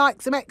 Dinosaur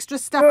like some extra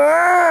stuff?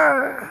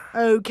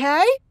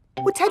 OK.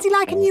 Would Teddy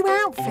like a new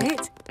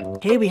outfit?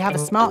 Here we have a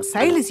smart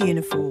sailor's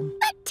uniform.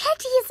 But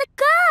Teddy is a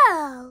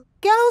girl.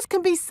 Girls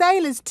can be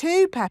sailors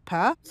too,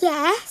 Peppa.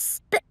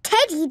 Yes, but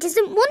Teddy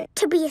doesn't want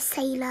to be a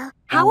sailor.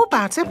 How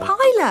about a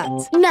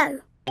pilot?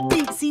 No.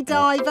 Deep-sea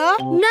diver?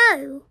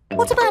 No.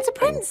 What about a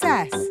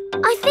princess?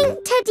 I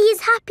think Teddy is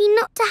happy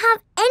not to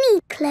have any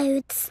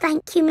clothes,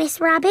 thank you,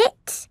 Miss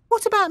Rabbit.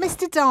 What about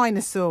Mr.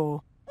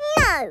 Dinosaur?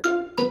 No.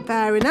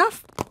 Fair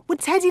enough. Would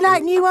Teddy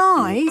like new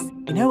eyes?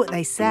 You know what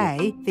they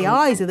say, the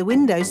eyes are the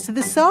windows to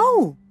the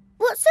soul.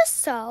 What's a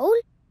soul?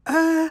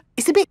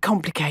 It's a bit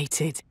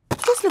complicated.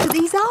 Just look at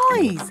these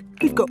eyes.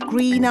 We've got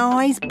green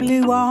eyes,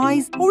 blue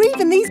eyes, or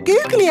even these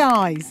googly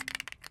eyes.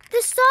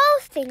 The soul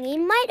thingy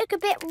might look a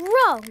bit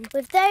wrong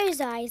with those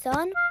eyes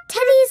on.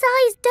 Teddy's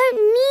eyes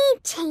don't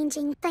need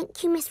changing,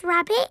 thank you, Miss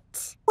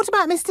Rabbit. What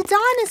about Mr.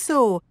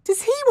 Dinosaur?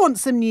 Does he want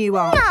some new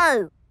eyes?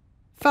 No.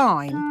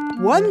 Fine.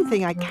 One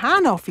thing I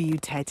can offer you,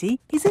 Teddy,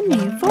 is a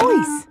new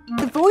voice.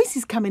 The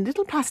voices come in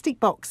little plastic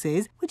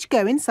boxes which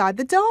go inside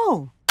the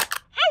doll.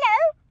 Hello,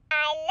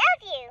 I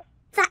love you.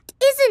 That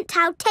isn't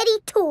how Teddy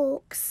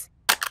talks.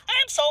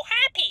 I'm so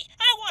happy.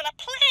 I want to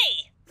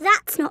play.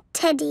 That's not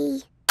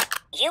Teddy.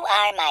 You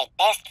are my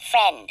best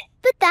friend.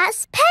 But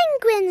that's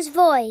Penguin's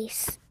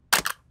voice.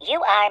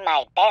 You are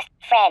my best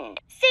friend.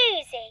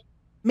 Susie.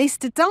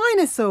 Mr.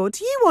 Dinosaur,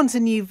 do you want a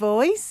new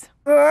voice?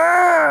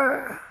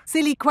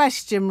 Silly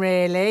question,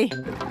 really.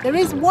 There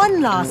is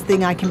one last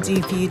thing I can do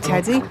for you,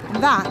 Teddy,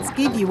 and that's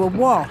give you a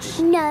wash.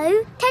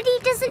 No, Teddy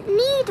doesn't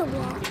need a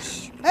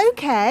wash.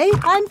 OK,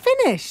 I'm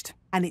finished.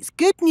 And it's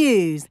good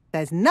news.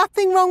 There's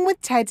nothing wrong with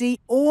Teddy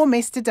or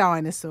Mr.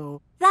 Dinosaur.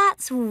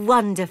 That's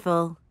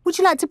wonderful. Would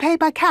you like to pay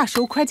by cash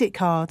or credit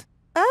card?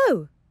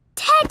 Oh.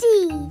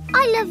 Teddy,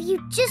 I love you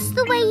just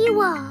the way you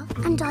are,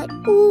 and I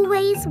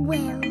always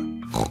will.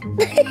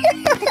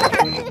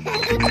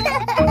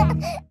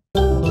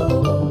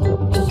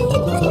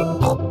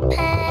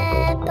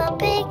 Peppa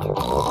Pig.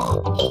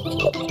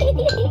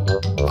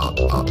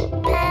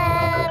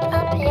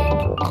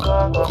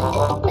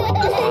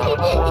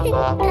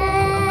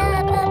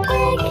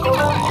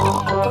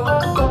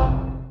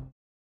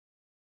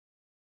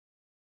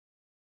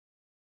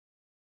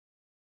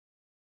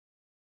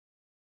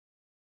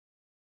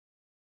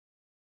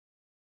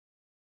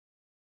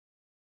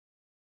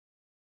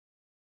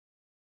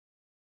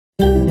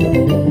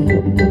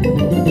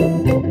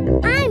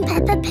 I'm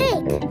Peppa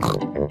Pig.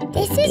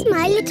 This is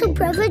my little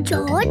brother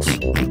George.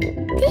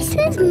 This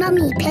is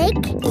Mummy Pig.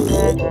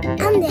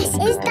 And this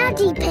is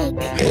Daddy Pig.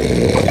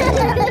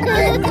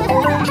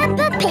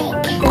 Peppa Pig.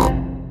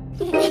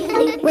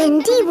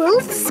 Wendy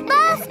Wolf's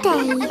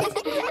birthday.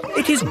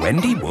 It is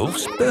Wendy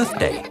Wolf's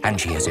birthday, and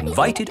she has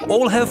invited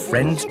all her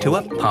friends to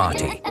a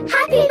party.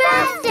 Happy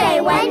birthday,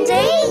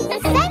 Wendy!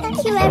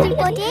 Thank you,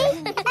 everybody.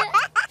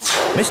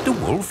 Mr.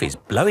 Wolf is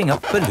blowing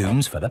up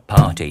balloons for the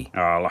party.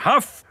 I'll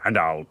huff and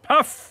I'll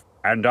puff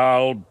and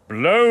I'll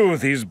blow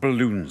these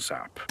balloons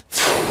up.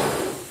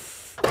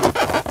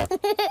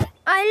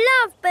 I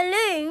love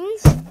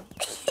balloons.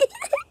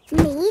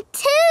 Me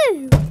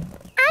too.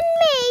 And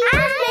me.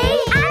 And me.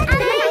 And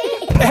me.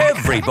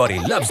 Everybody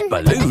loves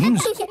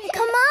balloons.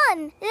 Come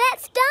on,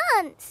 let's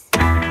dance.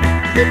 Don't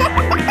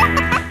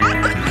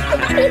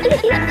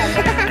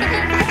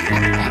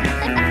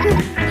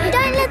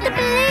let the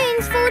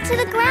balloons fall to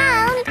the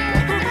ground.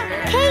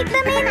 Keep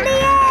them in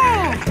the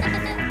air.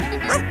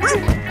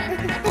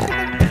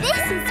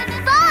 This is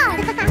fun.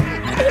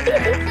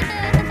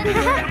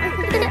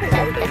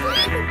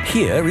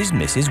 Here is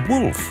Mrs.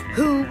 Wolf.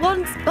 Who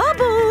wants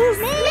bubbles?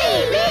 Me.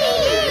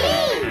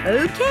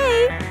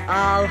 OK,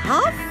 I'll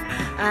huff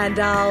and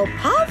I'll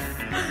puff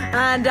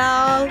and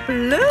I'll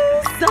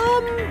blow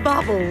some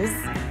bubbles.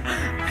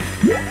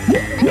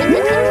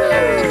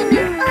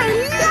 I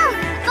love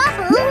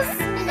bubbles.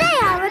 They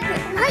are a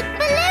bit like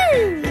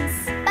balloons.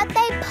 But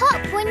they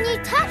pop when you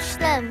touch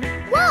them.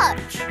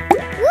 Watch.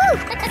 Woo!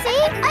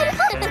 See? I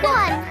popped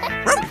one.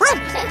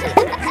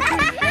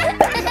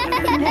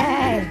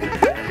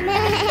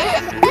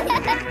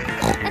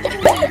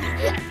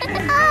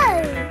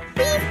 Oh,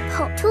 we've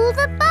popped all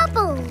the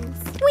bubbles.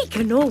 We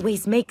can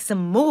always make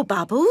some more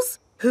bubbles.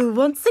 Who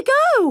wants to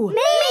go? Me!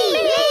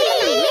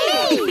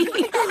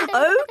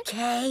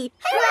 OK.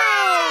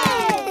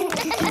 Hooray!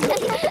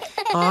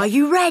 Are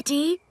you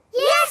ready?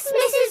 Yes,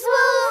 Mrs.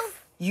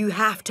 Wolf. You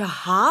have to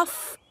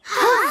huff.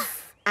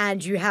 Huff.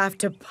 And you have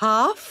to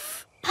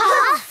puff.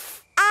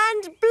 Puff!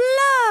 And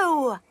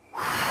blow.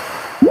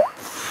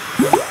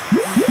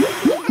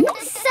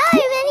 So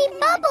many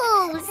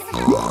bubbles!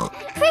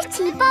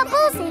 Pretty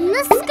bubbles in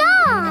the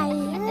sky!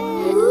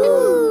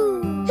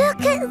 Ooh.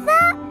 Look at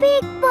that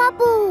big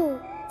bubble!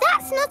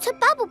 That's not a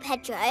bubble,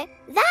 Pedro.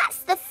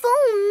 That's the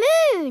full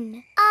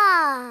moon.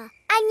 Ah,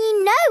 and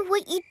you know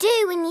what you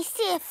do when you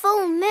see a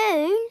full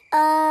moon?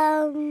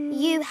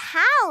 You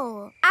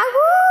howl.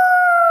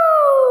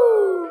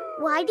 Ow!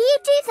 Why do you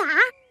do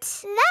that?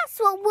 That's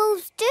what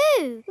wolves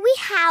do. We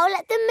howl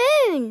at the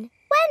moon.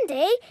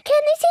 Wendy,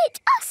 can you teach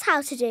us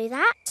how to do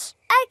that?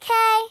 OK.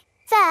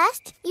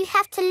 First, you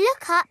have to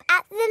look up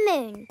at the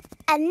moon.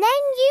 And then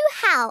you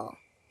howl.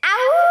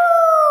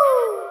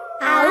 Ow!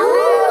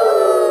 Ow!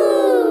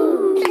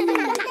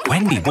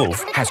 Wendy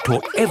Wolf has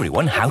taught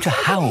everyone how to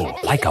howl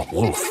like a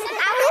wolf.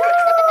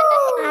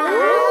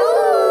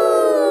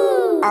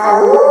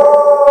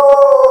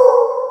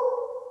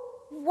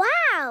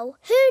 Wow,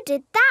 who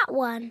did that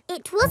one?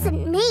 It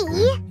wasn't me.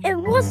 It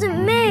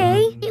wasn't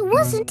me. It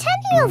wasn't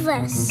any of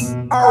us. It's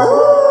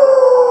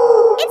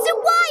a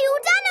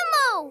wild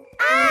animal.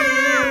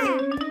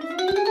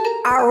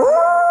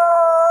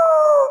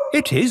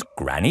 It is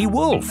Granny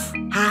Wolf.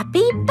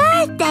 Happy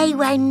birthday,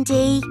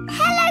 Wendy.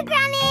 Hello,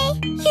 Granny.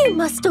 You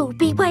must all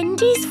be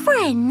Wendy's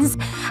friends.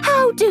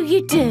 How do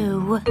you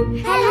do?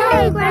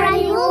 Hello,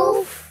 Granny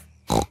Wolf.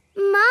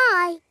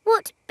 My,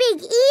 what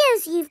big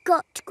ears you've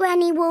got,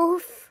 Granny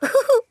Wolf.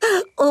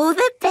 All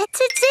the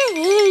better to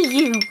hear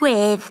you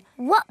with.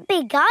 What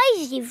big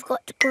eyes you've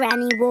got,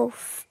 Granny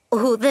Wolf.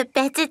 All the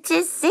better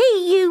to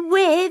see you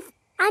with.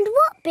 And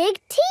what big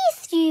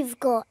teeth you've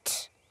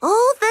got.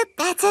 All the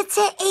better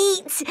to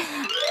eat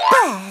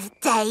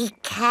birthday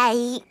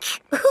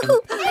cake.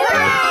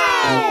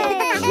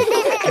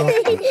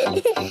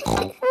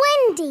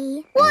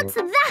 Wendy, what's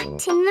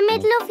that in the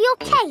middle of your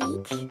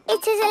cake?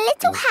 It is a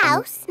little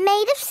house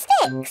made of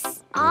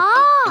sticks.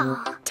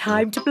 Ah!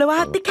 Time to blow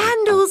out the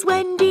candles,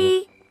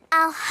 Wendy.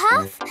 I'll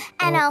huff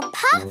and I'll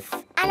puff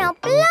and I'll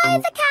blow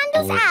the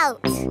candles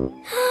out.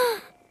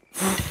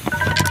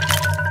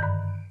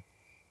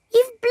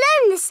 You've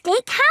blown the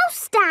stick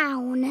house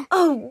down.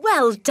 Oh,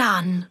 well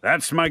done.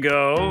 That's my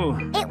go.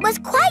 It was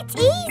quite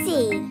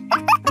easy.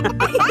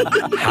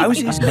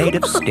 Houses made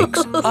of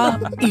sticks are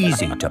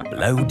easy to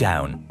blow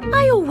down.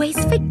 I always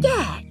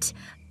forget.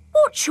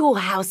 What's your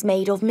house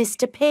made of,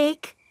 Mr.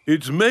 Pig?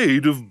 It's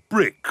made of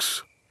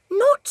bricks.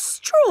 Not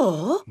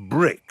straw?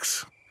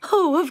 Bricks.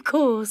 Oh, of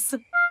course.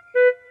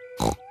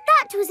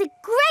 That was a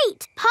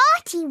great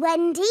party,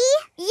 Wendy.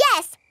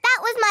 Yes,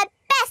 that was my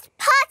best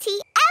party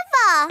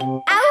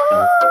ever.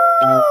 Ow!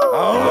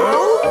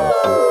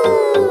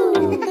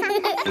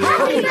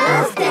 Happy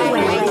birthday,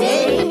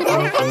 Wendy.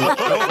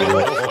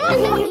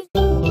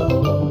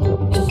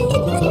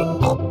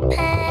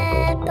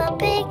 Peppa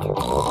Pig.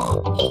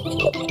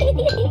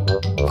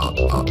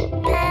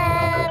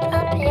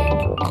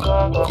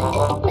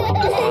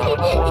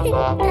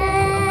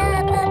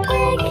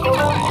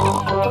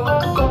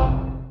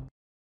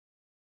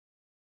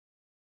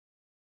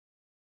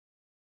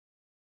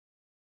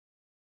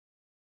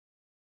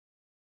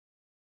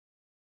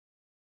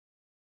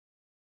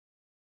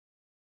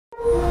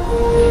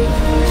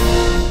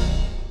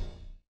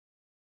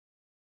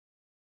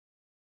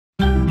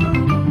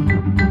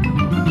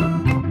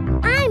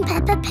 I'm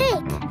Peppa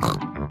Pig.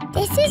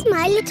 This is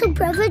my little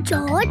brother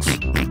George.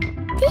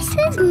 This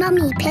is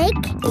Mummy Pig.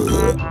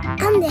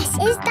 And this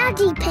is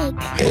Daddy Pig.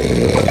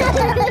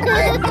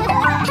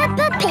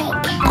 Peppa Pig.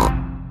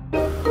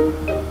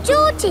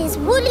 George's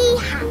woolly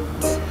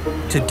hat.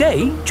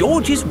 Today,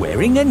 George is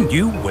wearing a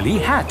new woolly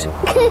hat.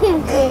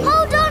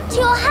 Hold on to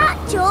your hat,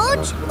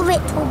 George, or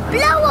it will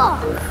blow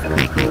off.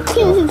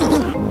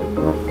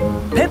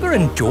 Peppa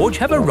and George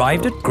have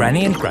arrived at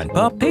Granny and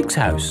Grandpa Pig's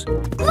house.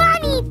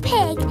 Granny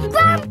Pig!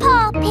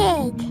 Grandpa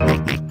Pig!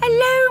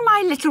 Hello,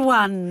 my little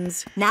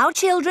ones. Now,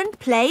 children,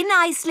 play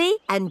nicely.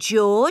 And,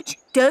 George,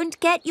 don't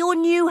get your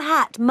new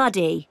hat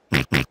muddy.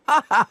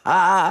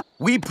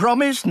 We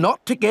promise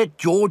not to get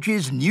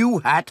George's new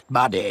hat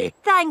muddy.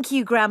 Thank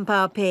you,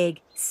 Grandpa Pig.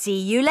 See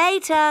you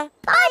later.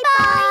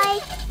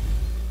 Bye-bye.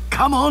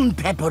 Come on,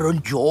 Peppa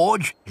and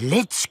George.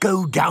 Let's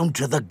go down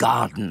to the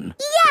garden.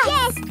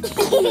 Yes!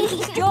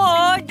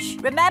 George,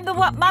 remember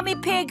what Mummy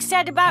Pig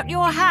said about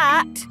your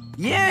hat?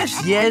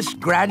 Yes,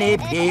 Granny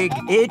Pig.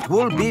 It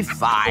will be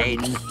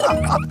fine.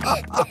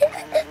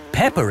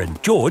 Peppa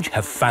and George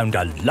have found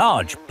a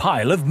large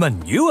pile of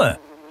manure.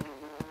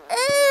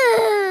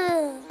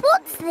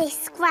 What's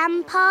this,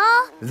 Grandpa?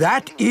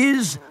 That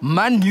is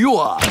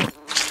manure.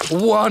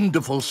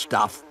 Wonderful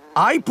stuff.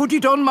 I put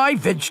it on my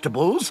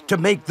vegetables to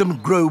make them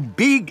grow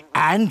big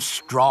and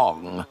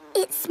strong.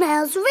 It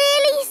smells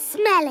really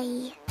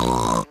smelly.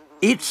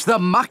 It's the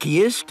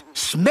muckiest,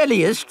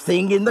 smelliest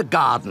thing in the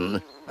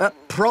garden.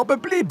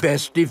 Probably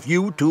best if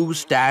you two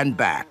stand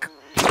back.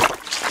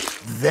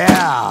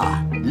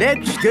 There.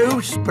 Let's go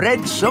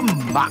spread some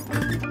muck.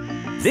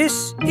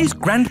 This is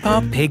Grandpa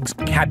Pig's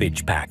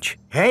cabbage patch.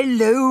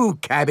 Hello,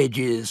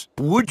 cabbages.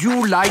 Would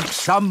you like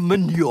some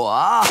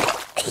manure?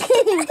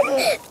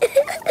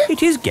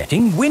 It is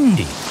getting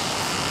windy.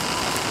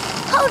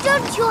 Hold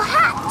on to your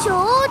hat,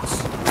 George.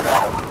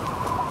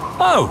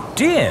 Oh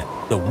dear,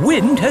 the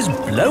wind has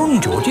blown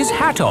George's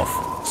hat off.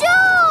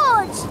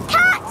 George,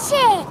 catch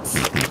it!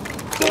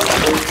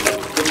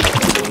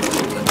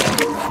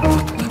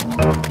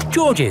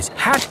 George's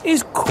hat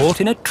is caught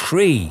in a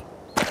tree.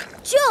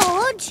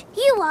 George,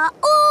 you are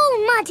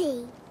all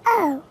muddy.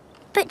 Oh,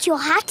 but your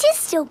hat is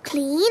still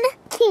clean.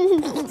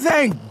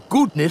 Thank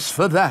goodness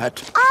for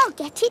that. I'll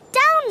get it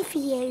down for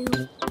you.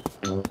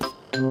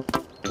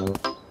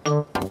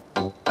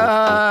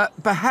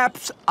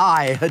 Perhaps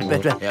I had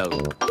better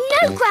help.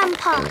 No,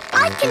 Grandpa,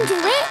 I can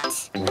do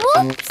it.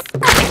 Whoops.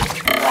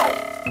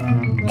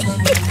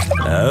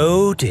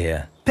 Oh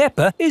dear,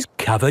 Peppa is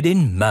covered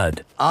in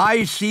mud.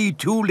 I see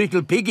two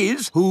little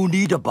piggies who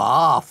need a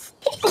bath.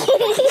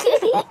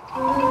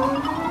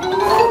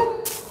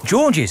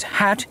 George's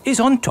hat is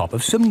on top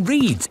of some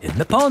reeds in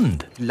the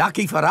pond.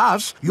 Lucky for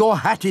us, your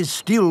hat is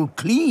still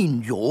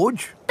clean,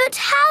 George. But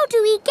how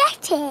do we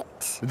get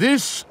it?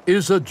 This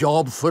is a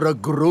job for a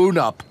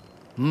grown-up.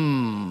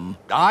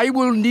 I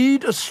will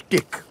need a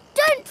stick.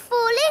 Don't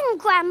fall in,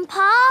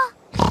 Grandpa.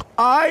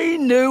 I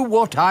know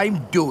what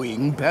I'm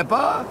doing,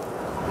 Peppa.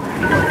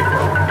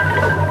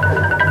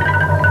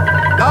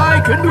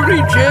 I can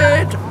reach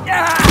it.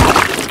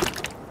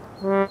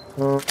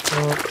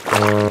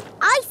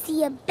 I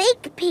see a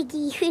big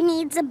piggy who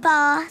needs a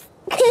bath.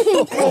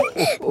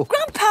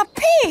 Grandpa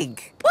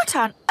Pig, what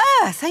on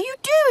earth are you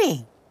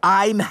doing?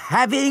 I'm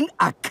having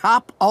a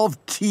cup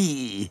of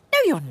tea. No,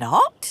 you're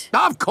not.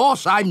 Of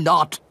course I'm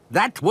not.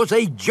 That was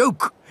a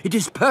joke. It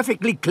is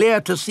perfectly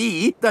clear to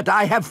see that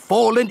I have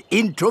fallen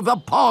into the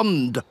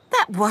pond.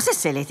 That was a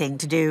silly thing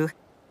to do.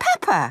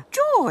 Peppa,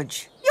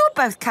 George, you're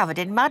both covered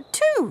in mud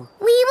too.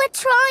 We were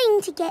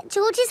trying to get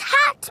George's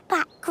hat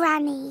back,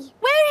 Granny.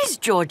 Where is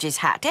George's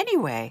hat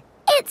anyway?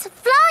 It's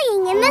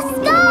flying in the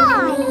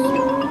sky.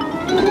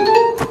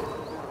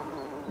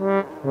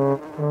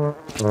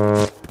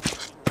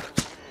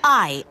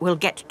 I will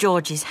get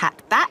George's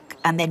hat back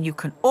and then you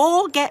can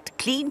all get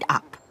cleaned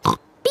up.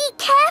 Be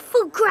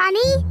careful,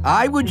 Granny.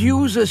 I would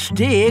use a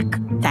stick.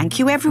 Thank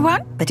you,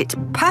 everyone, but it's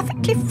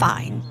perfectly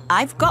fine.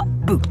 I've got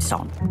boots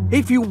on.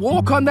 If you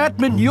walk on that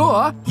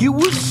manure, you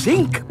will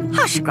sink.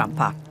 Hush,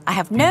 Grandpa. I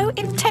have no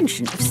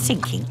intention of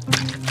sinking.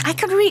 I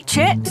can reach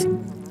it.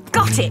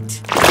 Got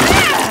it.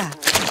 Ah!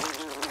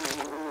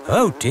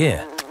 Oh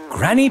dear,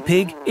 Granny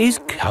Pig is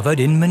covered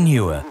in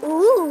manure.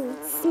 Ooh,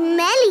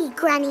 smelly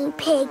Granny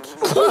Pig.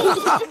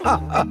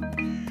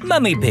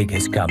 Mummy Pig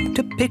has come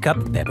to pick up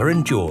Peppa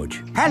and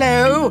George.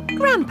 Hello.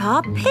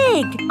 Grandpa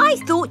Pig, I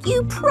thought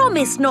you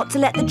promised not to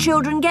let the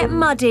children get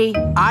muddy.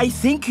 I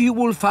think you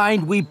will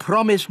find we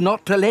promised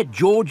not to let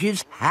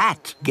George's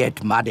hat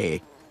get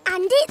muddy.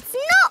 And it's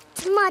not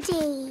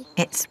muddy.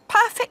 It's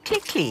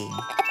perfectly clean.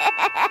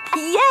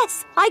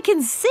 Yes, I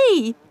can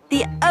see.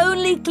 The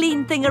only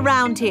clean thing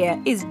around here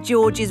is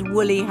George's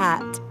woolly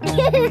hat.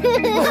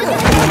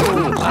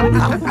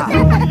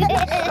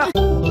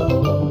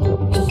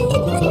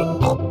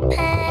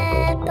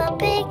 Peppa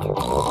Pig.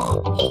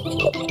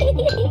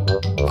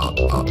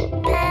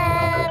 Peppa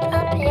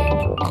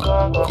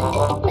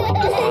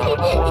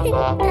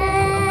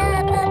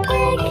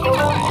Pig.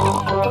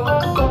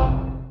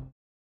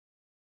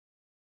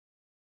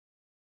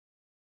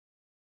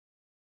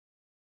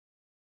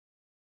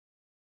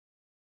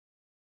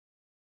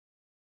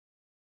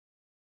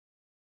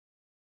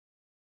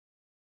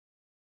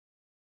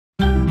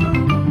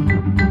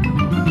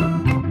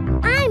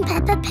 I'm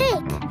Peppa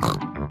Pig.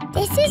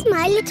 This is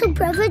my little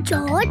brother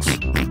George.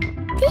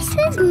 This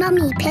is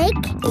Mummy Pig.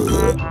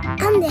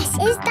 And this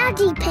is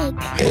Daddy Pig.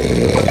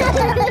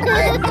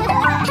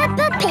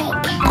 Peppa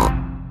Pig.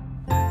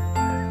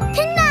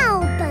 Canal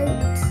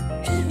boat.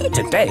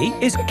 Today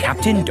is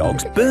Captain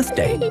Dog's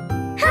birthday.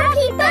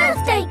 Happy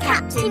birthday,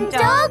 Captain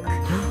Dog.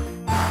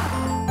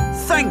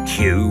 Thank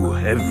you,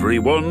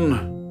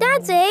 everyone.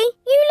 Daddy,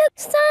 you look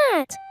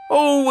sad.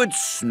 Oh,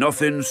 it's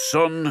nothing,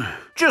 son.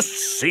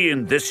 Just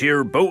seeing this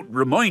here boat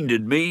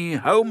reminded me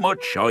how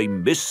much I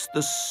miss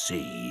the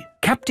sea.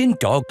 Captain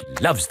Dog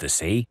loves the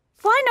sea.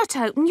 Why not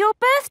open your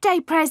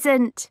birthday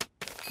present?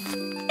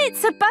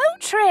 It's a boat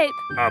trip.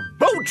 A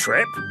boat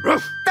trip?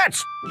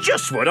 That's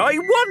just what I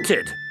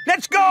wanted.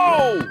 Let's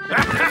go!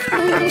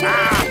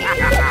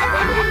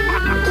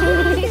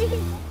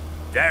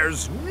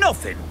 There's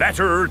nothing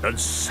better than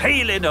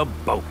sailing a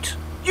boat.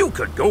 You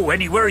could go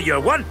anywhere you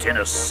want in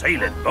a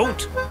sailing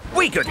boat.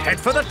 We could head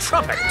for the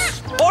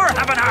tropics or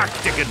have an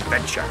Arctic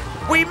adventure.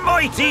 We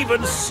might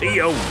even see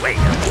a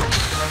whale.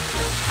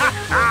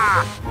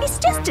 It's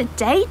just a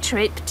day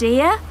trip,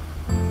 dear.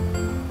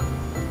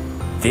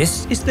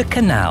 This is the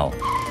canal.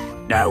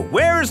 Now,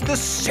 where's the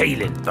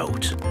sailing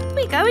boat?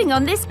 We're going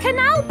on this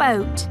canal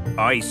boat.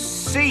 I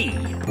see.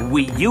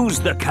 We use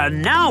the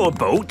canal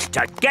boat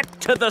to get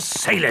to the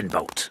sailing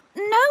boat.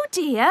 No,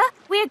 dear.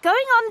 We're going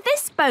on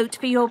this boat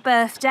for your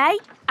birthday.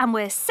 and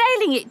we're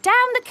sailing it down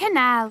the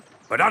canal.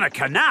 But on a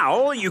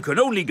canal, you can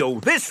only go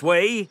this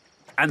way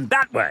and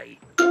that way.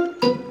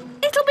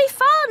 It'll be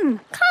fun.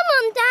 Come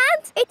on,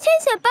 Dad. It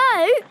is a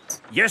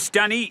boat. Yes,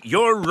 Danny,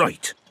 you're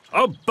right.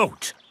 A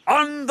boat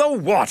on the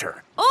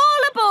water.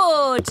 All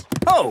aboard.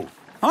 Oh,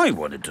 I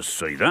wanted to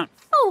say that.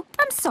 Oh,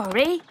 I'm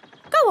sorry.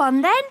 Go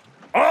on then.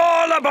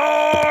 All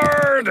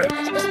aboard!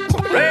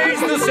 Raise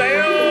the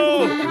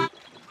sail!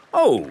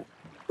 Oh,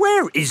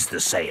 where is the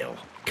sail?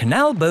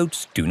 Canal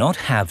boats do not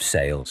have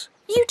sails.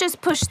 You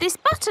just push this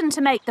button to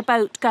make the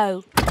boat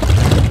go.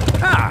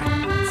 Ah,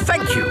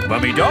 thank you,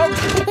 Mummy Dog.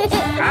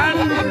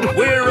 And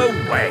we're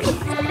away.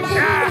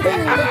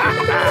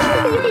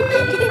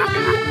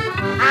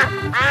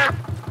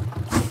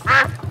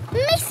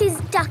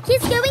 Mrs. Duck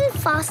is going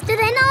faster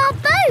than our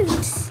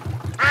boat.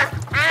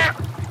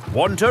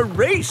 Want a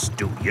race,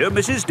 do you,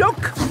 Mrs.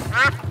 Duck?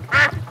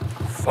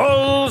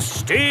 Full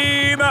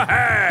steam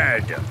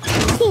ahead!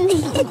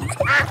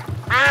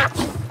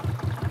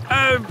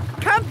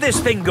 Can't this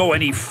thing go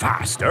any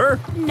faster?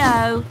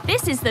 No,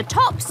 this is the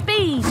top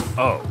speed.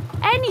 Oh.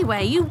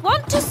 Anyway, you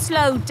want to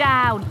slow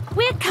down.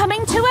 We're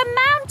coming to a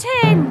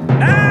mountain.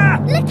 Ah!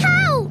 Look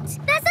out!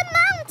 There's a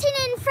mountain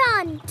in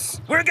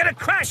front. We're gonna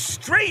crash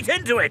straight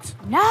into it.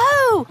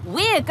 No,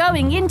 we're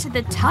going into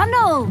the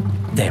tunnel.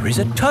 There is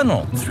a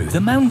tunnel through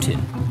the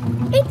mountain.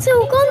 It's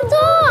all gone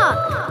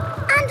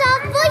dark. And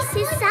our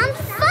voices sound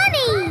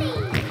funny.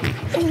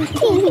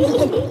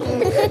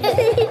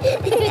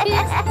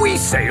 We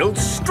sailed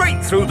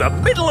straight through the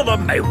middle of a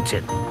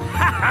mountain.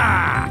 Ha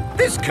ha!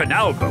 This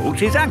canal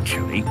boat is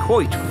actually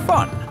quite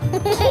fun.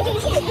 Look,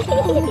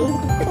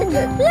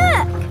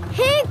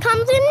 here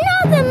comes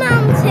another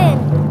mountain.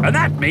 And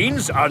that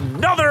means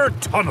another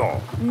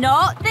tunnel.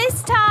 Not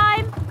this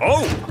time.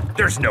 Oh,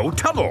 there's no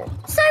tunnel.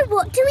 So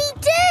what do we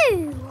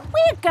do?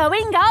 We're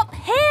going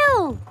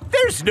uphill.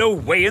 There's no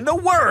way in the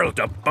world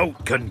a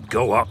boat can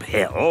go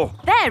uphill.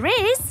 There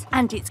is,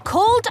 and it's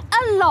called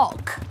a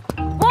lock.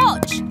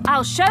 Watch,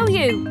 I'll show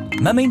you.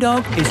 Mummy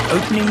Dog is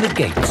opening the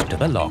gates to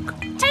the lock.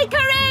 Take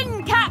her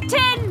in,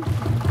 Captain.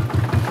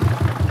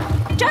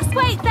 Just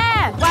wait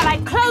there while I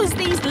close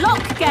these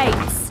lock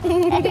gates.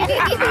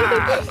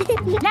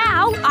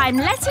 Now I'm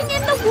letting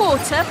in the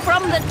water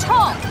from the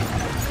top.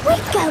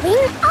 We're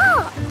going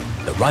up.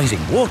 The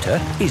rising water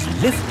is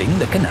lifting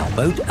the canal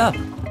boat up.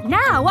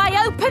 Now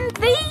I opened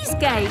these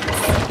gates.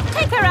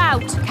 Take her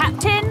out,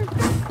 Captain.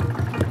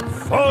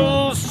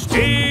 Full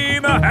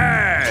steam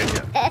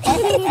ahead!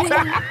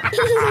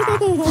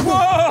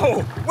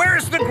 Whoa!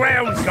 Where's the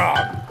ground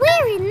gone?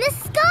 We're in the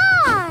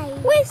sky.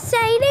 We're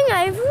sailing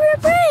over a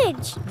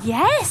bridge.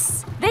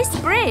 Yes, this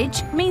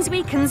bridge means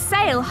we can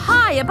sail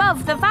high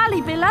above the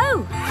valley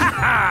below. Ha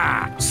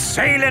ha!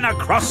 Sailing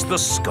across the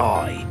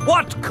sky.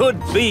 What could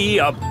be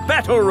a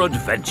better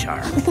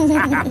adventure?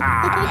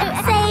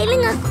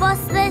 Sailing across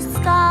the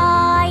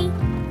sky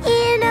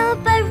in a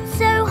boat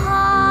so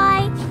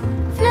high,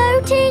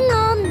 floating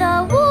on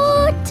the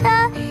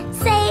water,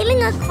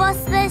 sailing across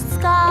the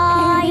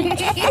sky.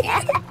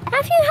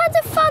 Have you had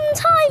a fun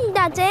time,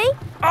 Daddy?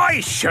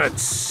 I should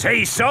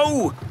say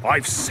so.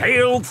 I've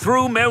sailed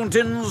through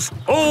mountains,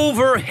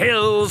 over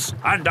hills,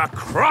 and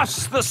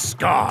across the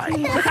sky.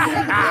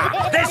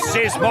 This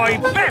is my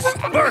best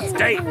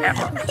birthday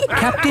ever.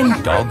 Captain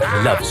Dog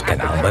loves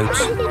canal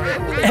boats.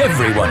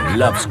 Everyone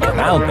loves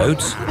canal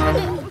boats.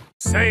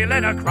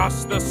 Sailing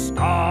across the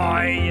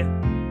sky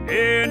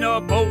in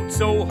a boat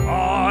so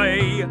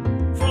high,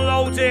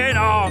 floating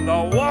on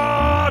the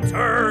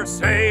water,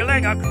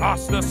 sailing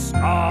across the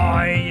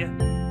sky.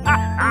 Ha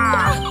ha!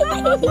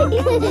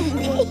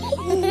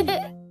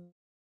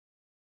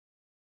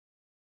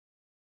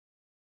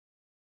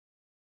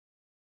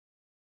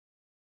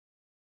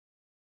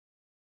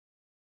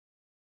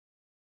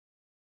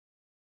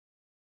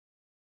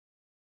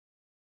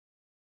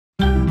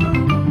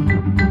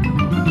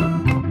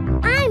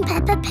 I'm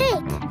Peppa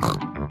Pig.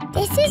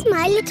 This is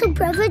my little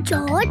brother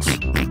George.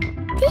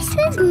 This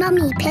is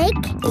Mummy Pig.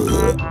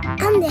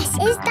 And this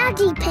is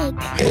Daddy Pig.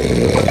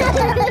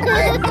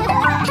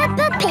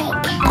 Peppa Pig.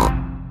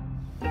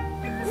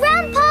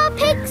 Grandpa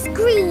Pig's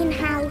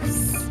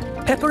greenhouse.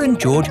 Peppa and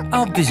George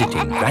are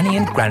visiting Granny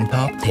and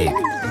Grandpa Pig.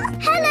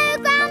 Hello,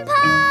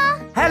 Grandpa.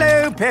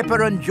 Hello, Peppa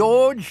and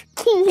George.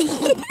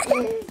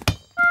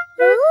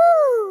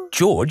 Ooh.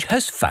 George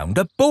has found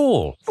a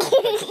ball.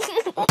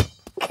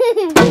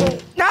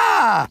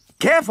 Ah!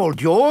 Careful,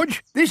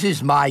 George. This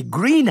is my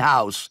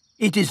greenhouse.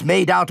 It is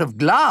made out of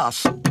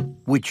glass,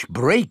 which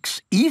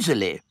breaks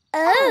easily.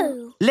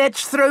 Oh.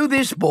 Let's throw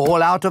this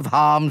ball out of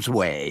harm's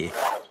way.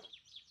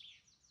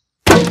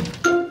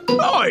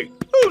 Oi!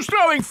 Who's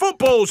throwing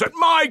footballs at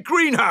my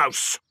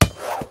greenhouse?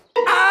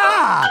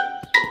 Ah!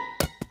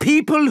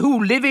 People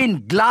who live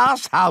in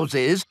glass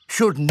houses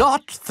should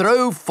not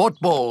throw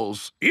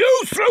footballs.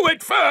 You threw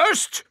it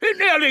first. It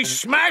nearly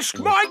smashed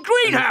my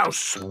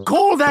greenhouse.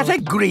 Call that a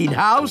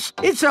greenhouse?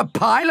 It's a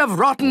pile of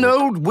rotten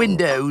old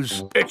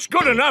windows. It's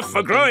good enough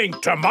for growing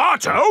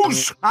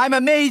tomatoes. I'm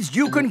amazed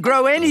you can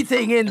grow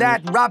anything in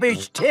that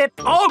rubbish tip.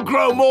 I'll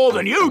grow more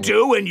than you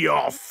do in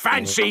your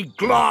fancy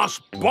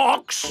glass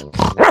box.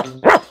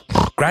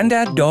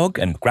 Grandad Dog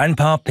and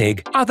Grandpa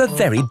Pig are the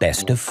very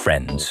best of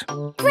friends.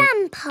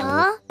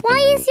 Grandpa, why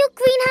is your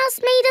greenhouse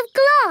made of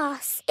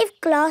glass if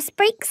glass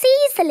breaks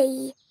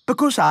easily?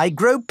 Because I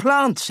grow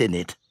plants in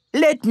it.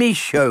 Let me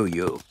show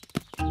you.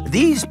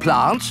 These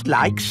plants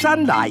like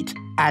sunlight,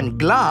 and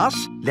glass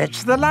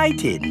lets the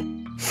light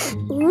in.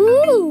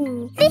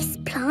 Ooh, this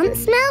plant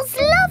smells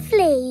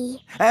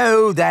lovely.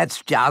 Oh,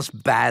 that's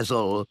just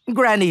basil.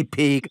 Granny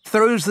Pig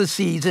throws the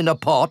seeds in a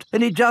pot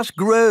and it just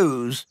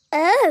grows.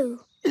 Oh.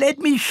 Let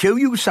me show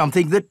you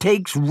something that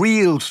takes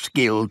real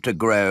skill to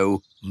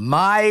grow.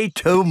 My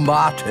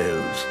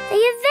tomatoes. They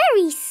are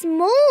very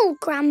small,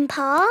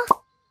 Grandpa.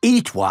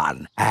 Eat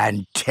one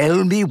and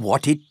tell me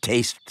what it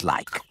tastes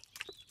like.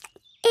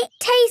 It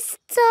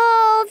tastes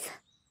of...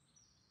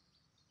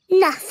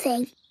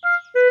 nothing.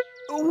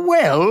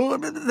 Well,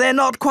 they're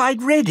not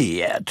quite ready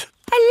yet.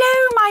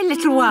 Hello, my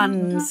little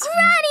ones.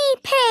 Granny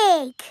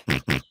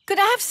Pig! Could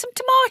I have some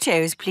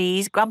tomatoes,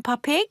 please, Grandpa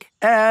Pig?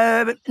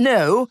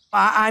 No.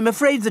 I'm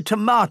afraid the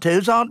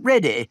tomatoes aren't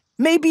ready.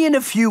 Maybe in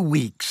a few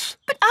weeks.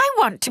 But I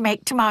want to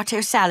make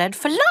tomato salad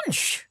for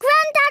lunch.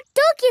 Grandad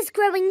Dog is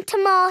growing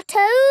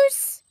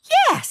tomatoes.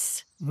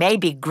 Yes.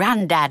 Maybe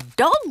Grandad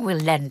Dog will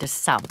lend us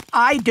some.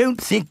 I don't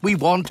think we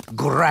want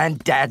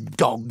Grandad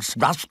Dog's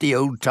rusty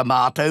old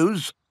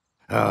tomatoes.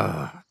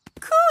 Cooey!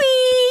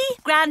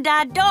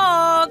 Grandad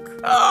Dog!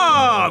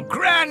 Ah,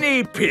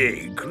 Granny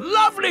Pig.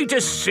 Lovely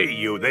to see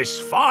you this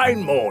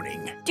fine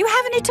morning. Do you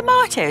have any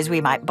tomatoes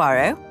we might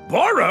borrow?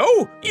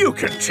 Borrow? You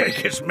can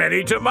take as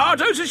many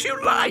tomatoes as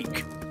you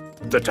like.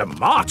 The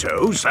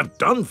tomatoes have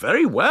done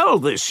very well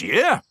this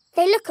year.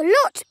 They look a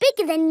lot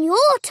bigger than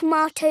your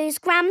tomatoes,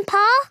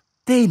 Grandpa.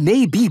 They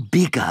may be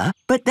bigger,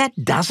 but that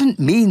doesn't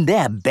mean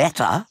they're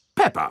better.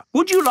 Peppa,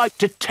 would you like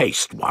to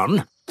taste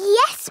one?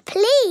 Yes,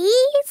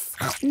 please.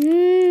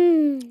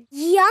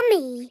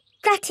 Yummy.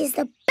 That is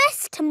the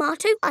best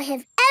tomato I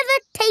have ever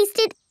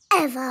tasted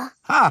ever.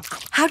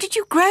 How did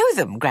you grow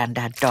them,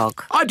 Grandad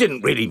Dog? I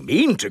didn't really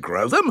mean to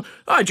grow them.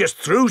 I just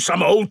threw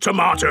some old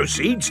tomato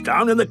seeds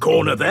down in the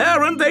corner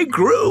there and they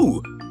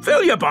grew.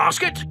 Fill your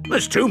basket.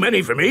 There's too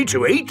many for me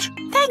to eat.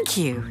 Thank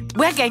you.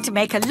 We're going to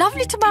make a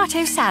lovely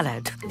tomato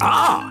salad.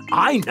 Ah,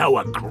 I know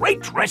a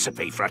great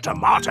recipe for a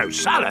tomato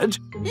salad.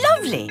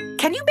 Lovely.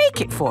 Can you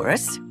make it for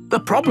us? The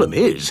problem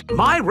is,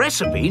 my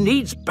recipe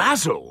needs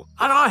basil,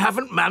 and I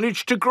haven't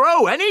managed to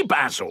grow any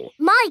basil.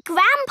 My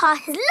grandpa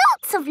has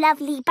lots of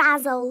lovely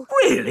basil.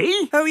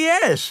 Really? Oh,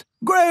 yes.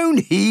 Grown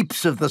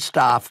heaps of the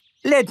stuff.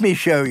 Let me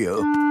show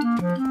you.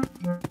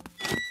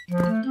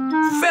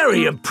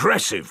 Very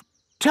impressive.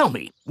 Tell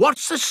me,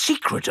 what's the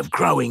secret of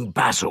growing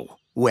basil?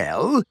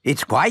 Well,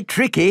 it's quite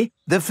tricky.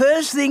 The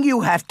first thing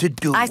you have to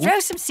do... I throw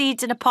some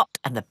seeds in a pot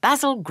and the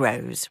basil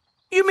grows.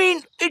 You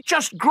mean it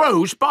just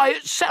grows by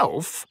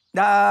itself?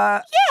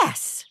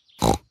 Yes.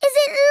 Is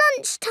it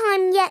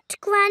lunchtime yet,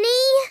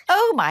 Granny?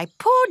 Oh, my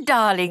poor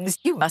darlings,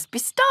 you must be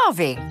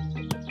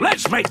starving.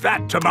 Let's make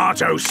that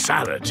tomato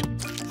salad.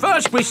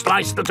 First, we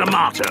slice the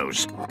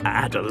tomatoes.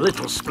 Add a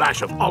little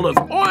splash of olive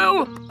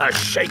oil, a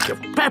shake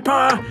of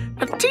pepper,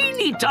 a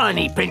teeny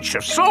tiny pinch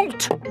of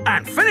salt,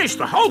 and finish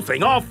the whole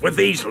thing off with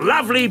these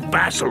lovely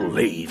basil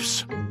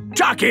leaves.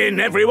 Tuck in,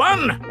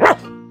 everyone.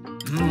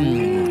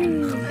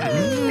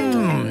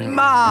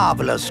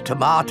 Marvellous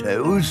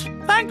tomatoes.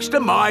 Thanks to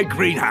my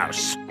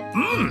greenhouse.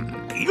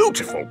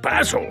 Beautiful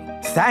basil.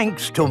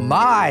 Thanks to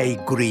my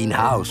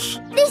greenhouse.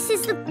 This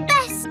is the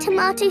best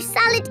tomato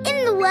salad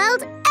in the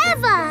world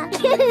ever.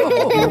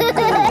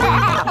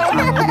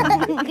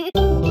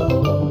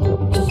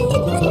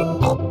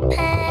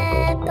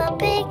 Peppa Pig. Peppa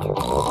Pig.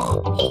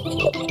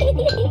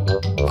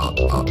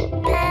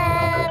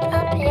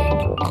 Peppa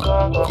Pig.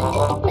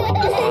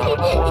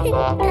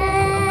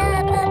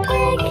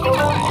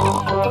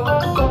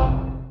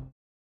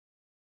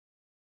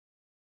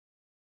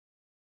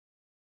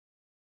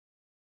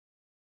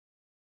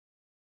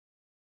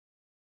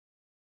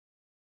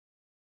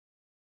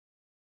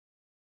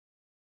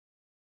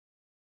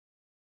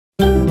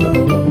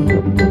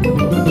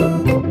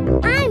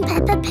 I'm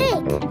Peppa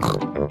Pig.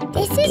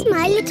 This is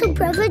my little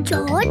brother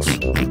George.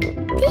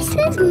 This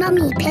is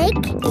Mummy Pig.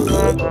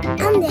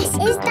 And this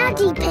is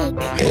Daddy Pig.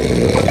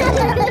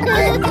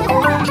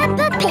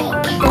 Peppa Pig.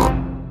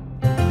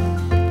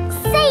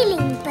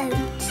 Sailing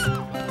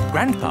boat.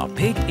 Grandpa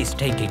Pig is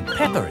taking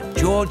Peppa and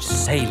George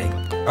sailing.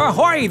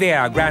 Ahoy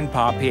there,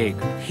 Grandpa Pig.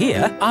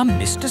 Here are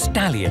Mr.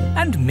 Stallion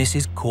and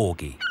Mrs.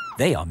 Corgi.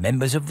 They are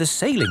members of the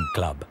sailing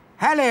club.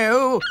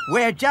 Hello,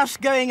 we're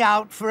just going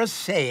out for a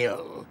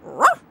sail.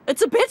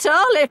 It's a bit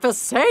early for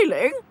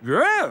sailing.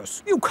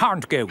 Yes, you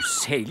can't go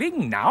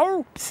sailing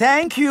now.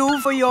 Thank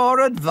you for your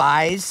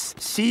advice.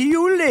 See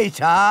you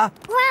later.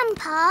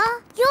 Grandpa,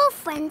 your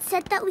friend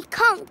said that we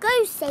can't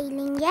go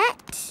sailing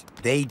yet.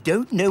 They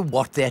don't know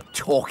what they're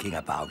talking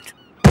about.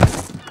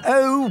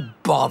 Oh,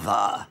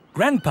 bother.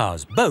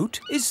 Grandpa's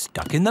boat is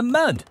stuck in the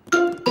mud.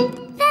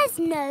 There's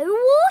no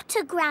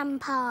water,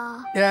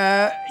 Grandpa.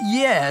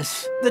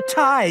 Yes. The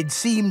tide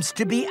seems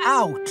to be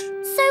out.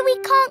 So we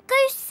can't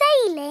go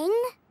sailing?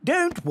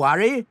 Don't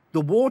worry.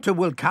 The water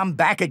will come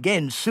back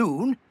again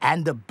soon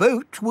and the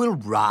boat will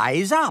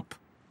rise up.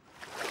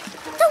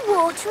 The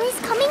water is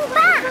coming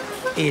back.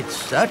 It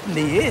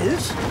certainly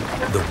is.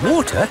 The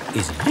water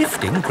is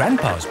lifting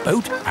Grandpa's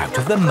boat out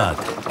of the mud.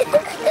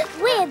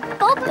 We're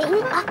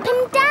bobbing up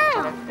and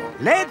down.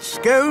 Let's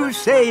go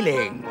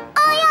sailing.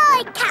 Aye,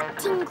 aye,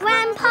 Captain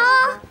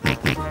Grandpa.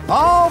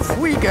 Off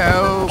we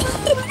go.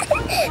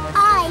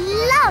 I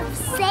love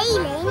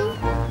sailing.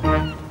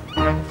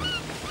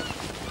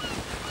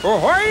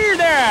 Ahoy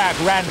there,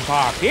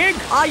 Grandpa Pig.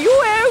 Are you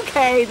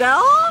okay there?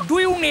 Do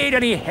you need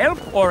any help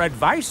or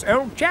advice,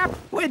 old chap?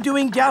 We're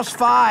doing just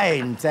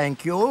fine,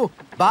 thank you.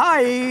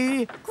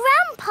 Bye.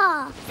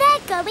 Grandpa, they're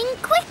going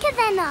quicker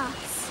than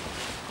us.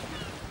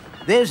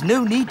 There's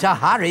no need to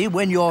hurry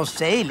when you're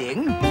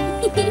sailing.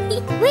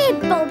 We're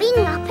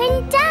bobbing up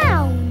and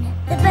down.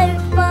 The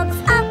boat bobs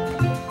up,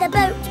 the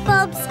boat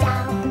bobs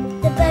down.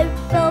 The boat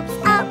bobs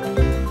up,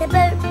 the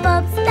boat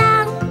bobs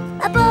down.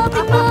 A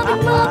bobbing,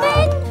 bobbing,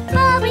 bobbing,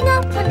 bobbing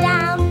up and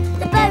down.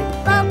 The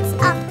boat bobs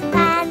up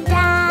and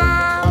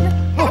down.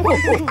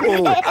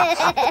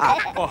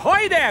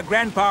 Ahoy there,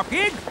 Grandpa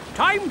Pig.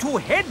 Time to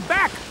head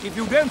back if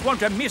you don't want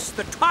to miss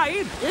the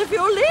tide. If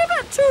you leave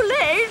it too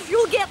late,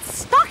 you'll get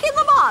stuck in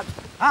the mud.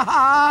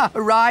 Ha-ha,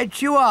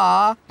 right you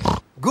are.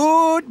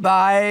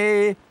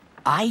 Goodbye.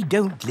 I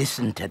don't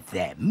listen to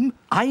them.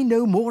 I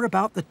know more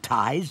about the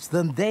tides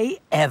than they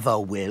ever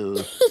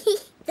will.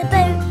 The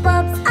boat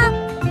bobs up,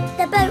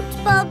 the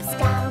boat bobs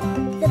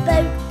down. The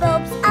boat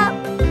bobs up,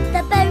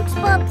 the boat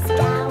bobs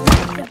down.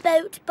 The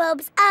boat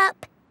bobs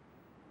up.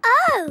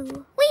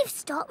 Oh, we've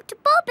stopped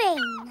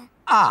bobbing.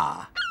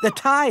 Ah, the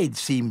tide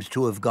seems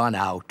to have gone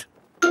out.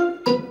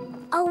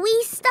 Are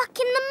we stuck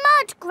in the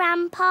mud,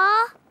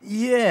 Grandpa?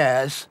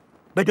 Yes,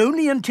 but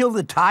only until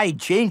the tide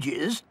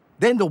changes.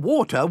 Then the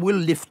water will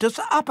lift us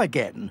up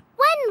again.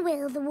 When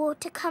will the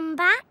water come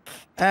back?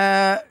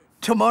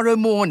 Tomorrow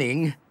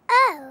morning.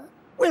 Oh.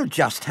 We'll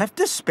just have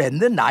to spend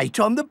the night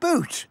on the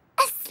boat.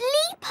 A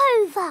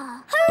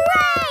sleepover!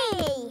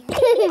 Hooray!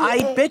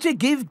 I'd better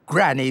give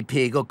Granny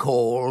Pig a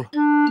call.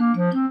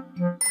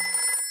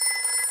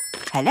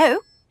 Hello?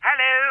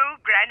 Hello,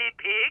 Granny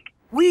Pig.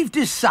 We've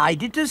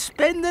decided to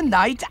spend the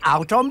night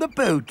out on the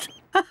boat.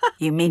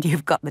 You mean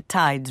you've got the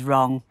tides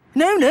wrong?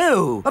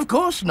 No, of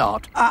course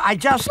not. I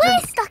just... We're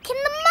stuck in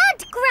the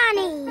mud,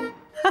 Granny.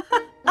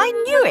 I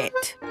knew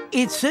it.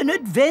 It's an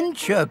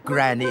adventure,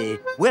 Granny.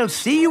 We'll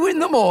see you in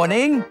the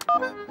morning.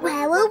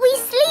 Where will we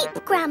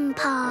sleep,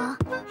 Grandpa?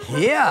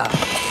 Here.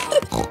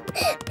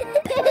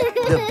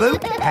 The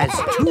boat has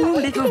 2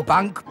 little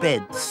bunk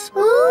beds.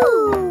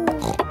 Ooh.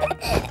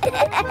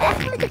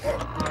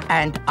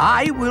 And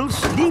I will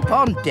sleep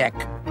on deck,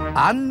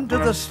 under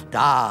the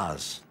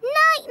stars.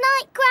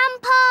 Night-night,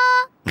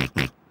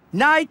 Grandpa.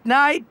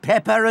 Night-night,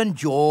 Peppa and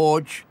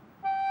George.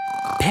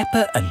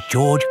 Peppa and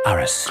George are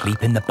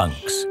asleep in the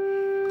bunks.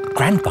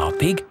 Grandpa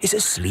Pig is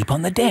asleep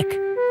on the deck.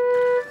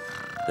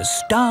 The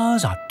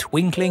stars are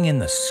twinkling in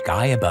the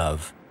sky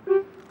above.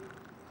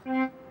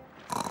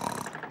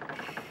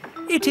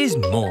 It is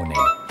morning.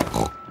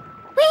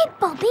 We're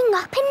bobbing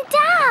up and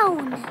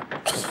down.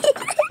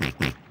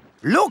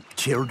 Look,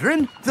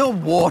 children, the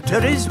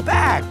water is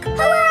back.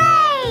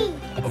 Hooray!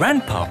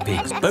 Grandpa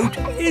Pig's boat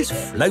is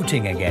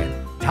floating again.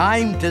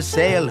 Time to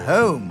sail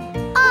home.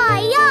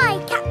 Aye, aye,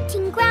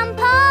 Captain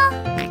Grandpa.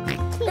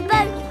 The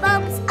boat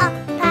bobs up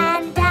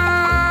and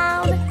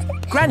down.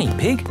 Granny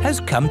Pig has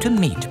come to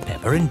meet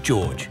Peppa and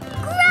George.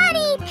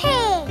 Granny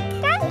Pig!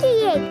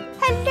 Granny!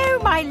 Hello,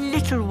 my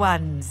little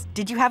ones.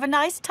 Did you have a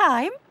nice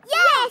time?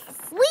 Yes!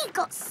 We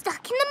got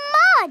stuck in the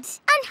mud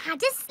and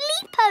had a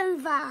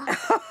sleepover.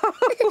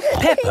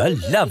 Peppa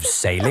loves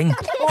sailing.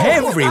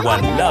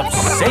 Everyone loves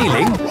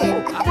sailing. The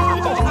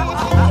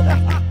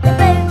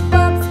boat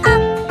bobs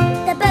up,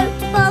 the boat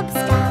bobs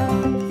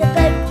down. The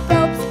boat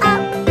bobs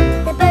up,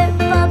 the boat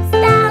bobs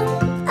down.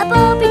 A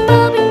bobbing,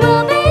 bobbing,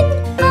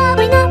 bobbing,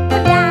 bobbing up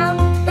and down.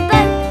 The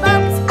boat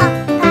bobs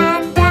up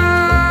and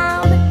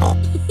down.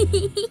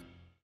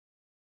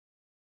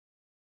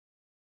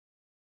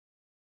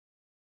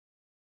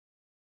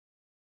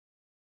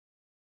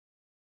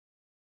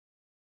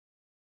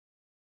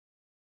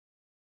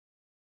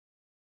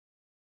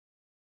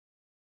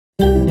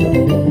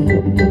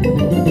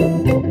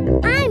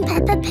 I'm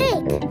Peppa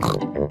Pig.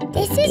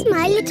 This is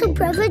my little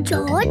brother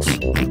George.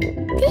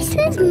 This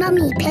is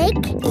Mummy Pig.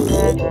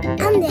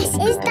 And this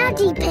is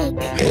Daddy Pig.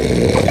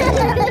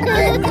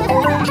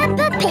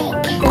 Peppa Pig.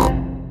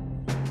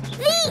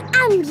 The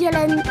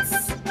ambulance.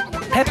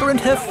 Peppa and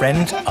her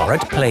friends are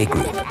at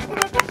playgroup.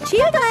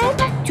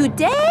 Children,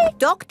 today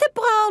Dr.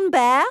 Brown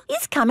Bear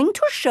is coming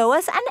to show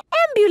us an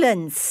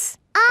ambulance.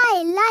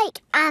 I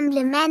like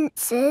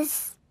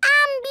ambulances.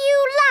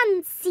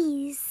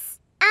 Ambulances.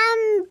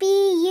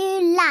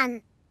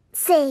 Ambulances.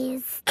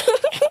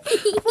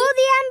 Will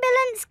the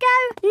ambulance go?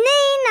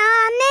 Nina,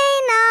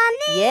 Nina,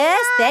 Nina.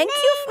 Yes, thank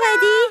you,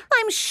 Freddy.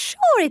 I'm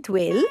sure it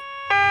will.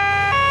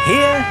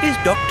 Here is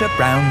Dr.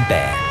 Brown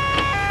Bear.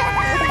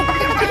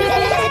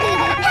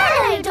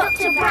 Hello,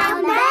 Dr.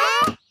 Brown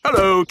Bear.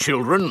 Hello,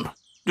 children.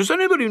 Does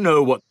anybody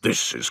know what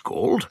this is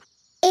called?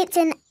 It's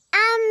an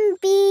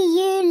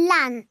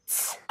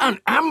ambulance. An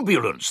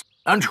ambulance?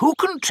 And who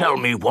can tell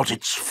me what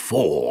it's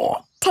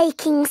for?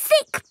 Taking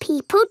sick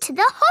people to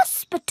the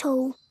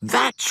hospital.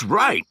 That's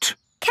right.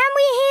 Can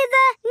we hear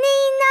the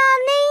Nina,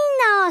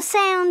 Nina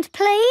sound,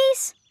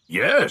 please?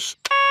 Yes.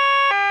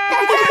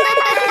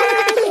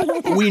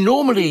 We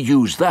normally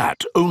use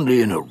that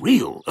only in a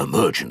real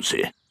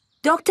emergency.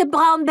 Dr.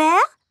 Brown Bear,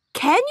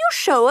 can you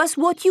show us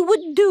what you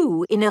would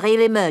do in a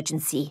real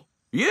emergency?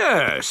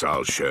 Yes,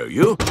 I'll show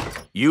you.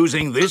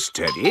 Using this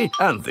teddy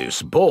and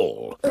this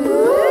ball.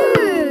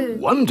 Ooh.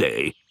 One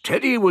day,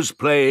 Teddy was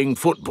playing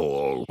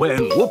football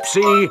when,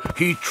 whoopsie,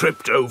 he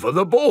tripped over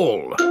the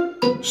ball.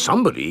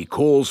 Somebody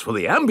calls for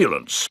the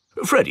ambulance.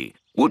 Freddy,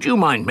 would you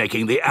mind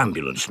making the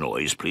ambulance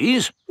noise,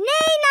 please?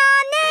 Nina,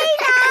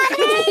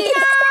 Nina,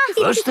 Nina.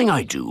 First thing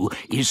I do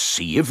is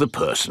see if the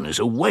person is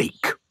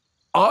awake.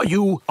 Are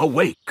you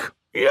awake?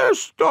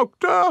 Yes,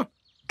 Doctor.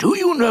 Do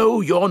you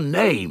know your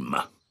name?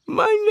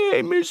 My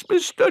name is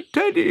Mr.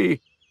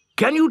 Teddy.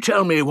 Can you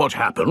tell me what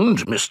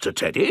happened, Mr.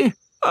 Teddy?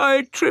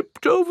 I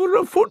tripped over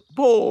a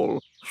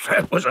football.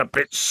 That was a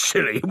bit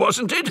silly,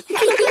 wasn't it?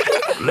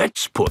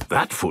 Let's put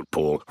that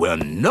football where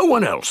no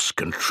one else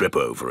can trip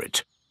over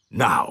it.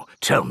 Now,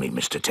 tell me,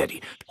 Mr.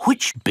 Teddy,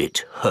 which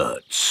bit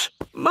hurts?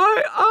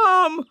 My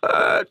arm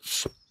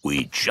hurts.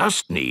 We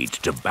just need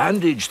to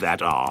bandage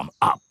that arm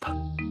up.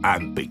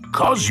 And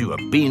because you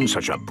have been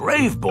such a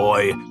brave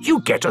boy,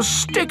 you get a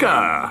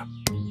sticker.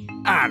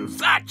 And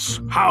that's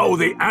how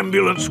the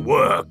ambulance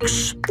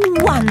works.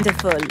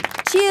 Wonderful.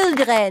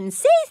 Children,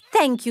 say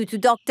thank you to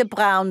Dr.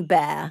 Brown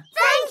Bear.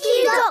 Thank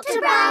you, Dr.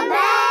 Brown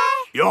Bear.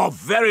 You're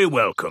very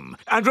welcome.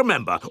 And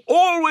remember,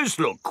 always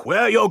look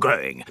where you're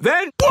going.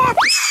 Then,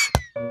 whoops!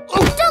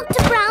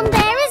 Dr. Brown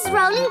Bear is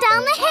rolling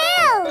down the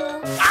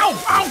hill. Ow,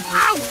 ow,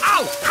 ow,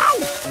 ow, ow!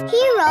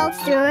 He rolled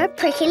through a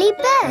prickly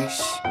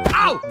bush.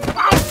 Ow,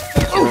 ow!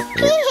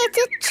 He hit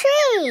a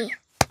tree.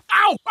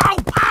 Ow, ow,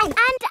 ow!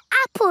 And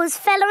apples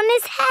fell on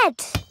his head.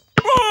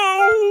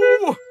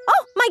 Oh!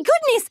 Oh, my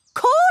goodness!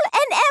 Call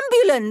an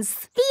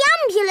ambulance! The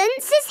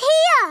ambulance is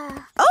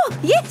here! Oh,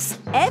 yes!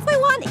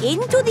 Everyone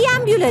into the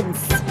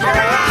ambulance!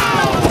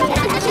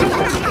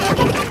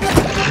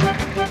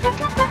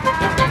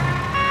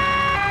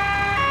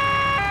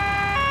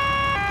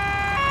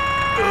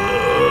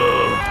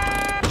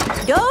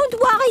 Don't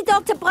worry,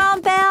 Dr.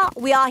 Brown Bear.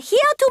 We are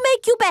here to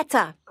make you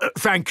better.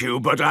 Thank you,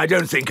 but I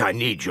don't think I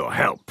need your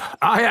help.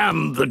 I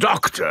am the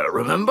doctor,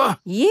 remember?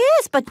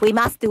 Yes, but we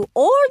must do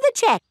all the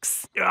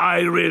checks.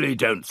 I really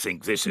don't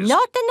think this is...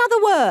 Not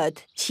another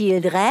word.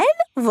 Children,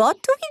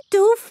 what do we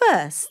do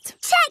first?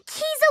 Check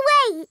he's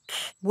awake.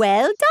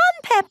 Well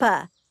done,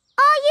 Peppa.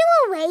 Are you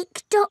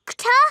awake,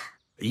 Doctor?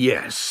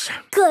 Yes.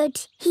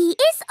 Good. He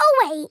is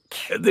awake.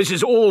 This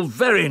is all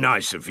very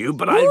nice of you,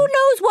 but Who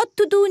knows what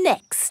to do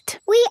next?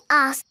 We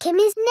ask him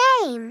his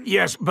name.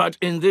 Yes, but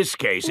in this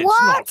case it's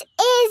What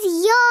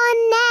is your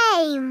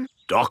name?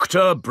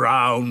 Dr.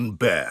 Brown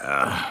Bear.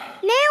 Now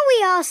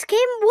we ask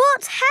him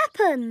what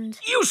happened.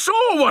 You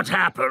saw what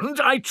happened.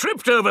 I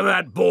tripped over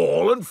that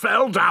ball and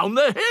fell down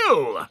the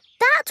hill.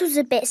 That was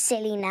a bit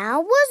silly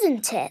now,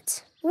 wasn't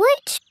it?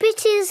 Which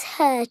bit is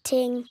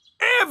hurting?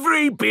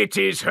 Every bit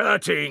is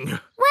hurting.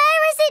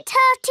 Where is it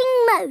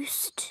hurting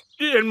most?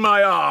 In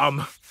my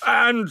arm,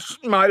 and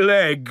my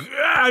leg,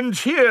 and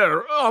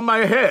here on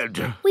my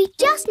head. We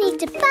just need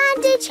to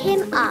bandage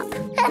him up.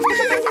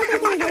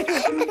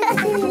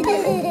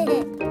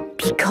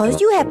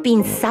 Because you have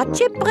been such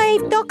a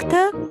brave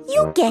doctor,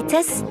 you get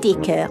a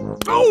sticker.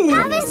 Oh!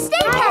 Have a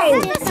sticker!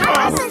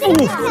 Have a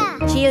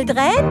sticker!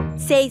 Children,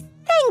 say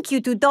thank you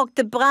to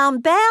Dr.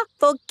 Brown Bear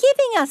for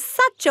giving us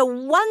such a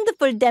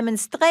wonderful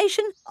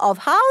demonstration of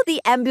how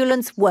the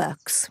ambulance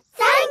works.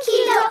 Thank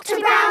you, Dr.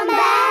 Brown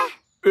Bear.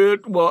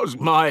 It was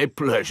my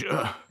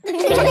pleasure.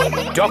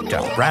 Dr.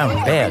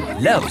 Brown Bear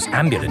loves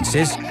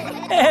ambulances.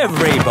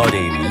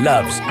 Everybody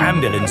loves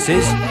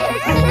ambulances.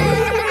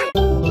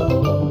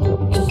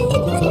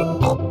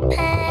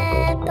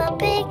 Peppa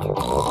Pig.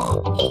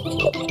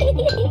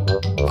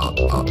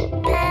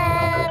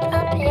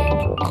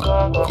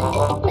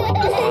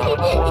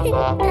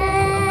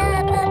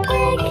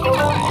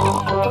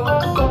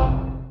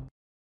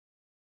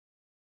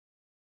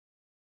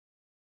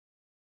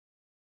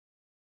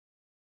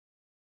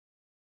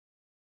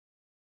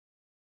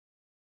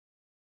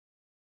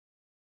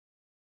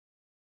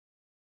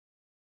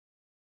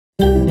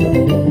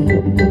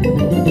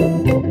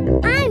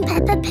 I'm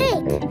Peppa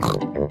Pig.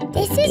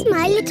 This is my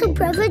my little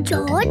brother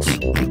George.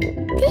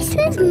 This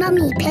is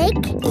Mummy Pig.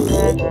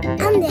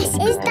 And this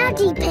is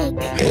Daddy Pig.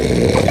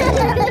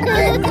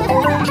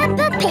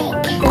 Peppa Pig.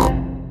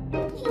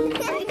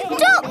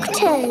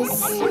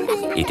 Doctors.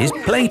 It is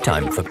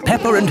playtime for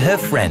Peppa and her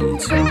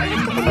friends.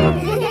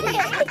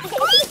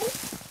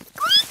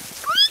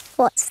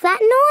 What's that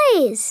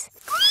noise?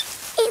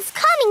 It's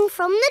coming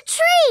from the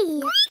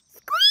tree.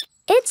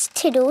 It's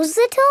Tiddles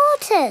the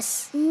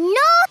tortoise.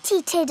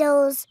 Naughty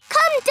Tiddles!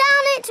 Come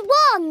down at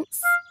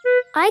once!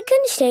 I can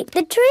shake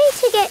the tree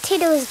to get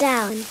Tiddles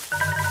down. Is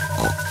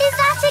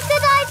that a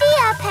good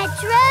idea,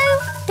 Pedro?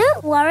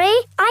 Don't worry,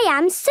 I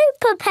am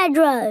Super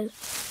Pedro.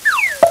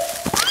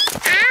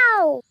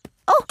 Ow!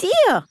 Oh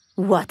dear,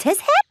 what has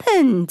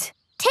happened?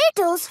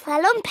 Tiddles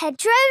fell on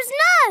Pedro's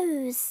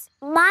nose.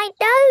 My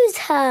nose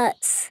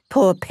hurts.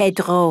 Poor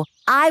Pedro.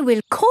 I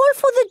will call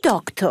for the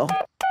doctor.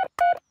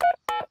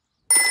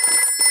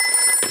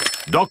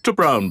 Dr.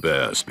 Brown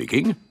Bear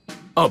speaking.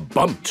 A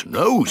bumped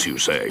nose, you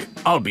say?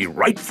 I'll be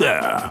right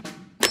there.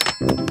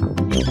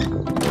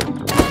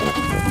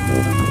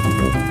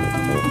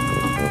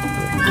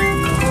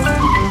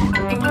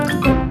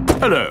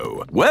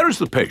 Hello, where is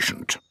the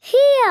patient?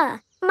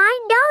 Here, my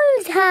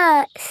nose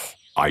hurts.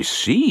 I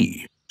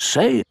see.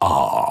 Say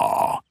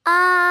ah.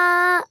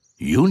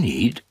 You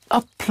need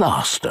a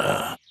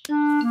plaster.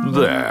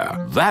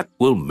 There, that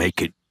will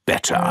make it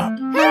better.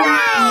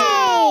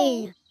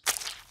 Hooray!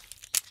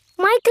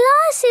 My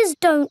glasses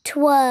don't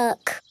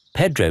work.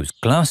 Pedro's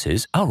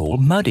glasses are all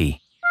muddy.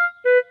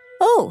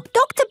 Oh,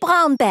 Dr.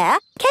 Brown Bear,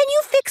 can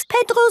you fix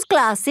Pedro's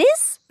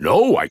glasses?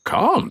 No, I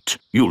can't.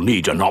 You'll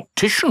need an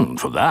optician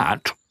for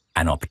that.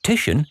 An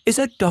optician is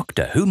a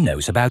doctor who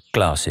knows about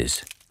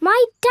glasses.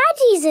 My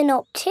daddy's an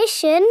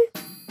optician.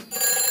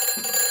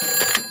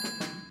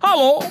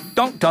 Hello,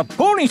 Dr.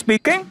 Pony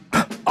speaking.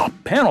 A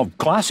pair of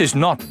glasses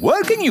not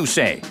working, you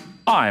say?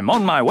 I'm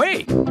on my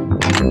way.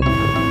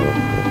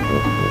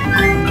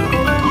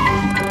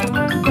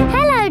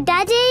 Hello,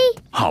 Daddy.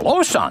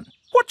 Hello, son.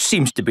 What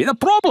seems to be the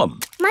problem?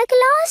 My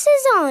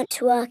glasses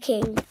aren't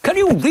working. Can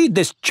you read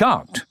this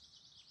chart?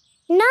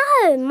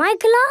 No, my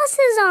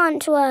glasses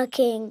aren't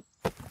working.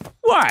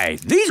 Why,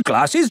 these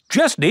glasses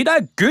just need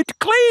a good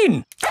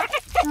clean.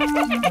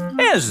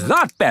 Is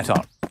that better?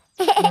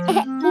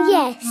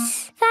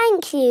 Yes,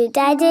 thank you,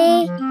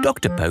 Daddy.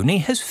 Dr. Pony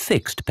has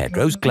fixed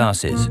Pedro's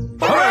glasses.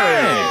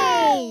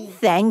 Hooray!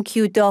 Thank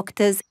you,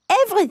 doctors.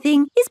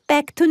 Everything is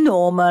back to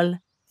normal.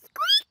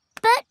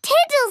 But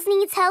Tiddles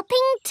needs helping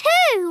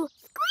too.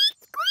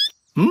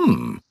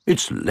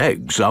 Its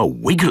legs are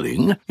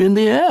wiggling in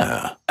the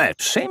air.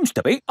 It seems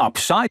to be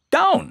upside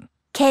down.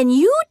 Can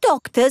you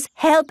doctors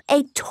help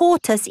a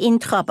tortoise in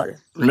trouble?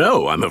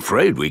 No, I'm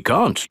afraid we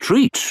can't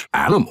treat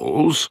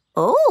animals.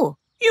 Oh.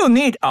 You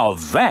need a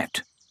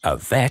vet. A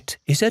vet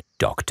is a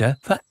doctor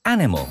for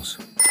animals.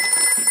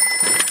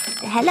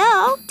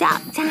 Hello,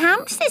 Dr.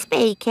 Hamster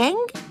speaking.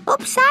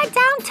 Upside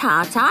down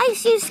tart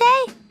ice, you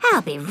say?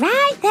 I'll be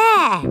right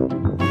there.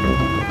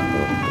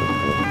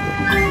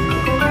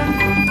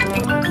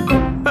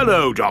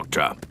 Hello,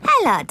 Doctor.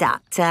 Hello,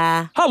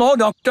 Doctor. Hello,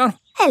 Doctor.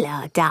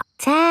 Hello,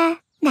 Doctor.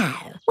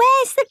 Now,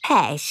 where's the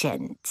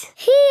patient?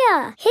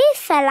 Here. He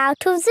fell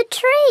out of the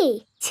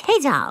tree.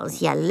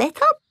 Tiddles, you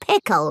little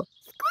pickle.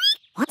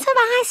 What have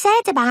I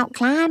said about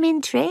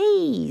climbing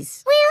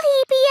trees? Will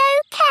he be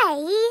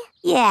okay?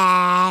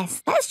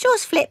 Yes, let's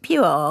just flip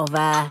you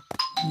over.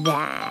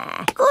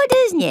 There, good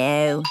as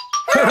new.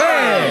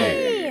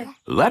 Hooray!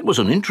 That was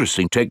an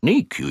interesting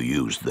technique you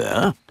used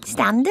there.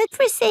 Standard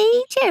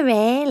procedure,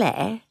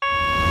 really.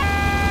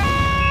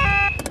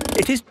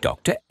 It is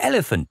Dr.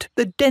 Elephant,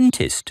 the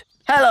dentist.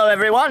 Hello,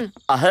 everyone.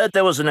 I heard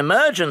there was an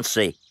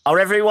emergency. Are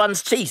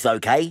everyone's teeth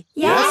okay?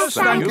 Yes,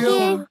 thank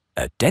you.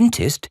 A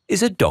dentist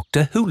is a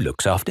doctor who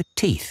looks after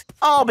teeth.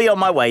 I'll be on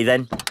my way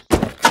then.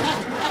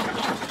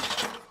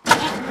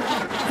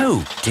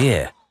 Oh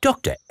dear,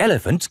 Dr.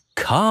 Elephant's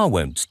car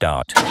won't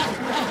start.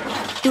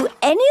 Do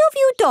any of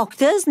you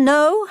doctors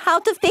know how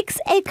to fix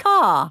a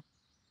car?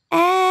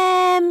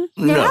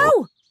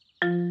 No.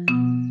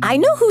 I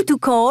know who to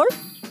call.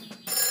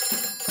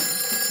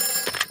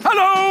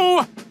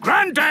 Hello!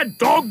 Grandad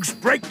Dog's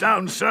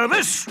breakdown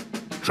service.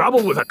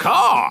 Trouble with a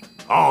car.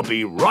 I'll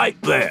be right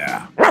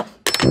there.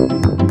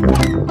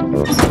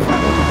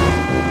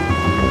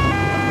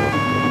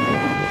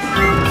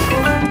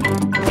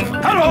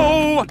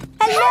 Hello!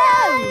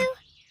 Hello!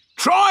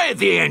 Try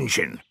the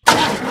engine.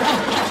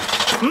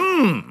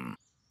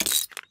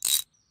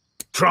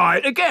 Try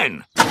it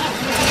again.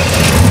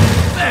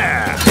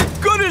 There!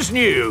 Good as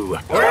new.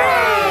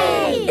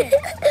 Hooray!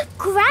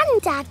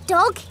 Grandad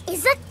Dog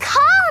is a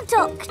car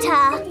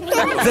doctor.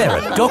 There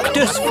are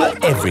doctors for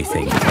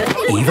everything,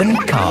 even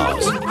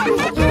cars.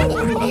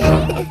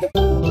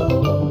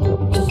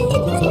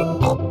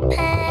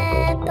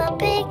 Peppa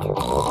Pig.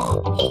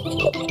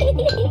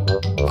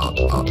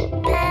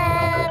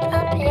 Peppa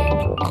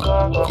Pig.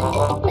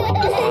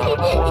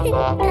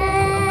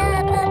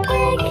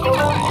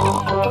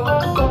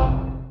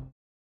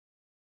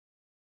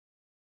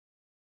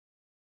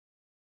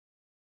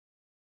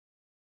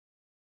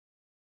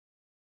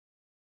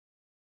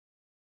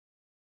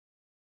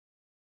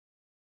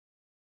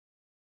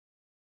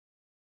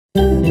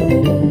 I'm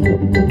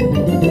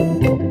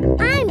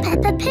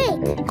Peppa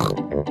Pig.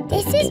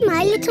 This is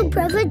my little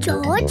brother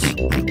George.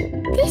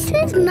 This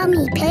is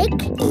Mummy Pig.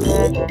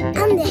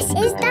 And this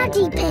is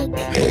Daddy Pig.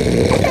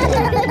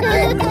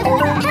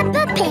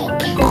 Peppa Pig.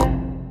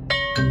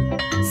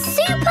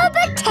 Super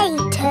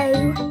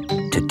Potato.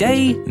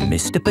 Today,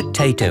 Mr.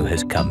 Potato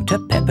has come to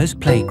Peppa's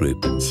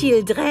playgroup.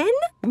 Children,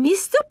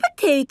 Mr.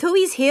 Potato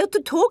is here to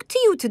talk to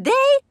you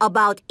today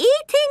about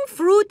eating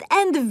fruit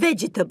and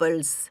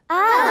vegetables.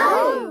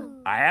 Oh!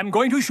 I am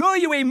going to show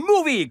you a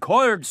movie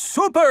called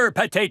Super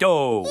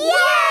Potato.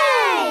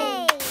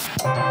 Yay!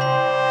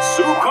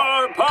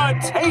 Super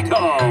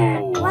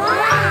Potato!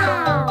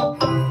 Wow!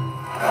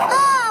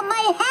 Oh,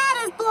 my hat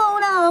is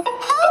blown off.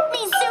 Help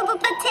me, Super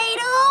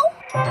Potato.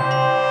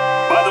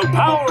 By the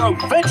power of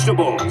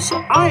vegetables,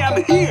 I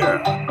am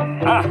here!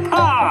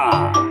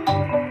 Aha!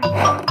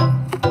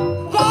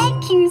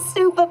 Thank you,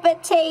 Super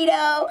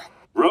Potato.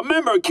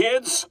 Remember,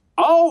 kids,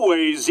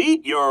 always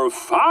eat your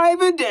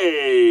 5 a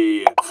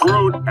day.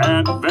 Fruit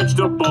and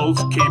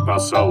vegetables keep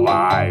us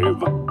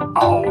alive.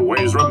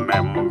 Always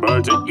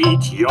remember to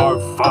eat your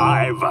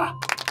 5.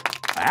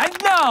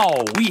 And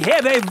now we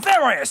have a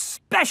very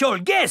special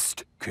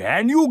guest.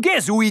 Can you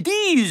guess who it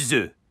is?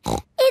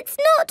 It's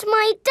not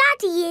my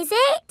daddy, is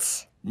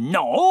it?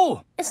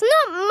 No. It's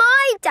not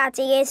my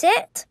daddy, is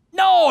it?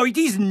 No, it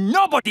is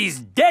nobody's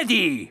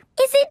daddy.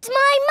 Is it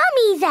my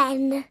mummy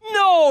then?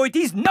 No, it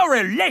is no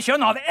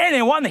relation of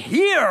anyone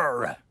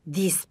here.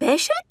 The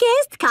special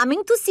guest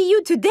coming to see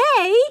you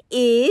today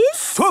is...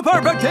 Super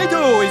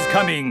Potato is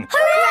coming.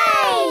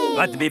 Hooray!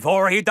 But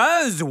before he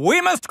does, we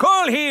must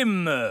call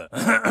him...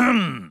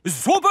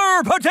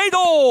 Super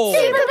Potato!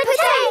 Super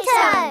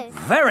Potato!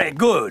 Very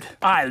good.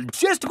 I'll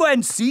just go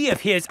and see if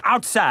he is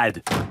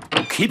outside.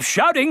 Keep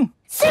shouting.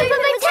 Super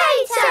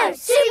Potato!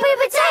 Super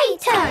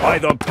Potato! By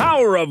the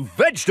power of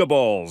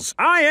vegetables,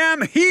 I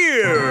am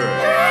here!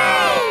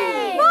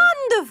 Hooray!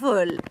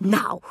 Wonderful!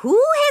 Now, who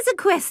has a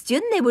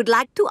question they would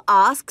like to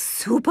ask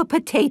Super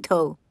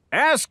Potato?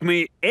 Ask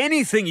me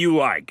anything you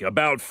like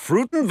about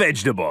fruit and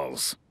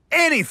vegetables.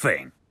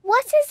 Anything.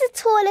 What is the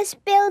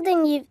tallest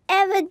building you've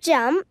ever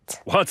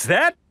jumped? What's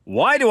that?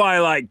 Why do I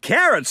like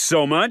carrots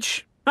so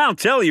much? I'll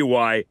tell you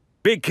why.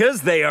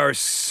 Because they are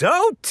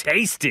so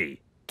tasty.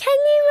 Can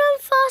you run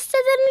faster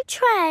than a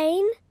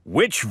train?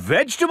 Which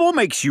vegetable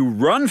makes you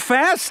run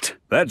fast?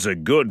 That's a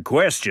good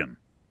question.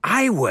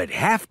 I would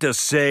have to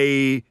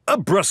say a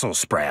Brussels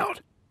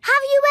sprout.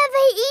 Have you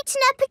ever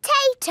eaten a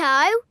potato?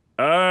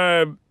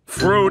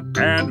 Fruit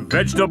and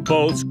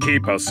vegetables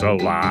keep us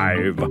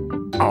alive.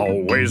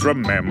 Always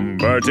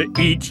remember to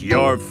eat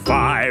your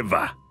 5.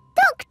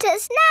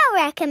 Doctors now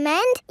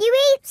recommend you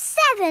eat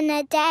 7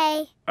 a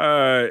day.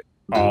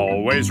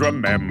 Always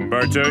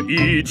remember to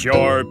eat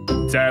your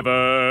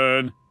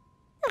 7.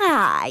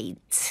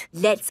 Right.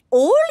 Let's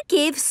all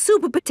give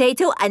Super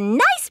Potato a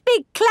nice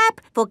big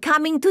clap for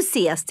coming to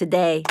see us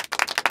today.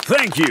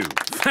 Thank you.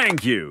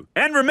 Thank you.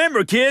 And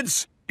remember,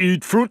 kids,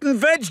 eat fruit and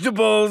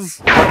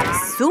vegetables.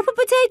 Super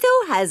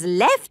Potato has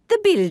left the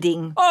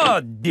building.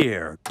 Oh,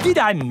 dear. Did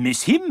I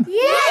miss him?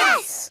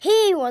 Yes!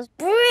 He was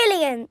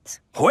brilliant.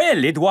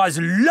 Well, it was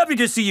lovely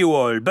to see you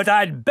all, but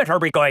I'd better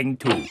be going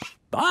too.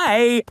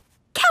 Bye.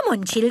 Come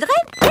on, children.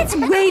 Let's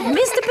wave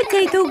Mr.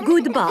 Potato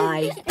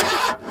goodbye.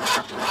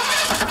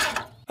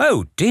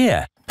 Oh,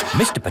 dear.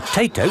 Mr.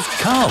 Potato's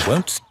car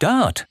won't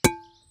start.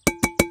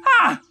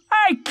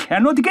 I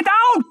cannot get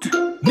out.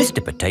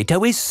 Mr.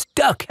 Potato is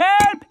stuck.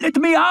 Help! Let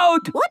me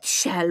out. What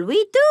shall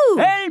we do?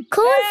 Help!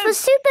 Call for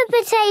Super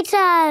Potato.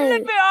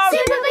 Let me out.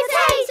 Super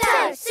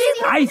Potato!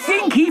 Super I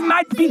think he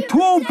might be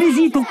too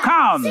busy to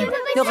come.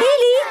 No,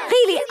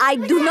 really, I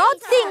do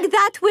not think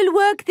that will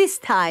work this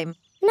time.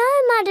 No,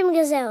 Madam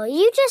Gazelle,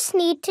 you just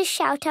need to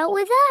shout out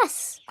with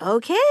us.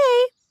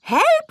 Okay.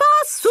 Help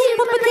us,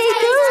 Super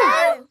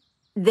Potato!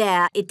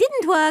 There, it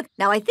didn't work.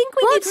 Now I think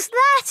we What's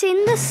that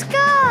in the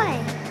sky?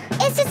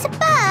 Is it a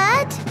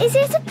bird? Is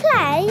it a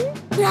plane?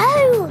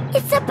 No,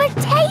 it's a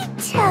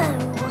potato.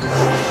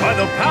 By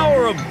the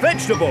power of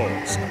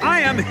vegetables,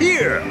 I am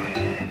here.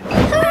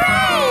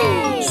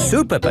 Hooray!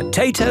 Super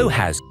Potato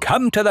has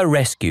come to the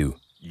rescue.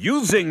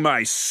 Using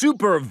my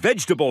super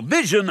vegetable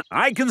vision,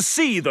 I can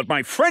see that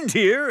my friend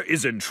here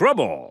is in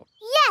trouble.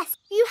 Yes,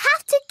 you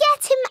have to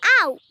get him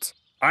out.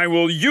 I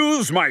will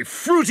use my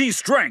fruity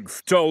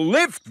strength to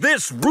lift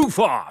this roof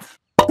off.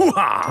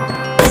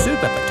 Hoo-ha!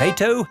 Super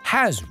Potato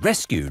has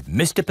rescued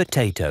Mr.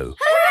 Potato.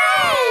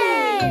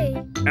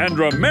 Hooray! And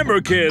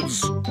remember,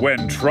 kids,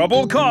 when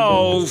trouble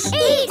calls...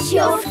 Eat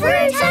your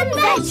fruit and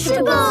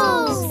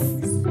vegetables!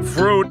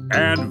 Fruit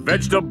and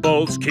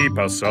vegetables keep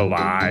us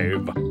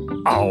alive.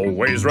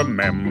 Always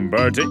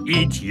remember to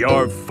eat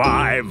your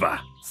 5.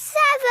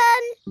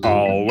 7.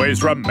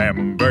 Always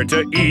remember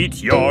to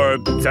eat your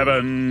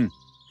 7.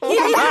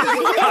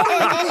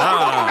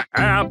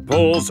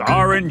 Apples,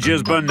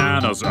 oranges,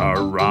 bananas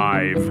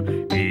arrive.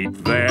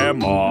 Eat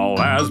them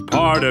all as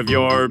part of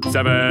your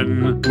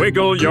 7.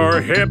 Wiggle your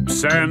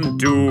hips and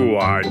do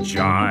a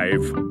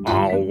jive.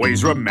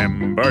 Always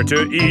remember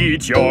to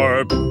eat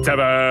your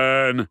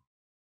 7.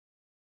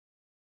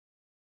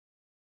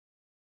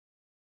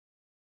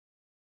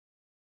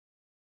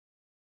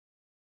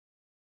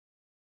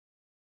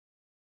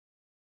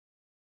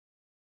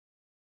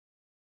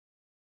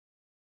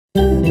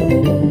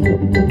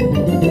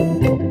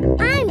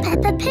 I'm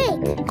Peppa Pig.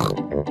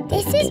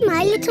 This is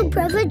my little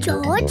brother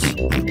George.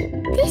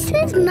 This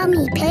is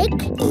Mummy Pig.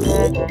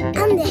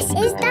 And this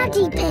is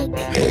Daddy Pig.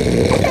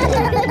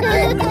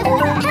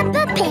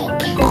 Peppa Pig.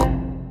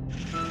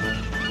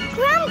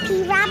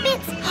 Grampy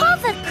Rabbit's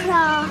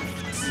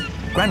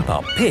hovercraft.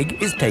 Grandpa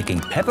Pig is taking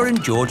Peppa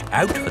and George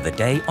out for the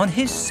day on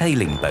his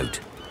sailing boat.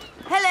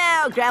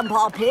 Hello,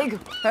 Grandpa Pig.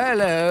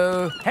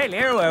 Hello.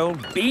 Hello,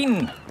 old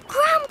bean.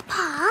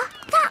 Grandpa,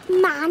 that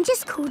man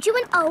just called you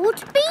an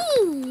old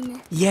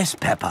bean. Yes,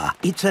 Peppa.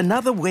 It's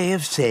another way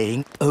of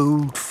saying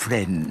old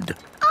friend.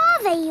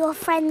 Are they your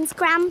friends,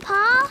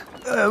 Grandpa?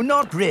 Oh,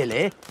 not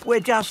really. We're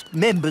just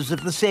members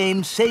of the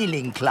same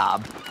sailing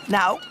club.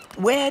 Now,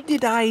 where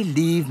did I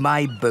leave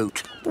my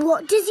boat?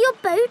 What does your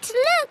boat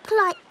look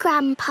like,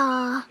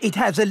 Grandpa? It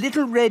has a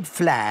little red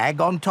flag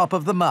on top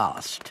of the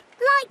mast.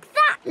 Like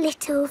that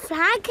little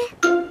flag?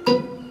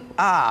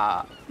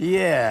 Ah,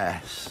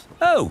 yes.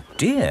 Oh,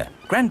 dear.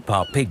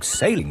 Grandpa Pig's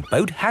sailing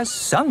boat has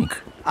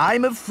sunk.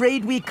 I'm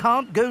afraid we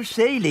can't go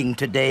sailing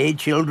today,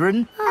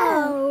 children.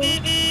 Oh.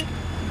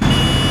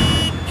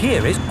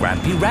 Here is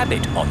Grampy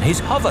Rabbit on his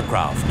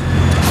hovercraft.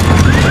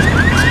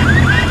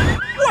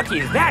 What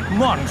is that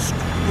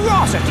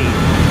monstrosity?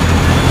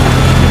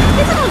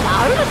 Is it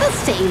allowed at the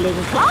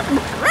sailing club?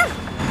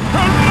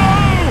 Hello!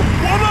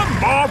 What a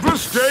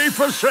marvellous day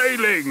for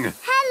sailing!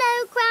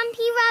 Hello,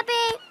 Grampy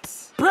Rabbit.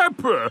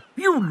 Peppa,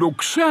 you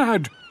look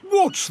sad.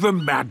 What's the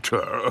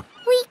matter?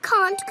 We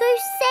can't go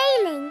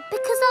sailing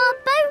because our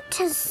boat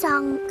has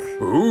sunk.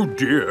 Oh,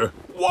 dear.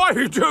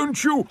 Why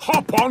don't you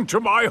hop onto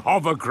my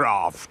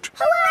hovercraft?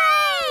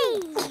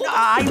 Hooray!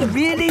 I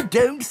really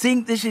don't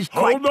think this is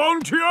quite... Hold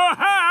on to your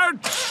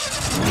hat!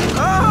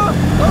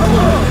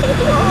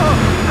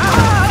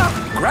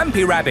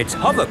 Grampy Rabbit's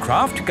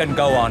hovercraft can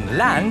go on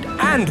land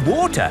and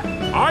water.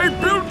 I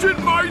built it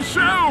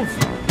myself!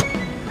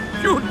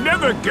 You'd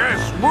never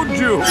guess, would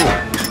you?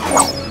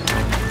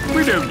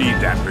 We don't need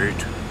that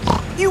bit.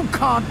 You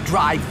can't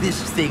drive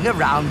this thing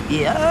around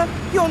here.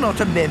 You're not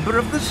a member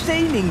of the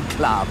sailing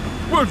club.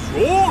 But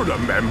you're a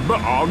member,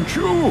 aren't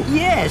you?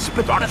 Yes,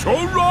 but... That's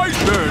all right,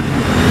 then.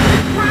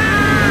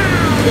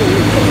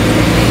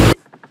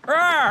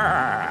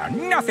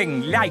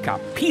 Nothing like a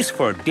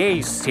peaceful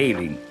day's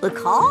sailing. The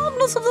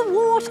calmness of the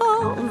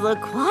water, the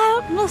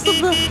quietness of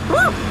the...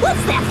 Oh,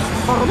 what's that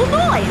horrible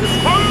noise?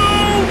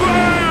 Hello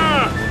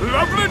there!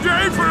 Lovely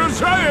day for a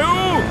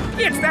sail!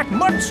 It's that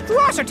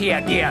monstrosity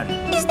again.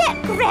 Is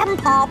that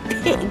Grandpa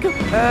Pig?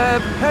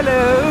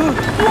 Hello?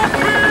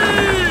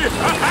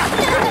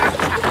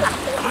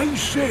 I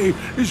say,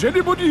 is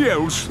anybody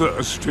else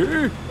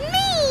thirsty?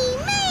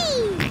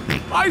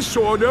 I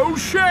saw an old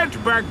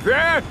shed back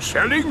there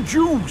selling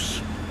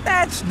juice.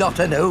 That's not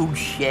an old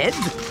shed.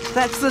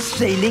 That's the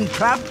Sailing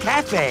Club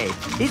Cafe.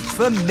 It's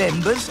for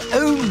members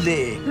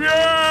only.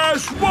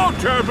 Yes,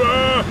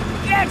 whatever.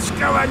 Let's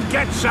go and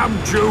get some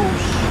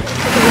juice.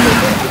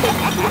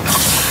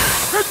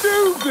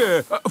 Hello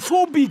there.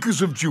 4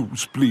 beakers of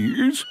juice,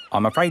 please.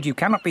 I'm afraid you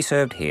cannot be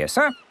served here,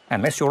 sir,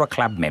 unless you're a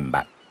club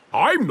member.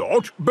 I'm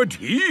not, but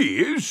he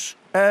is.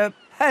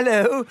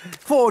 Hello.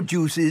 4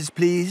 juices,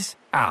 please.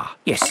 Ah,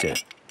 yes, sir.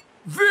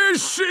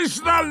 This is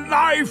the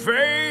life,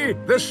 eh?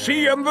 The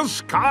sea and the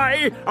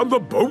sky and the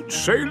boat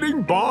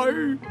sailing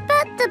by.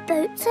 But the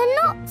boats are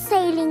not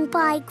sailing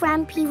by,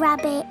 Grampy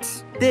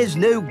Rabbit. There's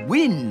no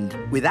wind.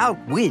 Without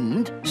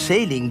wind,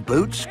 sailing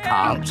boats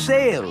can't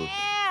sail.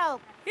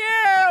 Help!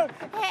 Help!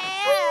 We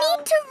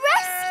need to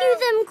rescue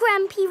them,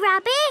 Grampy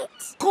Rabbit.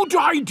 Good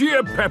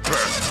idea, Peppa.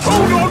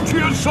 Hold on to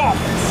your socks.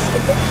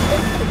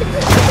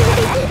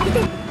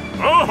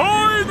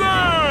 Ahoy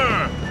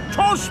there!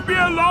 Toss me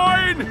a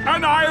line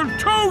and I'll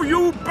tow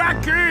you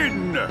back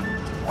in.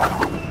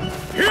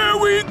 Here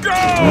we go!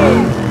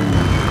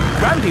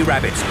 Grampy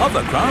Rabbit's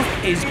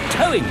hovercraft is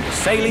towing the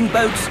sailing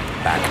boats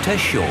back to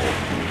shore.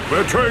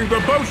 We're towing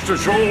the boats to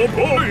shore,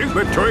 boys.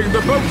 We're towing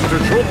the boats to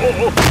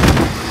shore.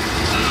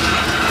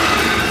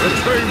 We're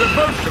towing the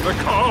boats to the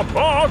car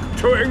park,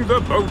 towing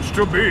the boats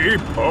to be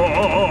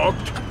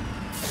parked.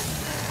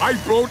 I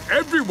brought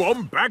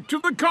everyone back to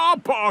the car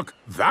park.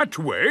 That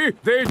way,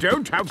 they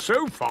don't have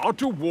so far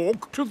to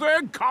walk to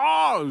their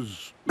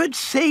cars. But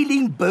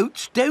sailing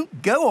boats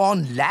don't go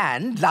on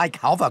land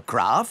like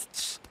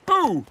hovercrafts.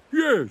 Oh,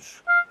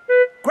 yes.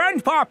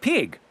 Grandpa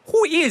Pig,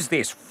 who is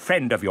this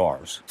friend of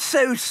yours?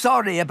 So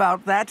sorry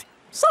about that.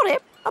 Sorry,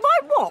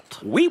 about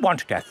what? We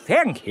want to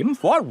thank him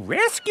for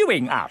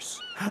rescuing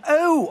us.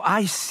 Oh,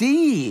 I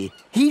see.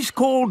 He's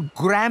called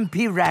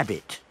Grampy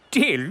Rabbit.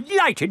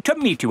 Delighted to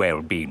meet you,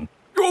 Old Bean.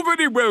 You're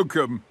very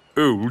welcome,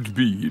 Old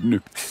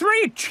Bean.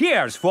 3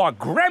 cheers for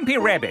Grampy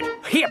Rabbit.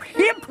 Hip,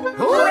 hip,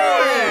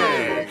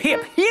 hooray!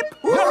 Hip, hip,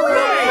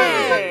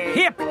 hooray!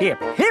 Hip, hip,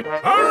 hip,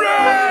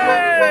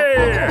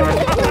 hooray!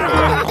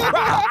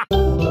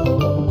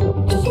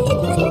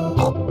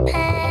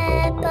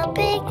 Peppa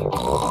Pig.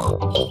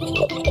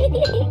 Peppa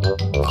Pig.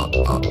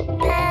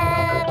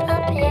 Peppa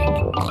Pig.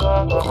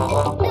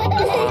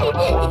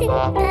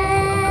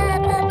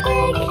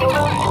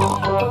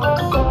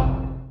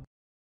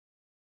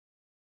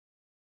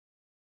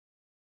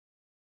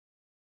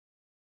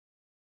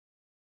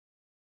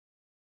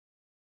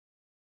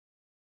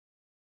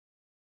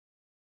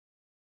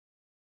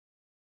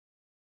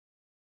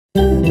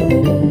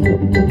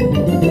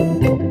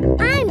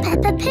 I'm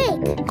Peppa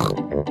Pig.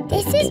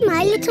 This is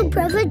my little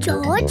brother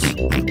George.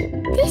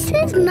 This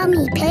is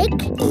Mummy Pig.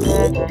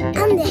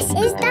 And this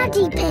is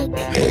Daddy Pig.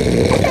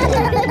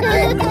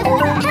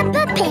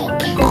 Peppa Pig.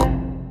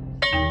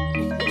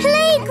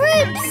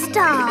 Playgroup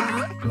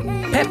Star.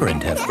 Peppa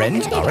and her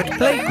friends are at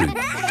playgroup.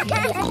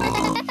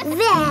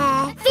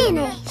 There,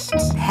 finished.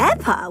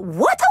 Peppa,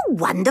 what a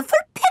wonderful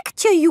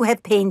picture you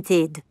have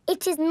painted.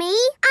 It is me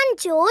and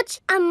George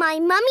and my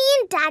mummy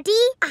and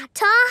daddy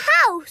at our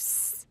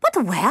house.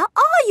 But where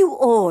are you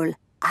all?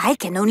 I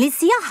can only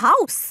see a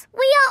house. We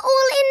are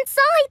all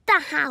inside the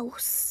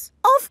house.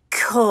 Of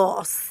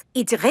course.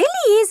 It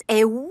really is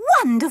a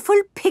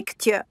wonderful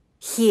picture.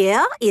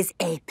 Here is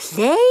a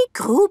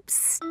playgroup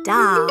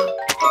star.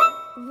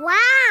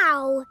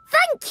 Wow!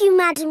 Thank you,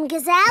 Madam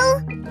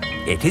Gazelle.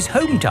 It is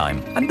home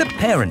time and the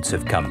parents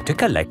have come to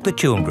collect the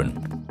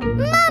children.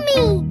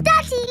 Mummy!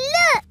 Daddy,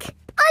 look!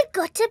 I've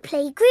got a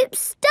playgroup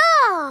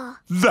star.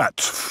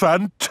 That's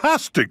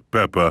fantastic,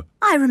 Peppa.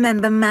 I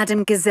remember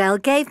Madam Gazelle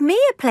gave me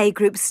a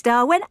playgroup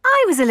star when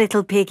I was a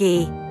little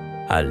piggy.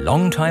 A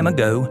long time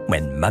ago,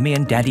 when Mummy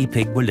and Daddy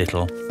Pig were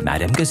little,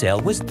 Madam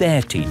Gazelle was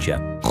their teacher.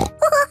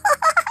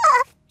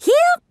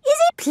 Here is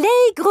a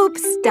playgroup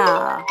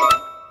star.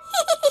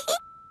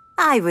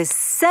 I was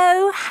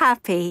so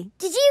happy.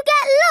 Did you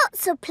get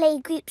lots of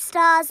playgroup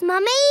stars,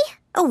 Mummy?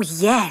 Oh,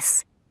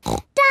 yes.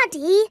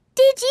 Daddy,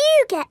 did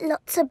you get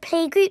lots of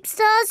playgroup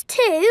stars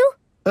too?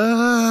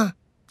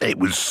 It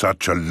was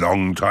such a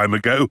long time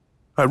ago.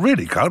 I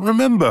really can't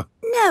remember.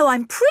 No,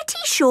 I'm pretty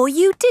sure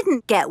you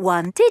didn't get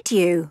one, did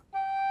you?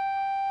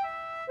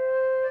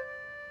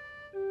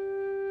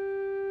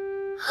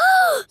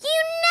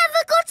 You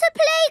never got a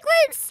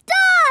playgroup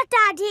star,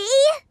 Daddy!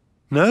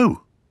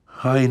 No,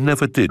 I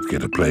never did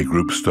get a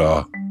playgroup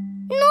star.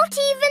 Not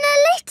even a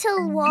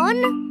little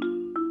one?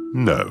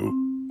 No.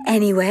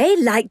 Anyway,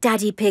 like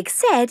Daddy Pig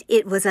said,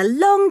 it was a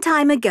long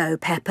time ago,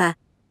 Peppa,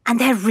 and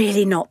they're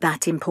really not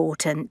that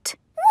important.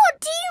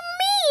 What do you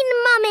mean,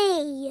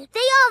 Mummy?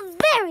 They are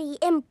very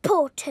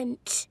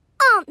important,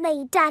 aren't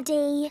they,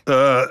 Daddy?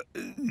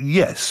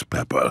 Yes,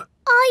 Peppa.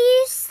 Are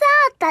you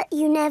sad that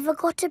you never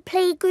got a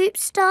playgroup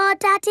star,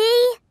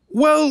 Daddy?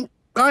 Well,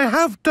 I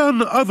have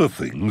done other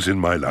things in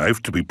my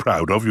life to be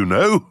proud of, you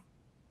know.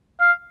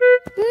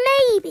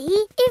 Maybe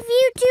if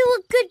you do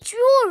a good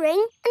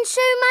drawing and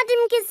show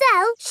Madame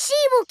Gazelle, she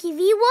will give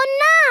you one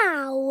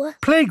now.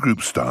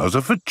 Playgroup stars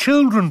are for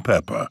children,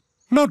 Peppa,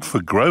 not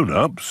for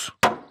grown-ups.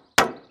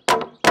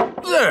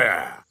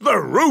 There! The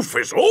roof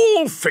is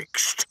all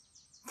fixed.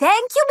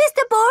 Thank you,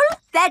 Mr. Bull.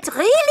 That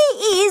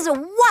really is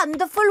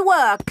wonderful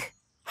work.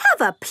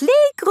 Have a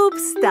playgroup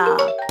star.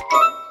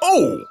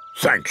 Oh,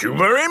 thank you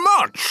very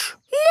much.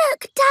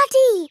 Look,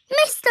 Daddy,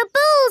 Mr.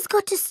 Bull's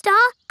got a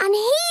star and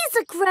he's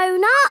a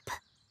grown-up.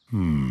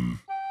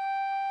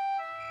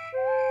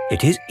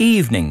 It is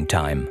evening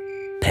time.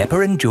 Peppa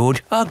and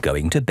George are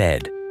going to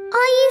bed. Are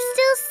you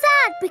still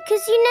sad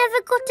because you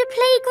never got a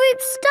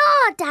playgroup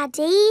star,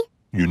 Daddy?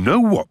 You know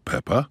what,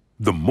 Peppa?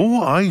 The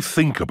more I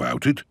think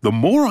about it, the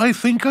more I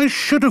think I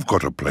should have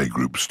got a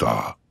playgroup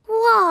star.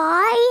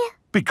 Why?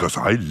 Because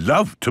I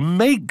love to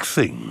make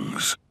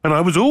things. And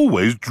I was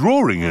always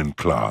drawing in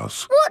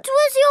class. What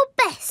was your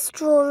best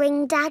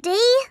drawing, Daddy?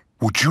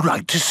 Would you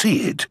like to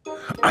see it?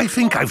 I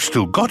think I've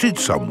still got it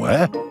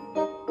somewhere.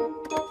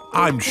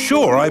 I'm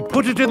sure I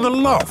put it in the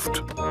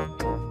loft.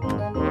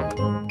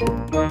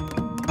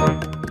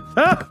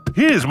 Ah,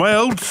 here's my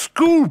old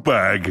school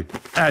bag.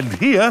 And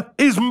here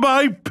is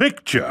my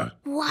picture.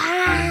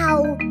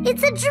 Wow!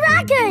 It's a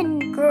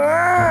dragon!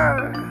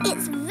 Grrr.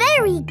 It's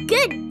very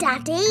good,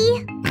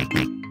 Daddy.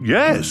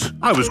 Yes,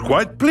 I was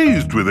quite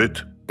pleased with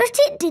it. But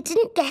it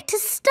didn't get a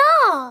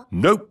star.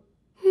 Nope.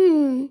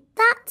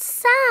 That's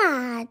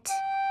sad.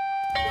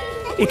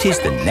 It is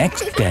the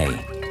next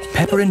day.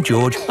 Peppa and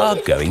George are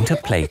going to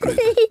playgroup.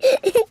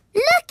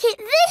 Look at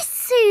this,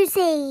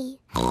 Susie.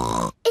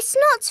 It's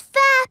not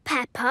fair,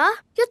 Peppa.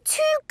 You're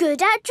too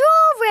good at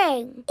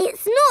drawing.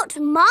 It's not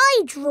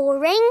my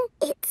drawing.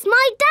 It's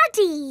my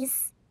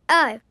daddy's.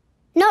 Oh,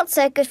 not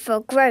so good for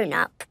a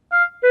grown-up.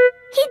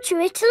 He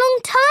drew it a long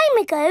time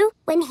ago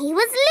when he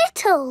was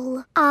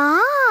little.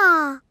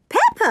 Ah.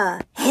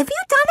 Peppa, have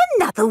you done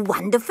another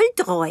wonderful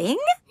drawing?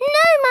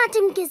 No,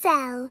 Madam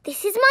Gazelle.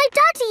 This is my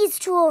daddy's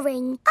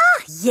drawing.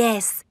 Ah,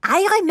 yes.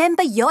 I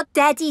remember your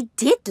daddy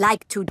did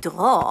like to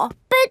draw.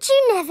 But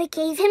you never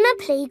gave him a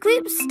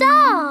playgroup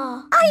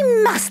star. I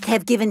must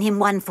have given him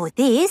one for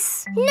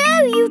this.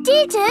 No, you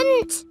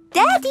didn't.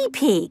 Daddy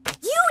Pig,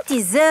 you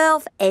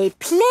deserve a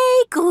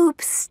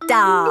playgroup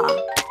star.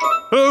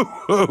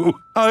 Oh,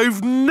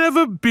 I've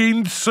never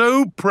been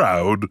so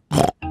proud.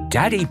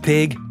 Daddy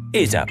Pig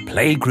is a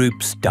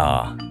playgroup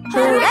star.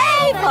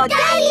 Hooray for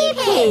Daddy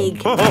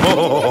Pig!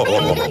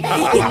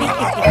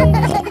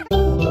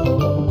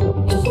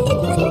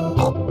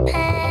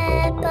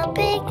 Peppa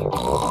Pig.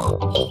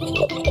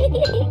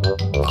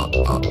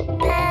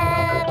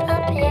 Peppa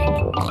Pig. Peppa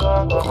Pig.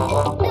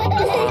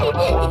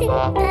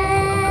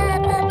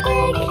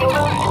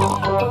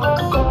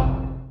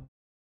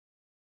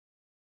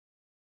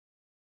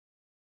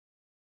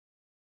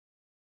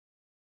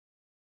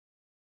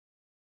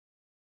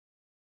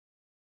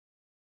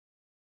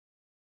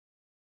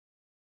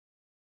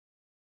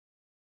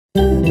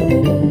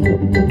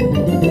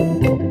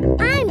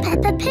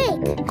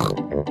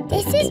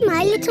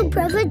 little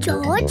brother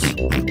George.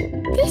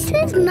 This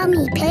is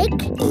Mummy Pig.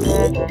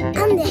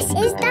 And this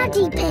is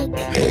Daddy Pig.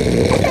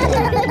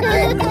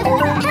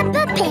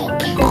 Peppa Pig.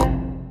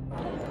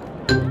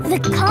 The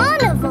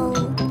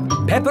carnival.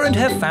 Peppa and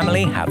her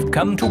family have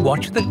come to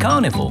watch the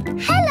carnival.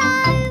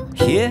 Hello.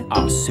 Here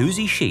are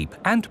Susie Sheep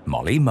and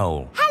Molly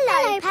Mole.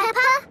 Hello,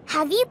 Peppa.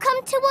 Have you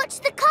come to watch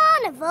the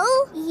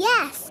carnival?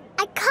 Yes.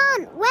 I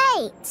can't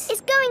wait.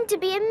 It's going to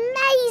be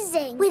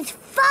amazing. With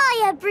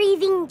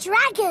fire-breathing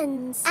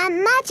dragons.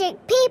 And magic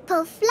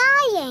people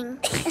flying.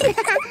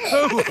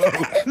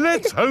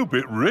 Let's hope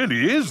it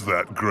really is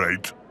that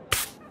great.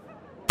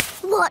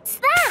 What's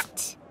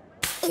that?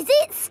 Is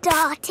it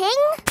starting?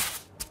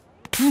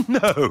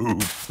 No,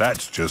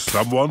 that's just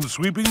someone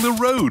sweeping the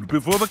road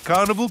before the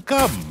carnival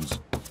comes.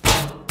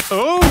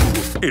 Oh,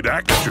 it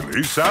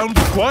actually sounds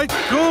quite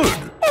good.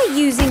 They're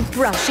using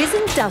brushes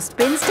and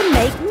dustbins to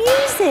make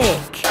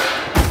music.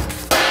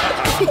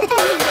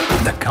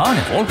 The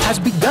carnival has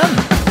begun.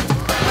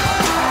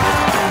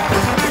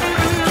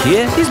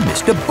 Here is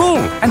Mr. Bull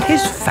and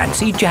his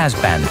fancy jazz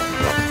band.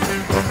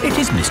 It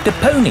is Mr.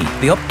 Pony,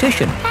 the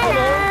optician.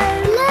 Hello.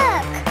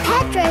 Look,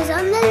 Pedro's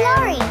on the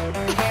lorry.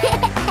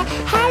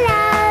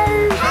 Hello.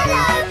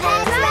 Hello,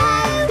 Pedro.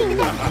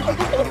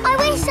 I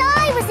wish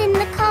I was in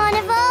the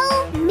carnival.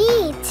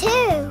 Me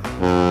too.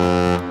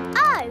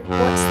 Oh,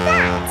 what's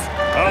that?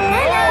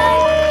 Hello.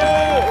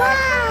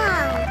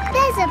 Wow,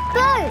 there's a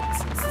boat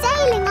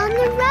sailing on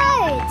the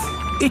road.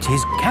 It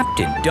is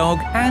Captain Dog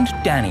and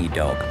Danny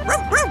Dog.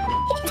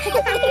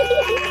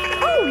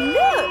 Oh,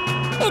 look!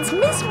 It's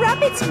Miss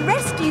Rabbit's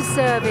rescue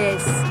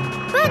service.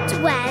 But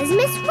where's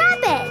Miss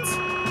Rabbit?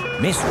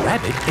 Miss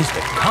Rabbit is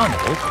the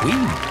carnival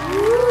queen.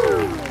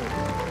 Ooh.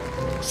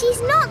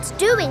 She's not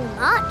doing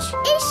much,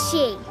 is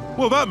she?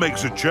 Well, that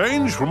makes a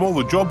change from all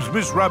the jobs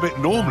Miss Rabbit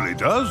normally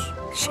does.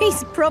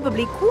 She's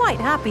probably quite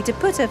happy to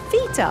put her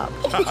feet up.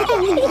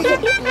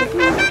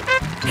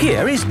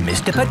 Here is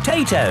Mr.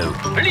 Potato.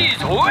 Please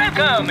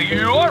welcome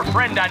your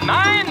friend and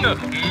mine,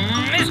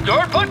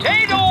 Mr.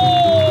 Potato!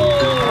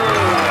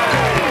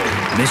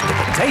 Mr.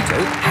 Potato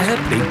has a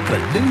big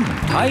balloon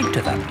tied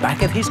to the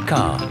back of his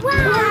car.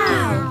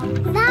 Wow!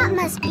 That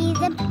must be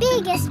the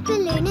biggest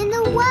balloon in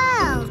the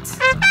world.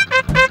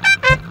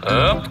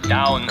 Up,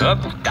 down,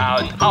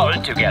 all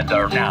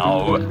together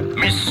now.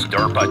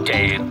 Mr.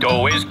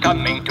 Potato is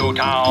coming to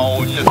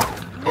town.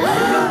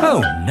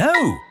 Oh,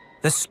 no!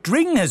 The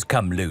string has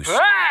come loose.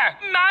 Ah,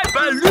 my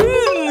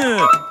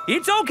balloon!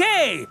 It's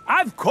okay!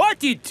 I've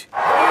caught it!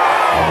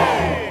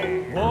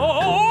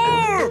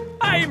 Oh,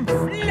 I'm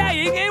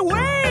flying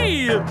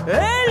away!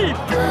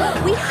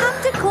 Help! We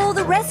have to call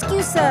the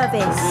rescue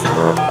service.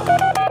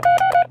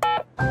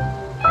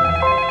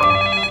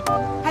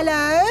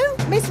 Hello?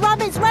 Miss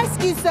Rabbit's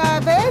rescue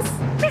service?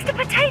 Mr.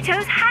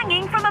 Potato's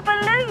hanging from a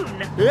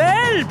balloon.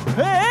 Help!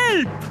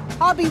 Help!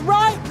 I'll be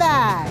right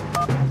there.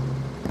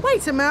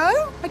 Wait a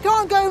mo. I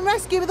can't go and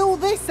rescue with all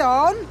this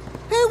on.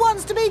 Who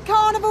wants to be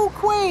Carnival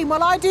Queen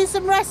while I do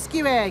some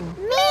rescuing?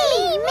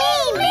 Me!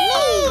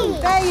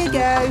 There you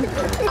go.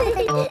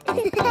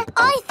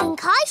 I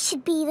think I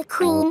should be the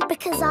queen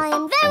because I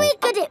am very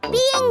good at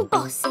being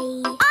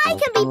bossy. I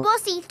can be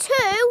bossy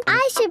too.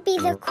 I should be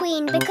the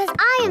queen because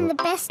I am the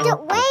best at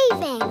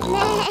waving.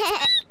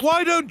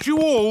 Why don't you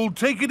all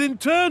take it in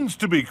turns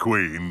to be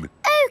queen?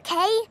 OK,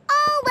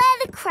 I'll wear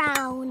the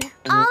crown.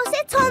 I'll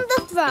sit on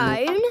the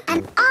throne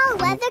and I'll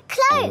wear the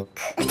cloak.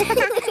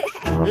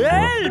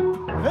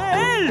 Help!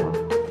 Help!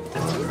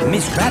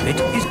 Miss Rabbit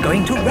is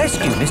going to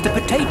rescue Mr.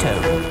 Potato.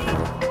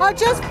 I'll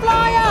just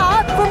fly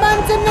up from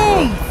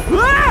underneath.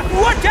 Ah!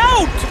 Watch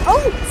out!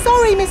 Oh,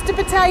 sorry, Mr.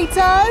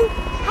 Potato.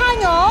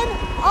 Hang on,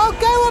 I'll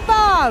go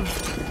above.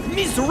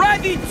 Miss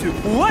Rabbit,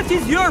 what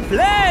is your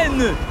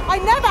plan? I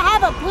never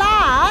have a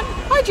plan.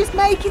 I just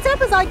make it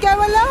up as I go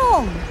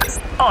along.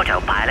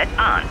 Autopilot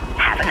on.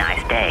 Have a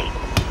nice day.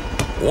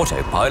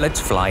 Autopilots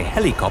fly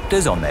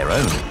helicopters on their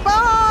own.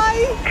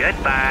 Bye.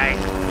 Goodbye.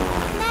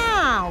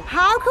 Now,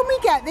 how can we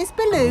get this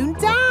balloon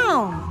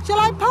down? Shall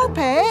I pop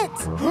it?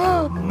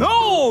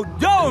 No,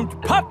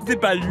 don't pop the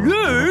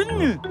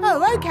balloon.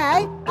 Oh,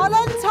 OK. I'll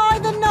untie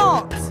the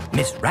knot.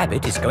 Miss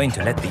Rabbit is going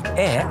to let the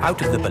air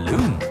out of the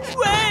balloon.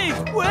 Wait!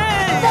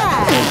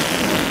 There.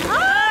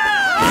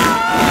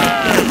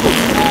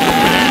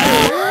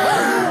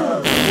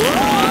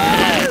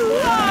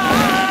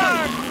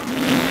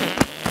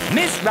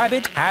 Miss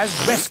Rabbit has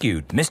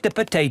rescued Mr.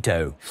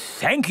 Potato.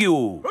 Thank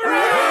you.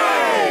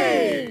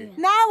 Hooray!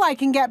 Now I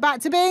can get back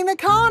to being the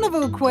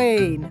Carnival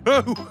Queen.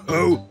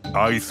 Oh,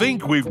 I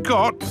think we've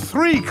got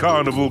 3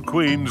 Carnival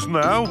Queens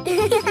now.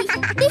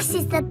 This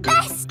is the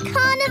best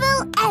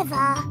carnival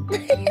ever.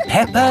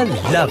 Peppa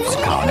loves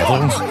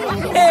carnivals.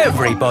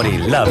 Everybody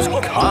loves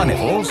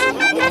carnivals.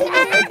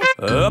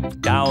 Up,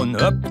 down,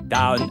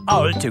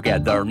 all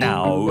together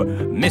now.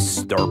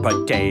 Mr.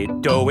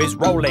 Potato is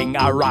rolling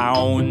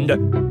around.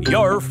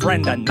 Your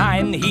friend and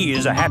mine, he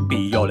is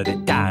happy all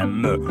the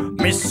time.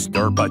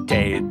 Mr.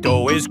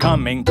 Potato is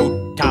coming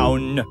to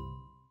town.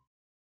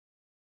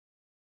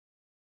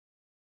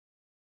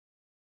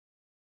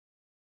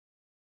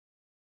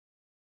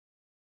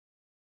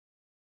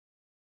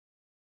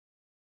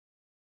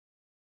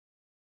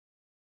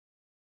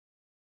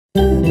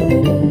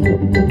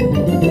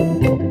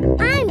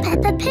 I'm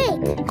Peppa Pig.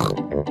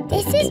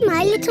 This is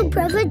my little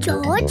brother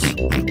George.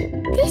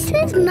 This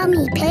is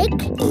Mummy Pig.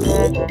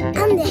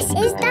 And this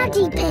is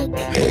Daddy Pig.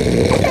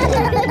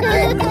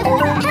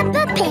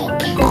 Peppa Pig.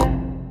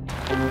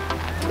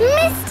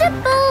 Mr.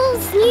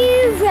 Bull's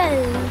new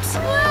road.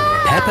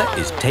 Peppa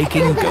is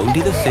taking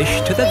Goldie the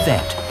fish to the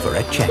vet for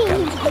a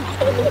checkup.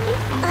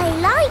 I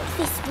like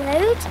this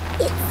road.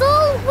 It's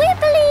all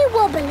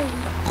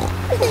wibbly-wobbly.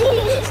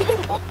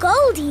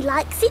 Goldie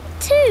likes it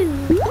too.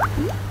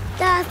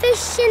 The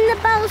fish in the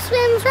bowl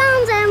swims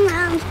round and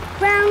round,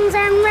 round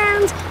and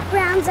round,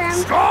 round and...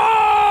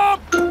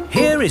 Stop!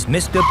 Here is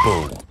Mr.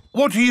 Bull.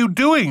 What are you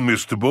doing,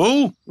 Mr.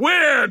 Bull?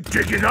 We're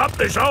digging up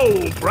this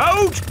old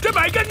road to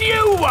make a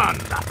new one.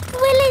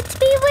 Will it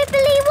be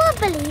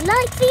wibbly-wobbly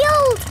like the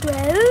old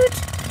road?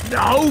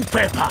 No,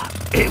 Peppa.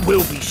 It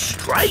will be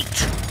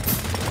straight.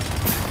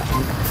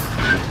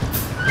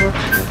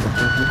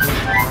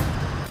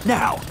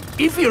 Now,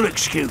 if you'll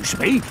excuse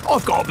me,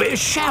 I've got a bit of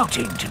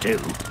shouting to do.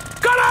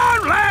 Come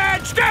on,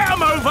 lads! Get a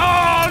move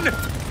on!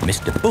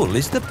 Mr. Bull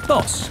is the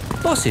boss.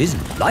 Bosses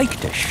like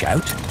to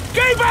shout.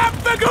 Keep up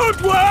the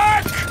good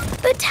work!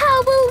 But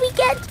how will we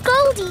get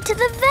Goldie to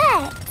the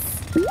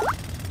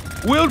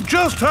vet? We'll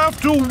just have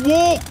to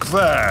walk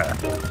there.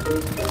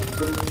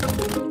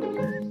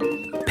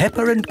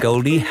 Peppa and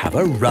Goldie have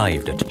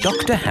arrived at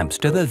Dr.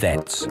 Hamster the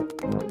vet's.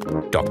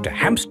 Dr.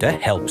 Hamster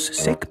helps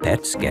sick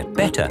pets get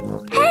better.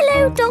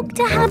 Hello,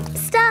 Dr.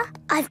 Hamster.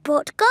 I've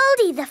brought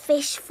Goldie the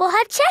fish for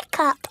her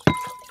checkup.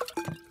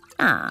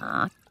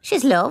 Ah,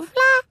 she's lovely.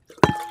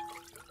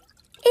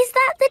 Is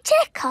that the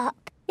checkup?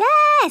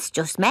 Yes,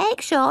 just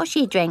make sure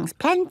she drinks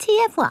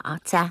plenty of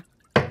water.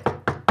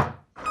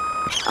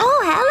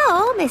 Oh,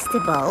 hello, Mr.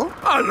 Bull.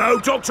 Hello,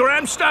 Dr.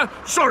 Hamster.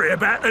 Sorry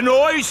about the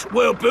noise.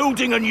 We're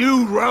building a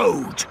new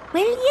road.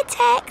 Will you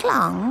take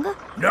long?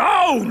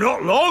 No,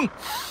 not long.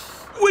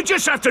 We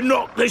just have to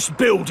knock this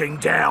building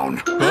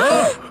down.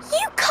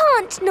 You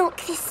can't knock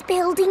this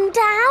building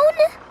down.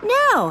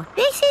 No,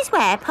 this is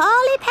where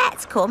poorly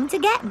pets come to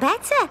get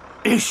better.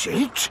 Is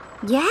it?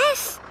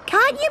 Yes.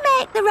 Can't you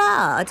make the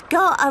road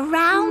go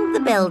around the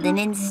building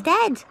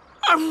instead?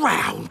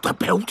 Around the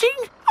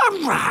building?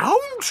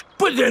 Around?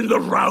 But then the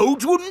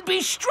road wouldn't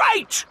be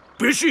straight.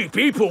 Busy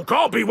people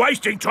can't be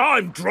wasting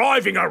time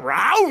driving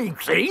around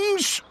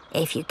things.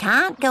 If you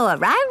can't go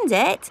around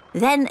it,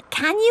 then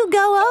can you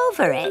go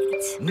over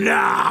it?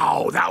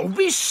 No, that would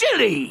be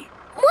silly.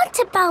 What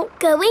about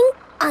going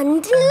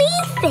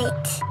underneath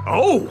it?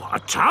 Oh, a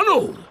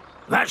tunnel.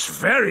 That's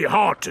very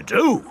hard to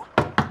do.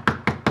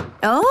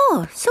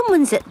 Oh,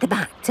 someone's at the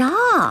back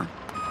door.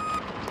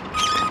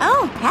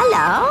 Oh,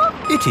 hello.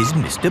 It is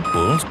Mr.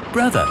 Bull's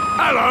brother.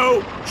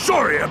 Hello.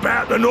 Sorry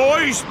about the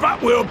noise,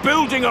 but we're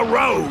building a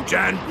road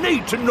and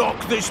need to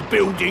knock this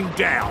building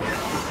down.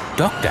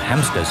 Dr.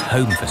 Hamster's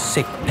home for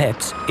sick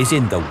pets is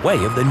in the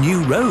way of the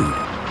new road.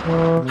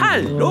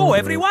 Hello,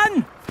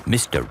 everyone.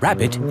 Mr.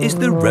 Rabbit is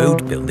the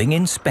road building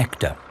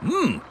inspector.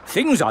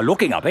 Things are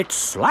looking a bit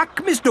slack,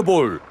 Mr.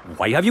 Bull.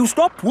 Why have you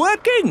stopped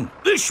working?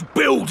 This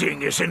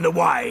building is in the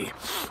way.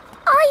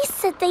 I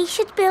said they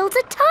should build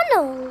a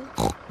tunnel.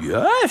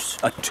 Yes,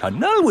 a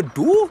tunnel would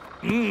do.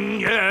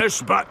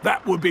 Yes, but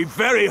that would be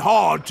very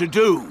hard to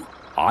do.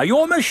 Are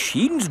your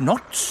machines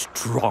not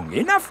strong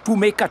enough to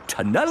make a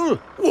tunnel?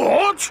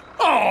 What?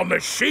 Our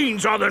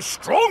machines are the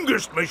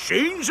strongest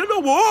machines in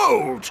the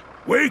world.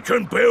 We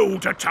can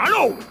build a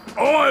tunnel.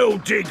 I'll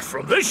dig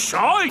from this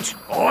side,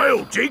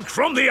 I'll dig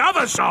from the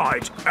other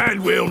side,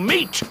 and we'll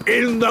meet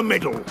in the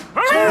middle.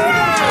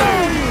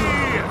 Hooray!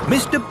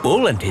 Mr.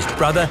 Bull and his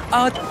brother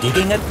are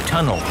digging a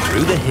tunnel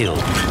through the hill.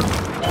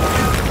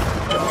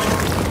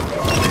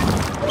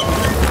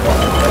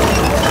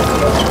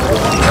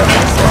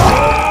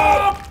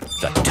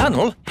 The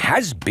tunnel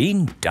has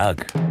been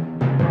dug.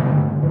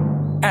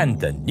 And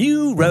the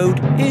new road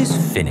is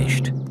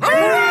finished.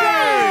 Hooray!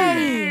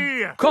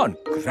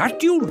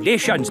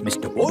 Congratulations,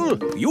 Mr. Bull.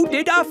 You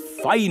did a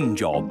fine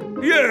job.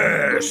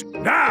 Yes.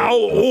 Now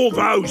all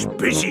those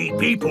busy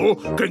people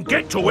can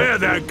get to where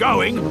they're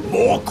going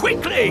more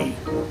quickly.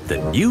 The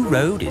new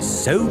road is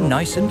so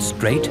nice and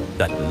straight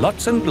that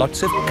lots and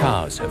lots of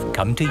cars have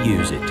come to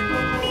use it.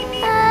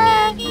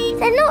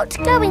 They're not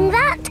going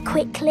that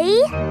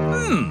quickly.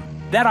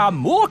 There are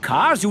more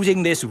cars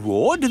using this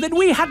road than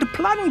we had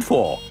planned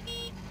for.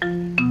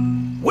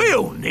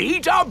 We'll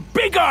need a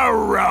bigger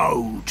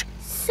road.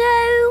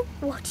 So,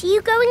 what are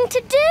you going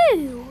to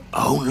do?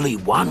 Only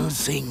one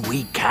thing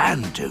we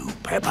can do,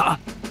 Peppa.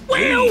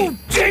 We'll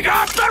dig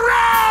up the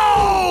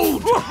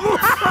road!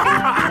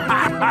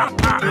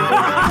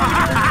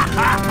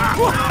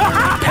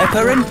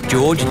 Peppa and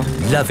George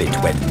love it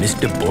when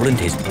Mr. Bull and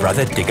his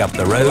brother dig up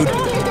the road.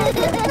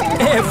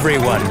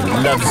 Everyone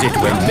loves it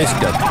when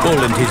Mr.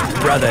 Bull and his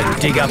brother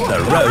dig up the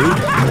road.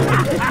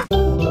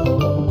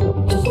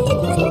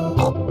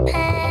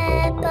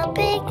 Peppa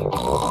Pig.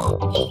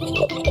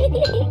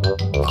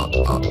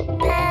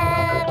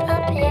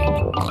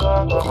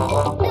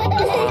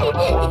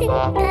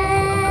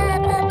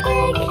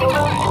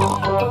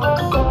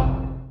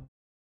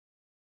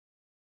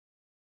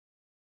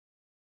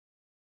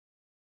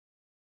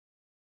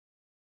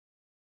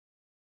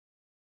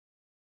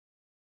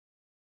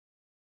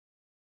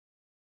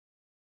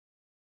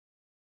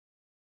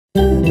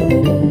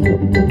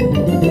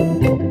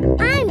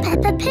 I'm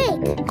Peppa Pig.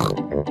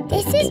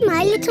 This is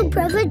my little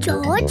brother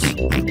George.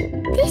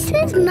 This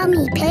is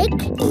Mummy Pig.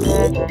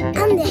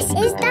 And this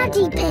is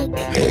Daddy Pig.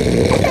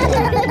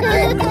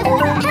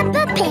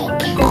 Peppa Pig.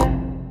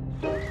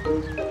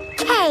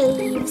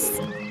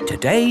 Caves.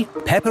 Today,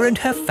 Peppa and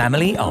her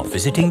family are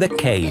visiting the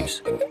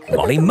caves.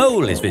 Molly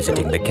Mole is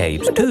visiting the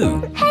caves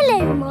too.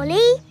 Hello,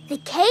 Molly. The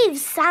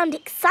caves sound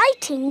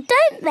exciting,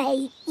 don't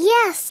they?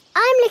 Yes,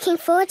 I'm looking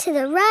forward to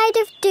the Ride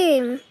of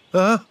Doom.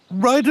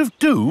 Ride of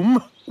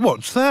Doom?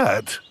 What's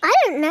that? I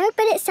don't know,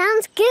 but it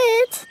sounds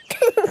good.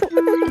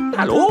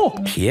 Hello,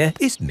 here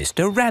is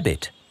Mr.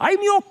 Rabbit.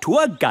 I'm your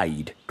tour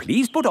guide.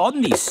 Please put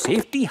on these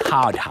safety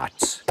hard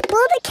hats.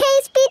 Will the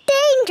caves be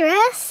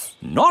dangerous?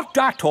 Not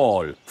at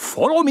all.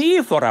 Follow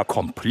me for a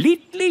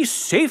completely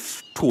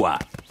safe tour.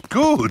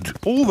 Good.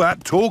 All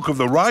that talk of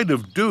the Ride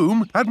of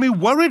Doom had me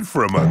worried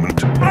for a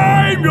moment.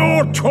 I'm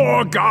your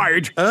tour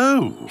guide.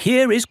 Oh.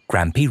 Here is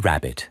Grampy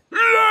Rabbit.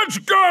 Let's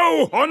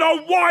go on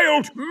a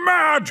wild,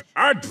 mad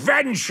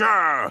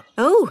adventure.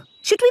 Oh,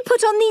 should we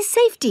put on these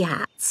safety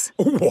hats?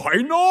 Why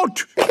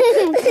not?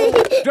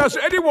 Does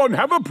anyone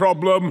have a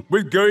problem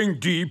with going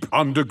deep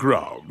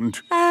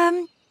underground?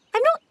 I'm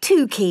not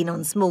too keen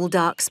on small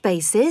dark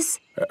spaces.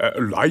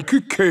 Like a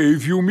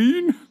cave, you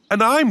mean?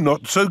 And I'm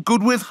not so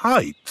good with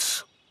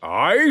heights.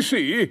 I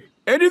see.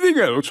 Anything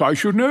else I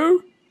should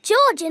know?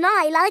 George and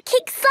I like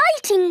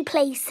exciting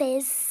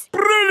places.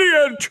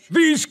 Brilliant!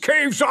 These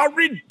caves are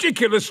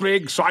ridiculously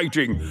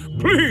exciting.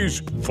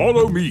 Please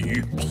follow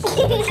me.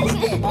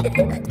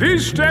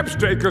 These steps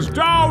take us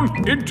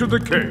down into the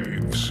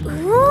caves.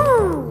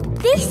 Ooh,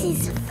 this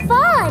is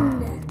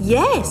fun.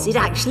 Yes, it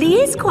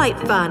actually is quite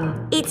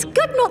fun. It's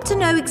good not to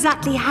know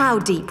exactly how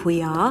deep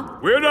we are.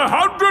 We're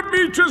 100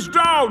 meters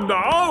down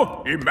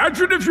now.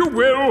 Imagine, if you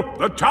will,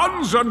 the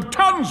tons and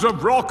tons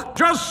of rock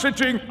just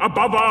sitting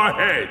above our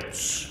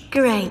heads.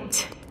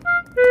 Great.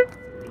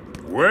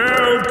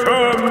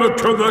 Welcome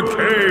to the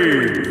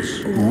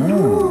caves.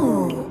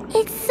 Ooh,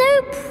 it's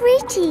so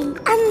pretty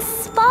and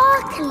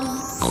sparkly.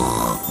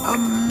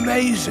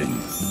 Amazing.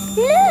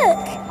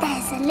 Look,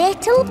 there's a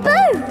little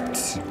boat.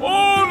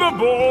 All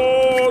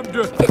aboard!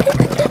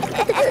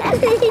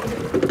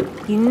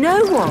 You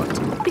know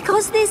what?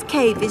 Because this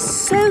cave is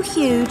so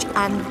huge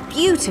and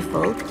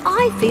beautiful,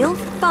 I feel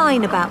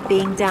fine about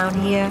being down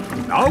here.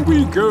 Now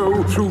we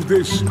go through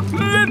this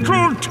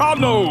little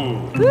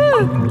tunnel.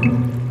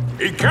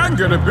 It can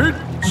get a bit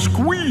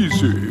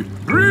squeezy.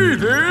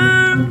 Breathe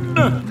in.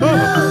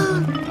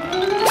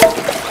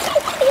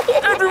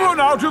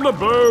 Everyone out of the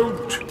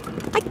boat.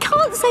 I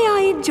can't say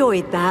I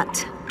enjoyed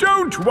that.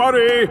 Don't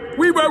worry,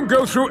 we won't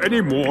go through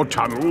any more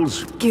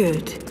tunnels.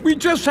 Good. We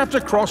just have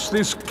to cross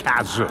this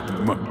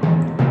chasm.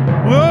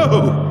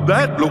 Whoa,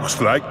 that looks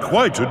like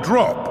quite a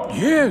drop.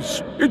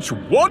 Yes, it's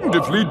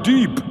wonderfully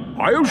deep.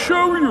 I'll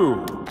show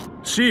you.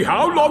 See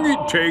how long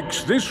it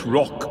takes this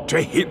rock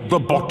to hit the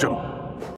bottom.